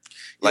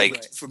 Like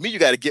right. For me, you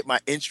got to get my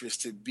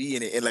interest to be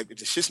in it, and like if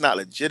the shit's not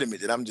legitimate,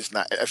 then I'm just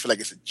not. I feel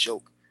like it's a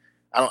joke.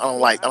 I don't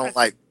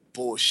like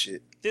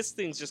bullshit. This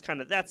thing's just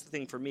kind of that's the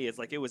thing for me. It's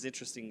like it was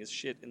interesting as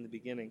shit in the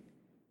beginning.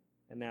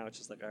 And now it's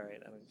just like, all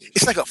right.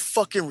 It's like a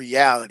fucking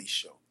reality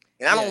show,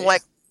 and I don't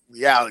like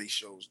reality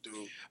shows,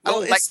 dude. I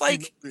don't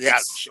like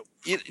reality shows,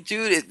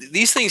 dude.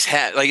 These things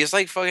like it's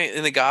like fucking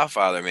in The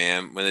Godfather,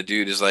 man. When the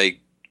dude is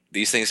like,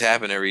 these things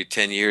happen every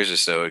 10 years or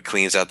so. It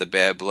cleans out the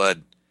bad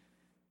blood.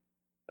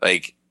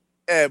 Like,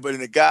 yeah, but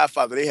in The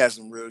Godfather, they had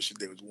some real shit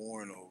they was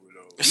warring over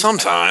though.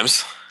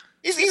 Sometimes.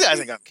 These guys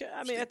ain't got.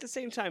 I mean, at the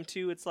same time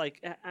too, it's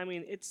like, I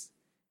mean, it's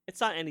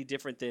not any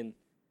different than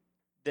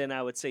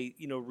I would say,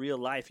 you know, real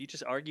life. You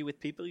just argue with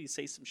people, you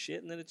say some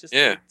shit, and then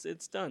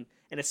it's done.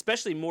 And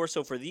especially more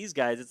so for these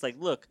guys, it's like,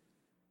 look,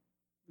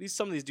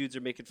 some of these dudes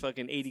are making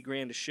fucking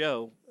 $80,000 a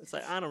show. It's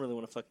like I don't really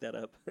want to fuck that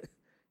up.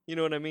 You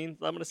know what I mean?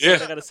 I'm gonna say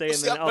what I gotta say, and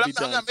then I'll be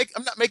done.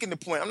 I'm not making the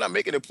point. I'm not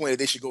making the point that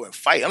they should go and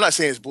fight. I'm not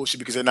saying it's bullshit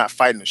because they're not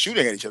fighting or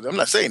shooting at each other. I'm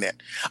not saying that.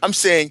 I'm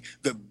saying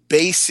the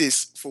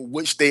basis for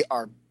which they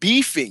are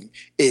beefing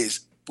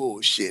is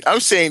bullshit. I'm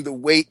saying the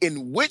way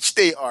in which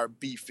they are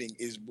beefing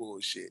is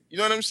bullshit. You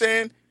know what I'm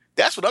saying?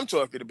 That's what I'm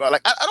talking about.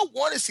 Like, I don't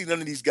want to see none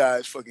of these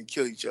guys fucking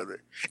kill each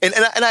other. And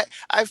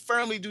I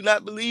firmly do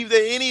not believe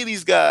that any of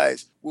these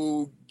guys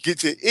will get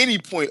to any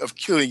point of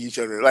killing each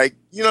other. Like,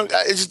 you know,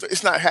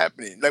 it's not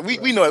happening. Like,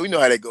 we know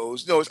how that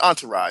goes. You know, it's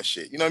entourage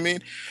shit. You know what I mean?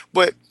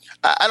 But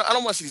I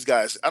don't want to see these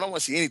guys. I don't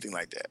want to see anything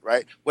like that,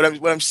 right?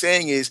 What I'm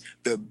saying is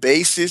the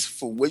basis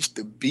for which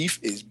the beef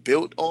is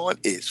built on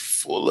is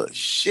full of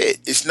shit.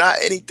 It's not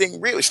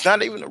anything real. It's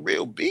not even a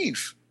real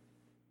beef.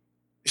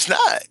 It's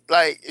not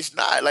like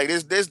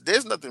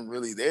there's nothing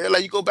really there.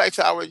 Like you go back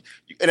to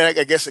and I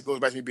guess it goes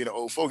back to me being an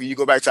old fogey. You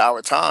go back to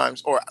our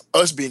times, or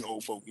us being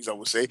old fogies, I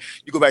would say.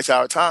 You go back to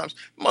our times,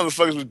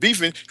 motherfuckers was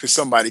beefing because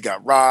somebody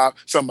got robbed,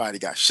 somebody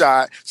got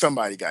shot,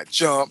 somebody got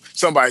jumped,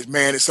 somebody's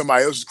man and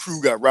somebody else's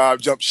crew got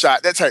robbed, jumped,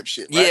 shot, that type of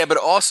shit. Right? Yeah, but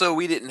also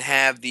we didn't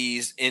have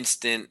these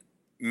instant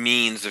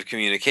means of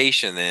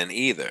communication then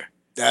either.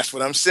 That's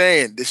what I'm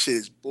saying. This shit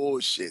is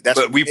bullshit.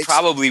 But we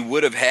probably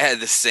would have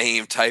had the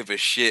same type of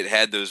shit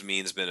had those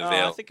means been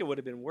available. I think it would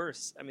have been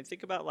worse. I mean,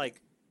 think about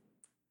like.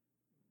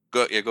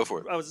 Go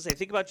for it. I was gonna say,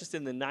 think about just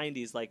in the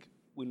 '90s, like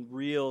when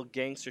real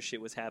gangster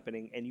shit was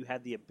happening, and you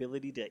had the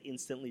ability to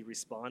instantly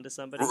respond to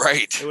somebody.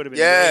 Right. It would have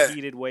been way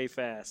heated, way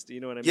fast. You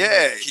know what I mean?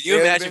 Yeah. Can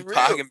you imagine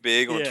Pac and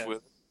Big on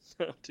Twitter?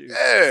 Dude.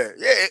 Yeah,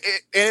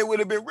 and it would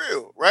have been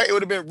real, right? It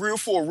would have been real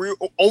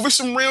over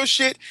some real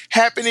shit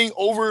happening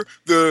over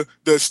the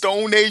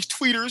Stone Age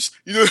tweeters.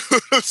 You know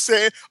what I'm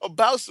saying?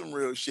 About some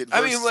real shit.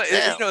 I mean,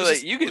 you know,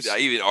 like you could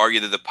even argue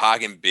that the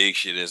Pac and Big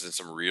shit isn't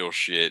some real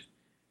shit.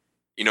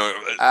 You know?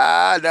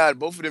 Nah,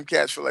 both of them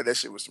cats feel like that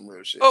shit was some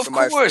real shit. Of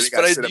course,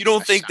 but you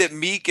don't think that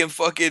Meek and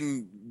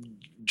fucking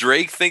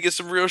Drake think it's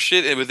some real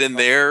shit, and within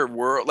their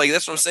world, like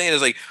that's what I'm saying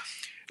is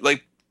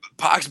like.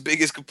 Pac's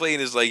biggest complaint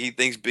is like he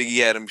thinks Biggie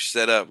had him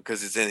set up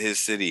because it's in his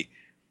city,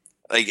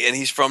 like, and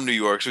he's from New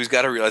York, so he's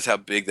got to realize how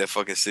big that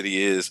fucking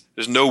city is.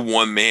 There's no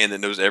one man that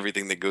knows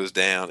everything that goes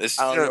down.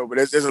 I don't know, but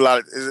there's a lot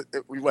of.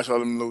 We watch all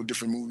them little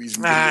different movies.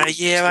 And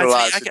yeah, a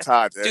lot of shit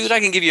tied to that dude, shit.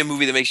 I can give you a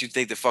movie that makes you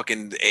think that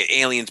fucking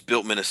aliens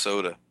built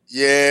Minnesota.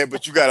 Yeah,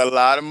 but you got a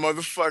lot of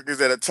motherfuckers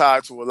that are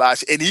tied to a lot of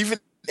shit.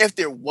 And if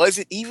there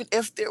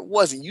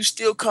wasn't, you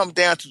still come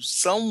down to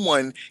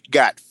someone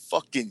got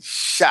fucking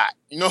shot.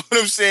 You know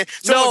what I'm saying?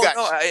 Someone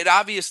got it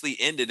obviously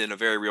ended in a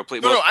very real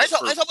place. no, I ain't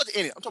talking about the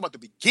ending. I'm talking about the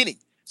beginning.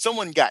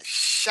 Someone got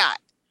shot.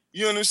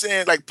 You know what I'm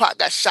saying? Like Pac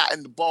got shot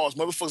in the balls.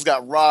 Motherfuckers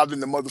got robbed in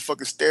the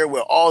motherfucking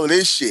stairwell. All of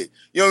this shit.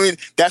 You know what I mean?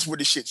 That's where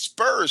the shit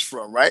spurs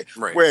from, right?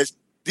 Right. Whereas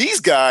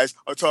these guys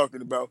are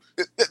talking about.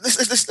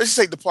 Let's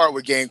take the part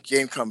where game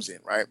comes in,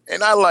 right?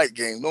 And I like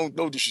Game.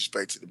 No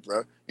disrespect to the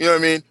bro. You know what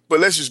I mean? But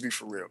let's just be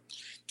for real.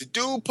 The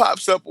dude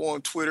pops up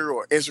on Twitter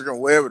or Instagram,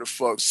 wherever the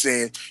fuck,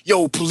 saying,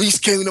 yo, police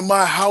came to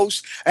my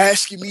house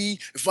asking me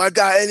if I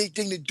got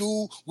anything to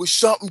do with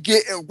something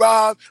getting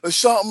robbed or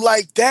something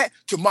like that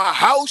to my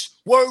house.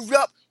 Word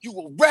up, you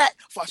a rat.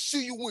 If I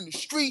see you in the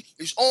street,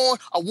 it's on.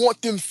 I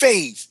want them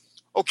fades.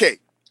 Okay,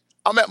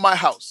 I'm at my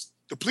house.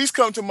 The police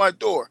come to my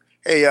door.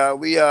 Hey,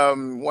 we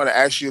want to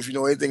ask you if you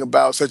know anything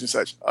about such and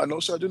such. No,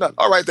 sir, I do not.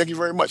 All right, thank you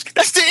very much.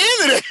 That's the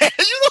end of that.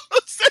 You know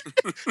what I'm saying?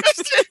 That's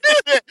the end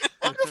of that.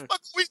 Why the fuck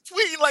are we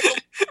tweeting like a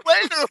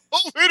later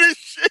over this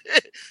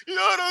shit? You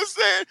know what I'm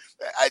saying?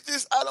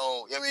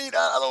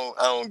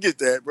 I don't get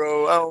that,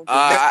 bro. I don't.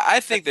 I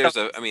think there's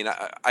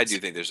I do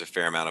think there's a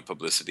fair amount of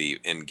publicity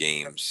in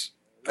games.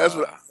 That's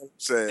what I'm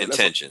saying.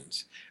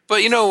 Intentions.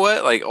 But you know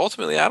what? Like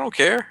ultimately, I don't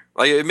care.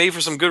 Like it made for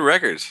some good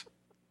records.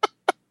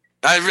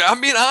 I'm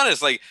being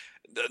honest. Like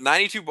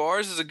 92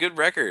 Bars is a good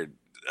record.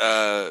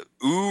 Ooh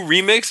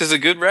Remix is a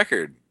good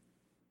record.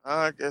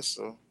 I guess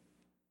so.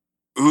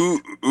 Ooh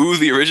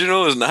the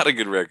original is not a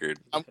good record.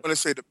 I'm gonna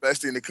say the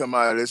best thing to come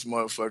out of this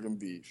motherfucking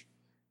beef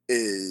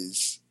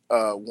is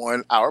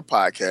 1 hour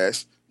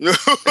podcast. You know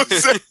what I'm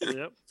saying?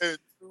 Yep. And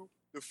 2,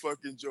 the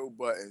fucking Joe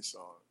Budden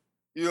song.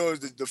 You know,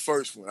 the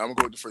first one. I'm gonna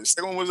go with the first.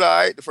 The second one was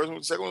alright. The second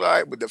one was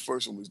alright, but the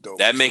first one was dope.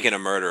 That Making a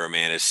Murderer,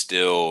 man, is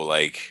still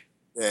like.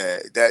 Yeah,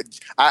 that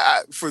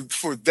I for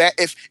that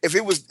if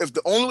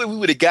the only way we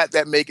would have got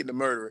that Making the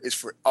Murderer is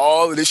for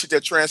all of this shit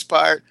that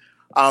transpired,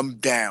 I'm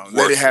down.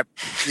 Let it happen.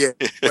 Yeah,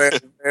 well,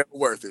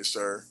 worth it,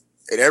 sir.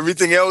 And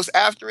everything else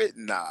after it,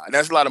 nah. And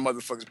that's a lot of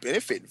motherfuckers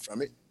benefiting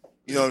from it.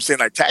 You know what I'm saying?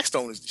 Like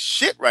Taxstone is the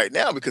shit right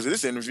now because of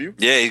this interview.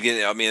 Yeah, he's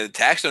getting. I mean,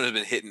 Taxstone has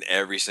been hitting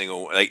every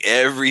single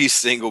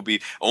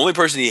beat. Only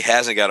person he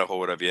hasn't got a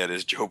hold of yet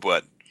is Joe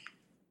Budden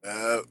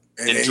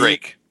and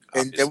Drake.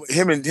 And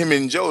him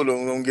and Joe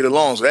don't get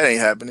along, so that ain't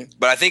happening.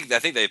 But I think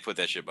they put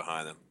that shit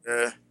behind them.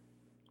 Yeah.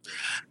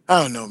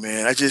 I don't know,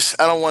 man. I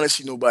don't want to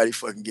see nobody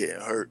fucking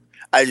getting hurt.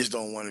 I just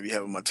don't want to be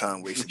having my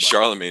time wasted.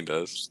 Charlemagne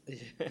does. Yeah,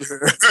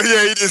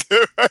 he just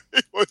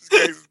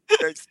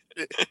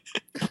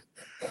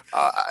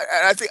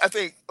I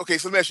think. Okay,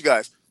 so let me ask you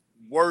guys: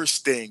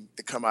 worst thing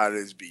to come out of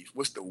this beef?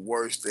 What's the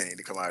worst thing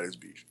to come out of this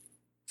beef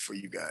for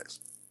you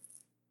guys?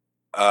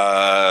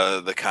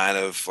 The kind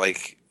of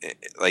like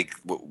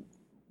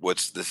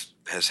what's this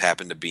has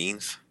happened to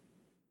Beans?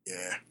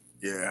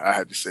 Yeah, I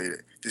have to say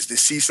that. Just to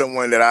see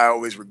someone that I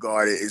always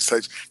regarded in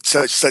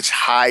such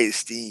high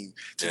esteem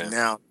to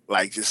now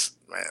like just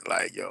man,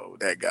 like yo,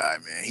 that guy,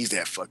 man, he's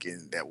that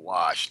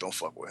wash. Don't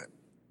fuck with him.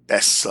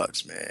 That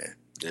sucks, man.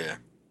 Yeah.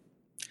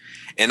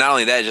 And not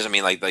only that,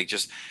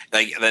 just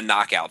like the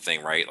knockout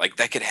thing, right? Like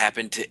that could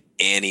happen to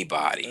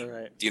anybody.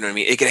 Right. Do you know what I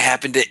mean? It could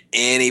happen to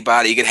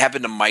anybody. It could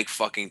happen to Mike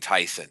fucking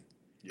Tyson.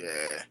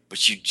 Yeah.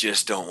 But you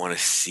just don't want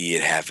to see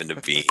it happen to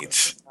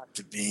Beans.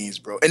 To Beans,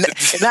 bro. And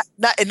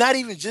not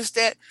even just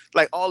that,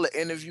 like all the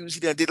interviews he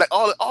did, like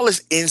all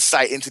his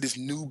insight into this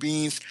new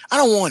Beans. I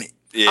don't want it.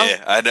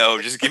 Yeah, I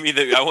know. Just give me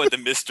I want the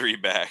mystery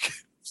back.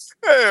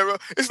 Yeah, bro.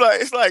 It's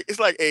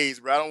like AIDS,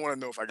 bro. I don't want to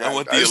know if I got I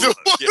want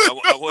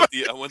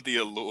it. I want the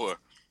allure.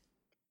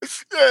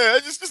 Yeah,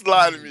 just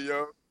lie to me,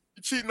 yo.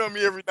 You cheating on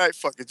me every night,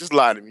 fuck it. Just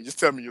lie to me. Just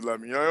tell me you love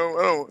me. I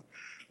don't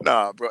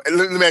nah, bro. And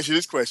let me ask you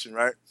this question,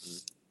 right?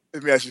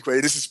 Let me ask you a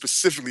question. This is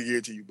specifically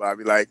geared to you,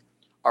 Bobby. Like,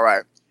 all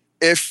right,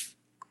 if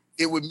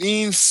it would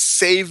mean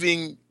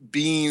saving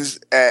Beans,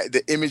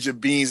 the image of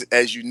Beans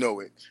as you know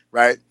it,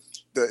 right?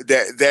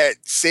 That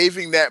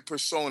saving that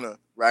persona,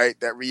 right?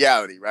 That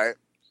reality, right?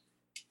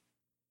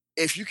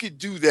 If you could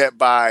do that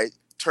by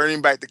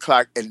turning back the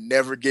clock and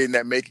never getting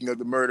that Making of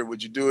the Murder,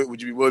 would you do it?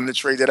 Would you be willing to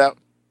trade that out?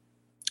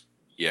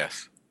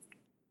 Yes.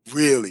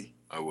 Really?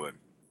 I would.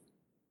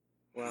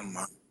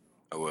 Well,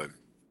 I would.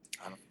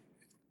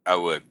 I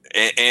would.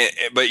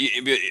 But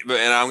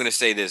I'm going to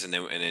say this and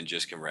then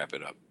just can wrap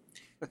it up.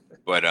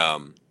 But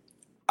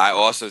I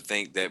also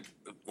think that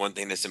one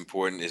thing that's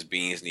important is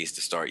Beans needs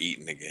to start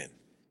eating again.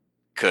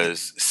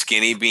 Because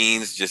skinny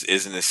Beans just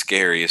isn't as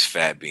scary as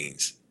fat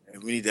Beans.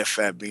 We need that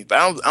fat Beans. But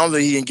I don't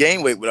think he can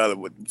gain weight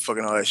with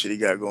fucking all that shit he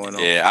got going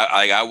on. Yeah,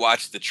 I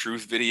watched the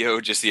Truth video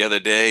just the other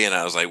day, and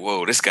I was like,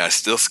 whoa, this guy's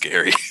still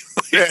scary.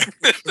 Yeah.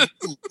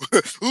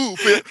 Ooh,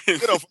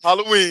 get off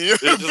Halloween.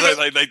 It's just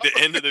like the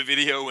end of the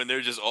video when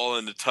they're just all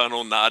in the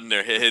tunnel nodding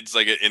their heads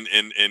like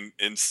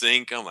in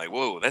sync. I'm like,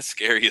 whoa, that's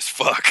scary as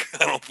fuck.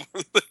 I don't.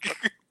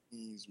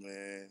 Jeez,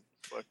 man.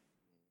 Fuck.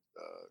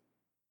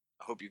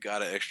 I hope you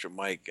got an extra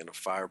mic and a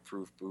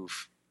fireproof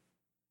booth.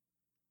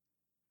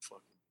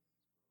 Fuck.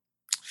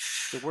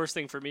 The worst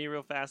thing for me,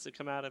 real fast, to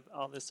come out of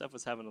all this stuff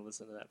was having to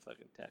listen to that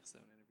fucking Tax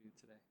Zone interview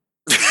today.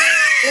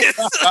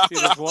 Dude,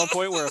 there's one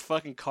point where a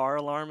fucking car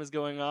alarm is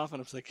going off,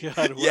 and I'm like, God,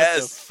 what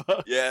the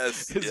fuck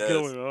is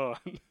going on?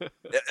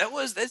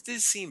 That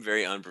did seem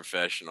very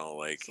unprofessional.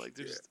 Like, It's like,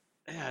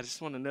 I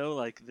just want to know,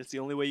 like, that's the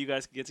only way you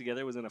guys could get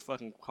together was in a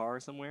fucking car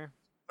somewhere?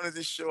 Wanted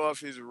to show off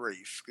his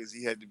Rafe because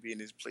he had to be in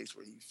this place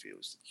where he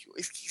feels secure.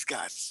 These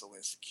guys are so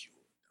insecure.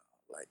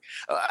 Like,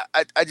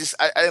 I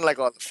didn't like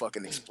all the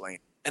fucking explain.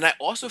 and I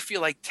also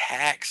feel like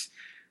Tax,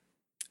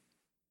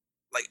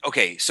 like,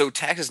 okay, so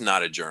Tax is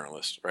not a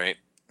journalist, right?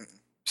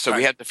 So we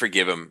Right. have to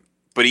forgive him,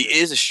 but he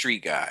is a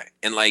street guy.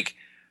 And like,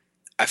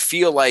 I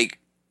feel like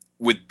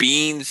with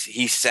Beans,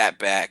 he sat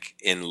back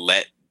and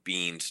let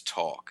Beans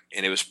talk.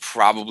 And it was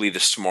probably the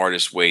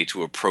smartest way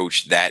to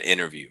approach that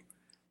interview.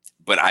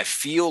 But I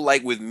feel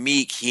like with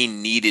Meek, he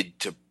needed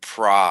to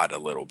prod a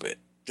little bit.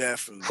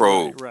 Definitely.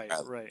 Probe. Right.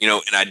 You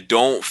know, and I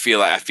feel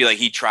like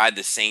he tried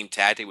the same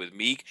tactic with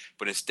Meek,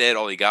 but instead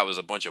all he got was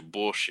a bunch of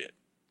bullshit.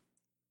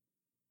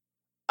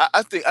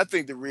 I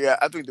think the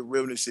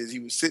realness is he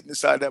was sitting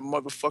inside that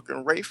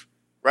motherfucking Rafe,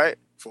 right?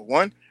 For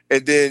one,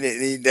 and then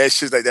that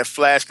shit's like that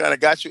flash kind of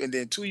got you, and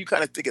then two, you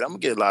kind of thinking I'm gonna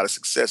get a lot of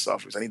success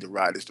off this. I need to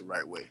ride this the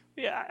right way.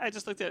 Yeah, I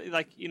just looked at it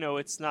like,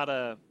 it's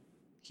not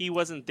he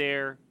wasn't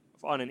there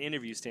on an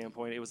interview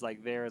standpoint. It was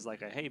like there as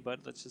like a, hey,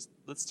 bud,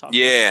 let's talk.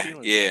 Yeah, about the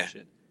feelings yeah. and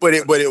shit. But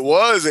it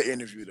was an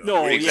interview though.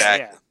 No,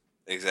 Exactly. yeah.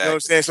 You Exactly. know what I'm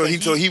saying?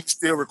 So he was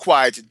still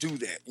required to do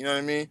that. You know what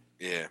I mean?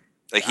 Yeah.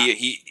 Like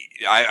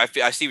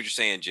I see what you're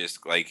saying,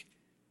 just like,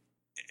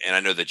 and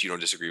I know that you don't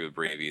disagree with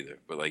Brave either,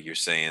 but like you're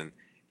saying,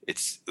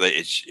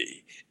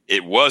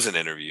 it was an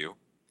interview.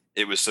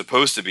 It was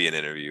supposed to be an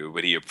interview,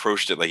 but he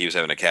approached it like he was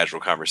having a casual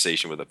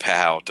conversation with a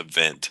pal to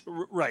vent.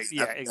 Right,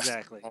 yeah,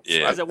 exactly. Yeah.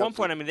 Because at one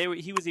point, I mean,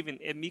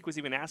 Meek was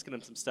even asking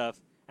him some stuff,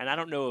 and I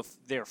don't know if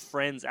they're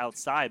friends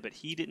outside, but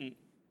he didn't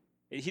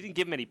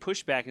give him any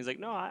pushback. He's like,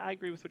 no, I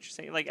agree with what you're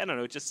saying. Like, I don't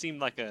know, it just seemed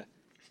like a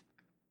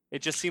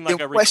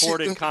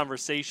recorded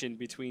conversation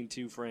between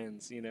two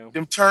friends,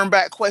 Them turn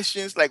back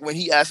questions, like when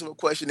he asks him a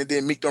question and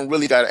then Meek don't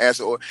really got an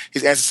answer, or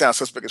his answer sounds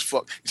suspect as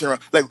fuck. You turn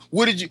around, like,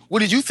 what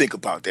did you think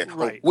about that?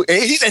 Right.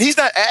 And he's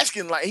not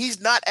asking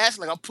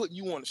like I'm putting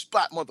you on the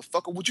spot,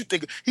 motherfucker. What you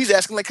think? He's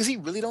asking like because he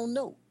really don't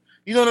know.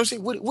 You know what I'm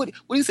saying? What do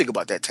you think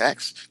about that,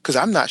 Tax? Because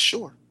I'm not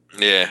sure.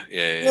 Yeah.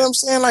 You know what I'm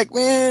saying? Like,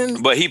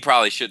 man. But he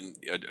probably shouldn't.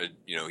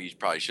 He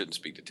probably shouldn't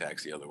speak to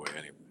Tax the other way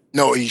anyway.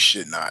 No, he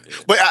should not. Yeah.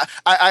 But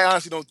I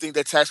honestly don't think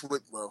that Tax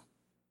would. Well,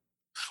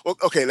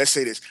 okay. Let's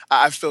say this.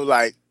 I feel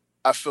like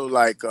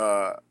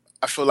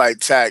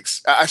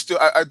Tax.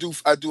 I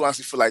do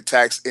honestly feel like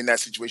Tax in that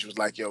situation was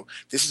like, yo,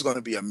 this is going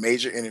to be a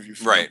major interview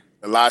for Right. me.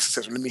 A lot of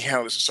success. Let me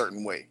handle this a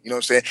certain way. You know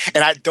what I'm saying?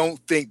 And I don't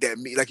think that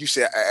Meek, like you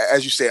said,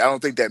 as you said, I don't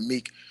think that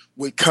Meek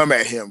would come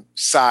at him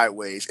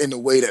sideways in the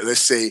way that,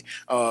 let's say,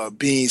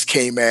 Beans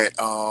came at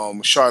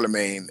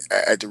Charlemagne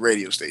at the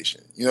radio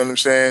station. You know what I'm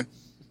saying?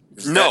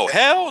 No,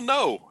 hell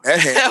no.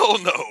 Hell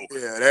no.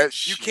 Yeah, that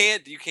You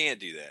can't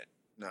do that.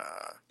 Nah.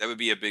 That would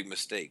be a big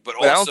mistake. But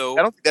But also,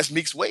 I don't think that's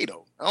Meek's way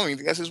though. I don't even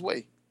think that's his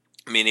way.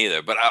 me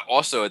neither. But I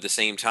also, at the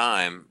same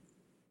time,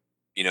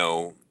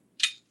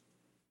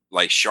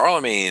 like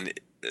Charlemagne,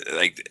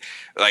 like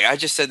I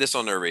just said this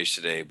on Nerd Rage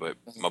today, but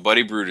my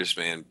buddy Brutus,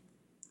 man,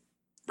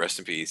 rest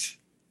in peace,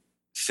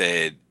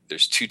 said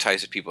there's two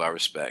types of people I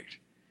respect: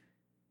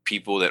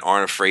 people that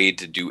aren't afraid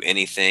to do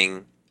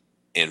anything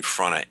in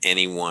front of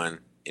anyone,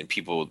 and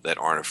people that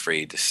aren't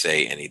afraid to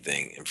say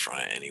anything in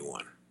front of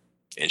anyone.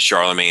 And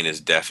Charlemagne is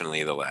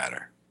definitely the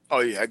latter. Oh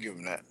yeah, I give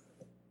him that.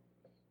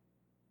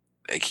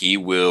 Like he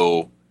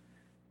will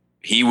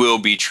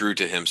be true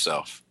to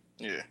himself,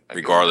 Yeah.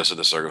 regardless of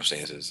the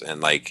circumstances.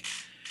 And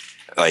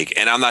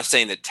and I'm not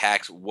saying that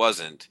Tax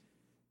wasn't,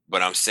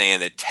 but I'm saying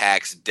that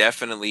Tax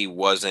definitely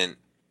wasn't.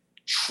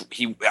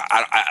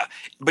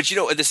 But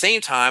at the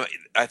same time,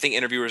 I think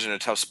interviewers are in a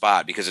tough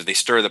spot because if they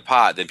stir the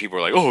pot, then people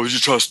are like, "Oh, he's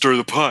just trying to stir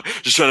the pot,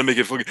 just trying to make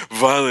it fucking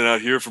violent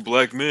out here for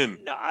black men."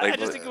 No, I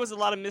just think it was a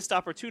lot of missed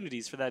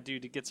opportunities for that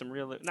dude to get some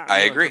real, not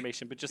I real agree.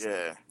 information, but just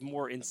Yeah.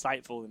 more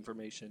insightful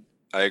information.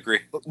 I agree.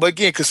 But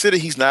again, consider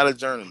he's not a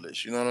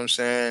journalist. You know what I'm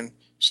saying?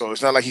 So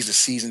it's not like he's a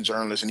seasoned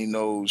journalist and he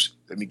knows.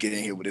 Let me get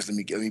in here with this. Let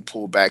me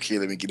pull back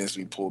here. Let me get this.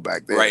 Let me pull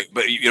back there. Right,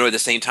 but at the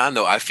same time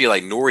though, I feel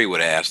like Nori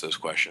would have asked those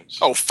questions.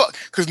 Oh fuck!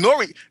 Because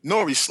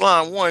Nori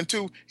slime 1,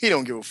 2. He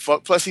don't give a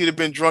fuck. Plus he'd have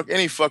been drunk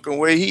any fucking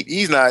way.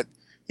 He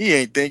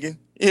ain't thinking.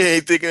 He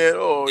ain't thinking at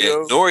all, Yeah,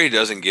 yo. Nori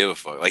doesn't give a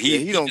fuck. Like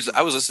he don't give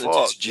I was a listening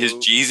fuck, to his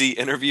dude. Jeezy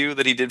interview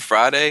that he did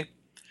Friday,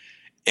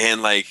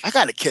 and like I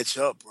gotta catch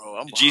up, bro.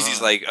 I'm Jeezy's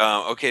behind.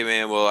 like, okay,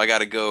 man, well, I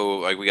gotta go.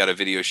 Like, we got a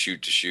video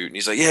shoot to shoot, and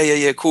he's like,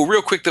 yeah, cool.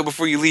 Real quick though,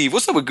 before you leave,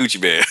 what's up with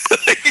Gucci Man?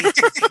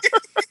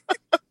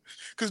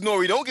 Because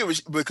Nori don't give a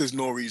shit because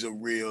Nori's a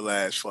real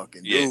ass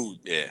fucking dude.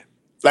 yeah,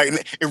 Like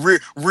in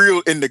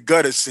real in the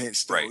gutter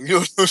sense, though. Right. You know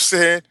what I'm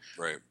saying?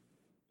 right.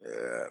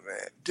 Yeah,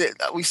 man.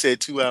 We said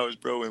 2 hours,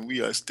 bro, and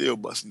we are still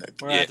busting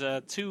that. We're Yeah.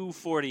 at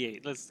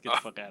 2:48. Let's get the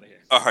fuck out of here.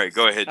 All right,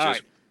 go ahead, All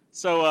just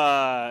So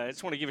I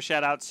just want to give a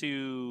shout out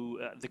to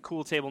the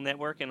Cool Table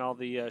Network and all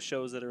the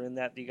shows that are in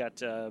that. You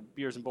got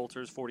Beers and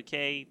Bolters,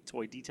 40K,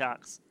 Toy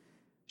Detox,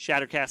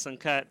 Shattercast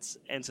Uncut,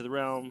 Into the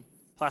Realm,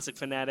 Plastic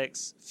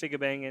Fanatics, Figure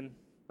Bangin'. Am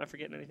I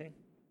forgetting anything?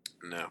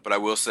 No, but I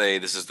will say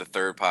this is the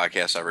third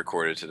podcast I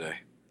recorded today.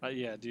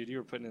 Yeah, dude, you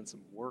were putting in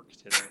some work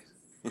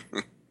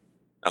today.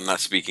 I'm not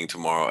speaking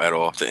tomorrow at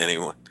all to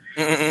anyone.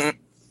 I'm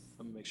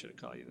gonna make sure to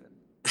call you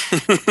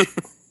then.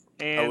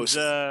 And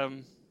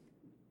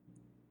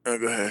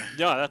go ahead.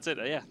 no, that's it.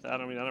 Yeah, I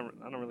don't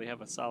really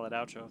have a solid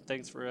outro.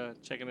 Thanks for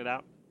checking it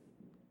out.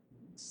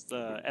 It's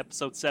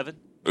episode 7.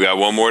 We got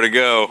one more to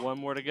go. One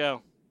more to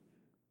go.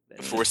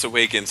 Force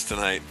Awakens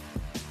tonight.